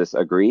solstice.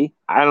 Agree?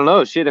 I don't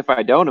know. Shit, if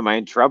I don't, am I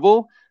in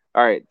trouble?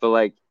 All right, but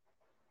like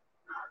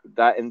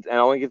that, and I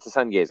only get to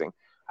sun gazing.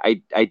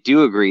 I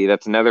do agree.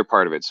 That's another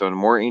part of it. So in a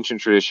more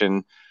ancient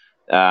tradition,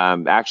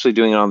 actually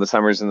doing it on the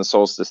summers and the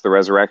solstice, the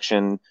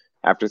resurrection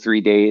after 3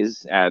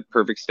 days at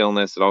perfect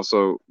stillness. It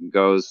also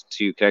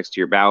connects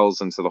to your bowels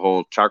and so the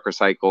whole chakra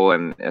cycle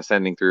and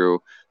ascending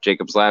through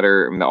Jacob's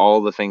ladder. I mean,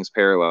 all the things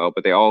parallel,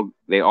 but they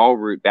all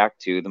root back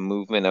to the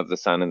movement of the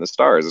sun and the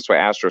stars. That's why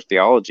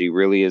astrotheology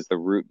really is the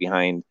root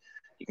behind.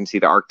 You can see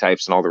the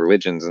archetypes and all the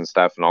religions and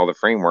stuff and all the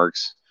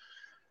frameworks,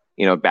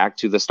 back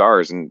to the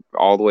stars and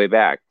all the way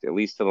back, at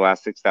least to the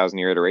last 6,000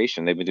 year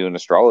iteration. They've been doing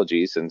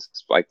astrology since,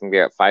 I think they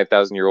got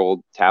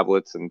 5,000-year-old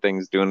tablets and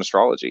things doing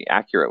astrology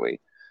accurately.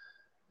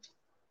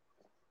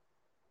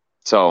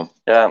 So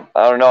yeah,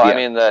 I don't know. Yeah. I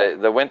mean,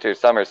 the winter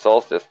summer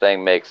solstice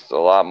thing makes a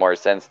lot more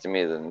sense to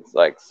me than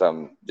like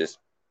some just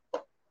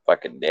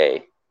fucking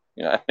day.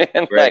 You know what I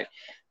mean? Right.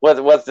 Like,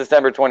 what's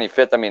December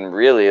 25th? I mean,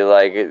 really,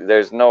 like,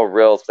 there's no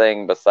real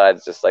thing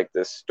besides just like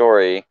this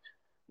story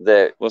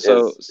that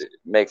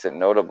makes it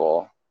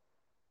notable.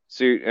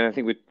 So, and I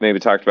think we maybe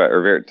talked about,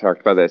 or Vert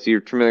talked about this.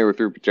 You're familiar with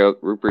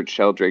Rupert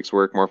Sheldrake's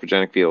work,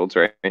 Morphogenic Fields,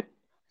 right?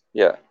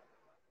 Yeah.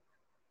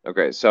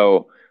 Okay,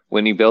 so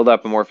when you build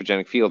up a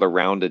morphogenic field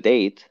around a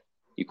date,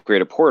 you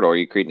create a portal, or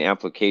you create an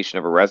application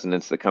of a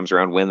resonance that comes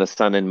around when the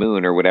sun and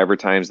moon, or whatever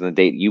times in the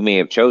date you may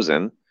have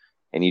chosen,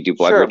 and you do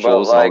blood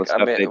rituals and all the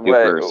stuff they do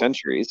for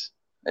centuries.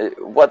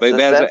 What's the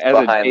sense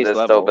behind this,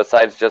 though,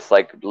 besides just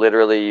like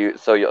literally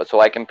so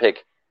I can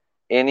pick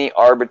any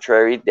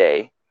arbitrary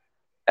day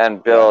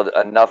and build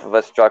enough of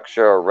a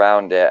structure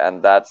around it,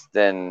 and that's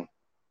then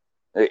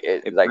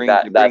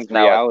that's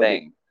now reality. A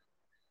thing.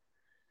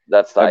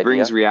 That's the idea. It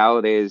brings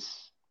realities.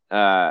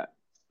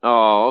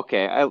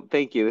 Okay.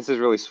 Thank you. This is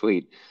really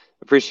sweet.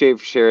 Appreciate you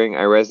for sharing.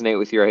 I resonate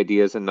with your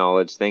ideas and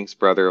knowledge. Thanks,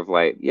 brother of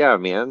light. Yeah,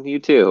 man, you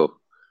too.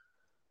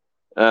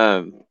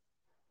 Sorry.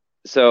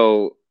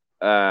 Go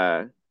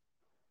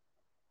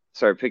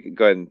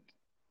ahead and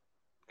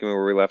give me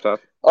where we left off.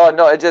 Oh,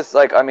 no, it just,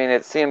 like, I mean,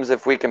 it seems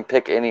if we can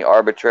pick any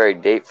arbitrary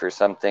date for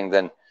something,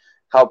 then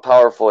how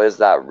powerful is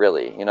that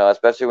really?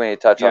 Especially when you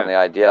touch on the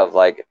idea of,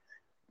 like,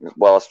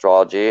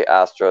 astrology,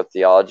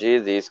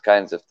 astrotheology, these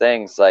kinds of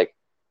things. Like,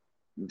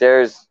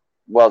 there's,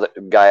 the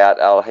Gayat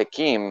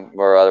al-Hakim,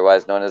 or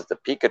otherwise known as the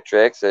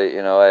Picatrix,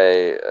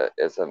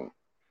 is a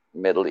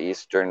Middle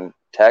Eastern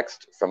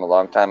text from a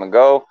long time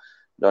ago.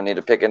 Don't need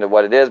to pick into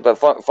what it is, but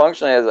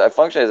functionally as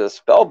a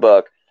spell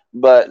book.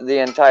 But the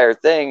entire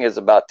thing is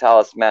about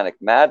talismanic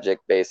magic,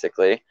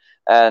 basically,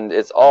 and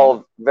it's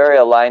all very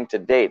aligned to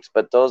dates.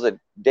 But those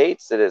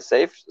dates that it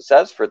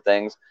says for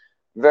things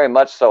very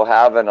much so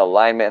have an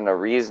alignment and a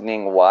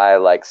reasoning why,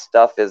 like,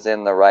 stuff is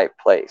in the right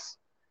place.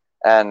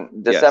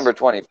 And December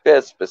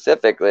 25th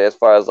specifically, as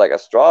far as like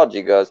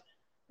astrology goes,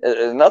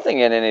 there's nothing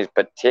in any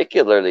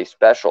particularly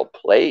special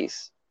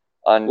place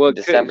on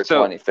December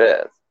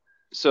 25th.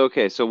 So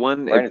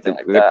one or anything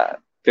like that.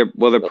 There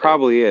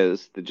probably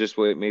is. Just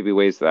maybe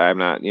ways that I'm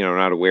not,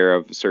 not aware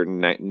of certain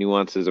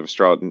nuances of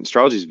astrology.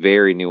 Astrology is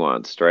very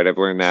nuanced, right? I've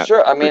learned that.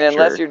 Sure. I mean,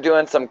 unless you're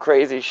doing some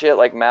crazy shit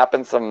like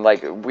mapping some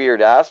like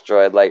weird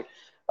asteroid, like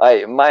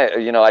I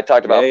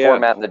talked about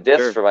formatting the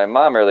discs for my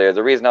mom earlier.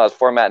 The reason I was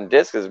formatting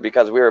discs is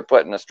because we were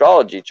putting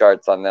astrology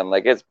charts on them.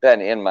 Like, it's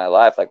been in my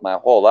life, like my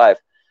whole life.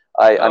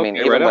 I mean,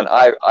 even when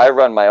I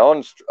run my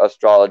own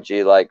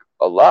astrology, like,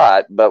 a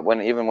lot, but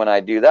when I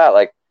do that,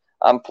 like,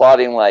 I'm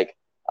plotting, like,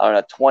 I don't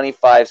know,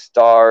 25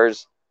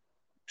 stars,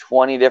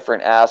 20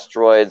 different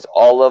asteroids,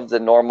 all of the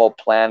normal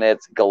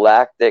planets,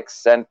 galactic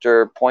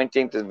center,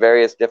 pointing to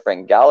various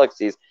different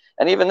galaxies.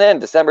 And even then,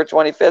 December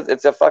 25th,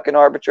 it's a fucking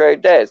arbitrary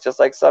day. It's just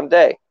like some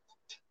day.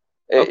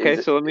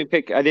 Okay, so let me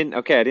pick. I didn't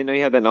know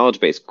you had that knowledge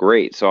base.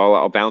 Great. So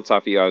I'll bounce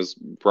off of you. I was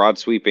broad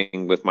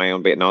sweeping with my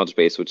own knowledge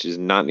base, which is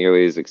not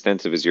nearly as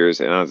extensive as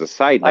yours. And as a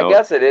side note, I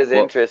guess it is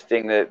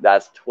interesting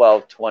that's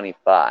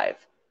 1225.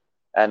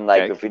 And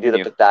like, if we do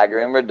the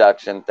Pythagorean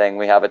reduction thing,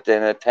 we have it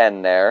in a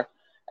 10 there.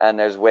 And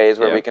there's ways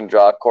where we can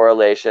draw a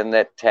correlation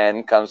that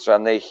 10 comes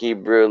from the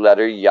Hebrew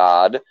letter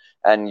Yod.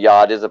 And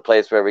Yod is a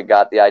place where we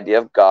got the idea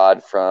of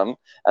God from.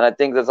 And I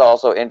think that's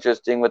also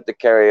interesting with the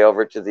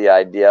carryover to the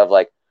idea of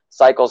like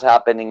cycles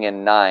happening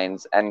in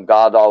nines and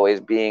God always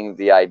being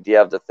the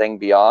idea of the thing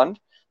beyond.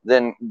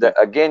 Then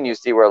again, you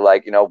see where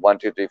like, 1,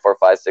 2, 3, 4,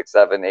 5, 6,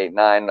 7, 8,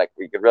 9, like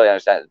we could really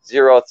understand it,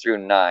 0 through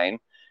 9.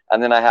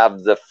 And then I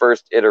have the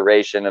first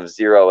iteration of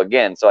 0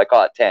 again. So I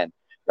call it 10,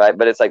 right?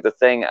 But it's like the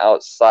thing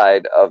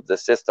outside of the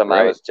system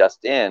I was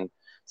just in.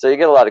 So you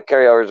get a lot of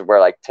carryovers where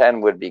like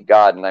 10 would be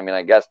God. And I mean,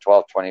 I guess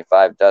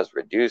 1225 does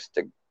reduce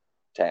to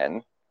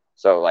 10.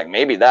 So like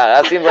maybe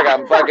that seems like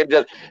I'm fucking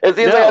like I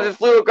just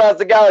flew across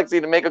the galaxy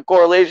to make a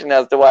correlation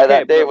as to why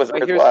that day was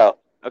worthwhile.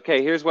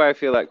 Okay, here's why I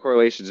feel that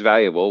correlation is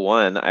valuable.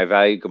 One, I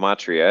value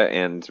gematria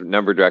and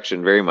number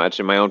direction very much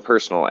in my own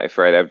personal life,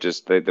 right? I've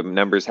just, the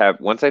numbers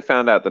once I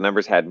found out the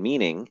numbers had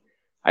meaning,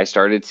 I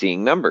started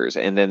seeing numbers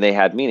and then they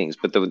had meanings.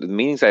 But the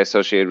meanings I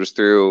associated was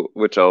through,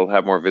 which I'll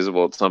have more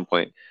visible at some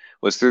point,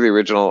 was through the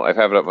original. I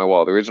have it up my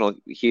wall. The original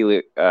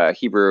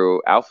Hebrew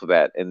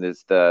alphabet, and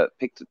there's the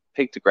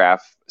pictograph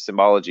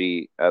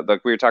symbology,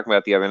 like we were talking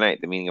about the other night,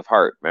 the meaning of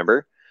heart.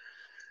 Remember?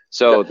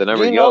 So the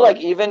number Do you know,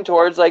 like even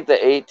towards like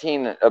the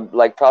 18,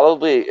 like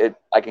probably,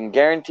 I can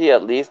guarantee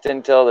at least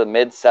until the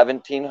mid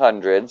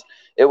 1700s,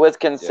 it was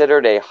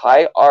considered a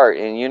high art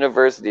in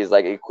universities,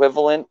 like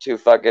equivalent to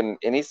fucking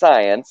any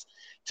science,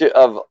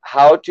 of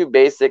how to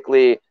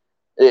basically,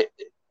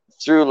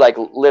 through like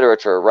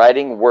literature,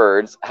 writing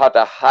words, how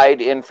to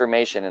hide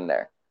information in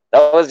there.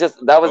 That was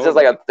just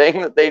like a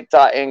thing that they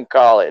taught in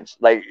college,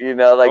 like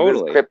like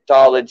this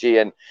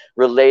cryptology and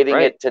relating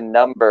it to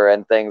number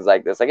and things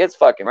like this. Like it's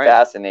fucking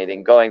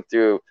fascinating going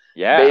through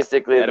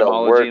basically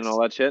etymology the works and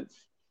all that shit.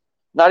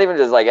 Not even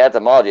just like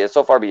etymology; it's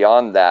so far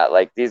beyond that.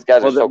 Like these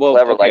guys are so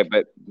clever. Okay,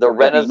 like the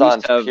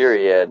Renaissance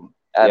period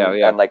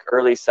and like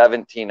early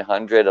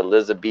 1700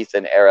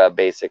 Elizabethan era,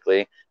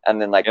 basically,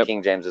 and then like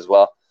King James as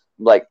well.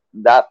 Like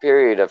that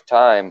period of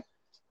time,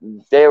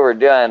 they were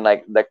doing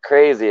like the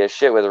craziest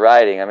shit with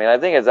writing. I mean, I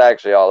think it's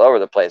actually all over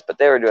the place, but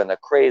they were doing the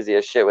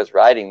craziest shit with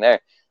writing there.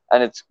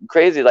 And it's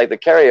crazy, like the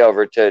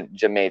carryover to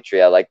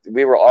gematria. Like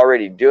we were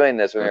already doing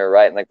this when we were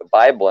writing like the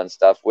Bible and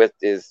stuff with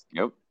these,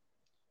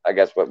 I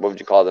guess, what would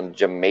you call them?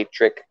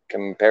 Geometric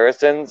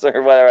comparisons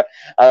or whatever.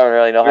 I don't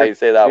really know how you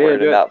say that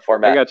word in that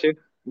format. I got you.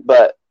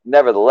 But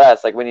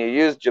nevertheless, like when you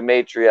use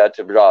gematria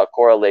to draw a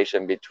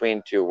correlation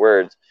between two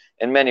words,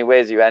 in many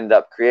ways you end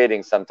up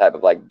creating some type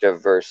of like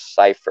diverse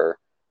cipher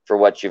for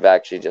what you've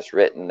actually just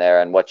written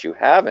there and what you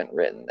haven't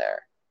written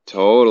there.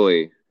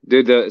 Totally.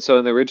 Dude, so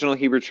in the original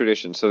Hebrew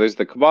tradition, so there's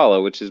the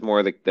Kabbalah, which is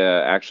more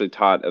the actually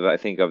taught of, I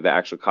think, of the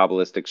actual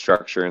Kabbalistic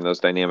structure and those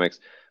dynamics.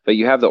 But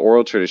you have the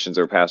oral traditions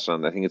that are passed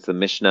on. I think it's the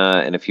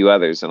Mishnah and a few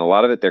others. And a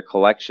lot of it, they're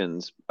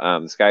collections.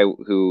 This guy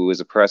who was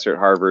a professor at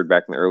Harvard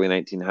back in the early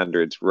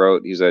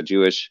 1900s he's a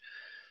Jewish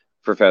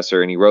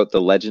professor, and he wrote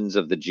the Legends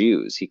of the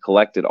Jews. He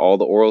collected all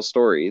the oral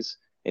stories,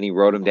 and he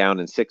wrote them down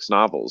in 6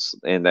 novels.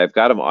 And I've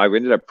got them. I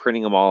ended up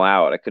printing them all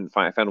out.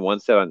 I found one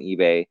set on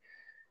eBay.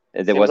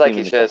 And seems like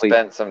you should have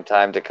spent some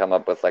time to come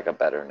up with like a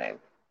better name.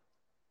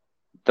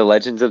 The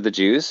Legends of the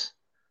Jews?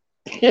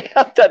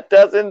 Yeah, that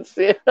doesn't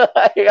seem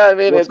like, I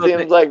mean, it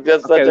seems like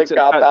just such a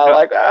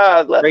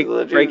cop-out, like,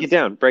 break it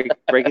down. Break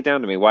it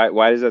down to me.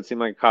 Why does that seem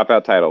like a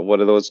cop-out title? What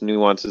do those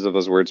nuances of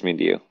those words mean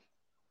to you?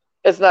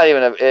 It's not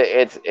even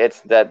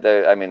it's that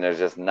I mean, there's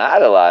just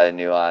not a lot of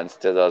nuance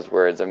to those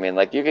words. I mean,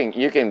 like you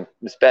can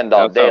spend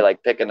all day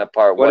like picking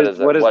apart what does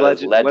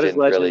legend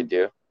really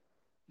do.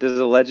 Does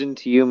a legend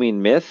to you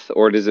mean myth,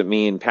 or does it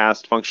mean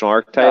past functional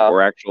archetype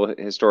or actual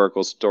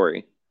historical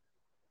story?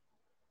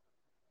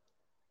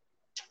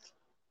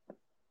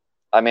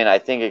 I mean, I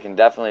think it can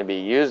definitely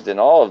be used in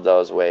all of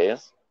those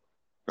ways.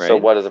 Right. So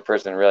what does a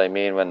person really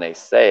mean when they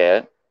say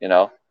it,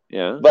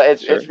 Yeah. But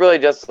it's really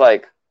just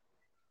like,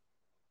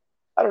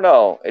 I don't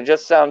know. It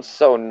just sounds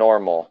so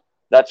normal.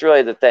 That's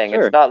really the thing.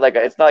 Sure. It's not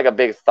like a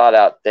big thought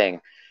out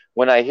thing.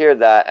 When I hear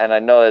that and I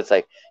know it's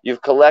like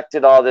you've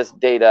collected all this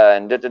data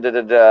and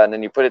and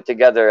then you put it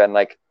together and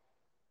like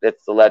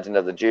it's the Legend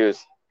of the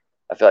Jews.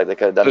 I feel like they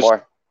could have done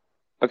more.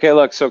 Okay,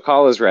 look. So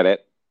Call has read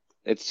it.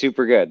 It's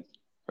super good.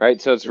 Right,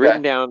 so it's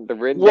written down.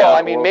 Well,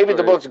 I mean, maybe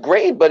the book's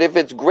great, but if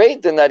it's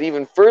great, then that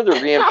even further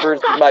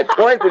reinforces my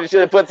point that you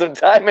should have put some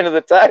time into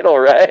the title,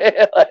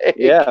 right?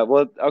 Yeah,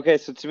 well, okay,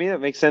 so to me that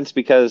makes sense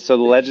because the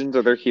legends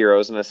are their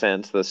heroes in a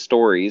sense, the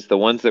stories, the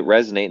ones that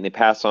resonate and they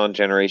pass on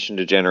generation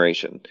to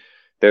generation.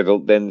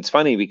 Then it's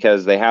funny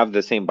because they have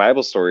the same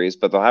Bible stories,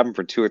 but they'll have them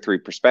for 2 or 3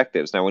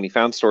 perspectives. Now, when he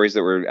found stories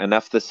that were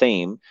enough the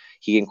same,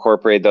 he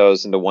incorporated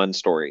those into one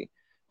story.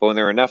 But when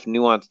there are enough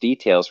nuanced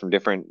details from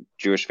different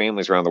Jewish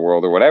families around the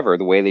world or whatever,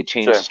 the way they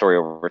changed the story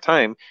over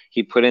time,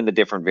 he put in the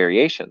different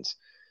variations.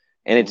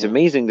 And it's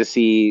amazing to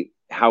see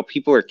how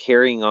people are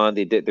carrying on.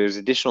 There's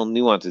additional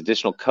nuance,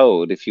 additional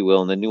code, if you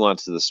will, in the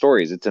nuance of the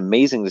stories. It's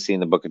amazing to see in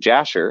the book of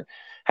Jasher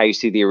how you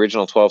see the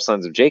original 12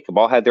 sons of Jacob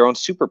all had their own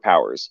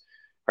superpowers.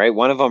 Right?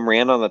 One of them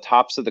ran on the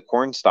tops of the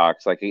corn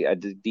stalks like a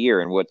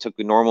deer, and what took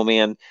a normal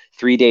man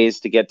 3 days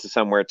to get to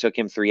somewhere, it took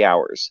him 3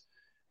 hours.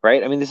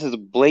 Right? I mean, this is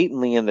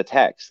blatantly in the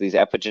text, these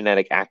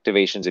epigenetic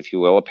activations, if you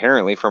will,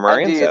 apparently from our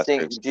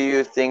ancestors. Do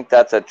you think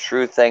that's a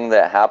true thing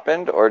that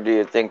happened, or do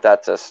you think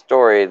that's a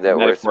story that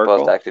we're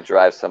supposed to actually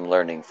derive some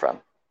learning from?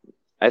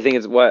 I think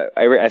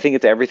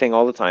it's everything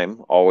all the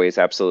time, always,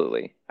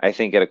 absolutely. I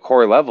think at a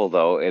core level,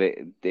 though,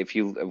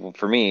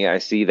 for me, I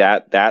see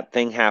that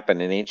thing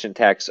happen in ancient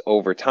texts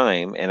over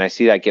time, and I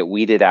see that get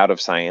weeded out of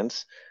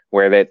science,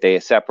 where they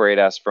separate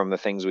us from the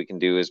things we can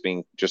do as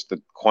being just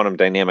the quantum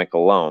dynamic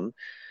alone.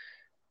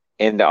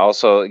 And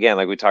also, again,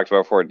 like we talked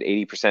about before,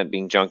 80%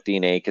 being junk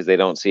DNA because they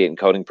don't see it in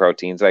coding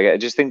proteins. Like, I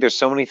just think there's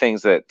so many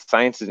things that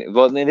science is,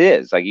 well, and it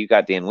is. Like, you've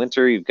got Dan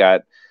Winter, you've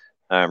got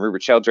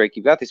Rupert Sheldrake,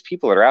 you've got these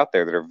people that are out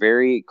there that are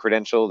very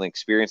credentialed and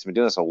experienced and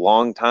been doing this a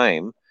long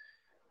time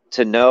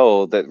to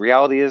know that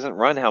reality isn't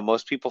run how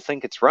most people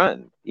think it's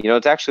run.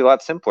 It's actually a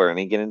lot simpler. And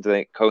you get into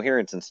the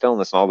coherence and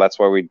stillness and all. That's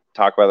why we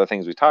talk about the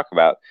things we talk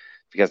about.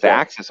 because to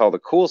access all the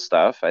cool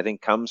stuff, I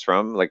think comes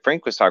from, like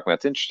Frank was talking about,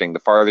 it's interesting. The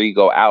farther you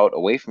go out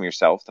away from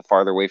yourself, the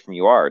farther away from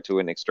you are to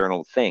an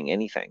external thing,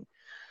 anything.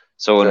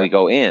 So when we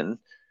go in,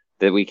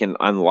 that we can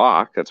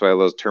unlock, that's why all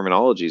those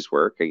terminologies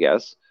work, I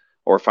guess,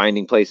 or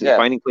finding places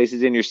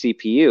in your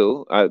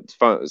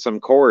CPU, some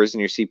cores in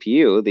your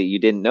CPU that you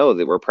didn't know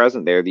that were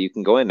present there that you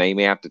can go in. Now you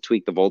may have to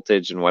tweak the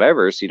voltage and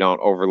whatever so you don't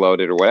overload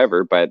it or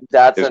whatever, but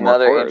that's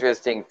another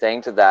interesting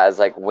thing to that is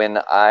like when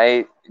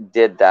I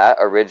did that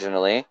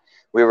originally,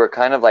 we were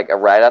kind of like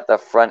right at the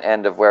front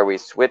end of where we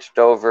switched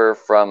over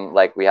from,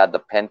 like, we had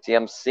the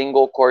Pentium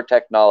single core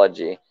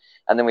technology,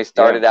 and then we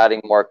started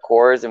adding more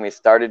cores and we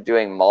started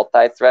doing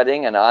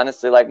multi-threading, and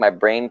honestly, like, my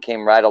brain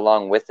came right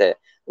along with it.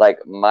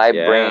 Like, my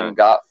brain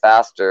got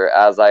faster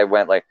as I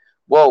went, like,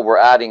 whoa, we're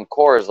adding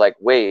cores. Like,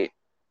 wait,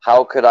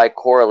 how could I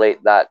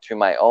correlate that to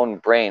my own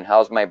brain?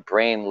 How's my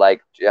brain,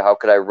 like, how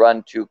could I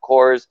run 2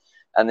 cores?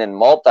 And then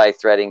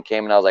multi-threading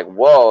came, and I was like,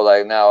 whoa,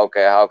 like, now,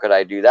 okay, how could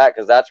I do that?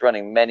 Because that's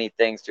running many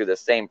things through the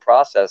same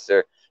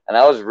processor. And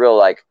I was real,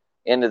 like,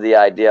 into the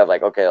idea of,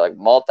 like, okay, like,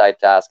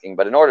 multitasking.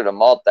 But in order to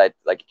like,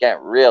 you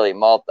can't really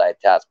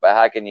multitask, but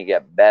how can you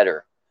get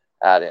better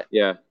at it?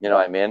 Yeah. You know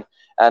what I mean?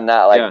 And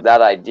that, like,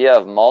 that idea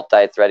of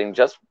multi-threading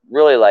just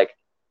really, like,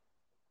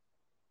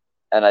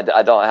 and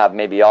I don't have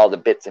maybe all the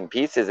bits and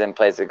pieces in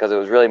place, because it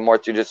was really more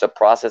through just a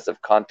process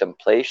of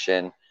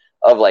contemplation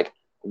of, like,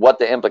 what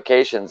the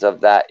implications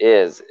of that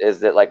is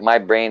that, like, my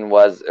brain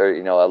was, or,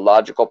 you know, a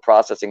logical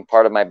processing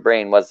part of my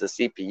brain was the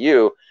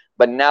CPU,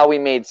 but now we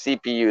made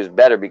CPUs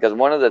better, because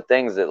one of the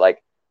things that,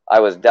 like,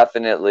 I was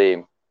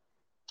definitely,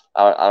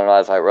 I don't know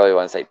if I really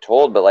want to say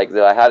told, but, like,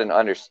 that I had an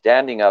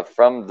understanding of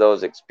from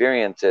those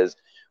experiences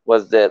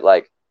was that,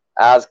 like,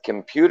 as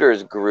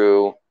computers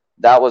grew,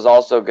 that was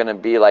also going to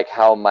be, like,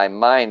 how my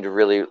mind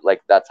really,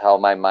 like, that's how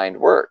my mind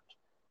worked.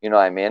 You know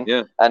what I mean?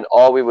 Yeah. And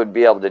all we would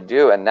be able to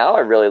do, and now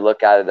I really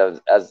look at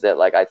it as that,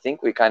 like, I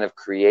think we kind of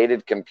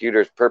created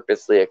computers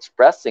purposely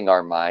expressing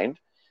our mind,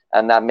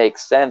 and that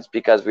makes sense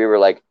because we were,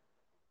 like,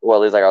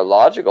 well, it's like our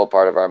logical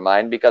part of our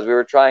mind, because we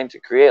were trying to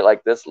create,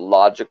 like, this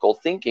logical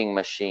thinking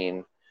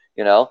machine,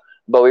 you know?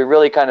 But we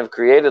really kind of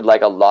created,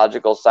 like, a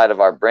logical side of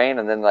our brain,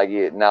 and then, like,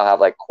 you now have,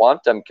 like,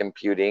 quantum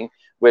computing,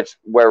 which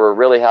where we're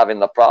really having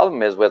the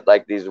problem is with,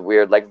 like, these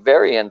weird, like,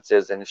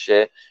 variances and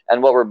shit.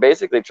 And what we're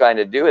basically trying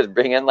to do is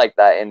bring in, like,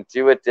 that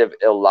intuitive,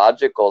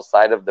 illogical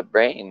side of the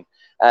brain.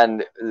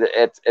 And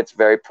it's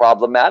very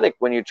problematic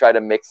when you try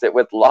to mix it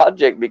with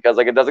logic, because,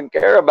 like, it doesn't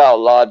care about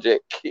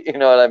logic. You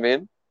know what I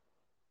mean?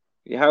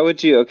 How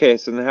would you, okay,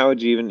 so then how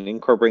would you even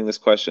incorporate this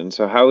question?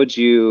 So how would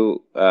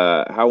you,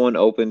 how one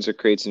opens or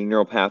creates new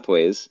neural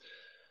pathways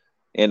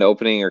and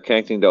opening or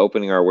connecting to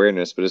opening our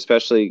awareness, but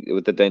especially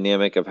with the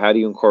dynamic of how do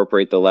you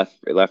incorporate the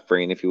left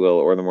brain, if you will,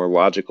 or the more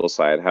logical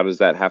side? How does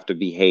that have to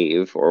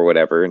behave or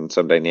whatever in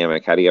some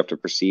dynamic? How do you have to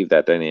perceive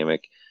that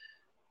dynamic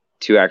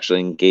to actually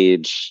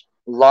engage?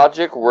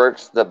 Logic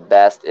works the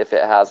best if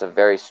it has a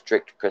very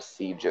strict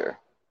procedure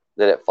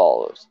that it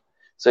follows.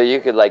 So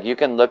you could, like, you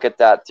can look at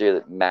that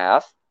through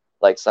math,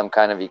 like some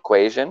kind of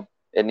equation.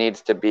 It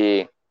needs to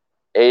be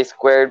a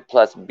squared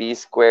plus b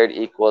squared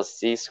equals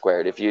c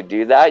squared. If you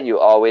do that, you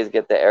always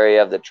get the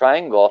area of the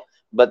triangle.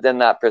 But then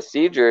that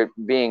procedure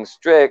being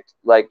strict,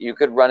 like, you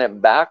could run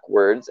it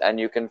backwards and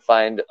you can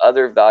find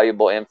other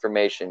valuable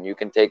information. You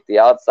can take the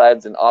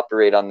outsides and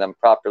operate on them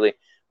properly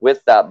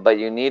with that, but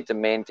you need to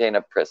maintain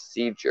a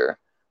procedure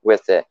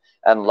with it.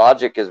 And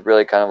logic is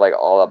really kind of, like,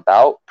 all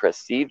about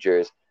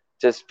procedures.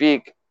 To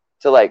speak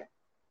to, like,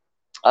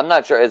 I'm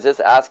not sure, is this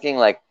asking,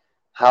 like,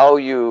 how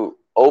you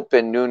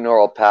open new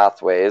neural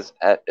pathways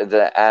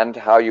and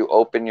how you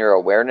open your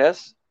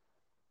awareness?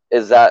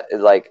 Is that,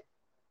 like,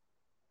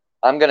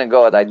 I'm going to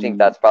go with, I think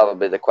that's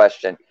probably the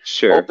question.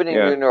 Sure. Opening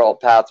new neural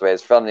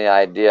pathways from the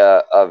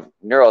idea of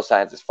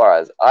neuroscience, as far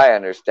as I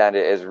understand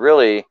it, is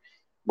really,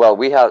 well,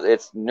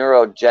 it's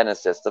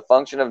neurogenesis. The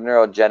function of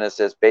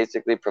neurogenesis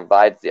basically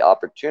provides the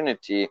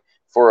opportunity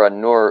for a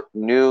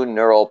new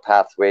neural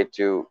pathway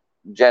to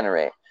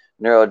generate.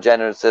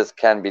 Neurogenesis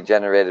can be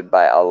generated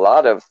by a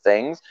lot of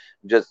things,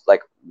 just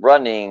like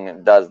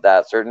running does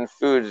that. Certain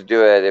foods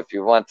do it. If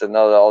you want to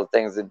know all the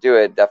things that do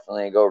it,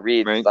 definitely go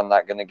read, because I'm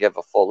not going to give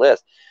a full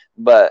list.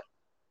 But,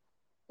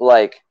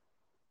 like,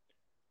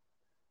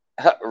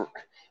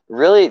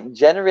 really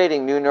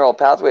generating new neural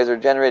pathways or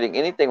generating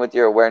anything with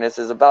your awareness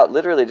is about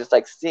literally just,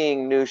 like,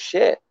 seeing new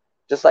shit,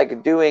 just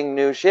like doing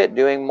new shit,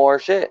 doing more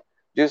shit,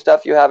 do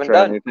stuff you haven't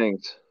done. New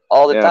things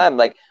all the time.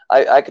 Like,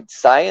 I could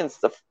science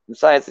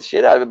the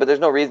shit out of it, but there's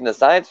no reason to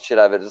science the shit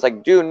out of it. It's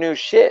like, do new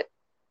shit.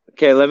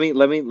 Okay, let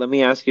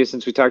me ask you,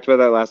 since we talked about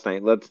that last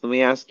night. Let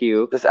me ask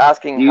you. Just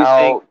asking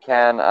how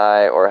can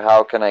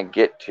I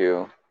get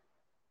to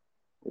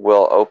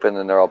will open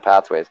the neural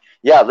pathways.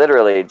 Yeah,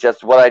 literally,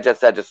 just what I just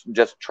said.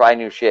 Just try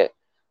new shit.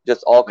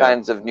 Just all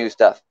kinds of new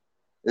stuff.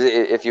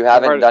 If you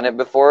haven't done it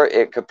before,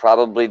 it could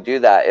probably do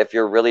that. If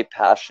you're really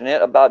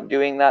passionate about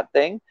doing that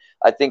thing,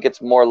 I think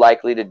it's more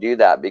likely to do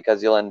that,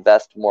 because you'll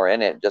invest more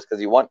in it just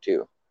because you want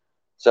to.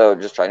 So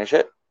just try new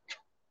shit.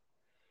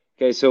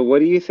 Okay, so what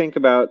do you think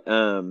about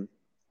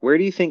where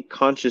do you think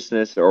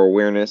consciousness or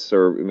awareness,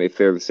 or if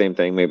they're the same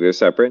thing, maybe they're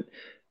separate,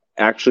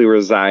 actually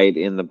reside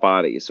in the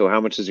body? So how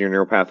much does your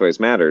neural pathways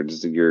matter?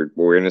 Does your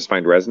awareness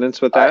find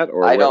resonance with that,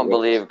 or I what? don't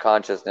believe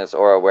consciousness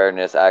or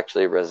awareness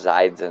actually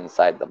resides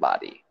inside the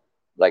body.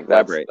 Like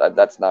Elaborate.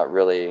 that's not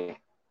really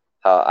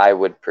how I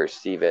would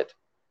perceive it.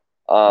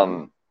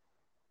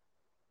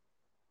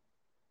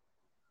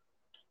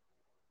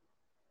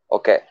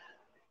 Okay.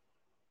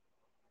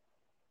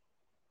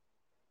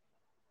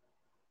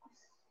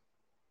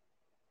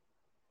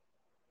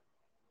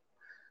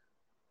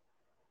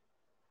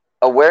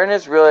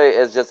 Awareness really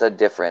is just a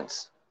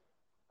difference,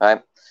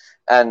 right?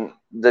 And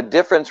the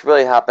difference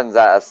really happens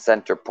at a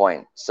center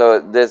point. So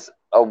this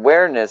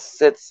awareness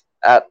sits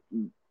at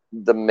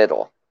the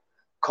middle.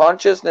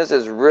 Consciousness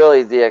is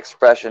really the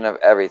expression of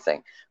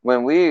everything.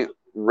 When we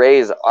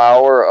raise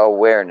our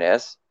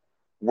awareness,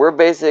 we're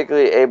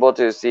basically able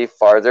to see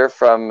farther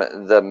from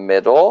the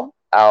middle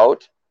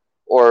out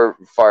or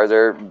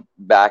farther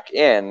back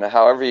in,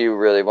 however you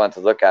really want to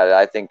look at it.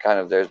 I think kind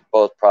of there's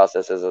both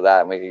processes of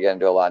that, and we could get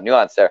into a lot of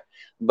nuance there.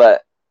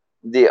 But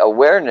the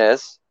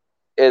awareness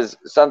is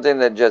something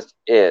that just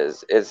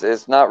is.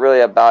 It's not really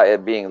about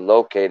it being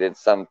located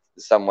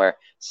somewhere.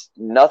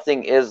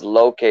 Nothing is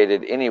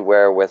located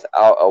anywhere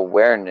without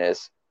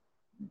awareness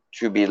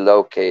to be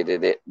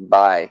located it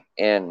by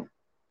in.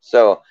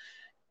 So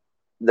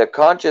the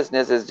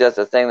consciousness is just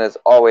a thing that's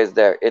always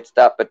there. It's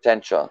that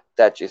potential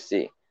that you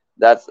see.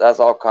 That's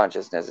all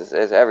consciousness.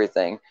 It's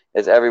everything.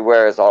 It's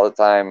everywhere. It's all the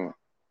time.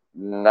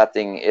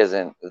 Nothing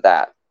isn't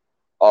that.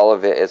 All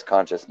of it is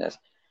consciousness.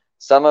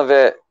 Some of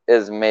it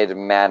is made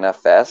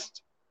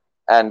manifest,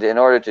 and in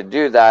order to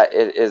do that,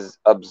 it is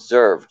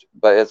observed.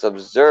 But it's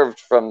observed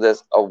from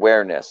this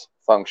awareness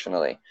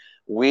functionally.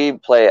 We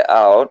play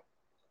out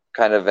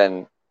kind of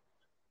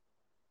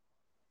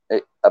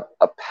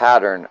a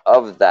pattern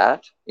of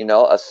that,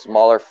 a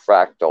smaller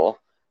fractal,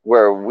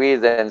 where we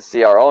then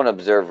see our own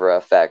observer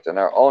effect and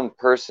our own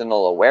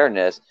personal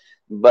awareness.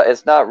 But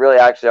it's not really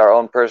actually our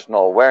own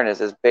personal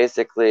awareness. It's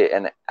basically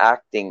an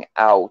acting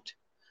out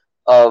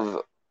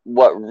of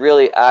what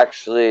really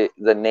actually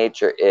the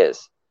nature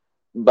is.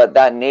 But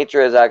that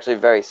nature is actually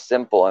very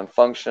simple and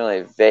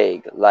functionally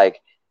vague.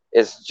 Like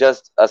it's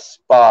just a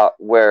spot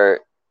where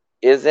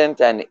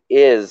isn't and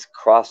is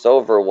cross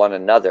over one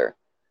another.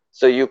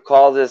 So you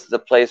call this the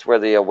place where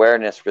the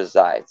awareness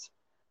resides.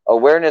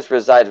 Awareness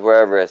resides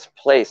wherever it's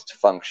placed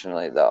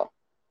functionally, though.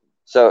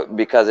 So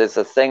because it's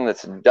a thing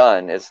that's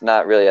done, it's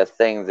not really a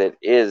thing that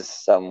is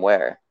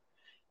somewhere.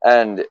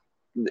 And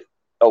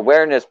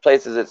awareness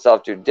places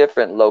itself to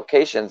different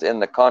locations in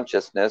the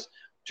consciousness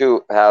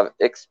to have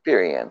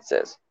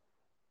experiences.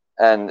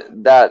 And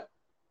that,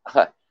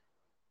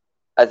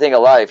 I think a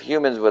lot of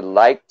humans would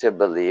like to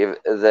believe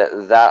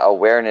that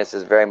awareness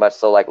is very much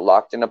so like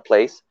locked in a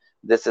place.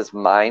 This is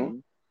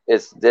mine,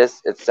 it's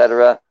this,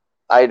 etc.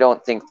 I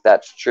don't think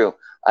that's true.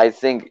 I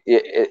think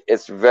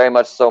it's very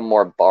much so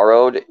more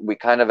borrowed. We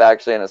kind of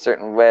actually, in a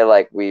certain way,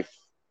 like we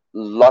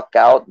luck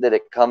out that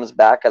it comes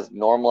back as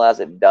normal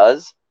as it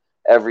does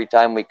every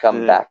time we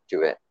come back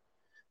to it.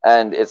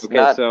 And it's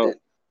not, so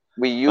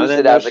we use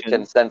it as a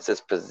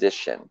consensus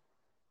position.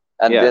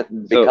 And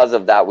because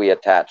of that, we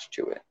attach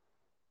to it.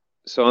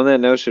 So on that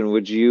notion,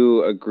 would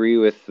you agree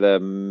with the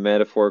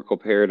metaphorical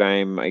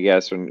paradigm, I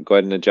guess, and go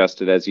ahead and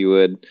adjust it as you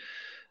would,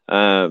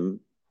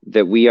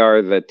 that we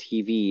are the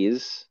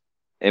TVs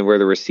and we're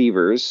the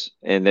receivers,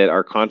 and that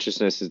our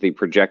consciousness is the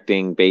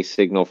projecting base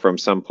signal from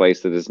some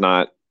place that is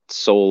not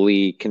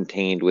solely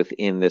contained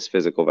within this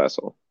physical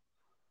vessel?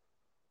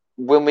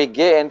 When we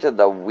get into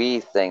the we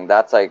thing,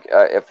 that's like,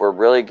 if we're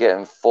really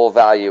getting full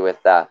value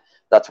with that,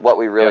 that's what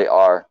we really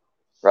are,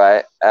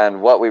 right?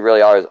 And what we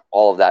really are is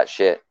all of that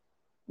shit.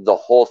 The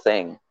whole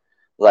thing.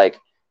 Like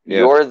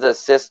you're the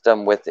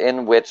system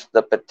within which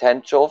the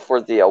potential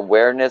for the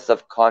awareness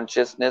of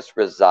consciousness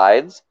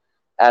resides,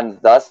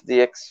 and thus the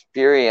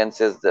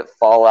experiences that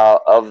fall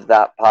out of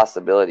that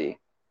possibility.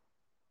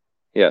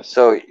 Yes.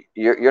 So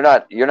you're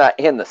not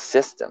in the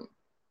system.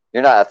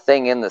 You're not a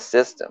thing in the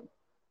system.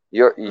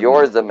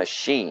 You're the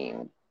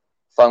machine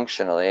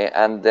functionally,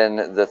 and then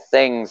the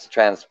things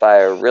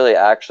transpire really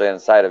actually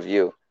inside of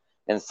you,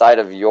 inside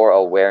of your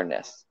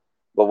awareness.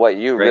 But what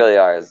you really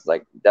are is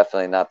like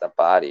definitely not the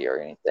body or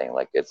anything.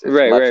 Like it's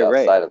much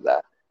outside of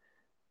that.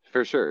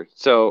 For sure.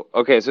 So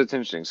okay, so it's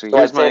interesting. So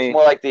I'd say it's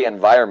more like the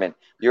environment.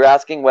 You're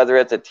asking whether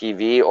it's a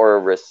TV or a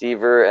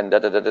receiver and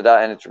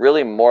and it's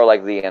really more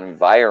like the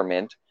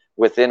environment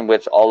within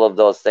which all of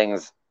those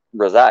things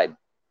reside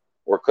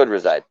or could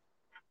reside.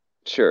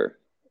 Sure.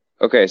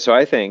 Okay, so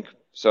I think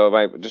so.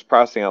 By just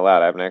processing out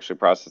loud, I haven't actually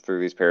processed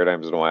through these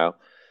paradigms in a while.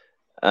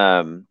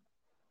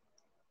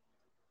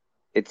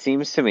 It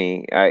seems to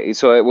me,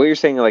 so what you're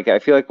saying, like, I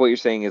feel like what you're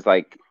saying is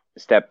like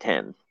step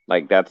 10.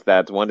 Like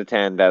that's 1 to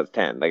 10, that's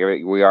 10. Like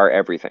we are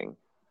everything.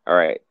 All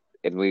right.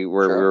 And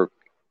we're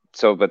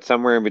so, but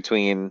somewhere in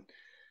between,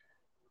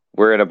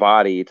 we're in a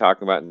body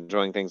talking about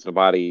enjoying things in a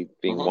body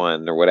being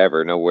one or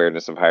whatever, no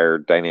awareness of higher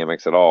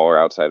dynamics at all or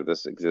outside of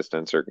this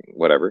existence or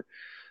whatever.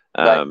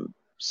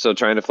 So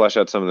trying to flesh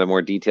out some of the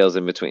more details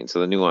in between. So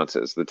the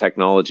nuances, the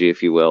technology,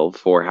 if you will,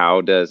 for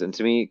how does, and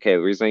to me, okay,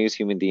 the reason I use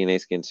human DNA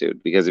skin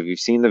suit, because if you've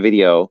seen the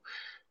video,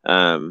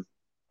 um,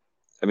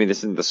 I mean, this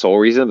isn't the sole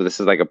reason, but this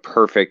is like a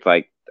perfect,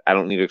 like, I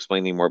don't need to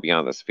explain any more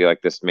beyond this. I feel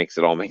like this makes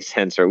it all make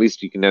sense, or at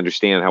least you can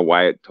understand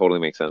why it totally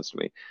makes sense to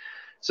me.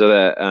 So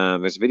that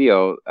there's a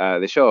video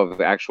they show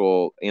of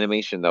actual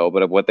animation though,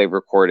 but of what they've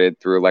recorded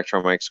through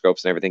electron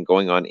microscopes and everything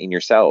going on in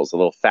your cells, the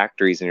little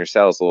factories in your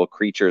cells, the little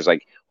creatures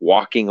like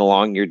walking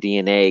along your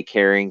DNA,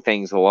 carrying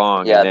things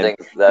along. Yeah, And I then, think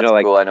that's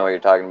like, cool. I know what you're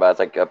talking about. It's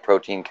like a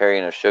protein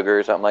carrying a sugar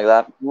or something like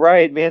that.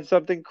 right, man,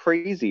 something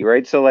crazy, right?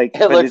 So like,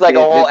 It looks like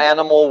a whole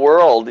animal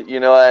world. You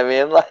know what I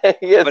mean? Like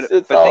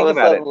it's but all think of a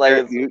about sudden it. like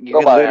it's You can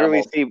robot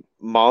literally animals. see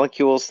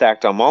molecules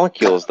stacked on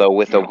molecules though,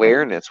 with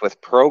awareness,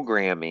 with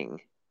programming,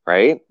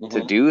 right?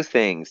 To Mm-hmm. do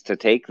things, to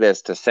take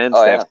this, to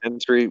sense, Oh to yeah, have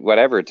sensory,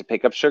 whatever, to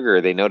pick up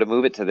sugar. They know to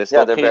move it to this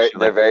yeah. location.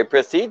 They're Like, very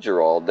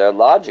procedural. They're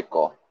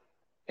logical.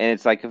 and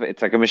it's like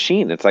a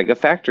machine. It's like a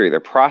factory. There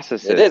are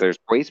It processes. is. There's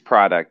waste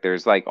product.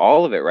 There's like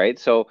all of it, right?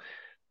 So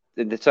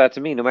that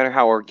to me, no matter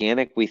how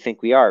organic we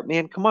think we are,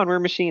 man, come on, we're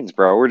machines,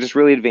 bro. We're just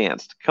really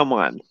advanced. Come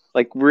on,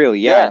 like really,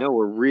 yeah, I Yeah, know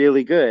we're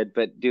really good,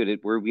 but dude,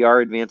 we are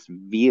advanced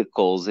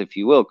vehicles, if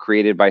you will,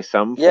 created by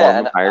some yeah. form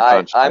And of higher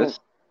consciousness.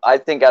 I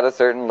think at a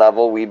certain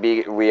level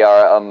we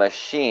are a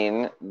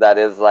machine that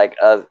is like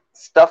a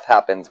stuff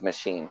happens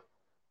machine.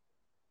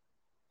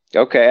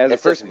 Okay, as a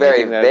It's just person, you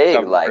very think that vague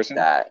stuff is a like person?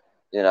 that.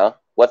 You know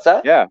what's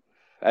that? Yeah,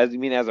 as you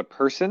mean as a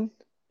person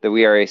that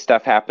we are a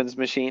stuff happens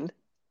machine.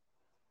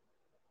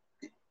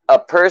 A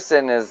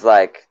person is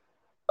like,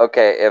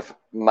 okay, if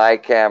my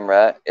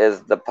camera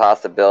is the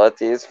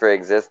possibilities for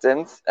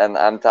existence, and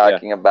I'm Yeah,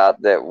 talking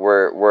about that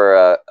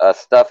we're a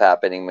stuff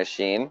happening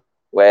machine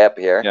way up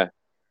here. yeah,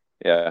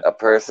 yeah. A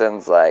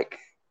person's like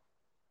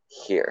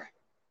here,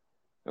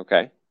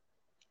 Okay,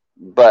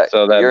 but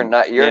so then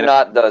you're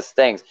not those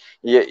things.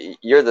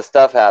 You're the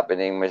stuff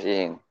happening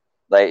machine.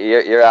 Like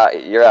you're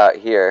out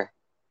here,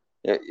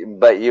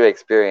 but you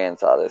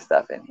experience all this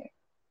stuff in here.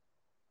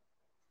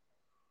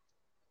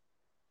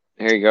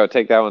 here you go.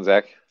 Take that one,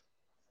 Zach.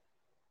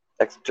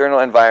 External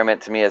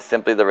environment to me is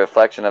simply the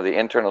reflection of the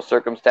internal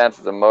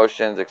circumstances,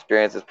 emotions,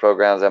 experiences,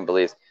 programs, and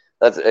beliefs.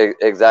 That's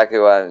exactly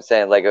what I'm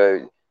saying. Like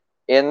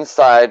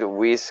inside,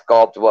 we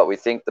sculpt what we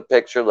think the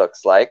picture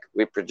looks like.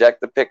 We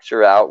project the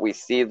picture out. We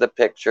see the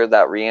picture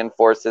that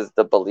reinforces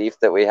the belief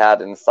that we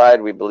had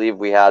inside. We believe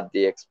we had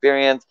the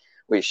experience.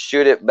 We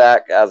shoot it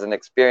back as an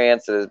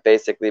experience that has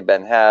basically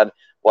been had.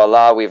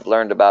 Voila, we've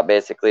learned about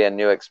basically a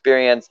new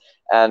experience,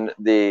 and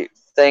the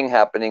thing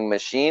happening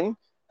machine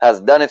has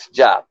done its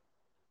job.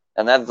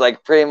 And that's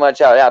like pretty much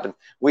how it happens.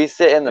 We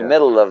sit in the Yeah,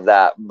 middle of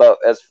that, but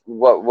as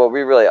what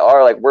we really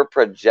are, like we're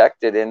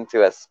projected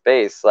into a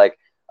space. Like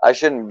I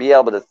shouldn't be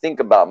able to think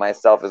about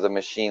myself as a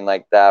machine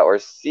like that, or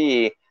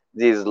see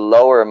these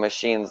lower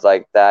machines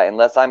like that,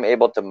 unless I'm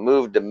able to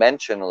move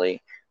dimensionally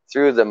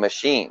through the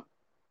machine.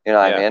 You know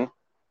what I yeah, mean?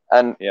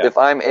 And yeah, if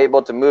I'm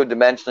able to move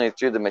dimensionally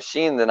through the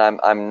machine, then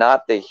I'm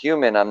not the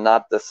human. I'm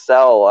not the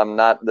cell. I'm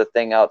not the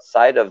thing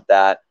outside of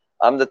that.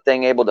 I'm the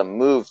thing able to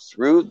move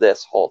through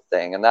this whole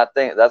thing, and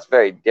that's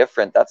very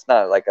different. That's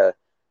not like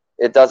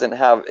it doesn't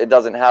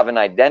have an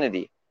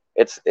identity.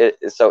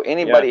 So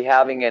yeah. anybody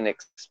having an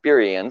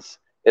experience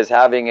is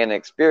having an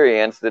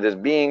experience that is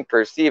being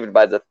perceived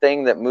by the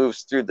thing that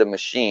moves through the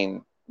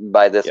machine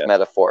by this Yes.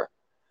 metaphor.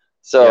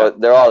 Yeah. So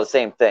they're all the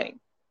same thing,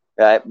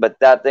 right? But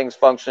that thing's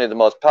functionally the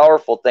most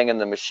powerful thing in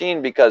the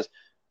machine because,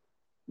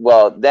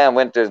 well, Dan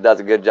Winters does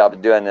a good job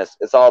of doing this.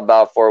 It's all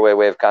about four-way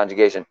wave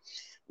conjugation.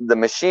 The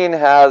machine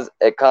has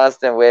a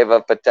constant wave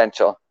of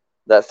potential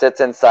that sits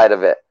inside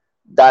of it.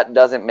 That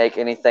doesn't make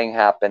anything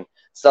happen.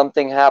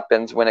 Something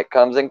happens when it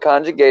comes in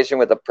conjugation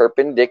with a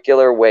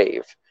perpendicular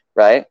wave,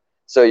 right?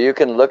 So you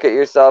can look at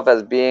yourself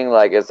as being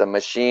like it's a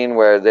machine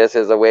where this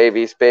is a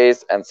wavy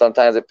space and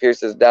sometimes it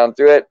pierces down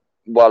through it.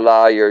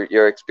 Voila,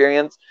 your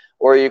experience.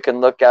 Or you can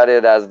look at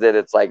it as that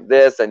it's like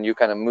this and you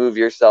kind of move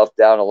yourself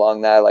down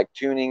along that, like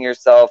tuning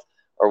yourself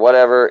or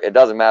whatever. It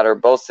doesn't matter.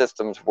 Both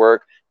systems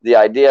work. The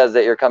idea is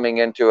that you're coming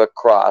into a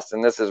cross,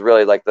 and this is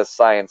really like the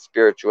science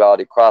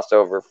spirituality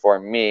crossover for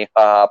me,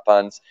 haha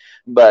puns.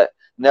 But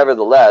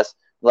nevertheless,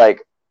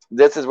 like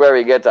this is where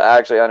we get to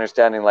actually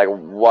understanding like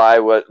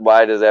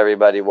why does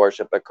everybody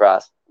worship a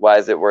cross? Why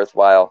is it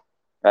worthwhile?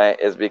 Right?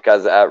 Is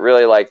because at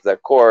really like the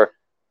core,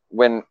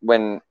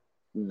 when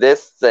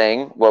this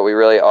thing, what we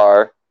really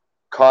are,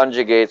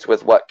 conjugates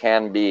with what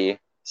can be,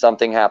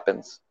 something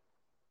happens.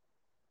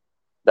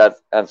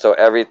 And so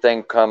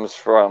everything comes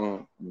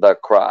from the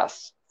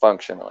cross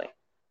functionally,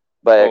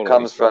 but it Totally.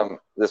 comes from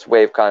this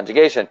wave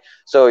conjugation.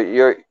 So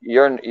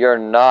you're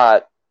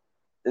not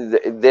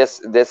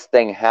this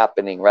thing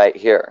happening right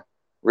here,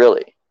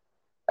 really,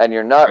 and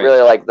you're not Right.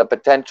 really like the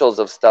potentials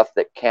of stuff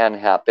that can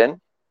happen,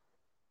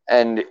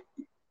 and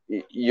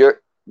you're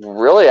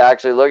really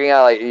actually looking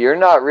at like you're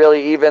not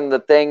really even the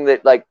thing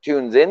that like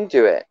tunes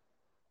into it.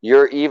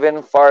 You're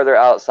even farther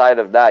outside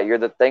of that. You're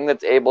the thing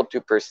that's able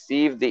to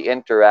perceive the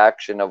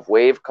interaction of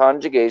wave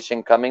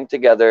conjugation coming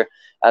together,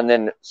 and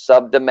then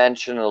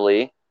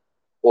subdimensionally,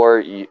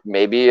 or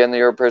maybe in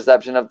your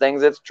perception of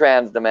things it's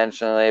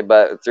transdimensionally,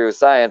 but through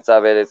science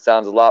of it, it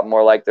sounds a lot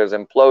more like there's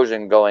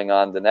implosion going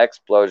on than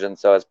explosion,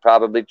 so it's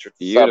probably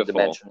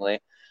subdimensionally.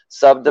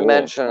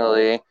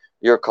 Subdimensionally, cool.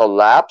 You're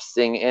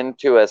collapsing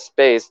into a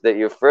space that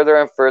you further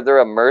and further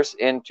immerse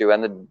into,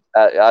 and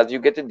as you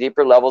get to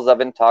deeper levels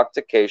of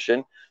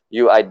intoxication,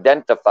 you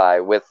identify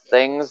with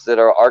things that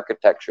are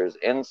architectures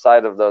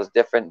inside of those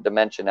different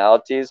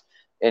dimensionalities.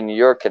 In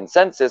your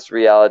consensus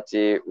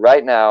reality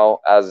right now,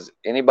 as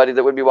anybody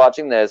that would be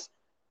watching this,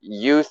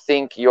 you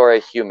think you're a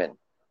human,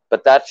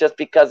 but that's just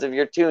because of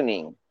your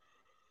tuning.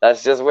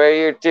 That's just where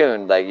you're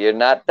tuned. Like, you're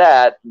not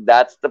that.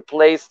 That's the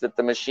place that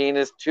the machine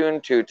is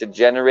tuned to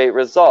generate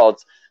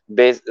results.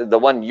 The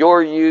one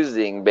you're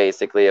using,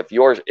 basically, if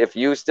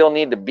you still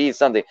need to be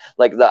something,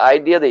 like the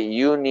idea that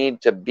you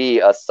need to be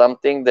a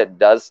something that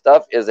does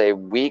stuff is a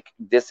weak,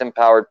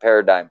 disempowered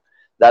paradigm.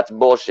 That's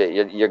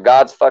bullshit. Your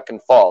God's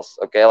fucking false,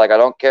 okay? Like, I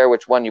don't care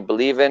which one you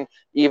believe in,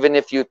 even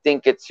if you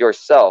think it's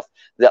yourself.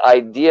 The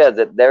idea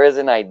that there is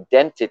an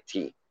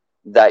identity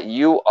that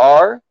you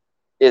are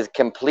is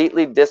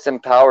completely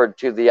disempowered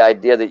to the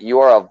idea that you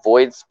are a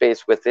void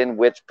space within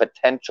which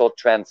potential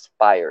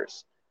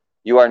transpires.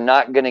 You are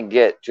not going to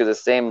get to the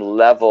same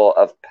level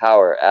of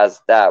power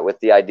as that with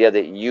the idea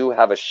that you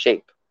have a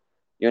shape.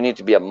 You need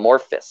to be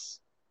amorphous,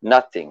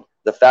 nothing.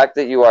 The fact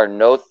that you are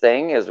no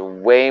thing is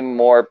way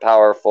more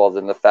powerful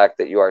than the fact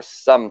that you are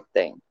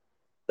something.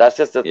 That's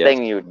just a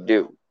thing you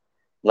do.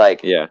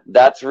 Like,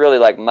 that's really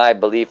like my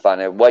belief on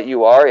it. What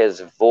you are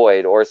is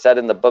void, or said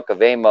in the book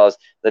of Amos,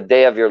 the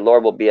day of your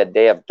Lord will be a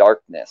day of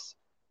darkness.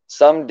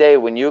 Someday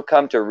when you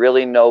come to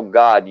really know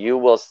God, you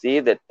will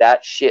see that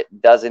that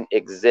shit doesn't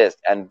exist.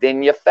 And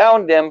then you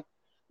found him.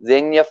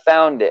 Then you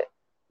found it.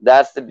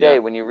 That's the day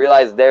when you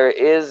realize there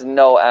is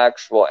no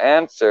actual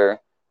answer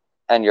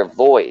and you're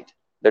void.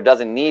 There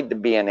doesn't need to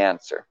be an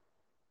answer.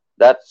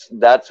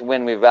 That's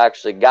when we've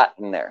actually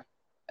gotten there.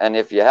 And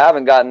if you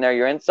haven't gotten there,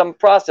 you're in some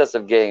process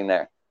of getting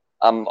there.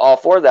 I'm all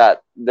for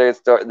that. There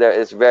is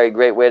a very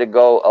great way to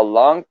go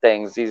along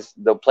things.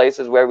 The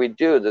places where we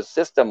do, the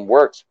system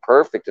works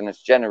perfect and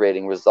it's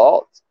generating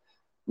results.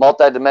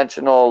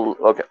 Multidimensional.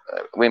 Okay,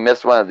 we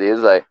missed one of these.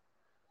 Like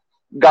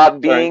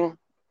God being,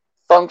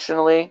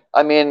 functionally.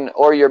 I mean,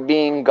 or you're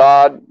being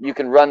God. You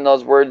can run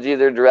those words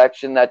either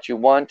direction that you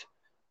want.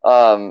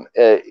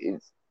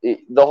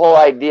 The whole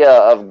idea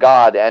of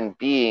God and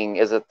being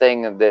is a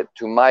thing that,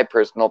 to my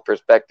personal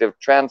perspective,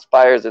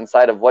 transpires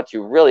inside of what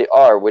you really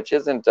are, which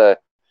it's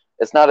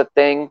not a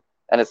thing,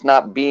 and it's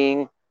not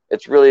being.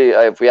 It's really,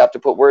 if we have to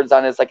put words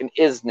on it, it's like an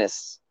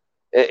isness.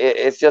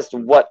 It's just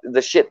what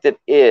the shit that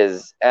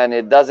is, and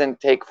it doesn't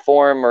take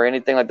form or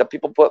anything like that.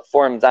 People put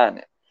forms on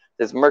it.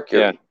 There's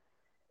mercury. Yeah.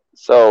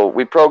 So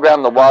we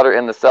program the water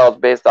in the cells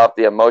based off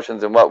the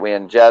emotions and what we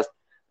ingest.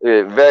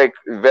 Very,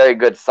 very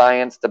good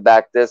science to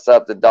back this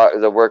up.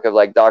 The work of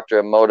like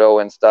Dr.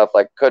 Emoto and stuff,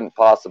 like, couldn't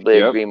possibly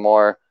agree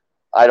more.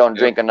 I don't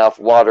drink enough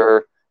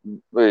water,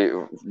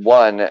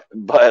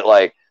 but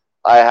like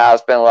I have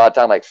spent a lot of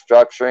time like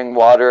structuring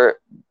water,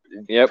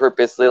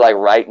 purposely, like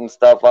writing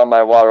stuff on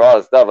my water, all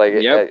this stuff. Like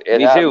me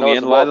too,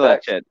 man. A lot of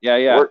that shit.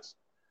 Works.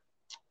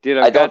 Dude,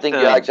 I don't think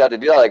you actually have to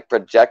do that. Like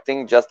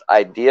projecting just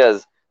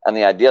ideas and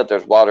the idea that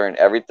there's water in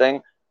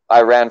everything.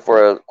 I ran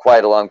for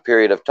quite a long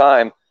period of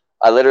time.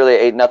 I literally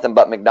ate nothing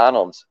but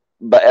McDonald's.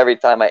 But every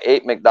time I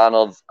ate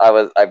McDonald's,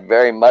 I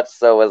very much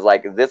so was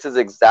like, this is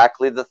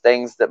exactly the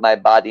things that my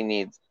body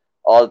needs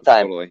all the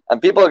time. Totally.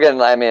 And people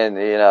can, I mean,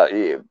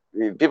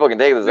 people can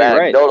take this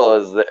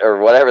anecdotal or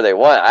whatever they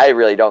want. I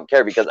really don't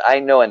care, because I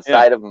know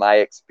inside of my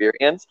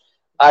experience,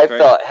 I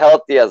felt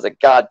healthy as a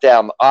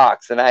goddamn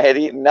ox, and I had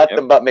eaten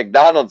nothing but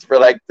McDonald's for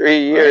like 3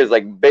 years,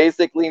 like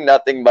basically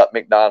nothing but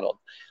McDonald's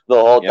the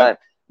whole time.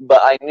 But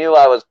I knew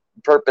I was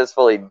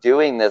purposefully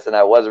doing this, and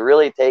I was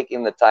really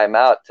taking the time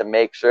out to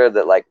make sure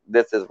that like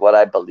this is what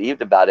I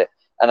believed about it.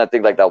 And I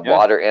think like the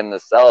water in the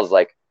cells,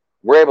 like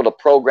we're able to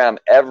program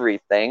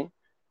everything,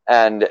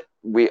 and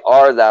we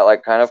are that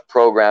like kind of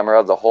programmer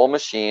of the whole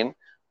machine.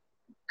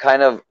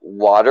 Kind of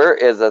water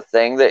is a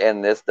thing that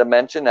in this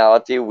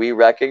dimensionality we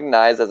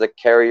recognize as a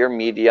carrier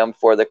medium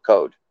for the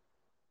code.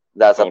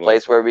 That's a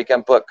place where we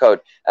can put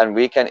code, and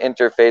we can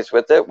interface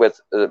with it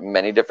with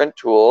many different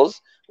tools,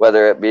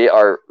 whether it be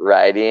our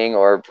writing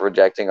or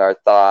projecting our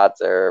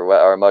thoughts or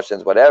our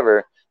emotions,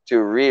 whatever, to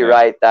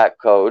rewrite that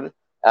code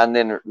and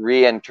then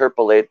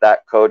reinterpolate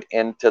that code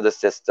into the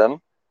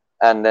system.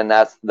 And then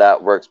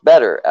that works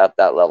better at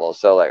that level.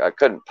 So like, I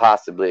couldn't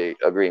possibly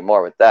agree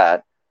more with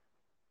that.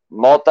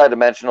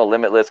 Multidimensional,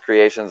 limitless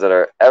creations that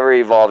are ever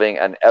evolving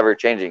and ever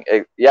changing.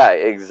 Yeah,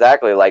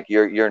 exactly. Like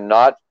you're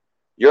not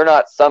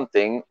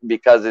something,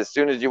 because as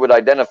soon as you would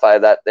identify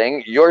that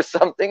thing, you're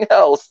something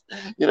else.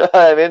 You know what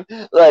I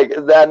mean? Like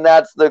then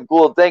that's the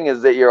cool thing,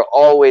 is that you're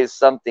always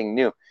something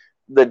new.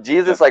 The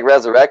Jesus like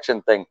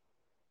resurrection thing,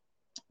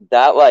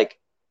 that like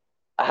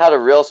I had a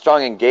real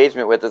strong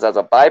engagement with this as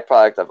a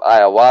byproduct of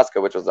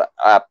ayahuasca, which was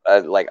a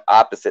like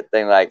opposite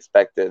thing that I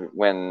expected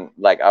when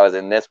like I was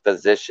in this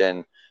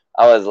position.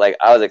 I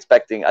was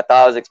expecting, I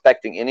thought I was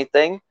expecting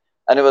anything,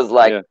 and it was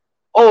like, Yeah.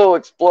 oh,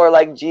 explore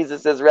like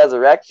Jesus's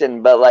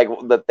resurrection. But like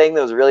the thing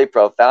that was really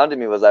profound to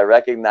me was I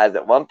recognized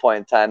at one point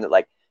in time that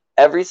like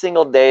every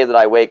single day that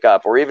I wake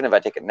up, or even if I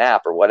take a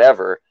nap or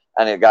whatever,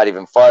 and it got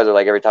even farther,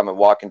 like every time I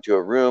walk into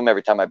a room,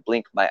 every time I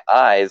blink my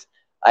eyes,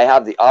 I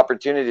have the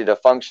opportunity to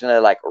functionally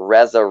like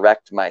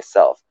resurrect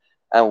myself.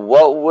 And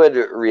what would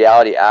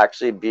reality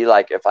actually be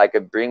like if I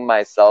could bring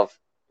myself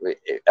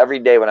every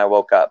day when I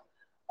woke up?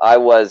 I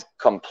was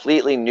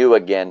completely new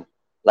again.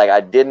 Like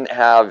I didn't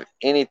have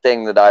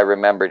anything that I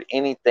remembered,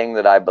 anything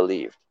that I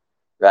believed,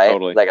 right?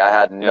 Totally. Like I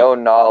had Yeah. no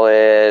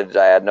knowledge,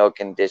 I had no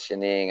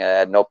conditioning, I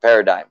had no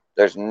paradigm.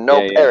 There's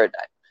no Yeah.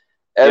 paradigm.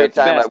 Every It's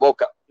the time I best.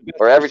 woke up, The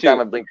best or every time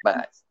pursuit. I blinked my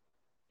eyes.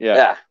 Yeah.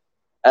 Yeah.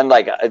 And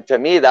like to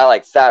me, that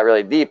like sat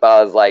really deep.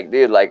 I was like,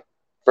 dude, like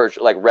for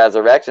like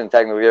resurrection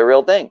technically a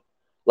real thing.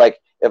 Like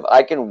if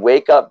I can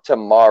wake up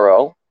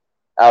tomorrow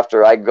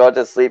after I go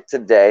to sleep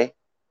today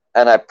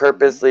and I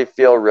purposely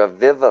feel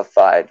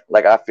revivified,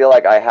 like I feel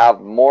like I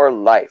have more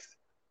life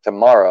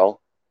tomorrow,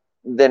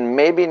 then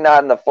maybe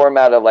not in the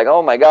format of like,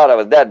 oh my God, I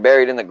was dead,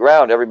 buried in the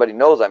ground. Everybody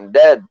knows I'm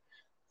dead.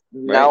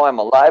 Now Right. I'm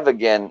alive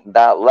again.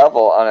 That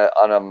level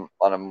on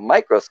a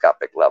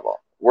microscopic level,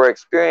 we're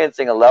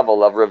experiencing a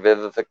level of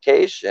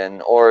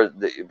revivification or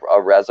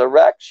a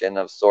resurrection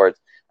of sorts,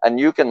 and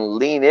you can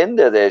lean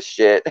into this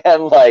shit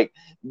and like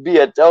be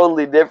a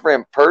totally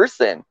different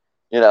person.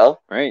 You know,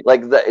 Right.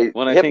 like the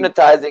Well, I think,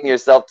 hypnotizing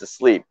yourself to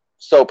sleep,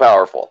 so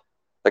powerful,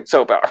 like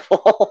so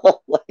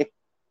powerful. Like,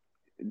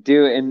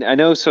 and I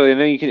know, so I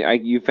know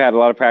you've had a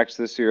lot of practice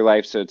this through your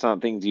life, so it's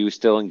not things you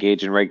still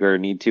engage in regular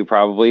need to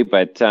probably,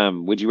 but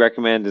would you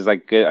recommend is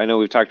like good? I know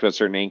we've talked about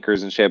certain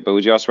anchors and shit, but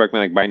would you also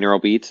recommend like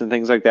binaural beats and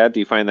things like that? Do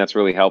you find that's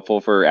really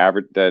helpful for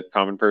the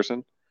common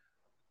person?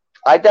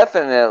 I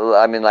definitely,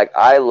 I mean, like,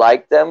 I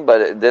like them,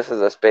 but this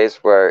is a space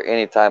where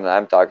anytime that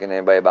I'm talking to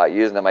anybody about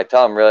using them, I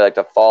tell them really like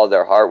to follow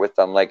their heart with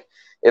them. Like,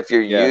 if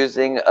you're Yeah.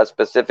 using a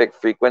specific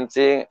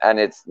frequency and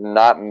it's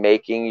not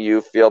making you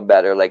feel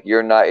better, like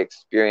you're not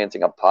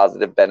experiencing a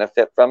positive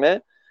benefit from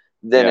it,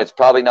 then Yeah. it's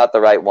probably not the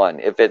right one.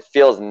 If it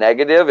feels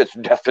negative, it's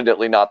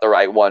definitely not the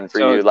right one for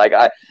So, you. Like,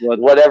 well,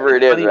 whatever it's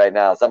it is funny. right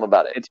now, something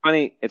about it. It's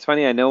funny. It's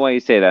funny. I know why you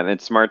say that, and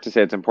it's smart to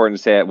say. It's important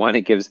to say it. One,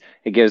 it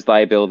gives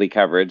liability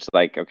coverage.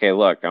 Like, okay,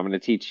 look, I'm going to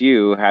teach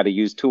you how to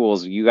use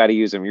tools. You got to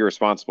use them. You're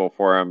responsible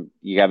for them.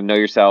 You got to know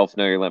yourself,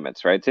 know your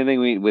limits, right? Same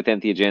thing with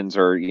entheogens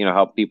or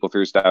help people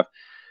through stuff.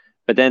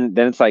 But then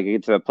it's like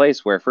it's a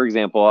place where, for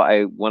example,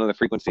 I one of the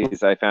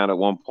frequencies I found at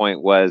one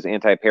point was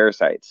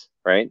anti-parasites,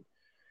 right?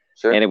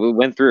 Sure. And it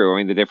went through. I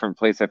mean, the different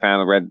places I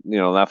found, I read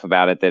enough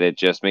about it that it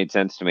just made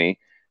sense to me.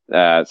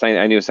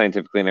 I knew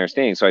scientifically and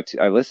understanding, so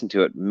I listened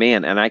to it,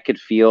 man, and I could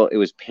feel it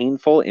was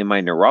painful in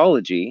my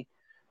neurology.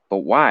 But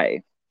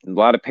why? A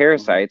lot of Mm-hmm.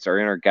 parasites are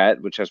in our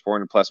gut, which has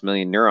 400 plus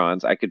million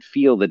neurons. I could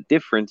feel the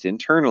difference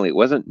internally. It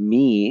wasn't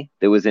me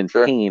that was in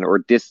Sure. pain or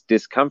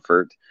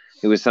discomfort.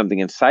 It was something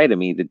inside of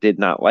me that did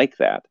not like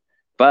that.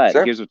 But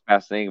Sure. here's what's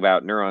fascinating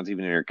about neurons,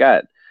 even in your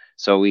gut.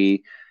 So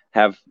we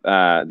have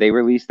they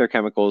release their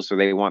chemicals, so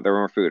they want their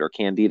own food, or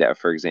candida,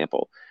 for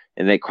example,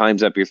 and it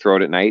climbs up your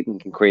throat at night and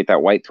can create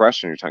that white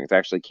thrush in your tongue. It's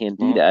actually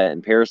Mm-hmm. candida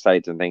and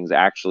parasites and things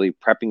actually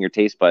prepping your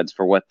taste buds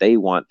for what they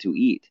want to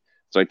eat.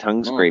 So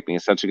tongue Mm-hmm. scraping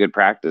is such a good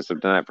practice. I've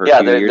done that for a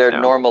Yeah, few they're years they're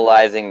now.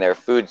 normalizing their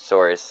food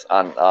source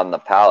on the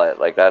palate.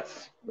 Like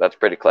that's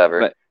pretty clever.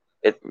 But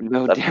It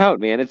no that's doubt,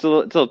 man, it's a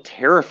little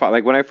terrifying.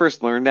 Like when I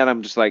first learned that,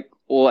 I'm just like,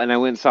 oh, and I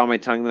went and saw my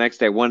tongue the next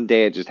day. One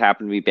day it just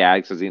happened to be bad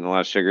because I was eating a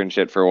lot of sugar and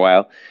shit for a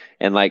while.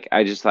 And like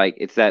I just like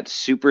it's that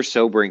super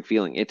sobering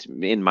feeling. It's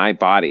in my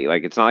body.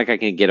 Like it's not like I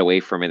can get away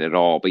from it at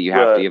all, but you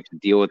have to right. you have to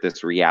deal with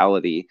this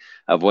reality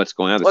of what's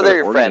going on. There's Well, they're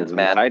other your friends, organisms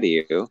man. inside of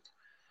you.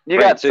 You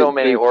Right. got so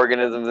many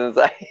organisms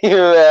inside you,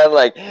 man.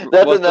 Like that's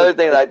Well, another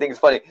thing that I think is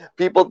funny.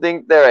 People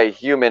think they're a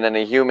human, and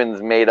a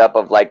human's made up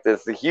of like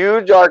this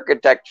huge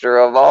architecture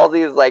of all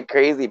these like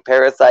crazy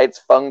parasites,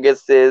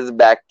 funguses,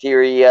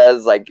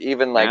 bacterias, like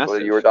even like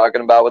what you were massive.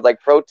 talking about with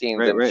like proteins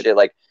Right, and right. shit.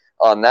 Like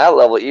on that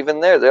level, even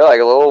there, they're like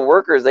little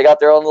workers. They got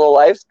their own little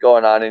lives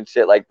going on and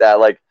shit like that.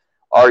 Like,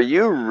 are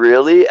you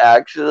really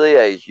actually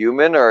a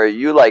human, or are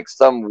you like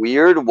some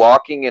weird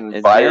walking And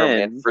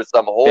environment for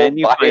some whole then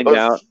you find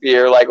out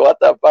biosphere? Like, what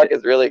the fuck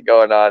is really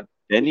going on?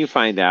 then you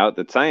find out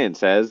that science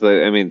says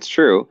that, I mean, it's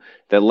true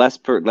that less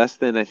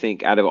than, I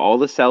think, out of all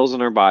the cells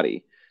in our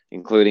body,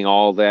 including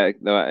all the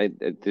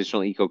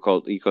additional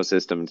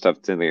ecosystem and stuff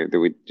that's in there that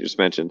we just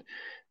mentioned,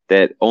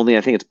 that only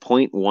I think it's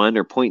 0.1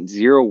 or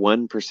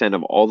 0.01%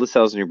 of all the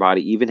cells in your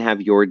body even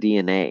have your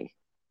DNA.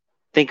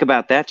 Think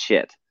about that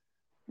shit.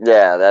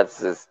 Yeah,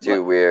 that's just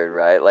too What? weird,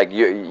 right? Like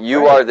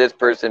you Right. are this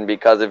person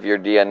because of your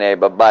DNA,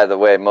 but by the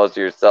way, most of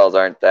your cells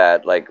aren't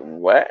that. Like,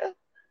 what?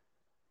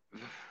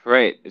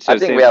 Right. I So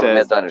think we Sam have a said,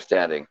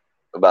 misunderstanding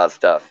about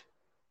stuff.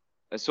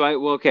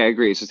 well, okay, I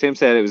agree. So Sam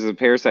said it was the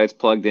parasites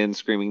plugged in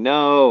screaming,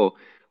 no.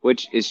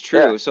 which is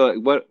true. Yeah. So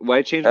what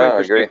I changed my I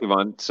agree. perspective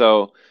on.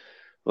 So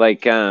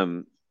like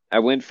I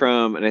went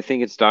from, and I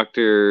think it's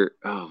Dr.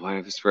 Oh, what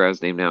is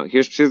his name now?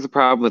 Here's the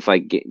problem with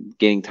like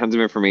getting tons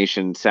of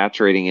information,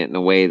 saturating it in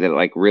a way that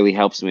like really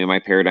helps me in my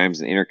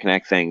paradigms and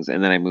interconnect things,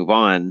 and then I move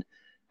on.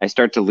 I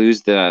start to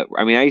lose the.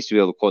 I mean, I used to be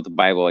able to quote the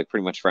Bible like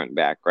pretty much front and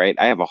back, right?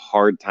 I have a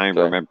hard time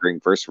Okay. remembering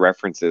verse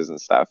references and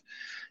stuff.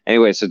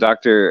 Anyway, so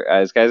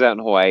this guy's out in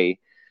Hawaii,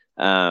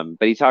 but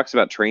he talks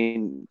about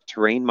terrain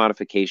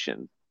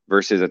modification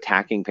versus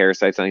attacking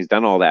parasites, and he's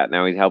done all that.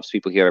 Now he helps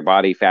people heal their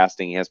body,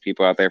 fasting. He has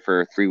people out there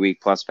for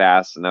 3-week plus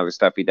fasts and other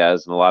stuff he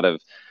does, and a lot of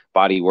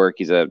body work.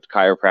 He's a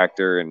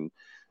chiropractor,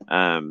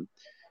 and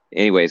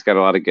anyway, he's got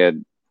a lot of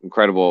good,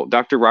 incredible.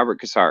 Dr.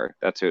 Robert Cassar,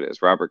 that's who it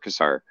is, Robert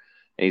Cassar.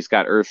 And he's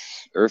got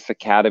Earth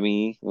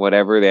Academy,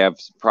 whatever. They have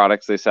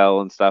products they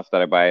sell and stuff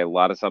that I buy a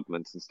lot of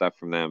supplements and stuff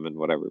from them and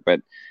whatever.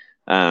 But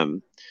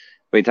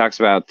he talks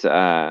about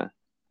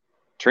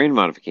terrain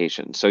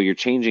modification. So you're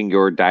changing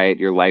your diet,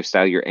 your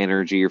lifestyle, your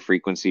energy, your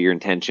frequency, your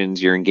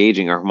intentions. You're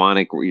engaging a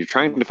harmonic. You're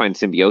trying to find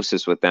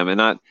symbiosis with them and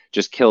not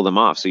just kill them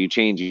off. So you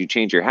change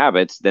your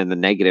habits, then the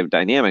negative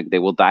dynamic, they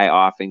will die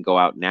off and go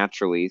out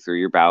naturally through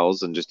your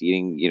bowels and just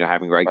eating,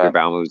 having regular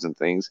bowel moves and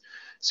things.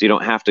 So you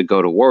don't have to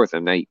go to war with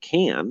them. Now you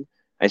can.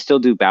 I still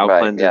do bowel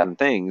cleanses and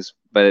things,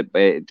 but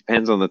it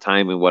depends on the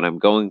time and what I'm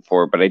going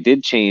for. But I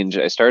did change.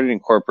 I started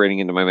incorporating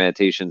into my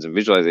meditations and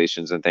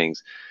visualizations and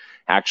things,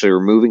 actually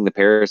removing the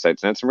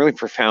parasites. And that's some really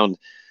profound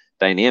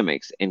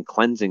dynamics and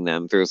cleansing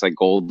them through this like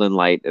golden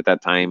light at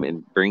that time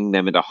and bringing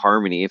them into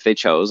harmony if they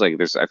chose. Like I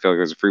feel like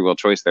there's a free will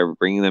choice there, but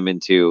bringing them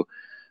into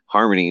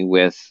harmony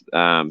with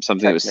something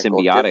that was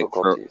symbiotic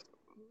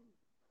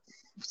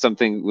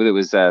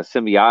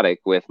symbiotic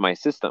with my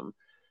system.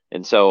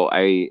 And so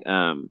I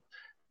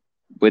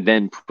would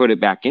then put it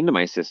back into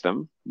my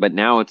system, but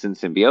now it's in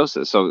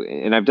symbiosis. So,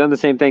 and I've done the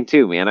same thing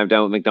too, man. I've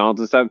done with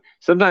McDonald's and stuff.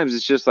 Sometimes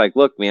it's just like,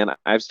 look, man,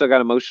 I've still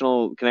got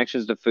emotional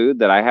connections to food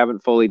that I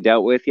haven't fully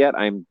dealt with yet.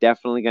 I'm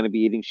definitely going to be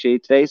eating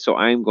shit today. So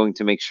I'm going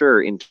to make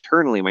sure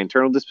internally, my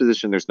internal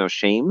disposition, there's no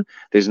shame,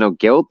 there's no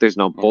guilt, there's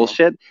no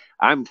bullshit.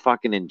 I'm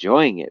fucking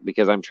enjoying it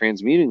because I'm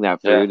transmuting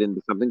that food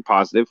into something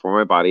positive for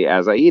my body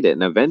as I eat it.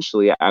 And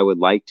eventually I would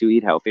like to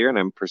eat healthier and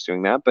I'm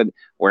pursuing that. But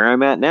where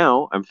I'm at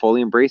now, I'm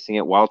fully embracing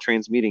it while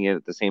transmuting it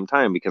at the same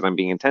time because I'm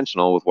being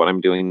intentional with what I'm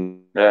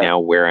doing now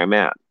where I'm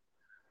at.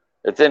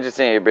 It's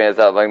interesting you bring this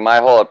up. Like my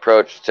whole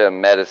approach to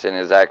medicine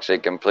is actually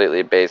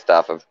completely based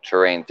off of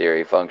terrain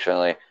theory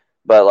functionally.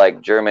 But like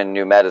German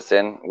New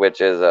Medicine,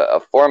 which is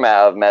a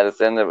format of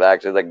medicine of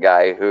actually the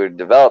guy who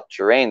developed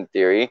terrain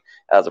theory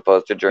as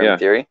opposed to German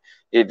theory,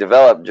 he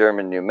developed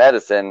German New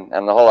Medicine.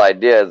 And the whole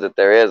idea is that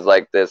there is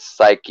like this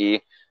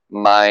psyche,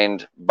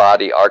 mind,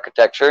 body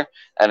architecture.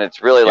 And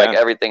it's really like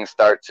everything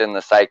starts in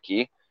the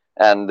psyche.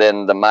 And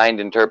then the mind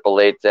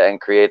interpolates it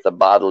and creates a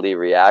bodily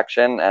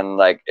reaction. And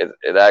like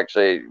it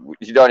actually,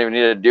 you don't even need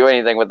to do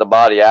anything with the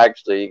body.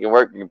 Actually, you can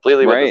work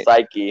completely with the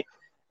psyche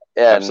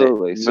and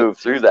move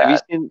through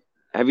that.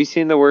 Have you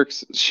seen the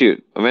works?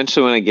 Shoot,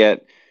 eventually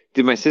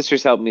when my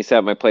sister's helped me set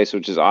up my place,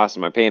 which is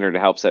awesome. I'm paying her to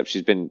help set up.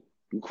 She's been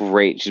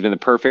great. She's been the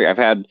perfect.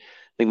 I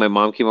think my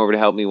mom came over to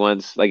help me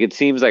once. Like it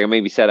seems like I may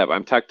be set up.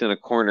 I'm tucked in a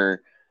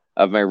corner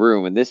of my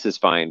room and this is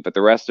fine, but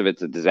the rest of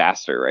it's a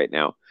disaster right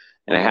now.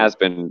 And it has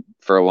been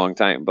for a long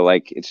time, but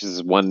like it's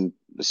just one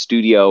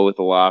studio with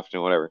a loft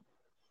and whatever.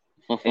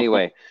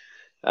 Anyway,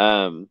 but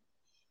I'm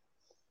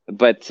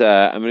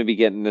going to be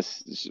getting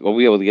this. We'll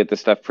be able to get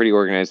this stuff pretty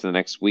organized in the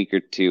next week or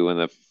two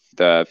when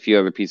the few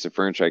other pieces of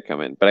furniture I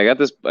come in. But I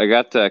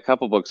got a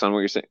couple books on what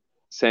you're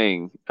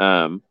saying.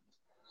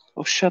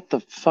 Oh, shut the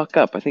fuck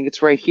up! I think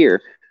it's right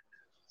here.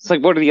 It's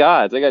like, what are the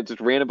odds? I got just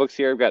random books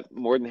here. I've got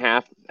more than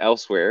half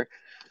elsewhere.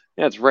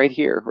 Yeah, it's right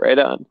here, right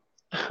on.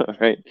 All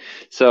right.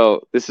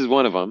 So this is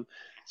one of them.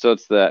 So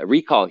it's the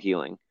recall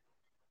healing.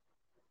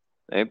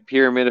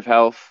 Pyramid of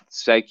Health,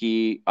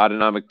 Psyche,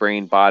 Autonomic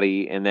Brain,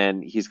 Body, and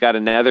then he's got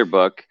another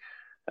book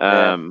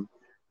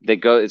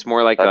it's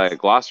more like a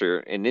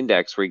glossary, an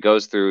index where he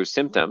goes through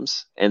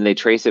symptoms and they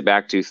trace it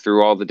back to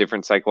through all the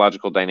different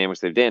psychological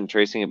dynamics they've done,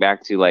 tracing it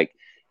back to like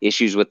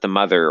issues with the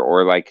mother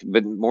or like,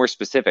 but more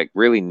specific,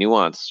 really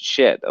nuanced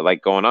shit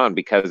like going on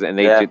because, and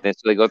they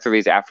go through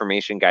these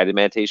affirmation guided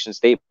meditation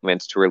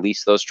statements to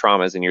release those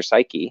traumas in your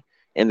psyche,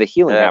 and the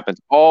healing happens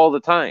all the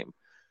time.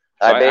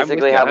 So I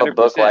basically have a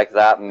book like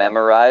that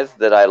memorized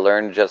that I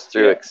learned just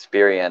through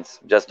experience,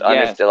 just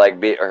understood,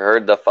 like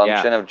heard the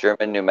function of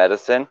German New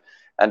Medicine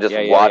and just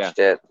watched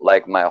it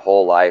like my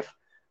whole life.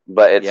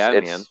 But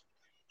it's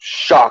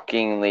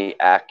shockingly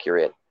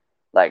accurate.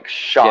 Like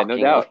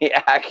shockingly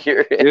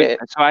accurate. Dude,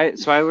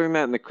 so I learned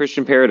that in the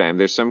Christian paradigm.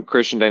 There's some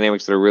Christian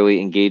dynamics that are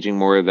really engaging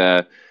more of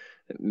the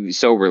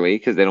soberly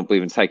because they don't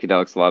believe in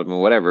psychedelics, a lot of them,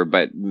 whatever,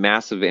 but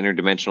massive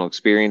interdimensional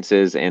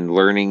experiences and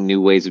learning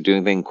new ways of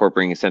doing things,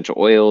 incorporating essential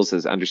oils,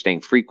 as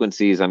understanding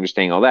frequencies,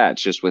 understanding all that.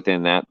 It's just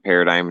within that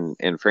paradigm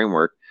and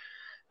framework.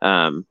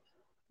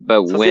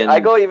 But when I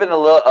go even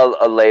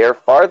a layer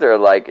farther,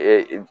 like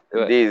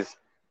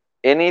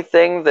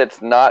anything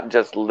that's not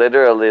just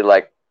literally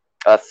like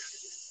a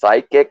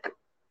psychic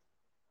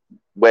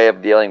way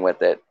of dealing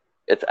with it.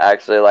 It's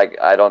actually like,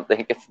 I don't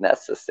think it's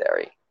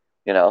necessary,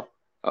 you know,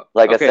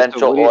 like Okay, so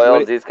essential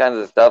oils, these kinds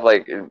of stuff,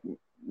 like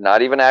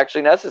not even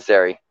actually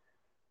necessary.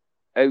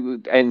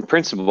 in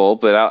principle,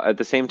 but at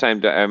the same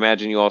time, I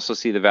imagine you also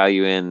see the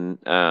value in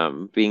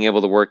being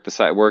able to work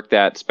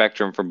that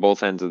spectrum from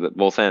both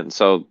ends.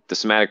 So the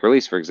somatic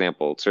release, for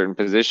example, certain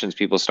positions,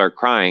 people start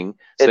crying,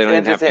 so they It's don't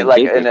even have to interesting. Like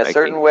engage in their a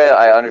certain psyche. way,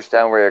 I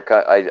understand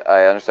where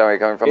I understand where you're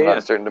coming from. On Yeah,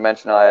 a certain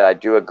dimensionality, I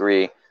do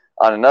agree.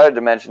 On another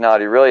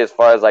dimensionality, really, as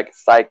far as like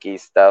psyche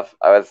stuff,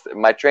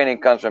 my training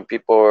comes from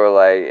people who are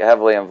like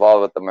heavily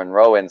involved with the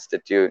Monroe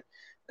Institute.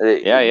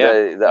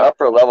 yeah. The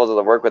upper levels of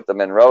the work with the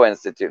Monroe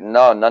Institute,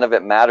 no, none of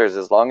it matters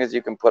as long as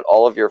you can put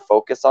all of your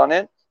focus on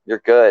it.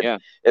 You're good. Yeah,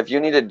 If you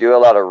need to do a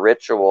lot of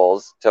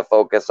rituals to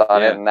focus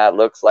on it, yeah. and that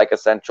looks like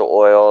essential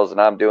oils, and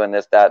I'm doing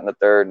this, that, and the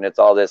third, and it's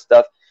all this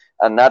stuff,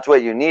 and that's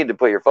what you need to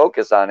put your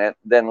focus on it,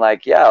 then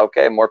like, yeah,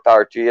 okay, more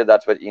power to you.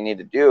 That's what you need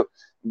to do.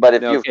 But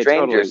if No, you've okay,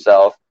 trained totally,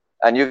 yourself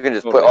and you can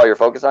just put totally. all your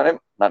focus on it,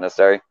 not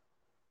necessary.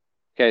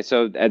 Okay,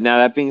 so now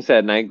that being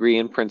said, and I agree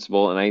in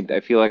principle, and I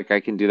feel like I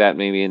can do that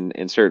maybe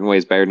in certain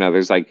ways better than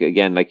others. Like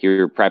again, like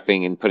you're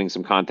prepping and putting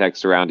some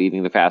context around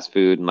eating the fast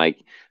food, and like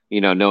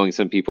knowing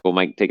some people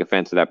might take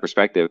offense to that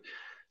perspective.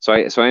 So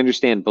I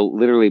understand, but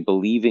literally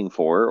believing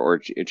for or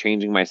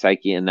changing my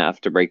psyche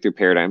enough to break through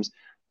paradigms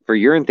for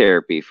urine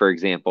therapy, for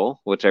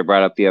example, which I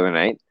brought up the other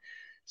night.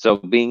 So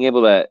being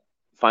able to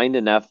find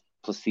enough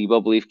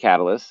placebo belief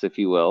catalysts, if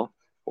you will,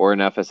 or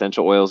enough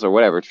essential oils or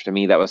whatever. To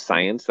me, that was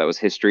science, that was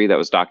history, that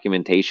was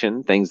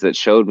documentation, things that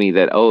showed me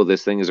that, oh,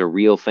 this thing is a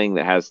real thing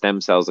that has stem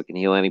cells that can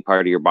heal any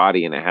part of your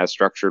body, and it has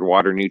structured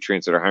water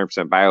nutrients that are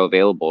 100%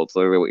 bioavailable. It's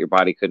literally what your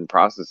body couldn't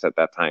process at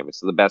that time. It's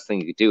the best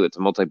thing you could do. It's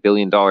a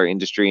multi-billion-dollar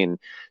industry in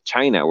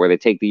China where they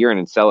take the urine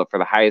and sell it for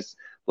the highest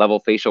level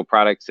facial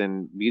products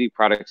and beauty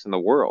products in the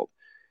world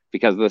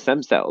because of the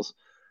stem cells.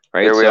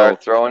 Right. Here we are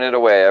throwing it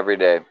away every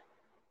day.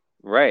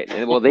 Right.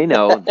 And well, they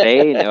know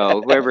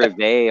whoever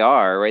they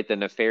are, right? The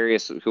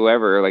nefarious,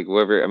 whoever, like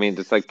whoever, I mean,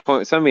 it's like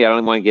somebody, I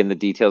don't want to get into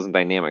details and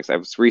dynamics.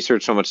 I've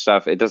researched so much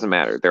stuff. It doesn't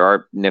matter. There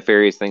are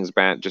nefarious things,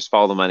 Brent. Just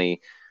follow the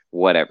money,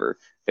 whatever.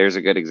 There's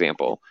a good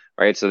example,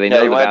 right? So they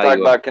know you the want to talk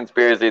value about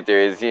conspiracy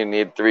theories, you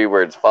need 3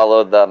 words: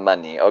 follow the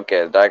money.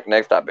 Okay,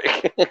 next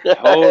topic.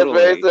 Totally.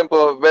 It's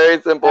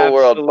very simple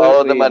world.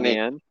 Follow the money,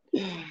 man.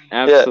 Yeah.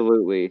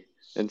 Absolutely.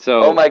 And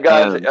so, Oh my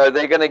gosh, are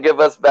they going to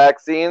give us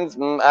vaccines?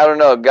 I don't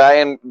know. Guy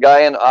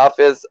in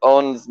office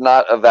owns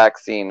not a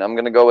vaccine. I'm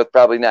going to go with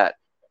probably not.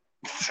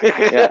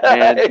 Yeah,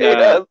 and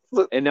Yes.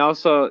 and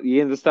also,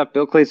 the stuff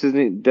Bill Gates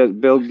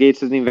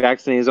doesn't even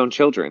vaccinate his own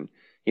children.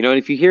 And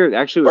if you hear,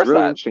 actually, it was Of course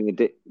really not.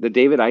 interesting. The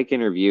David Icke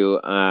interview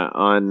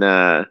on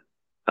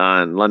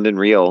London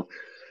Real,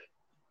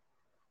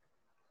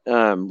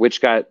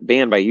 which got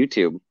banned by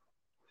YouTube.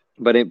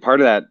 But in part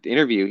of that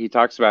interview, he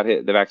talks about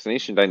the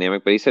vaccination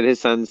dynamic. But he said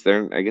his sons,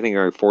 I think,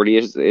 are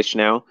 40-ish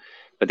now,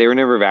 but they were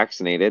never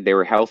vaccinated. They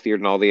were healthier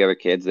than all the other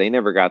kids. They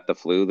never got the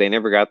flu. They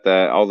never got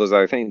all those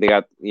other things. They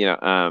got,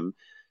 I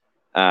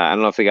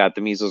don't know if they got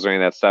the measles or any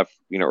of that stuff,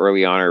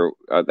 early on or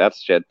that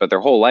shit. But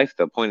their whole life,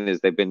 the point is,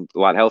 they've been a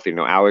lot healthier.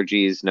 No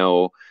allergies,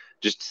 no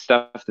just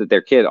stuff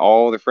that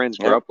all their friends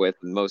grew up with,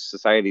 and most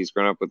societies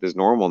grown up with is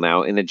normal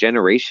now in a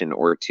generation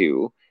or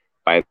two.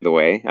 By the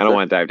way, I don't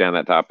want to dive down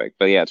that topic,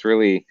 but yeah, it's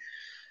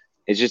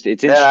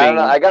interesting. I don't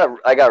know.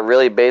 I got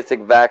really basic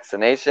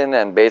vaccination,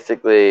 and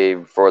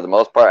basically, for the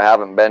most part,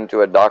 haven't been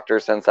to a doctor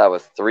since I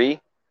was 3.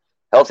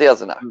 Healthy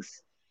as an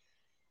ox.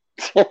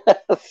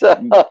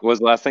 What was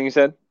the last thing you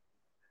said?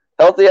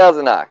 Healthy as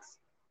an ox.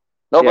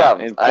 No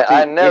problem.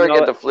 I never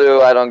get the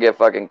flu. I don't get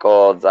fucking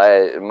colds.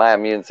 My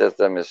immune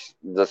system is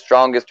the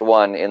strongest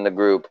one in the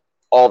group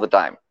all the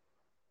time.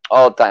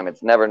 All the time.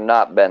 It's never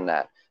not been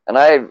that. And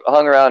I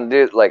hung around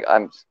dudes like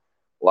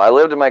I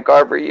lived in my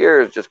car for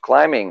years just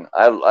climbing.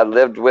 I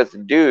lived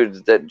with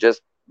dudes that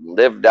just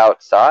lived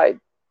outside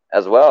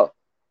as well.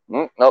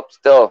 Nope,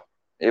 still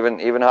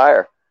even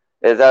higher.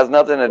 It has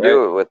nothing to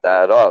do with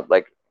that at all.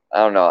 Like, I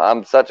don't know.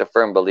 I'm such a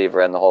firm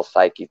believer in the whole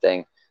psyche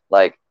thing.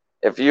 Like,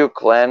 if you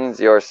cleanse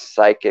your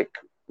psychic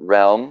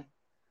realm,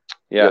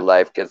 your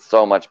life gets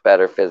so much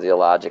better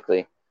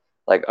physiologically.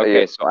 Like,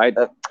 okay, so I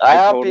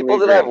have totally people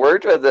agree. that I've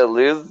worked with that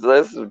lose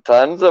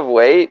tons of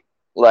weight.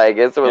 Like,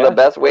 it's the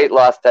best weight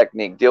loss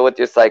technique. Deal with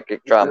your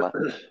psychic trauma.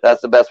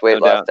 That's the best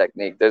weight loss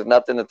technique. There's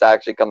nothing that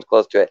actually comes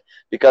close to it,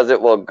 because it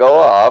will go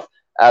off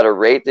at a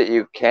rate that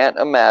you can't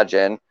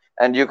imagine,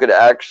 and you could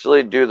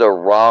actually do the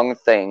wrong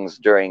things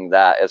during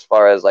that, as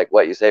far as like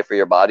what you say for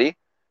your body,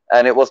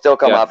 and it will still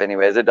come off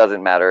anyways. It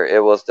doesn't matter.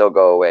 It will still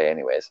go away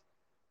anyways.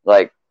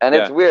 Like, and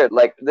it's weird.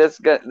 Like, this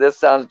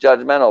sounds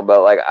judgmental,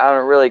 but like, I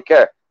don't really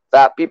care.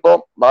 Fat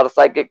people, a lot of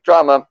psychic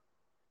trauma.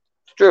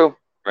 It's true.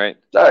 Right.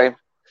 Sorry.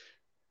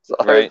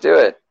 Sorry to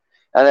it.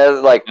 And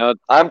it's like,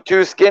 I'm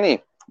too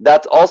skinny.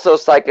 That's also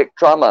psychic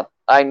trauma.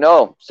 I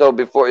know. So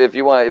if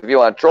you want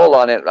to troll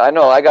on it, I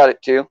know I got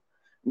it too.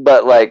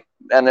 But like,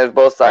 and there's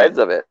both sides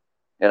of it,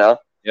 Yeah.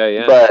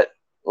 But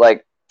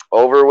like,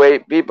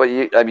 overweight people.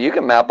 I mean, you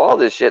can map all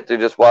this shit through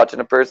just watching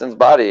a person's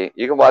body.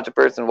 You can watch a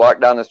person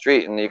walk down the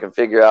street and you can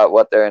figure out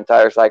what their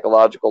entire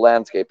psychological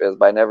landscape is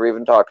by never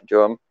even talking to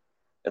them.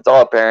 It's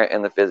all apparent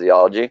in the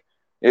physiology.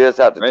 You just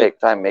have to take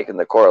time making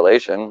the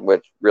correlation,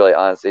 which really,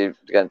 honestly, is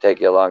going to take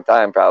you a long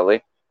time,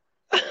 probably.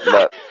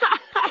 But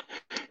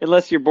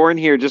unless you're born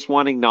here just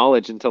wanting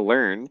knowledge and to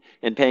learn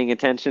and paying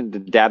attention to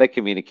data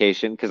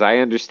communication, because I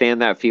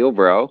understand that feel,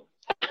 bro.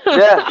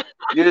 Yeah,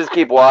 you just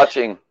keep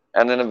watching,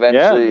 and then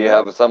eventually you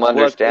have some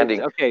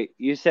understanding. Okay,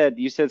 you said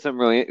something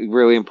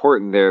really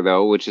important there,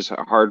 though, which is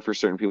hard for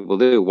certain people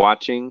to do: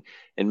 watching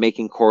and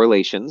making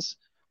correlations,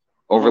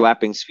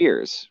 overlapping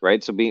spheres,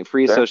 right? So being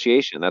free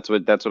association. That's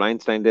what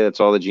Einstein did.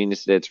 That's all the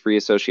genius did. It's free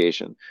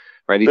association,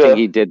 right? You think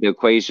he did the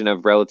equation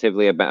of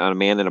relatively a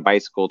man and a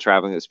bicycle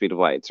traveling at the speed of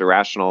light. It's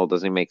irrational. It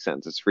doesn't make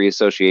sense. It's free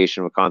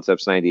association with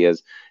concepts and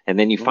ideas, and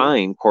then you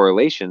find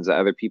correlations that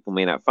other people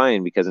may not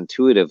find because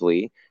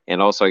intuitively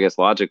and also, I guess,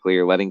 logically,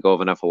 you're letting go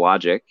of enough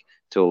logic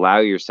to allow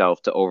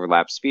yourself to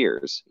overlap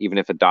spheres, even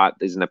if a dot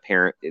isn't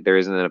apparent. There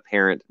isn't an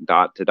apparent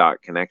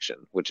dot-to-dot connection,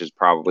 which is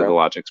probably the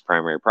logic's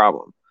primary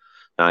problem.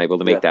 Not able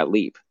to make that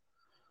leap.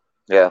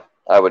 Yeah,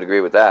 I would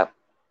agree with that.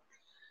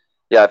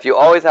 Yeah, if you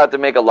always have to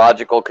make a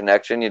logical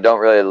connection, you don't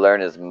really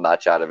learn as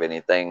much out of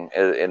anything,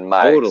 in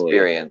my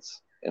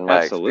experience.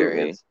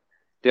 Experience.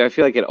 Dude, I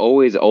feel like it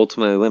always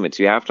ultimately limits.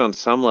 You have to, on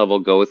some level,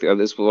 go with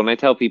this. When I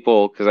tell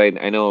people, because I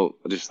know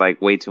just like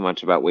way too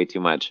much about way too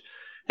much,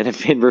 and I've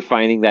been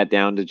refining that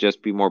down to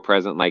just be more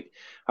present. Like,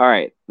 all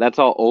right, that's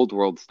all old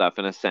world stuff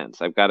in a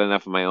sense. I've got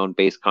enough of my own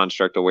base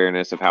construct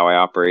awareness of how I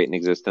operate and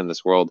exist in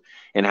this world,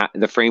 and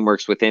the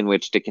frameworks within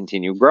which to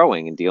continue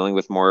growing and dealing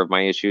with more of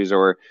my issues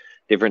or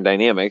different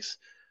dynamics.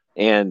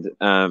 And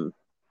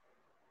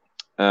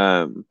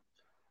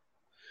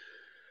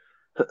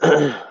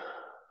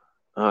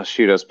oh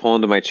shoot, I was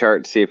pulling to my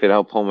chart to see if it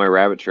helped pull my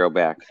rabbit trail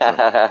back.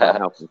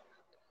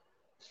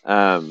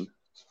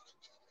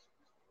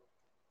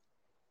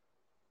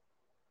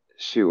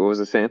 Shoot, what was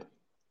it saying?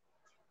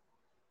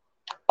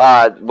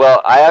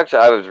 Well,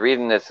 I was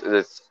reading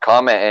this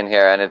comment in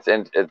here, and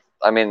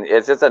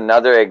it's just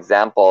another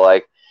example.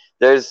 Like,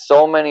 there's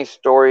so many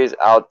stories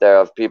out there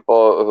of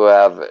people who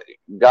have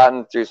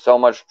gotten through so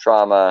much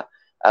trauma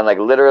and like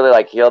literally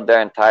like healed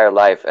their entire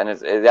life, and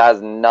it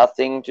has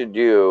nothing to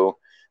do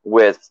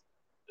with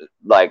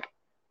like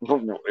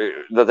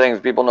the things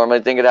people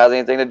normally think it has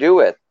anything to do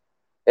with.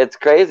 It's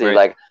crazy. Right.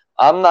 Like,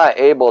 I'm not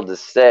able to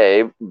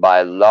say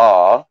by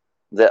law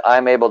that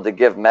I'm able to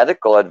give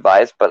medical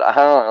advice, but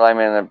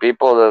the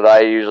people that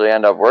I usually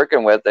end up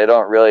working with, they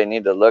don't really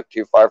need to look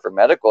too far for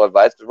medical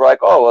advice, because we're like,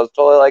 oh, well, it's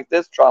totally like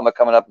this trauma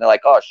coming up, and they're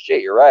like, oh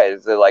shit, you're right.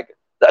 It's like,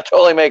 that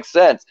totally makes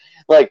sense.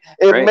 Like,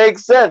 it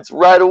makes sense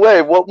right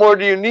away. What more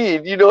do you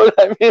need? You know what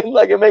I mean?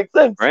 Like, it makes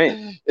sense. Right.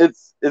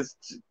 It's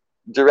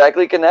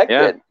directly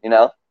connected. You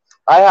know,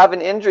 I have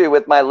an injury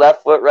with my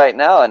left foot right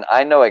now, and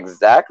I know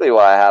exactly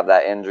why I have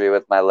that injury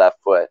with my left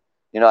foot.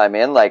 You know what I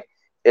mean? Like,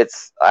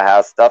 I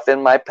have stuff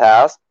in my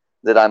past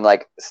that I'm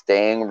like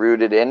staying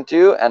rooted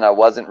into, and I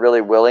wasn't really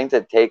willing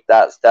to take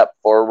that step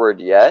forward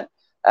yet.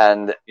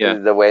 And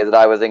the way that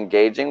I was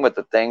engaging with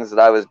the things that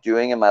I was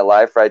doing in my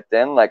life right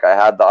then, like, I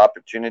had the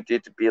opportunity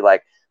to be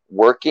like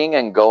working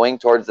and going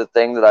towards the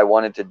thing that I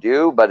wanted to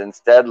do. But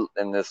instead,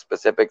 in this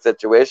specific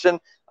situation,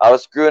 I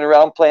was screwing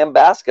around playing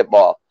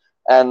basketball.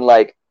 And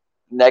like,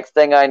 next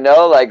thing I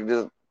know, like,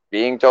 just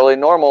being totally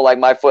normal, like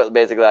my foot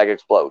basically like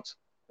explodes,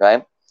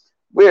 right?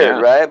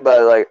 Weird, right?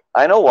 But like,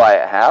 I know why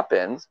it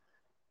happens.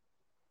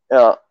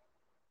 It's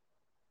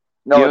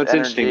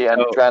energy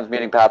and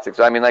transmuting paths.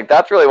 So I mean, like,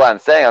 that's really what I'm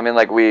saying. I mean,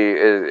 like,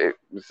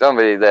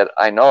 somebody that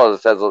I know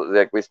says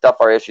like we stuff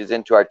our issues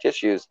into our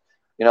tissues.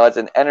 You know, it's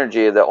an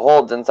energy that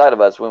holds inside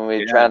of us. When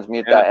we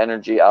transmute that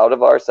energy out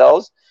of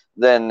ourselves,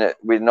 then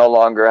we no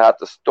longer have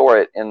to store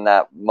it in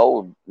that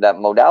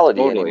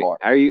modality anymore.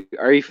 Are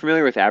you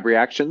familiar with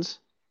abreactions,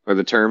 or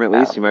the term at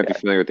least? You might be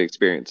familiar with the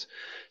experience.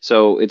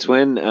 So it's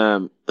when,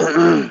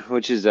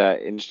 which is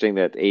interesting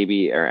that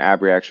AB or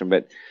abreaction,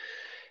 but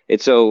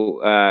it's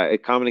a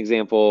common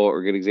example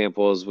or good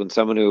example is when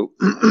someone who,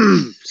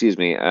 excuse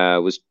me,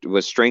 was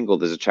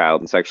strangled as a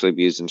child and sexually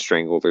abused and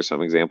strangled, or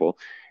some example,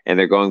 and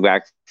they're going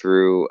back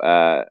through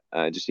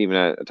just even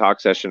a talk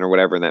session or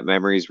whatever, and that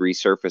memory is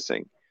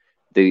resurfacing.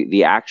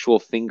 The actual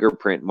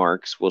fingerprint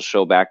marks will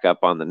show back up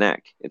on the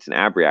neck. It's an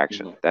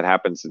abreaction that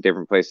happens in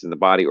different places in the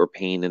body, or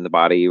pain in the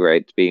body,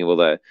 right? Being able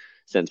to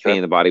sense pain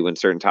in the body when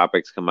certain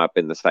topics come up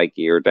in the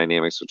psyche or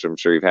dynamics, which I'm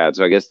sure you've had.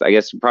 So I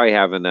guess you probably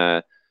have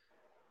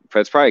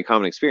that's probably a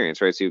common experience,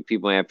 right? So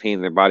people have pain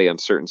in their body on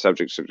certain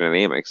subjects or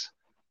dynamics,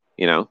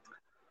 you know?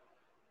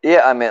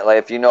 Yeah, I mean, like,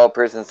 if you know a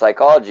person's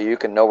psychology, you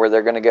can know where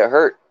they're going to get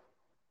hurt.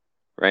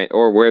 Right,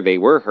 or where they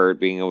were hurt,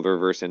 being able to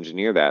reverse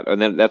engineer that. And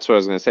then that's what I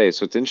was going to say.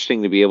 So it's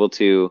interesting to be able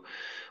to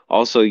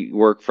also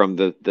work from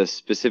the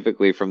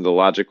specifically from the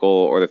logical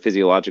or the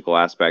physiological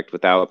aspect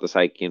without the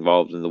psyche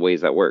involved in the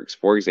ways that works.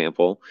 For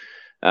example,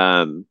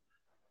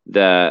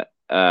 the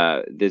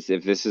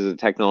if this is a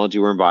technology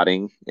we're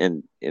embodying,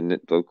 and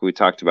look, we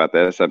talked about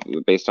this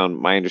based on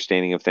my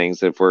understanding of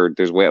things. If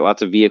there's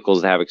lots of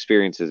vehicles to have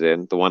experiences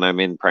in, the one I'm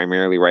in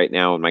primarily right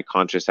now in my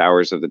conscious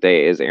hours of the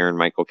day is Aaron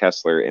Michael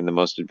Kessler in the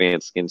most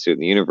advanced skin suit in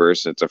the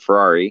universe. It's a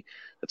Ferrari.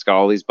 It's got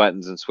all these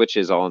buttons and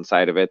switches all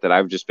inside of it that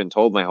I've just been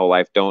told my whole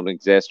life don't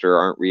exist or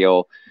aren't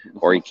real,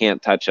 or you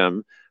can't touch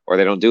them, or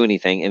they don't do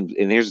anything. And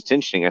here's what's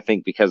interesting. I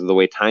think because of the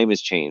way time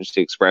has changed,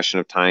 the expression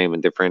of time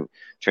and different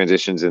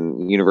transitions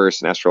in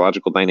universe and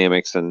astrological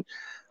dynamics and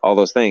all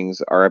those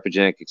things, our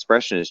epigenetic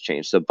expression has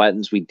changed. So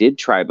buttons we did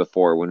try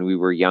before when we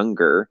were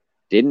younger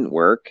didn't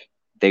work.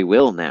 They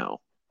will now.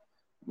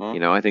 You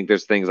know, I think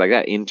there's things like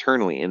that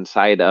internally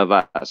inside of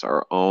us,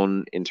 our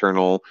own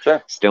internal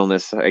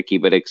stillness, psyche,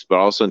 but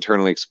also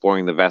internally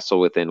exploring the vessel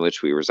within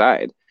which we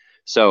reside.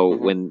 So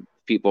when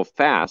people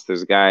fast,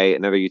 there's a guy,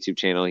 another YouTube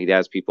channel, he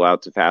has people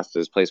out to fast at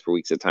his place for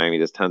weeks at a time. He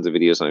does tons of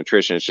videos on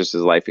nutrition. It's just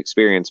his life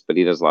experience, but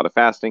he does a lot of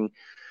fasting.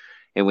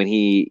 And when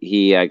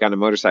he got in a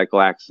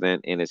motorcycle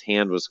accident and his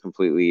hand was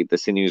completely, the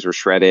sinews were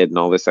shredded and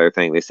all this other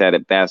thing, they said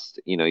at best,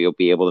 you know, you'll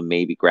be able to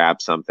maybe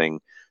grab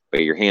something,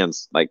 but your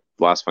hand's like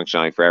lost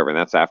functionality forever. And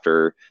that's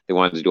after they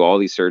wanted to do all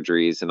these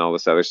surgeries and all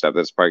this other stuff.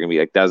 That's probably gonna be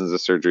like dozens of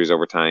surgeries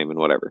over time and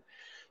whatever.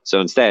 So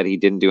instead, he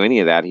didn't do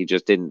any of that. He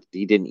didn't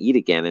eat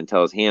again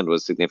until his hand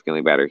was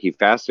significantly better. He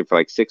fasted for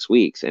like 6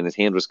 weeks and his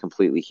hand was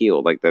completely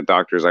healed. Like the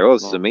doctor's like, oh,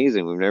 this is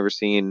amazing. We've never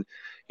seen,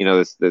 you know,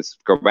 this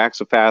go back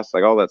so fast,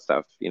 like all that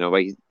stuff, you know,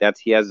 but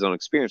he has his own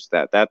experience with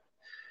that. That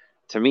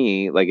to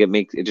me, like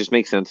it just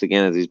makes sense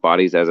again as these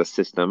bodies as a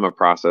system, a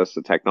process,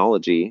 a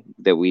technology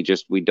that we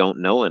don't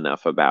know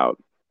enough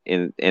about.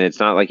 And it's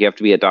not like you have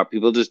to be a doctor.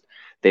 People just,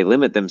 they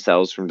limit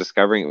themselves from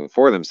discovering it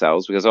for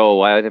themselves because, oh,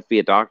 well, I'd have to be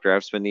a doctor.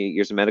 I've spent 8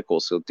 years in medical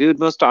school. Dude,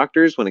 most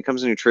doctors, when it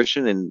comes to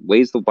nutrition and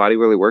ways the body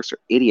really works, are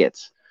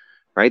idiots,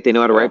 right? They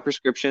know how to write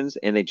prescriptions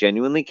and they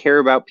genuinely care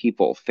about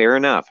people. Fair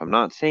enough. I'm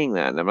not saying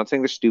that. And I'm not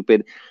saying they're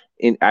stupid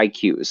in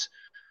IQs.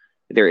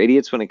 They're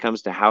idiots when it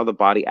comes to how the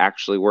body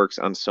actually works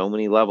on so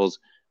many levels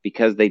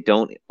because they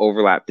don't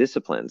overlap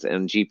disciplines.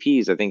 And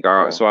GPs, I think,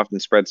 are so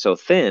often spread so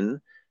thin,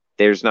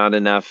 there's not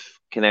enough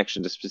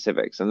connection to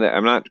specifics. And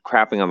I'm not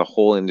crapping on the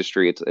whole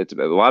industry. It's a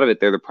lot of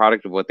it. They're the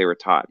product of what they were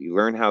taught. You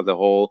learn how the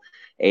whole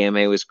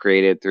AMA was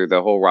created through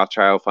the whole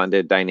Rothschild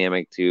funded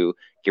dynamic to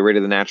get rid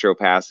of the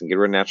naturopaths and get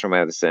rid of natural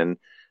medicine.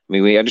 I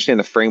mean, we understand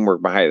the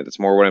framework behind it. That's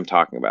more what I'm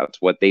talking about.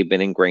 It's what they've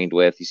been ingrained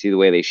with. You see the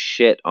way they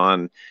shit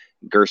on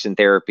Gerson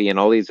therapy and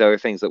all these other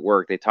things that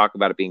work. They talk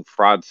about it being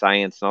fraud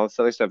science and all this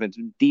other stuff. And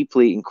it's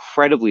deeply,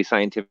 incredibly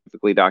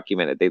scientifically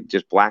documented. They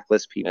just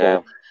blacklist people.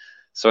 Yeah.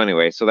 So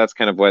anyway, so that's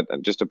kind of what,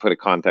 just to put a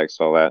context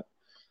to all that.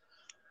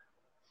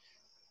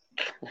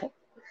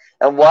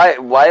 And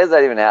why is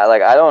that even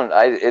like,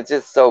 it's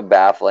just so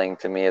baffling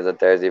to me that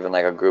there's even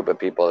like a group of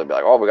people that be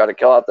like, oh, we got to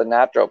kill out the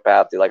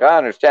naturopathy. Like, I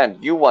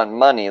understand you want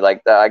money,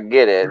 like that, I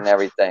get it and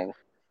everything,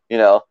 you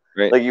know,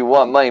 like you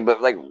want money,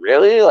 but like,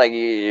 really, like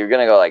you're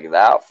going to go like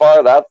that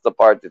far? That's the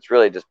part that's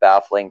really just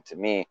baffling to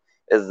me,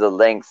 is the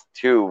lengths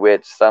to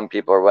which some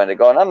people are willing to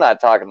go. And I'm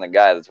not talking the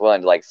guy that's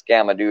willing to like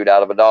scam a dude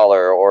out of $1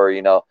 or,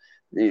 you know,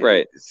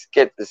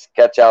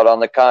 sketch out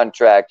on the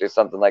contract or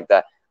something like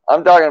that.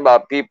 I'm talking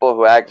about people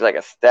who actually like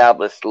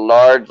establish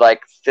large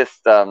like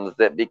systems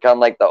that become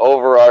like the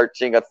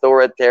overarching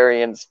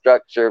authoritarian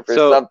structure for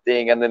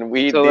something, and then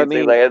weed these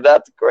things like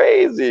that's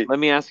crazy. Let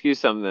me ask you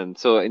something.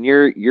 So, and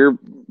you're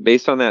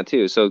based on that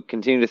too. So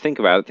continue to think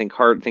about it.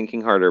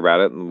 Thinking harder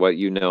about it and what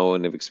you know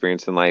and have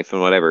experienced in life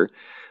and whatever.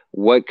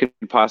 What could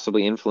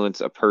possibly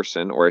influence a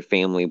person or a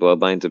family,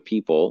 bloodlines of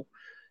people,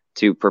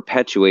 to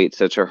perpetuate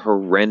such a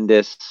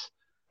horrendous,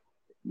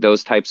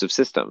 those types of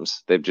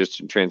systems? They've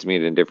just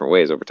transmuted in different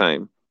ways over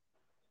time.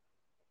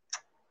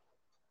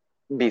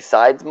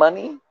 Besides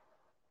money?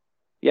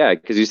 Yeah,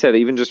 because you said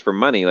even just for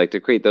money, like to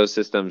create those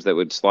systems that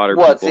would slaughter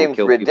people. Well, it seems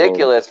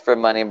ridiculous for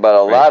money, but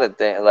a lot of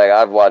things, like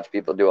I've watched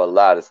people do a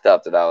lot of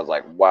stuff that I was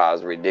like, wow,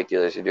 it's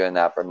ridiculous you're doing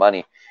that for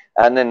money.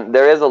 And then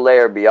there is a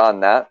layer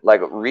beyond that.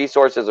 Like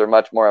resources are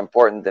much more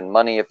important than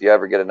money. If you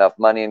ever get enough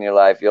money in your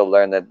life, you'll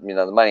learn that, you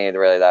know, the money ain't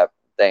really that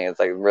thing. It's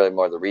like really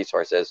more the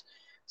resources.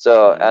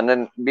 So, and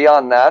then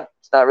beyond that,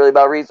 it's not really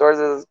about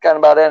resources. It's kind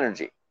of about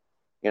energy.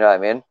 You know what I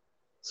mean?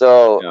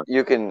 So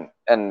you can,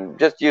 and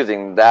just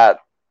using that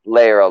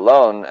layer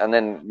alone, and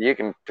then you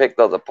can pick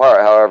those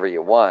apart however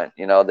you want.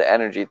 You know, the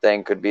energy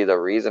thing could be the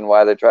reason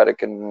why they try to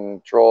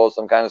control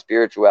some kind of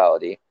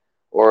spirituality,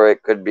 or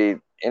it could be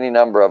any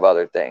number of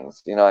other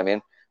things. You know what I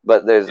mean?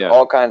 But there's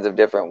all kinds of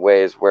different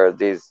ways where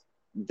these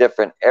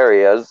different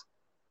areas,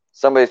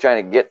 somebody's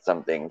trying to get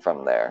something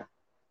from there.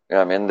 You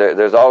know what I mean?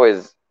 There's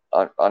always,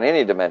 on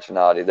any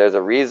dimensionality, there's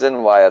a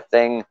reason why a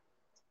thing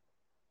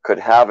could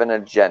have an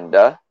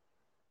agenda,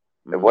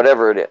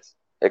 whatever it is.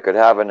 It could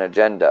have an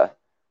agenda,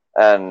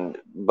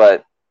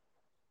 but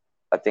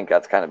I think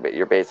that's kind of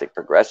your basic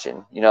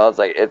progression. You know, it's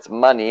like it's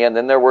money, and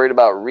then they're worried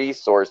about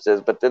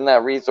resources, but then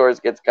that resource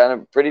gets kind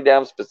of pretty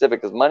damn specific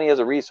because money is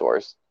a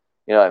resource.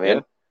 You know what I mean?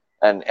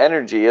 Yeah. And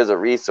energy is a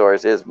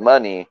resource, is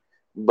money,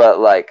 but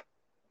like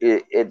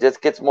it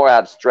just gets more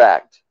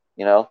abstract.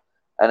 You know.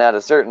 And at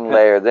a certain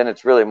layer, then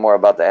it's really more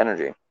about the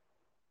energy.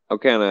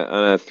 Okay, on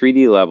a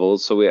 3D level,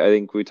 so I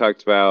think we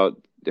talked about.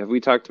 Have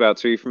we talked about?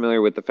 So, are you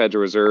familiar with the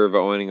Federal Reserve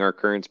owning our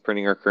currency,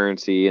 printing our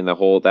currency, and that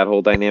whole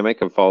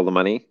dynamic of follow the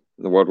money,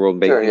 the world Sure,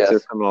 banking yes.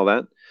 system, and all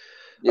that?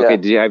 Yeah. Okay,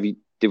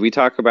 did we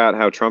talk about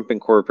how Trump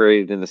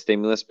incorporated in the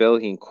stimulus bill?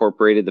 He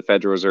incorporated the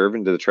Federal Reserve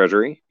into the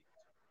Treasury.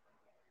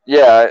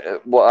 Yeah,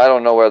 well, I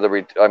don't know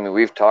whether I mean,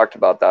 we've talked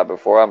about that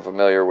before. I'm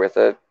familiar with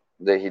it,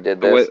 that he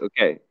did this.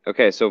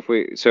 Okay. So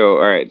all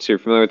right. So you're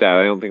familiar with that.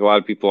 I don't think a lot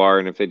of people are,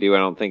 and if they do, I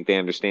don't think they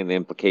understand the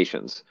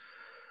implications.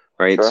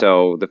 Right. Sure.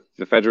 So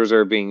the Federal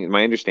Reserve being,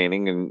 my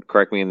understanding, and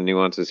correct me in the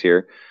nuances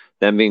here,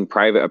 them being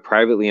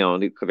privately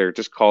owned, they're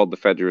just called the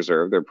Federal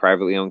Reserve. They're a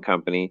privately owned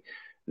company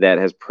that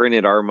has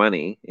printed our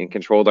money and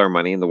controlled our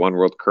money in the one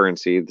world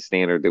currency, the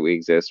standard that we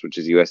exist, which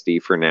is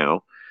USD for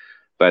now.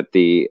 But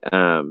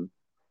and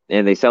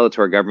they sell it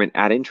to our government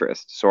at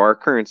interest. So our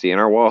currency in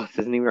our wallet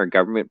isn't even our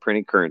government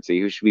printed currency,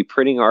 who should be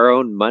printing our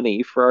own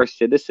money for our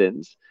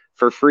citizens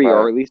for free, Right.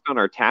 or at least on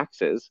our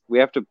taxes. We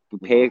have to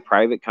pay a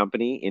private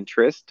company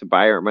interest to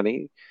buy our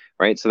money,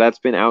 right? So that's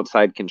been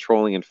outside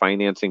controlling and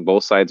financing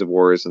both sides of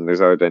wars, and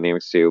there's other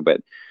dynamics too.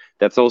 But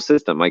that's the whole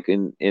system. Like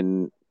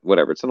in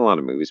whatever, it's in a lot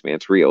of movies, man.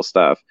 It's real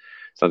stuff.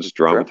 It's not just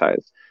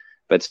dramatized. Sure.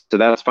 But so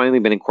that's finally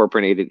been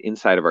incorporated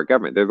inside of our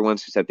government. They're the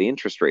ones who set the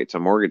interest rates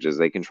on mortgages.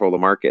 They control the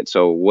market.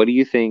 So what do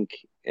you think,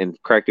 and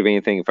correct if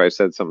anything, if I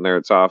said something there,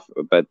 it's off,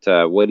 but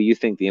what do you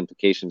think the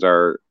implications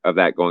are of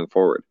that going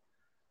forward?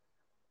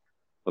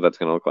 What that's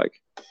going to look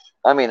like?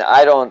 I mean,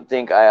 I don't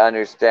think I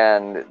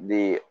understand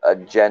the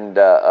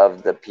agenda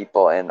of the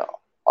people in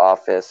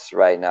office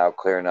right now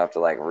clear enough to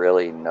like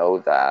really know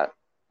that.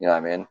 You know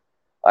what I mean?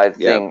 I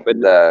think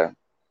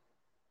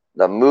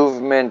the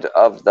movement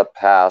of the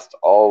past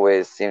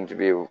always seemed to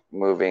be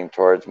moving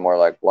towards more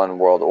like one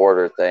world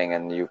order thing,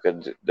 and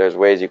there's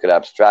ways you could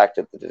abstract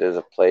it that it is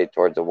a play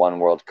towards a one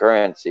world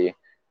currency,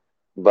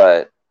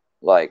 but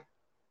like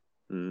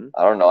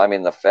I don't know. I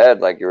mean, the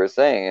Fed, like you were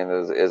saying,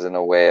 is in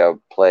a way a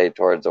play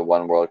towards a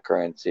one world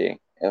currency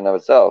in and of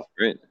itself.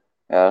 Right.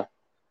 Yeah.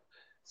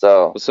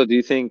 So do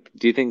you think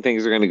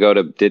things are going to go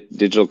to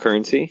digital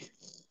currency?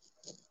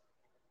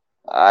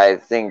 I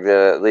think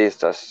that at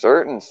least a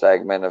certain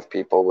segment of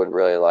people would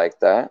really like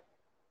that.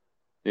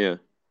 Yeah.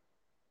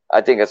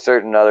 I think a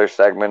certain other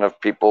segment of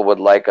people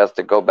would like us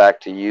to go back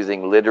to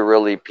using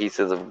literally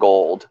pieces of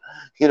gold.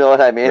 You know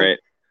what I mean? Right.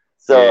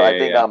 So I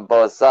think on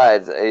both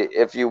sides,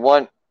 if you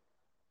want,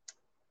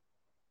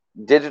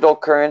 digital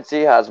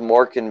currency has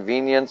more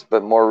convenience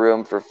but more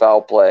room for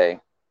foul play.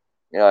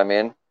 You know what I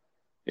mean?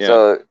 Yeah.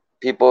 So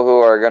people who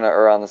are going to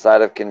err on the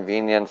side of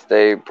convenience,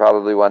 they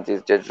probably want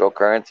these digital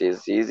currencies.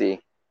 It's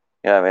easy.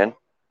 You know what I mean?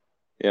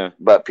 Yeah.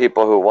 But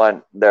people who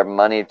want their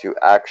money to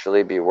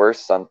actually be worth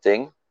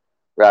something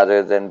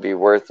rather than be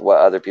worth what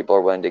other people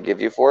are willing to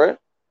give you for it,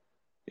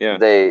 yeah,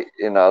 they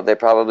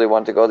probably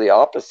want to go the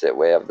opposite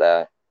way of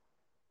that.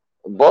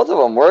 Both of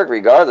them work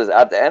regardless.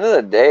 At the end of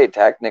the day,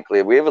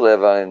 technically, we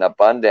live on an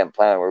abundant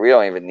planet where we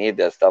don't even need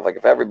this stuff. Like,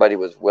 if everybody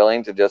was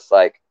willing to just,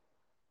 like,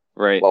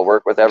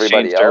 work with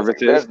everybody else, like,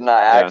 there's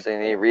not actually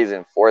any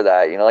reason for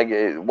that. You know,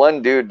 like,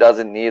 one dude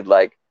doesn't need,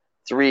 like,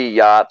 3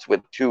 yachts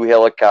with 2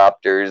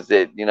 helicopters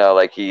that, you know,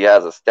 like, he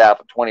has a staff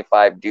of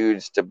 25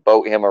 dudes to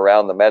boat him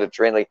around the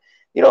Mediterranean. Like,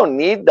 you don't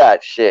need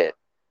that shit.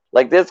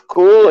 Like, that's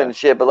cool and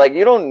shit, but, like,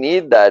 you don't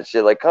need that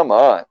shit. Like, come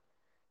on,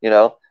 you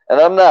know?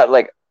 And I'm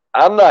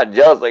not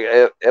jealous. Like,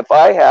 if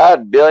I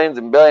had billions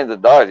and billions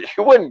of dollars,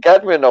 you wouldn't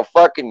catch me in a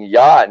fucking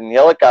yacht and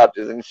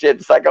helicopters and shit.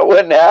 It's like I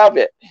wouldn't have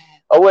it.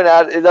 I wouldn't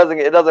have it.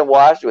 It doesn't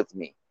wash with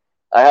me.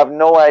 I have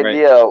no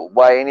idea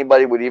why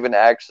anybody would even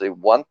actually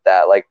want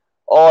that. Like,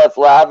 oh, it's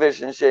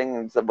lavish and shit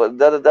and stuff,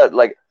 but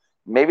like,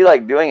 maybe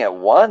like doing it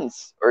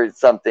once or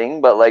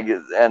something, but like,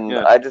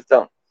 I just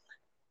don't.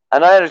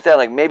 And I understand,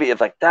 like, maybe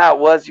if like that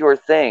was your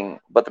thing,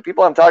 but the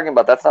people I'm talking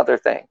about, that's not their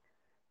thing.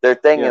 Their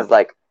thing is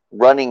like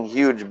running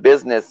huge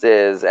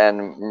businesses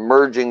and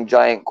merging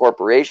giant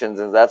corporations,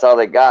 and that's how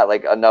they got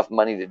like enough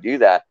money to do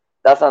that.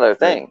 That's not their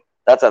thing.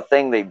 That's a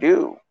thing they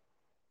do.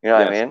 You know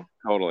what I mean?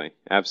 Totally,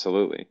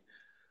 absolutely.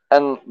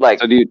 And like,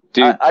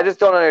 so I just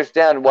don't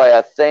understand why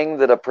a thing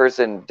that a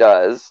person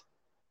does,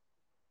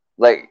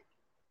 like,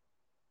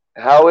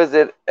 how is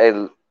it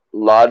a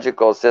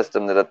logical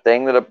system that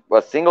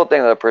a single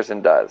thing that a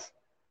person does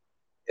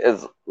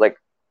is like,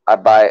 I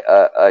buy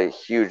a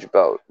huge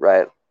boat,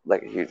 right?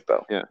 Like a huge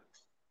boat. Yeah.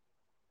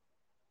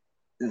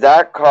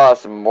 That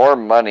costs more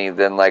money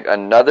than like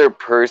another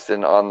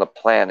person on the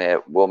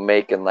planet will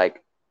make in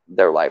like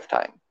their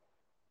lifetime,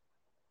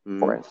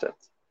 for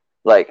instance.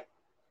 Like,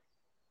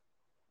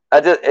 I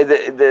just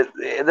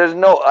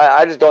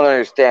don't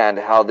understand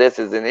how this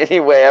is in any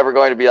way ever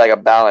going to be like a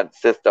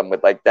balanced system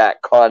with like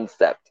that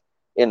concept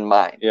in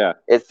mind. Yeah.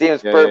 It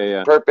seems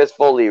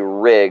purposefully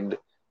rigged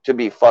to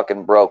be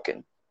fucking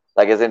broken.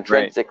 Like, it's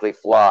intrinsically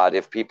flawed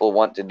if people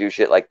want to do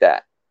shit like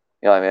that.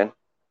 You know what I mean?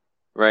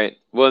 Right.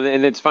 Well,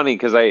 and it's funny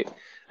because I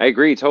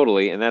agree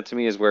totally, and that to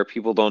me is where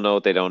people don't know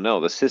what they don't know.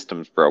 The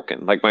system's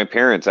broken. Like my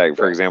parents,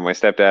 for example, my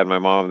stepdad and my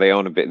mom, they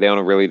own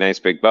a really nice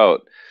big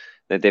boat.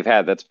 that they've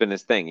had. That's been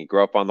his thing. He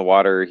grew up on the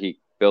water. He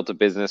built a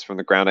business from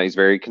the ground up. He's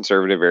very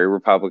conservative, very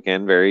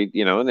Republican, very,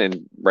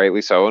 and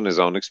rightly so, in his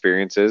own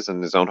experiences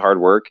and his own hard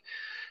work.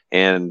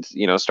 And,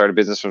 start a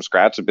business from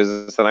scratch, a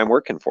business that I'm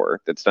working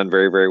for that's done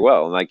very, very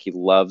well. And like, he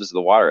loves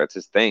the water. That's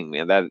his thing,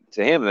 man. That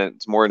to him,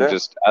 that's more than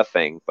just a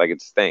thing. Like,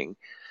 it's a thing.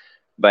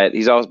 But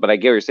but I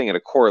get what you're saying at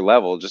a core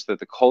level, just that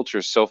the culture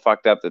is so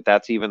fucked up that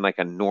that's even like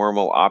a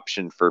normal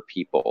option for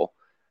people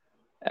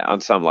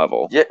on some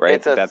level. Yeah, right?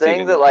 it's a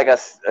thing that like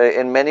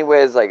in many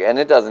ways, like, and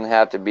it doesn't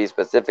have to be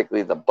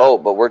specifically the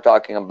boat, but we're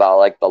talking about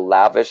like the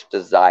lavish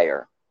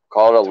desire.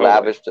 Call it a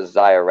lavish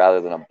desire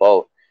rather than a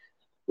boat.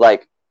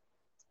 Like,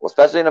 well,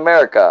 especially in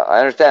America, I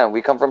understand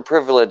we come from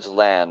privileged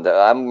land.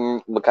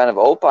 I'm kind of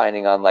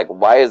opining on like,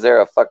 why is there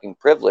a fucking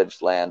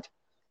privileged land?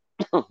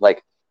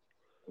 Like,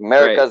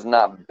 America's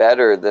not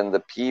better than the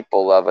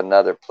people of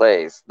another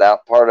place.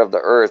 That part of the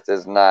earth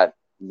is not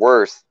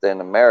worse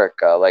than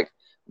America. Like,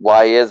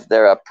 why is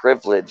there a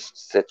privileged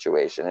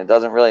situation? It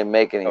doesn't really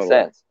make any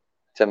sense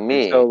to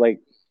me. So,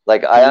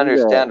 like I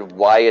understand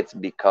why it's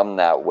become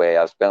that way.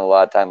 I've spent a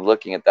lot of time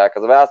looking at that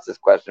because I've asked this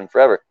question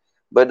forever,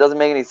 but it doesn't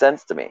make any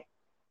sense to me.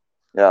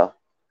 Yeah.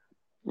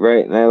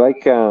 Right. And I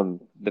like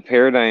the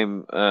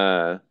paradigm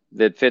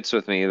that fits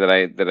with me that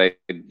I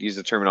use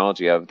the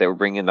terminology of. They were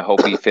bringing the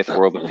Hopi fifth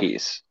world of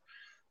peace.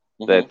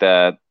 Mm-hmm.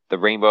 That the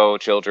rainbow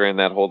children,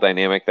 that whole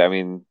dynamic. I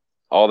mean,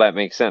 all that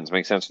makes sense.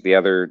 Makes sense with the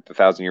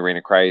 1,000-year reign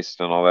of Christ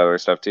and all that other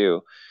stuff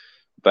too.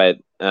 But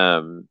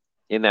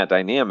in that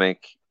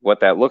dynamic,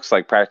 what that looks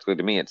like practically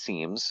to me, it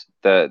seems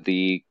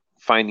the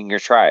finding your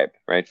tribe,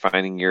 right?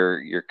 Finding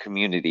your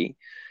community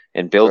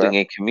and building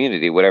a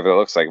community, whatever it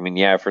looks like. I mean,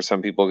 yeah, for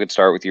some people, it could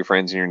start with your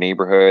friends in your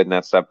neighborhood and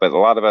that stuff. But a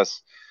lot of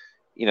us,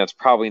 it's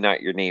probably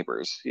not your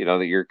neighbors,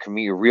 that your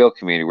real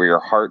community where your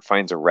heart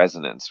finds a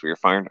resonance, where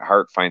your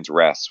heart finds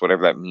rest,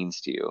 whatever that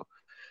means to you,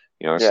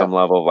 some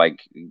level of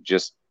like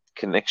just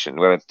connection,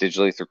 whether it's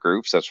digitally through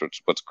groups. That's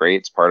what's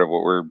great. It's part of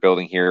what we're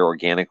building here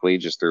organically,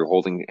 just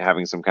through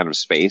having some kind of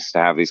space to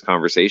have these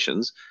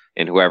conversations,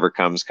 and whoever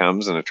comes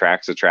and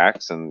attracts,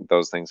 and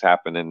those things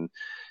happen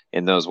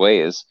in those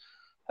ways.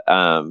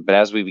 But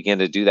as we begin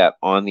to do that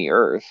on the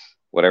earth,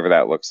 whatever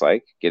that looks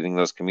like, getting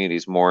those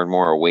communities more and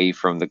more away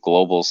from the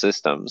global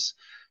systems,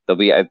 it'll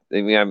be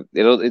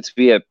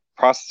a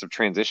process of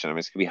transition. I mean,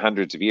 it's going to be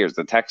hundreds of years.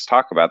 The texts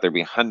talk about there'll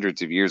be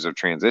hundreds of years of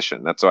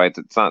transition. That's why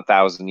it's not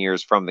 1,000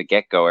 years from the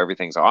get-go.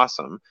 Everything's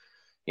awesome.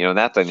 In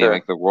that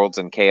dynamic, the world's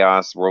in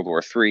chaos, World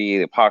War III,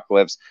 the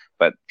apocalypse,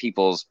 but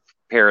people's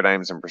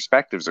paradigms and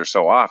perspectives are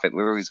so off. It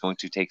literally is going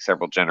to take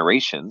several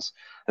generations.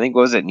 I think,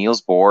 was it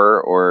Niels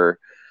Bohr, or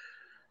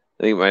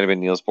I think it might have been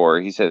Niels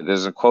Bohr. He said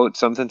there's a quote,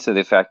 something to the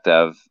effect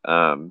of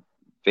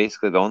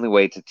basically the only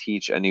way to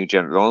teach a new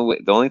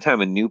the only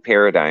time a new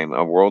paradigm,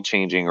 a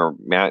world-changing or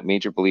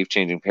major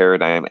belief-changing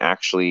paradigm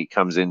actually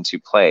comes into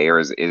play or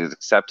is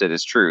accepted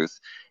as truth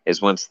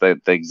is once the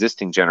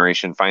existing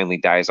generation finally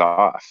dies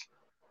off.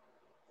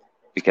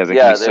 Because it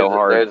can be so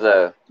hard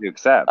to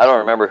accept. I don't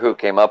remember who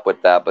came up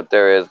with that, but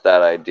there is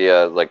that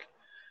idea, like,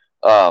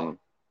 well,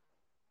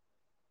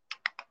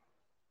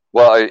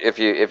 if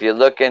you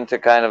look into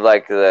kind of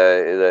like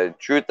the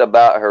truth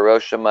about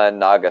Hiroshima and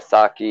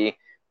Nagasaki,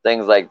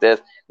 things like this,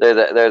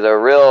 there's a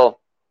real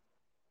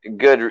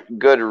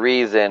good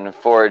reason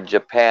for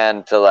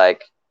Japan to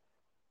like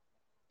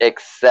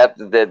accept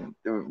that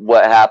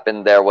what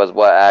happened there was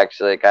what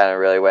actually kind of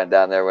really went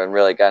down there, when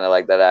really kind of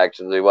like that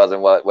actually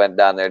wasn't what went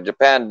down there.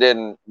 Japan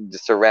didn't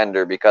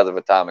surrender because of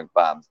atomic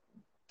bombs.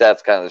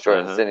 That's kind of the short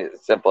and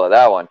simple of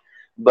that one.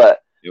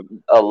 But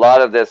a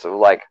lot of this,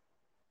 like,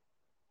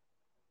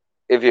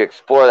 if you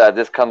explore that,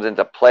 this comes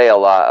into play a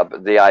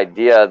lot. The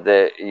idea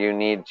that you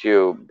need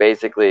to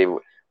basically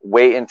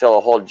wait until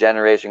a whole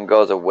generation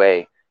goes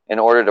away in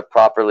order to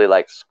properly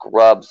like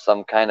scrub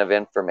some kind of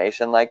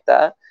information like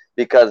that,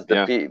 because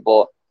the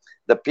people,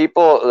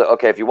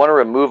 okay, if you want to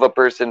remove a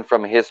person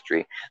from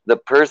history, the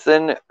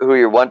person who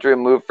you want to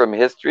remove from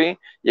history,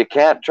 you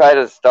can't try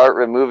to start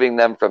removing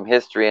them from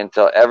history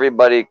until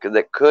everybody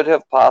that could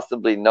have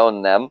possibly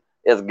known them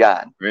is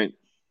gone. Right.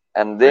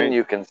 And then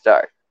you can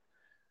start.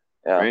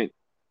 Yeah. Right.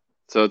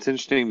 So it's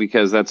interesting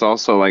because that's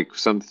also like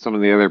some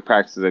of the other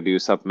practices I do,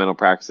 supplemental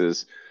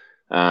practices,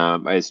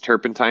 is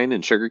turpentine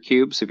and sugar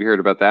cubes. Have you heard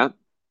about that?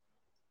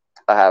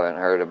 I haven't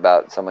heard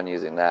about someone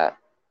using that.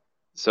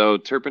 So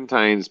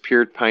turpentine's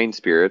pure pine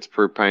spirits,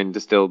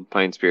 distilled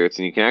pine spirits,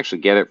 and you can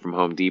actually get it from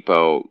Home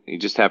Depot. You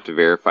just have to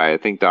verify. I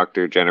think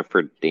Dr.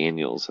 Jennifer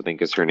Daniels, I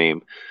think is her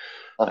name.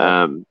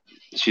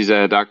 She's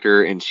a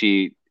doctor, and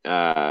she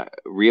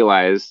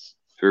realized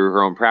through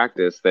her own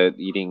practice that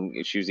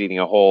she was eating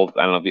a whole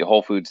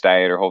foods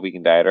diet or whole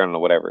vegan diet, or I don't know,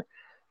 whatever.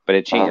 But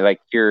it changed,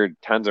 like, cured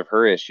tons of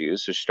her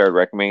issues. So she started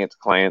recommending it to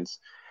clients.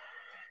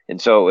 And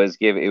so and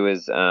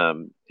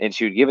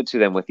she would give it to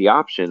them with the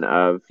option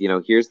of,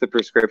 here's the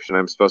prescription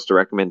I'm supposed to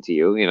recommend to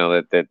you,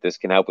 that this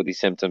can help with these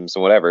symptoms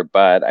and whatever.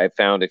 But I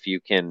found if you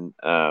can,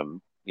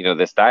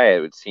 this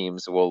diet, it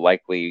seems, will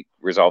likely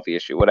resolve the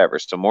issue, whatever.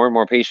 So more and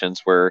more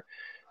patients were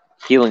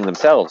healing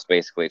themselves,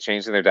 basically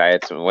changing their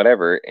diets and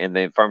whatever. And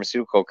then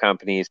pharmaceutical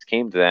companies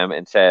came to them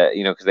and said,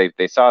 because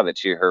they saw that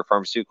her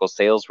pharmaceutical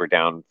sales were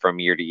down from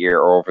year to year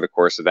or over the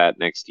course of that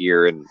next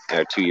year and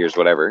 2 years,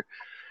 whatever.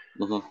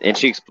 Mm-hmm.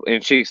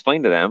 And she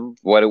explained to them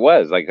what it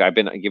was. Like, I've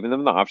been giving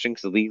them the option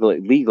because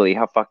legally,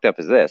 how fucked up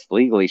is this?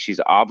 Legally, she's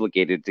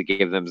obligated to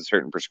give them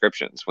certain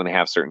prescriptions when they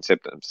have certain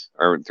symptoms,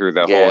 or through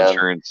the whole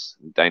insurance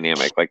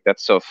dynamic. Like,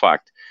 that's so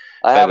fucked.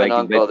 I have an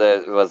uncle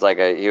that was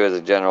he was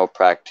a general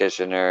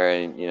practitioner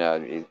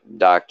and,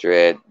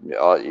 doctorate,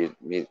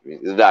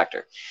 he's a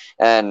doctor.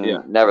 And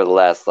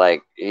nevertheless,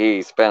 like,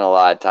 he spent a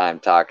lot of time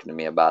talking to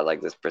me about,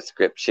 like, this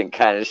prescription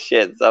kind of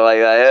shit. So, like,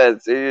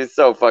 it's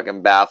so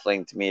fucking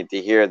baffling to me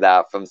to hear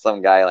that from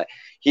some guy. Like,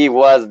 he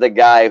was the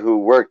guy who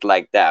worked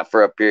like that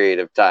for a period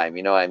of time,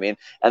 you know what I mean?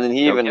 And then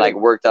he even, like,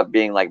 worked up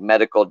being, like,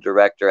 medical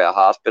director at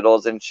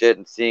hospitals and shit,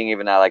 and seeing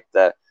even at, like,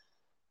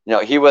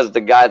 he was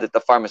the guy that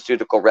the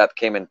pharmaceutical rep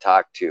came and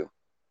talked to.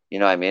 You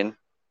know what I mean?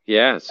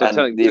 Yeah.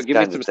 So give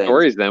me some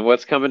stories then.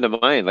 What's coming to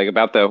mind, like,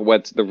 about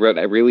what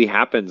really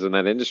happens in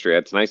that industry?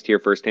 It's nice to hear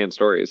firsthand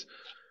stories.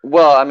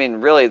 Well, I mean,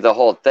 really, the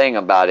whole thing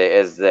about it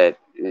is that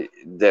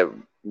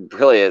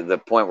really the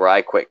point where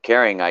I quit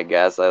caring, I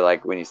guess.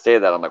 When you say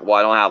that, I'm like, well,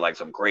 I don't have like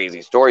some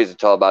crazy stories to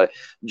tell about it.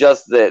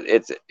 Just that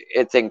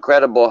it's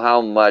incredible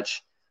how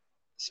much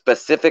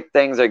specific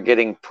things are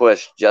getting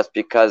pushed just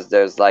because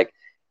there's like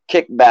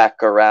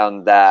kickback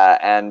around that,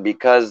 and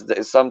because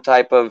there's some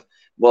type of,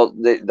 well,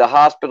 the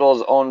hospital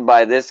is owned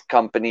by this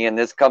company, and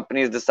this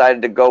company has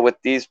decided to go with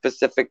these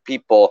specific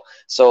people.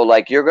 So,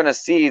 like, you're going to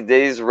see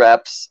these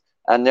reps,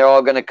 and they're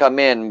all going to come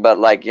in, but,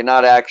 like, you're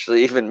not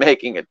actually even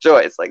making a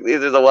choice. Like,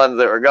 these are the ones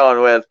that we're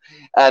going with.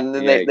 And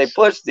then they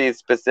push these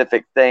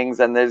specific things,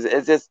 and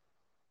it's just,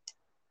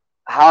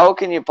 how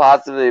can you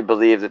possibly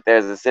believe that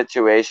there's a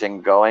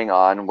situation going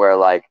on where,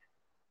 like,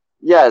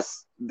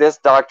 yes, this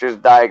doctor's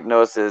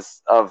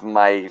diagnosis of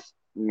my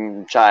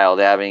child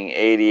having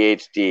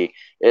ADHD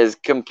is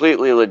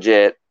completely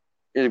legit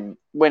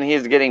when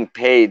he's getting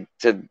paid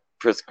to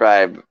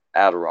prescribe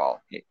Adderall.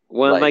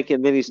 Well,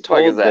 and then he's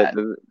told that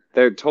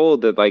they're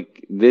told that,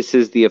 like, this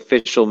is the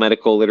official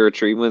medical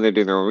literature. Even when they're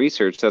doing their own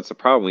research, that's the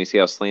problem. You see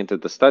how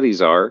slanted the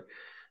studies are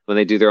when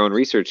they do their own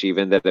research,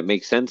 even that it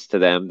makes sense to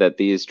them that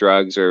these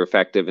drugs are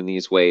effective in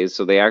these ways.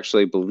 So they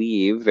actually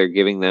believe they're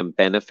giving them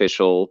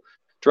beneficial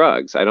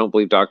drugs. I don't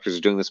believe doctors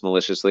are doing this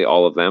maliciously,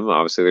 all of them.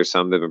 Obviously, there's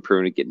some that have been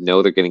proven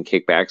to they're getting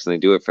kickbacks, and they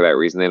do it for that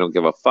reason. They don't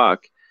give a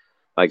fuck.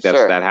 Like,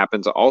 that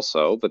happens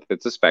also, but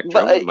it's a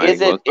spectrum. But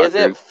is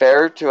it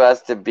fair to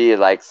us to be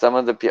like some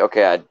of the people?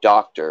 Okay, a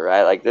doctor,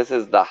 right? Like, this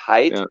is the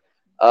height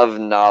of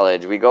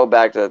knowledge. We go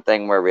back to the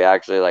thing where we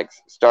actually, like,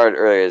 started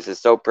earlier. This is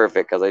so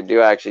perfect because I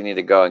do actually need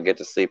to go and get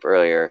to sleep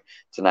earlier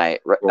tonight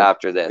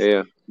after this.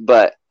 Yeah.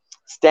 But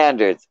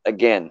standards,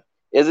 again,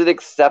 is it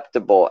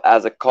acceptable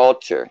as a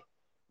culture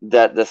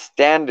that the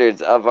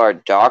standards of our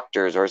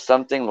doctors or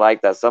something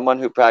like that, someone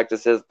who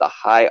practices the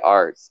high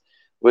arts,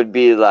 would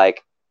be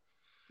like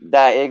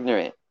that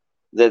ignorant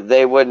that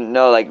they wouldn't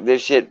know, like,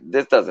 this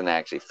doesn't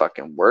actually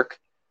fucking work?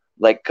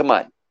 Like, come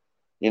on,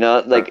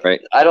 like,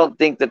 right. I don't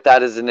think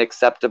that is an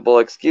acceptable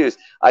excuse.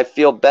 I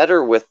feel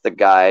better with the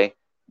guy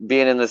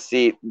being in the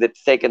seat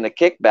that's taking the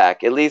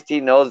kickback. At least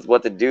he knows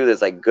what to do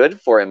that's, like, good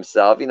for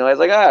himself. He's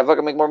like, I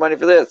fucking make more money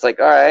for this.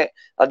 Like, all right,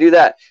 I'll do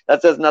that.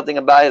 That says nothing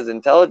about his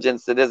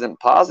intelligence that isn't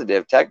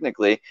positive,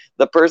 technically.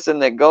 The person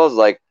that goes,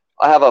 like,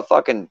 I have a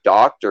fucking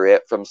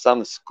doctorate from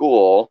some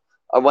school.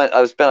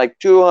 I spent like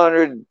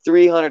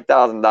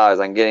 $200,000-$300,000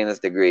 on getting this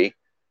degree,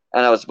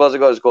 and I was supposed to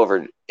go to school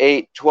for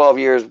 8-12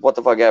 years, what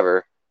the fuck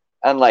ever.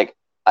 And, like,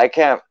 I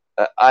can't,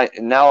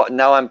 now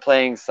I'm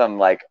playing some,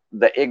 like,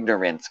 the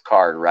ignorance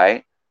card,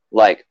 right?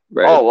 Like,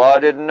 right. Oh, well,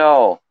 I didn't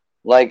know.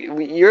 Like,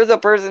 you're the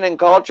person in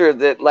culture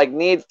that, like,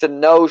 needs to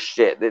know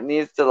shit, that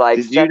needs to,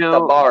 like, set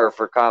the bar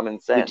for common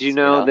sense. Did you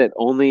know that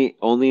only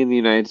in the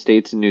United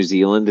States and New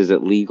Zealand is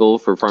it legal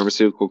for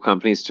pharmaceutical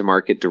companies to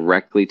market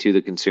directly to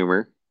the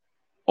consumer?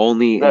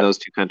 Only in those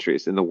two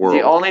countries in the world.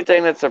 The only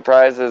thing that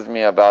surprises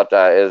me about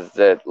that is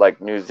that,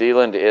 like, New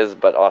Zealand is,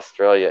 but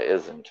Australia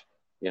isn't.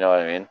 You know what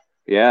I mean?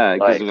 Yeah,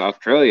 because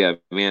Australia,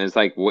 man, it's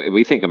like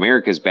we think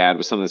America's bad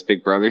with some of this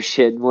Big Brother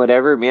shit and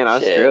whatever. Man,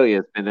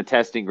 Australia's been the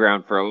testing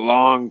ground for a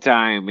long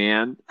time,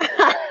 man.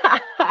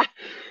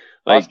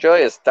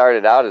 Australia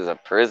started out as a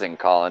prison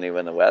colony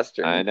when the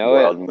Western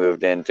world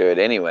moved into it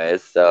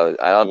anyways, so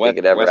I don't think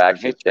it ever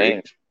actually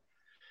changed.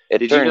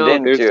 It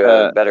turned into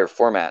a better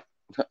format.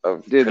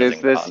 Dude,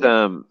 there's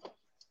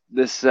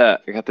this I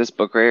got this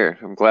book right here.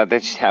 I'm glad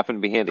that just happened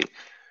to be handy.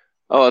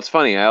 Oh, it's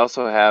funny. I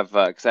also have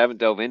because I haven't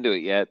dove into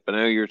it yet, but I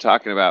know you were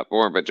talking about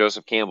more. But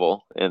Joseph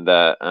Campbell and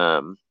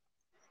are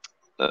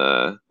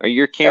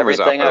your cameras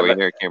off? By the way,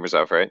 your cameras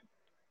off, right?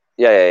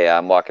 Yeah.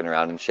 I'm walking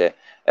around and shit.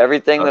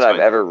 Everything that I've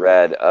ever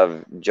read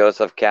of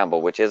Joseph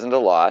Campbell, which isn't a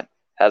lot,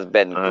 has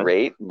been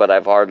great, but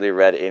I've hardly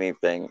read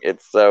anything.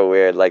 It's so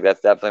weird. Like,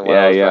 that's definitely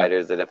one of those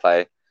writers that if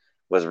I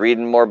was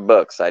reading more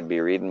books, I'd be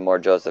reading more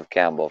Joseph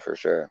Campbell for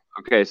sure.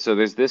 Okay, so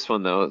there's this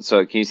one though.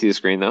 So can you see the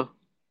screen though?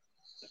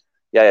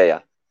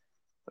 Yeah.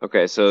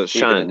 Okay, so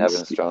Stephen and Shunned.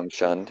 Evan Strong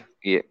shunned.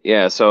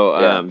 Yeah. So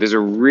Yeah. there's a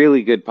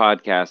really good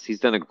podcast. He's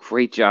done a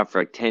great job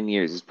for like 10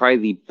 years. He's probably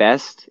the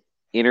best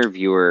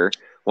interviewer,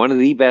 one of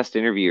the best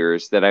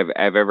interviewers that I've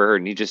ever heard.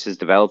 And he just has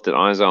developed it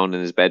on his own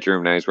in his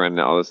bedroom. Now he's running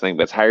all this thing.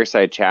 But it's Higher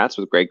Side Chats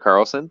with Greg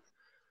Carlson.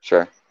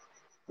 Sure.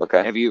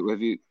 Okay. Have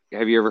you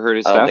ever heard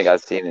his I don't stuff? think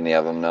I've seen any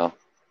of them. No.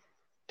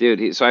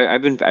 Dude,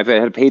 I've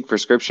had a paid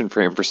prescription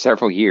for him for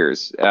several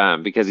years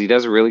because he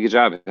does a really good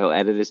job. He'll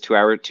edit his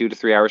 2 to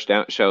 3 hour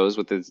shows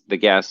with the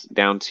guests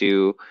down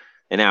to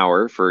an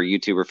hour for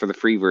YouTube or for the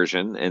free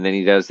version, and then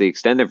he does the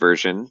extended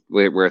version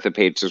with a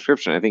paid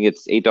subscription. I think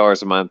it's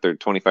 $8 a month or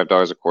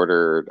 $25 a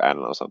quarter, or I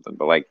don't know something,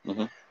 but like,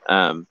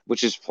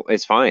 which is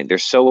it's fine. They're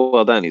so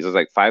well done. He does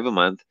like 5 a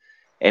month.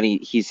 And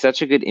he's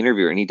such a good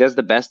interviewer, and he does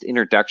the best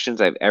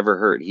introductions I've ever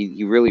heard.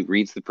 He really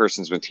reads the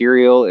person's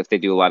material. If they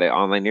do a lot of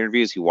online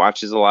interviews, he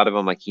watches a lot of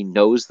them. Like, he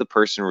knows the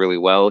person really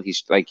well.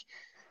 He's like,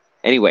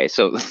 anyway.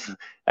 So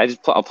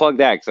I'll plug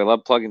that because I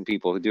love plugging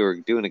people who are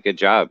doing a good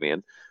job,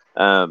 man.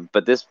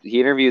 But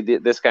he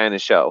interviewed this guy on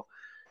his show.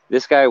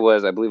 This guy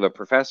was, I believe, a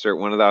professor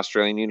at one of the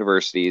Australian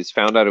universities,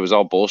 found out it was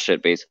all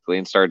bullshit, basically,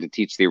 and started to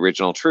teach the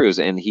original truths.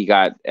 And he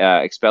got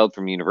expelled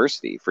from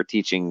university for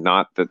teaching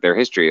not their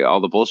history, all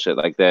the bullshit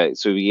like that.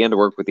 So he began to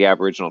work with the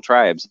Aboriginal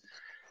tribes.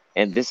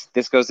 And this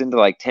goes into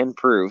like 10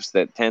 proofs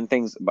that 10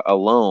 things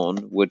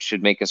alone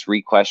should make us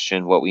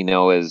re-question what we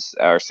know as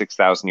our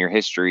 6,000-year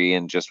history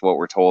and just what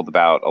we're told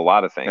about a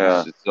lot of things.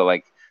 Yeah. So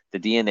like, the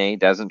DNA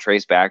doesn't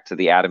trace back to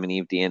the Adam and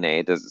Eve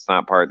DNA. It's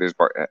not part. There's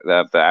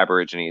the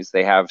Aborigines.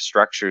 They have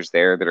structures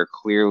there that are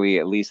clearly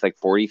at least like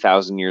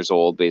 40,000 years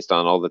old based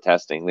on all the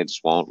testing. They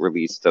just won't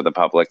release to the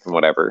public and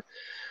whatever.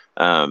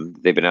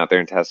 They've been out there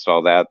and tested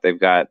all that. They've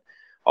got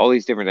all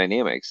these different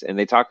dynamics, and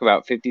they talk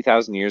about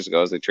 50,000 years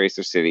ago as they trace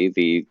their city,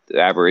 the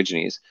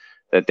Aborigines,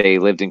 that they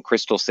lived in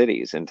crystal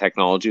cities, and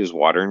technology was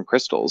water and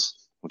crystals,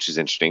 which is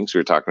interesting. So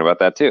we were talking about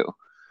that too.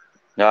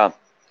 Yeah.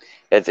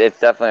 It's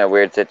definitely a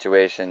weird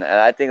situation, and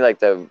I think like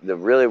the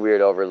really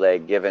weird overlay,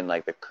 given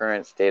like the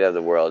current state of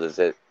the world, is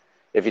that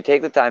if you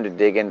take the time to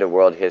dig into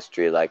world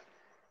history, like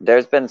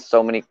there's been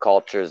so many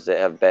cultures that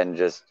have been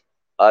just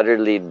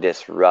utterly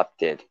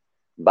disrupted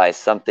by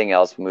something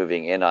else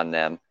moving in on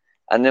them,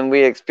 and then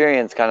we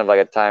experience kind of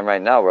like a time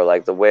right now where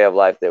like the way of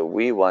life that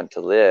we want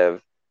to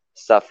live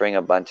suffering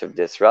a bunch of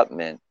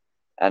disruption,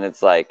 and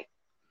it's like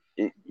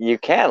you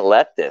can't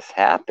let this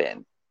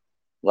happen.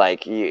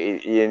 Like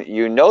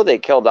you know they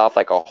killed off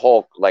like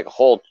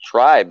whole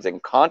tribes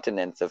and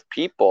continents of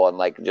people and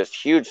like just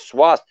huge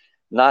swaths.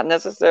 Not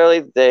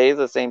necessarily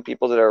the same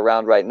people that are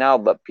around right now,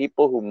 but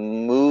people who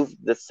move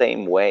the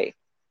same way.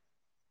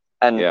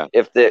 And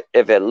if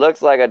it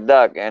looks like a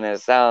duck and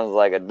it sounds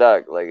like a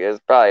duck, like it's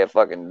probably a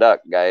fucking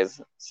duck, guys.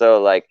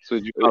 So like, so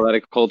would you call that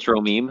a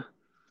cultural meme?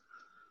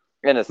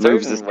 In a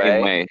Moves the certain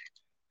same way.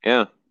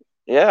 Yeah.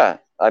 Yeah.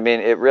 I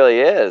mean, it really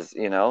is,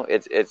 you know,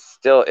 it's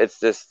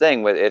this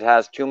thing with, it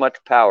has too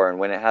much power. And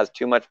when it has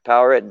too much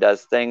power, it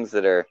does things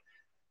that are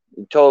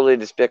totally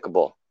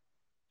despicable.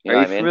 Are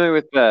you familiar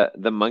with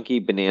the monkey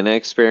banana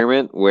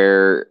experiment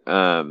where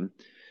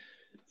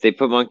they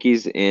put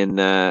monkeys in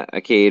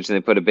a cage and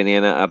they put a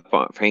banana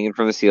up hanging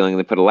from the ceiling and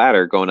they put a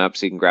ladder going up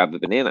so you can grab the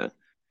banana.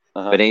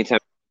 But anytime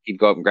you'd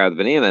go up and grab the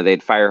banana,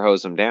 they'd fire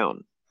hose them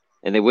down.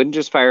 And they wouldn't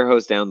just fire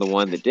hose down the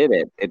one that did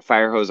it. It'd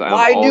fire hose on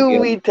Why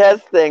do we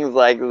test things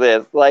like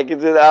this? Like,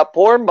 that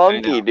poor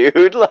monkey,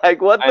 dude.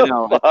 Like, what the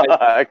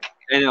fuck?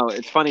 I know.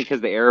 It's funny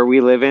because the era we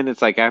live in,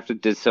 it's like I have to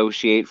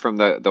dissociate from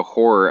the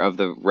horror of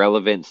the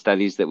relevant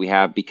studies that we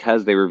have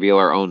because they reveal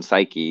our own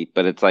psyche.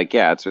 But it's like,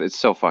 yeah, it's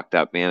so fucked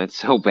up, man. It's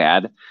so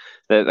bad.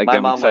 That, like, my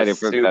mom was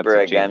super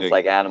against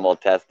like animal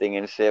testing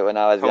and shit when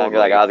I was younger.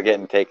 Like, I was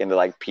getting taken to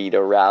like PETA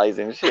rallies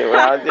and shit when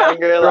I was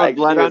younger. Like,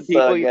 blood on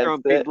people? You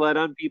throwing pig blood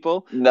on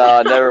people? No,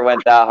 I never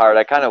went that hard.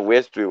 I kind of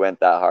wished we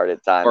went that hard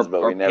at times,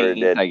 but we never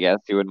did. I guess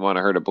you wouldn't want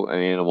to hurt an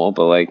animal,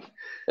 but like,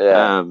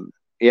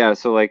 yeah.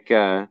 So like,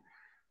 so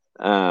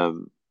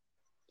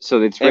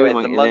it's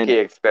really the monkey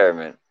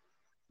experiment.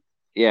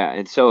 Yeah,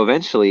 and so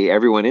eventually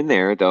everyone in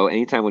there, though,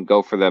 anytime would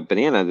go for the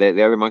banana,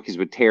 the other monkeys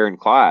would tear and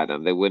claw at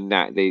them. They would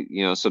not,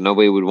 so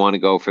nobody would want to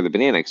go for the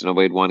banana because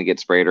nobody would want to get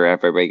sprayed or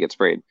have everybody get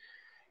sprayed.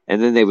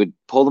 And then they would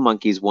pull the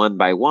monkeys one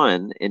by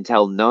one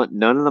until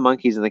none of the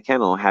monkeys in the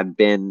kennel had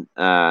been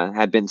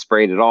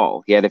sprayed at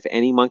all. Yet if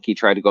any monkey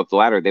tried to go up the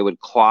ladder, they would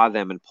claw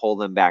them and pull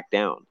them back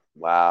down.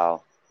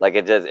 Wow. Like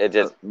it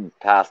just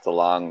passed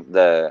along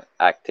the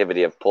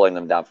activity of pulling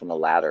them down from the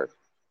ladder.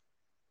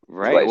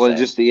 Right. Well,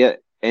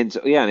 and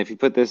so, and if you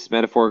put this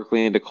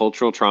metaphorically into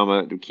cultural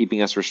trauma,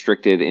 keeping us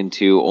restricted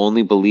into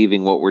only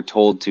believing what we're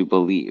told to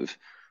believe,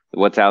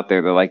 what's out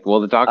there, they're like,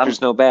 well, the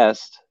doctors know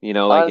best,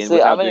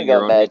 Honestly, I'm gonna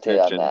go meditate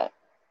on that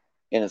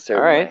in a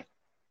certain way,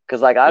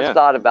 because like I've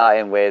thought about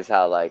in ways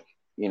how like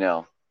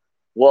a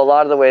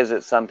lot of the ways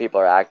that some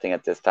people are acting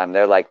at this time,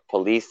 they're like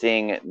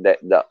policing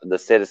the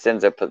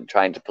citizens are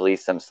trying to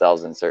police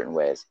themselves in certain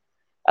ways,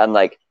 and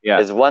like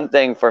it's one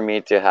thing for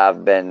me to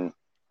have been.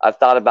 I've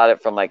thought about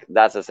it from like,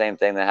 that's the same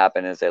thing that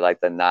happened in say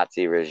like the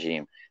Nazi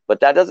regime. But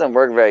that doesn't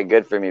work very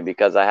good for me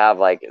because I have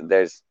like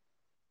there's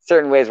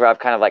certain ways where I've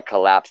kind of like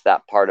collapsed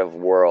that part of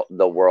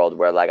the world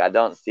where like I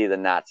don't see the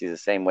Nazis the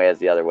same way as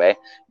the other way,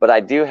 but I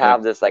do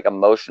have this like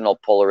emotional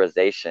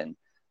polarization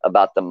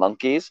about the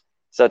monkeys.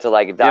 So to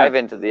like dive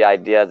into the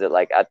idea that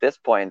like at this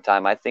point in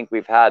time, I think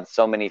we've had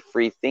so many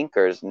free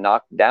thinkers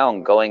knocked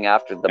down going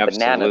after the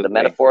banana, the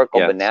metaphorical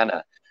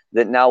banana,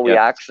 that now we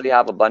actually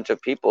have a bunch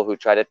of people who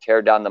try to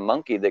tear down the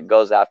monkey that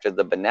goes after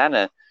the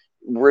banana,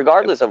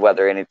 regardless of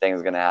whether anything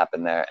is going to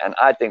happen there. And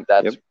I think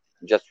that's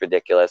just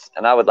ridiculous.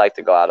 And I would like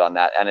to go out on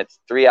that. And it's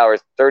 3 hours,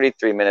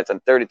 33 minutes,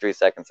 and 33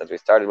 seconds since we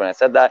started when I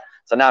said that.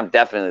 So now I'm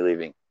definitely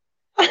leaving.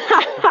 All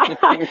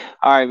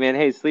right, man.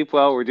 Hey, sleep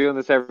well. We're doing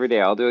this every day.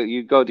 I'll do it.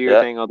 You go do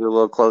your thing. I'll do a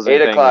little closing.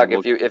 8 o'clock.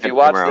 If you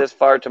watch this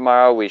far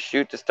tomorrow, we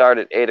shoot to start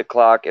at 8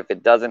 o'clock. If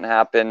it doesn't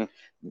happen,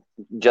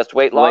 just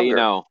wait longer. Let you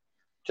know.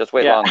 Just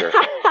wait longer.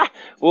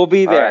 We'll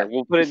be there.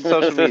 We'll put it in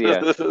social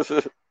media.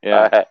 Yeah.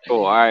 All right.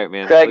 Cool. All right,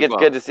 man. Craig, it's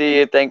good to see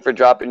you. Thanks for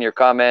dropping your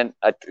comment.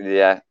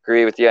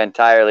 Agree with you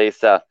entirely.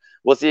 So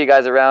we'll see you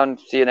guys around.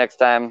 See you next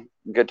time.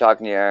 Good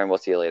talking to you, Aaron. We'll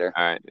see you later.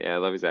 All right. Yeah.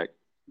 Love you, Zach.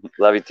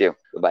 Love you too.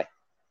 Bye-bye.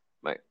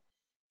 Bye.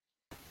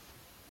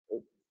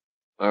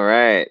 All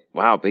right.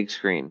 Wow. Big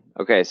screen.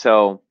 Okay.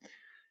 So,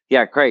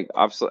 yeah, Craig,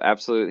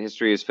 absolute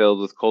history is filled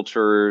with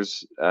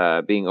cultures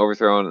being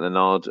overthrown and the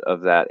knowledge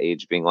of that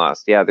age being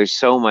lost. Yeah. There's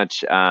so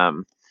much.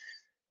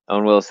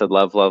 Owen Willis said,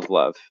 love, love,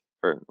 love.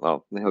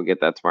 Well, he'll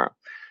get that tomorrow.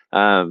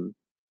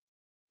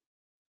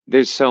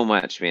 There's so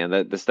much,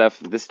 man. This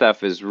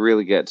stuff is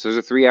really good. So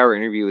there's a 3-hour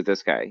interview with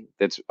this guy.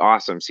 That's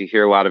awesome. So you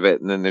hear a lot of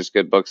it, and then there's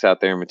good books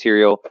out there,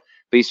 material.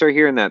 But you start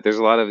hearing that there's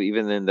a lot of,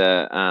 even in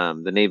the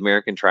Native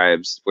American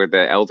tribes, where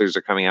the elders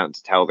are coming out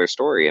to tell their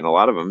story, and a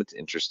lot of them it's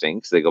interesting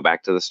because they go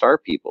back to the Star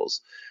Peoples,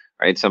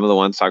 right? Some of the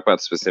ones talk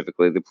about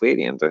specifically the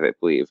Pleiadians, I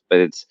believe, but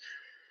it's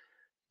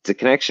a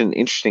connection,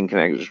 interesting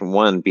connection.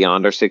 One,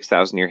 beyond our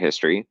 6,000-year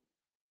history.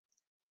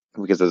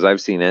 Because as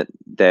I've seen it,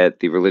 that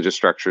the religious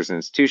structures and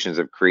institutions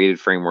have created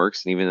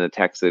frameworks, and even the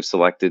texts they've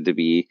selected to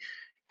be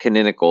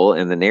canonical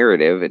in the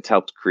narrative, it's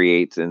helped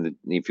create, and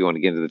if you want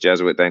to get into the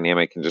Jesuit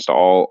dynamic and just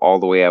all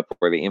the way up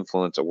where they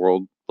influence a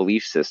world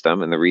belief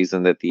system, and the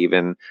reason that the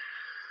even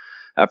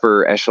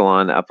upper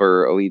echelon,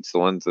 upper elites, the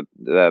ones that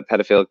the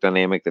pedophilic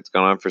dynamic that's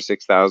gone on for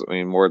 6,000, I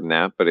mean more than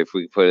that, but if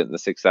we put it in the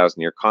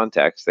 6,000-year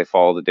context, they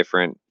follow the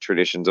different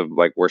traditions of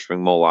like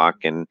worshiping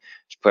Moloch and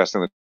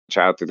passing the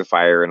child through the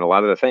fire and a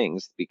lot of the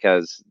things,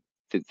 because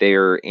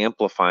they're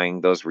amplifying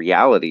those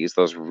realities,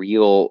 those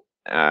real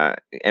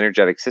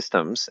energetic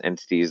systems,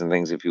 entities and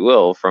things, if you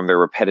will, from their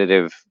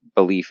repetitive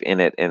belief in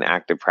it and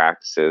active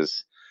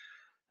practices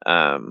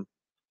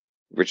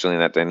ritually in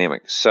that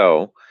dynamic.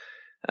 So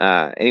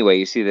anyway,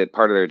 you see that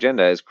part of their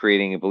agenda is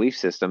creating a belief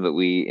system that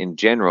we, in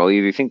general,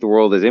 either think the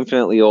world is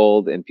infinitely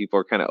old and people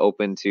are kind of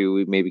open to,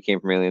 we maybe came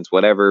from aliens,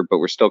 whatever, but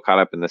we're still caught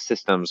up in the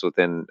systems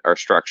within our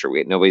structure.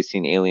 Nobody's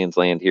seen aliens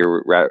land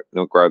here,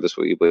 regardless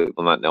what you believe.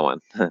 Well, not no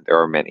one. There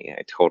are many.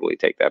 I totally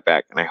take that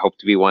back, and I hope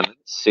to be one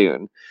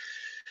soon.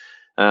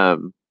 But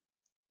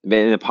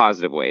in a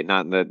positive way,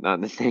 not in the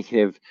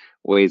negative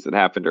ways that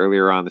happened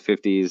earlier on in the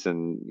 50s,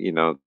 and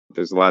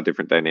there's a lot of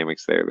different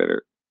dynamics there that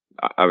are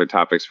other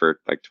topics for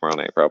like tomorrow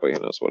night, probably, who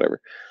knows, whatever.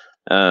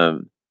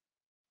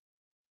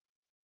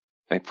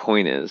 My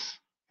point is,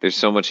 there's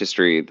so much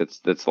history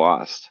that's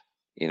lost.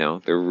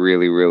 There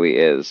really, really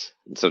is.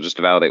 And so just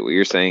to validate what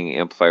you're saying,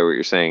 amplify what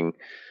you're saying.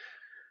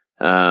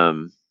 Yeah.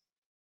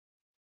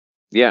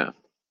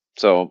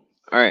 So,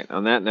 all right.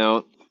 On that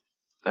note,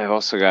 I've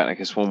also got, I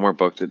guess, one more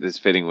book that is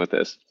fitting with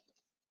this.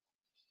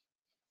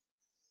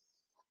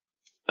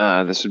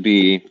 This would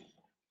be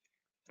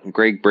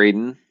Gregg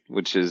Braden,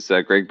 which is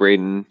Gregg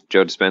Braden,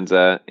 Joe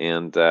Dispenza,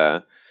 and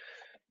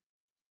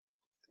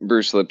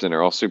Bruce Lipton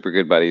are all super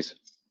good buddies.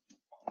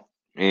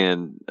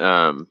 And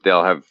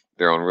they'll have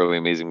their own really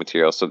amazing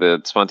material. So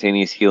the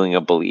spontaneous healing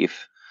of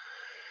belief,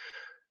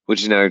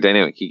 which is another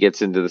dynamic. He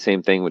gets into the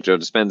same thing with Joe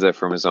Dispenza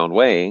from his own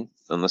way.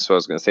 And that's what I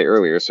was going to say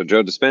earlier. So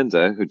Joe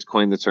Dispenza, who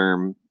coined the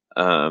term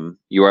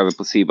 "you are the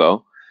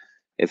placebo,"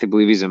 I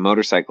believe he's in a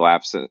motorcycle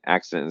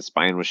accident. His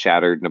spine was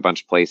shattered in a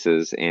bunch of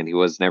places, and he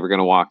was never going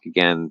to walk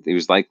again. He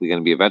was likely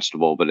going to be a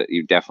vegetable, but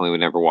you definitely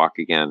would never walk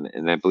again.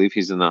 And I believe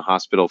he's in the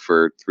hospital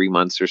for 3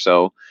 months or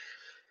so,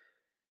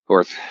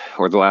 or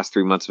the last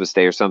 3 months of his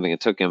stay or something.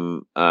 It took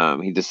him.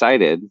 He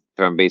decided,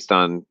 based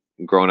on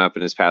growing up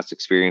in his past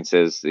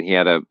experiences, he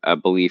had a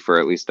belief, or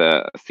at least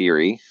a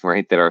theory,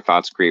 right, that our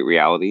thoughts create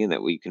reality and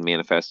that we can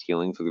manifest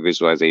healing through the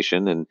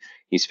visualization. And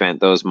he spent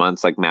those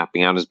months like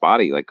mapping out his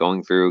body, like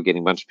going through,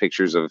 getting a bunch of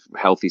pictures of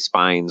healthy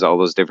spines, all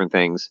those different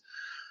things.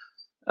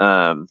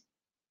 I'll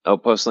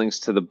post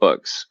links to the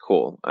books.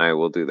 Cool. I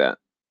will do that.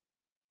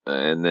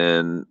 And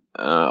then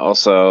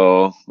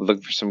also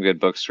looking for some good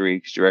books to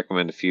read. Could you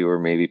recommend a few, or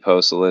maybe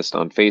post a list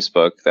on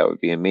Facebook? That would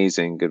be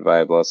amazing. Good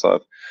vibe. Lots of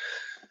love.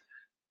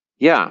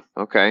 Yeah,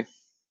 okay.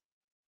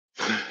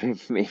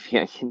 Maybe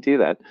I can do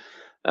that.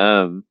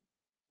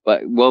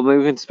 But well, maybe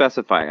we can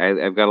specify.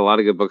 I've got a lot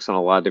of good books on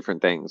a lot of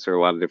different things, or a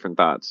lot of different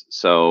thoughts.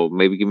 So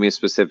maybe give me a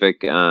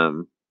specific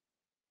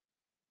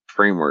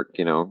framework,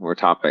 or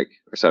topic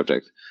or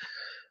subject.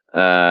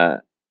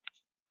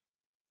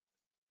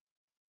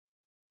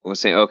 Was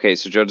saying, okay,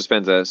 so Joe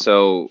Dispenza,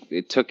 so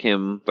it took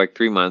him like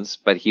 3 months,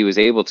 but he was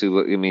able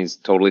to, I mean, he's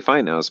totally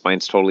fine now. His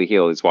spine's totally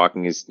healed. He's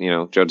walking his,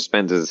 Joe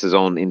Dispenza is his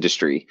own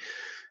industry.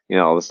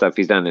 All the stuff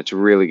he's done, it's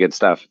really good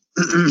stuff,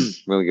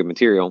 really good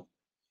material.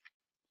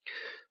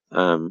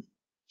 So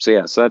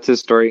that's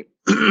his story.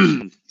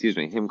 Excuse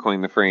me, him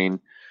coining the phrase,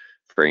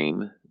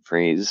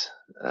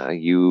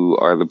 you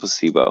are the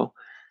placebo.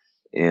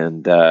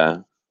 And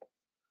this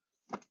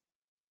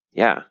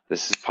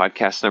is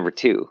podcast number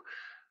 2.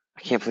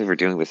 I can't believe we're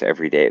doing this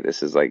every day.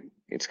 This is like,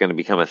 it's going to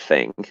become a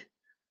thing.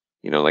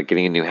 Like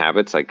getting a new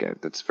habits, like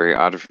that's very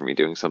odd for me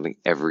doing something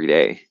every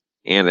day.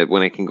 And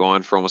when it can go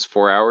on for almost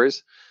 4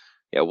 hours,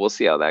 we'll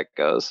see how that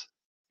goes.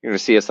 You're going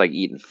to see us like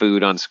eating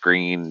food on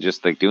screen,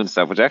 just like doing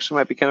stuff, which actually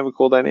might be kind of a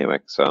cool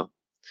dynamic. So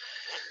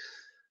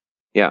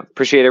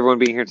appreciate everyone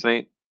being here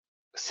tonight.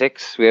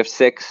 6, we have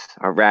 6.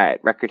 All right,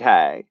 record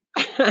high.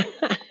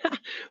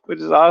 Which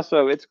is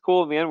awesome. It's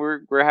cool, man.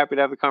 We're happy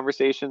to have the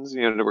conversations,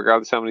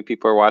 regardless of how many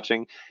people are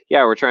watching.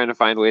 We're trying to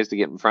find ways to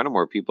get in front of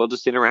more people,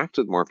 just interact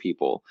with more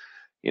people.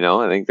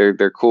 I think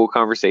they're cool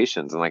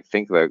conversations. And like,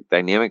 think the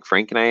dynamic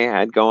Frank and I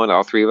had going,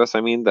 all 3 of us,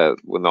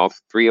 when all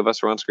 3 of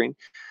us were on screen,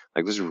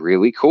 like, this is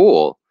really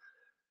cool.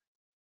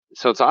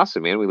 So it's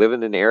awesome, man. We live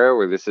in an era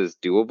where this is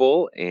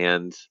doable,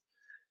 and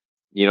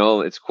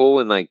it's cool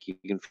when like you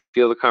can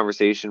feel the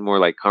conversation more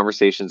like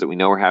conversations that we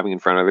know we're having in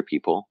front of other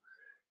people.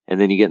 And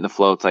then you get in the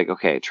flow. It's like,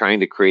 okay, trying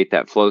to create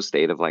that flow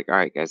state of like, all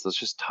right, guys, let's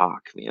just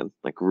talk, man.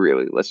 Like,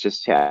 really, let's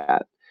just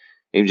chat.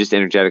 Maybe just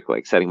energetic,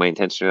 like setting my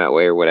intention that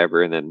way or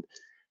whatever. And then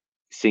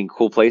seeing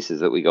cool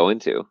places that we go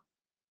into.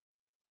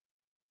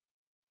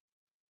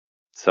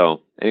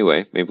 So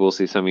anyway, maybe we'll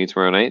see some of you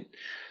tomorrow night.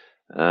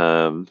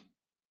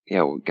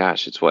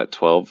 Gosh, it's what,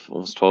 12,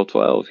 almost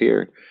 12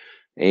 here.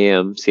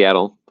 AM,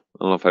 Seattle.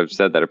 I don't know if I've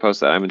said that or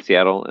posted that. I'm in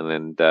Seattle, and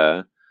then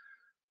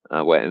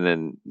and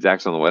then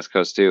Zach's on the West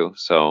Coast too.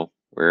 So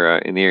we're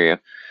in the area.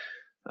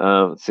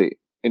 Let's see.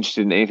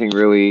 Interested in anything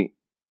really?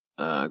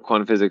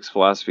 Quantum physics,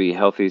 philosophy,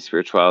 healthy,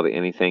 spirituality,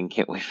 anything.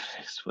 Can't wait for the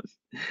next one.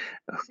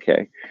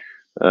 Okay.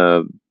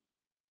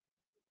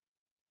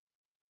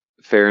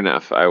 Fair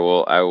enough. I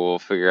will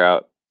figure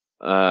out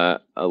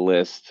a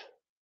list,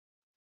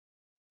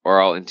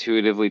 or I'll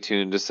intuitively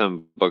tune to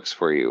some books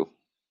for you.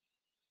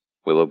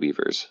 Willow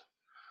Beavers.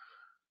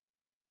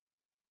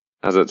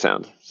 How's that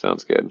sound?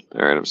 Sounds good.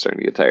 All right, I'm starting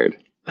to get tired.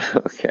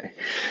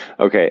 Okay.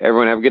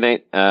 Everyone have a good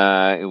night.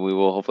 And we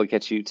will hopefully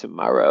catch you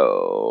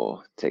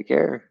tomorrow. Take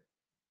care.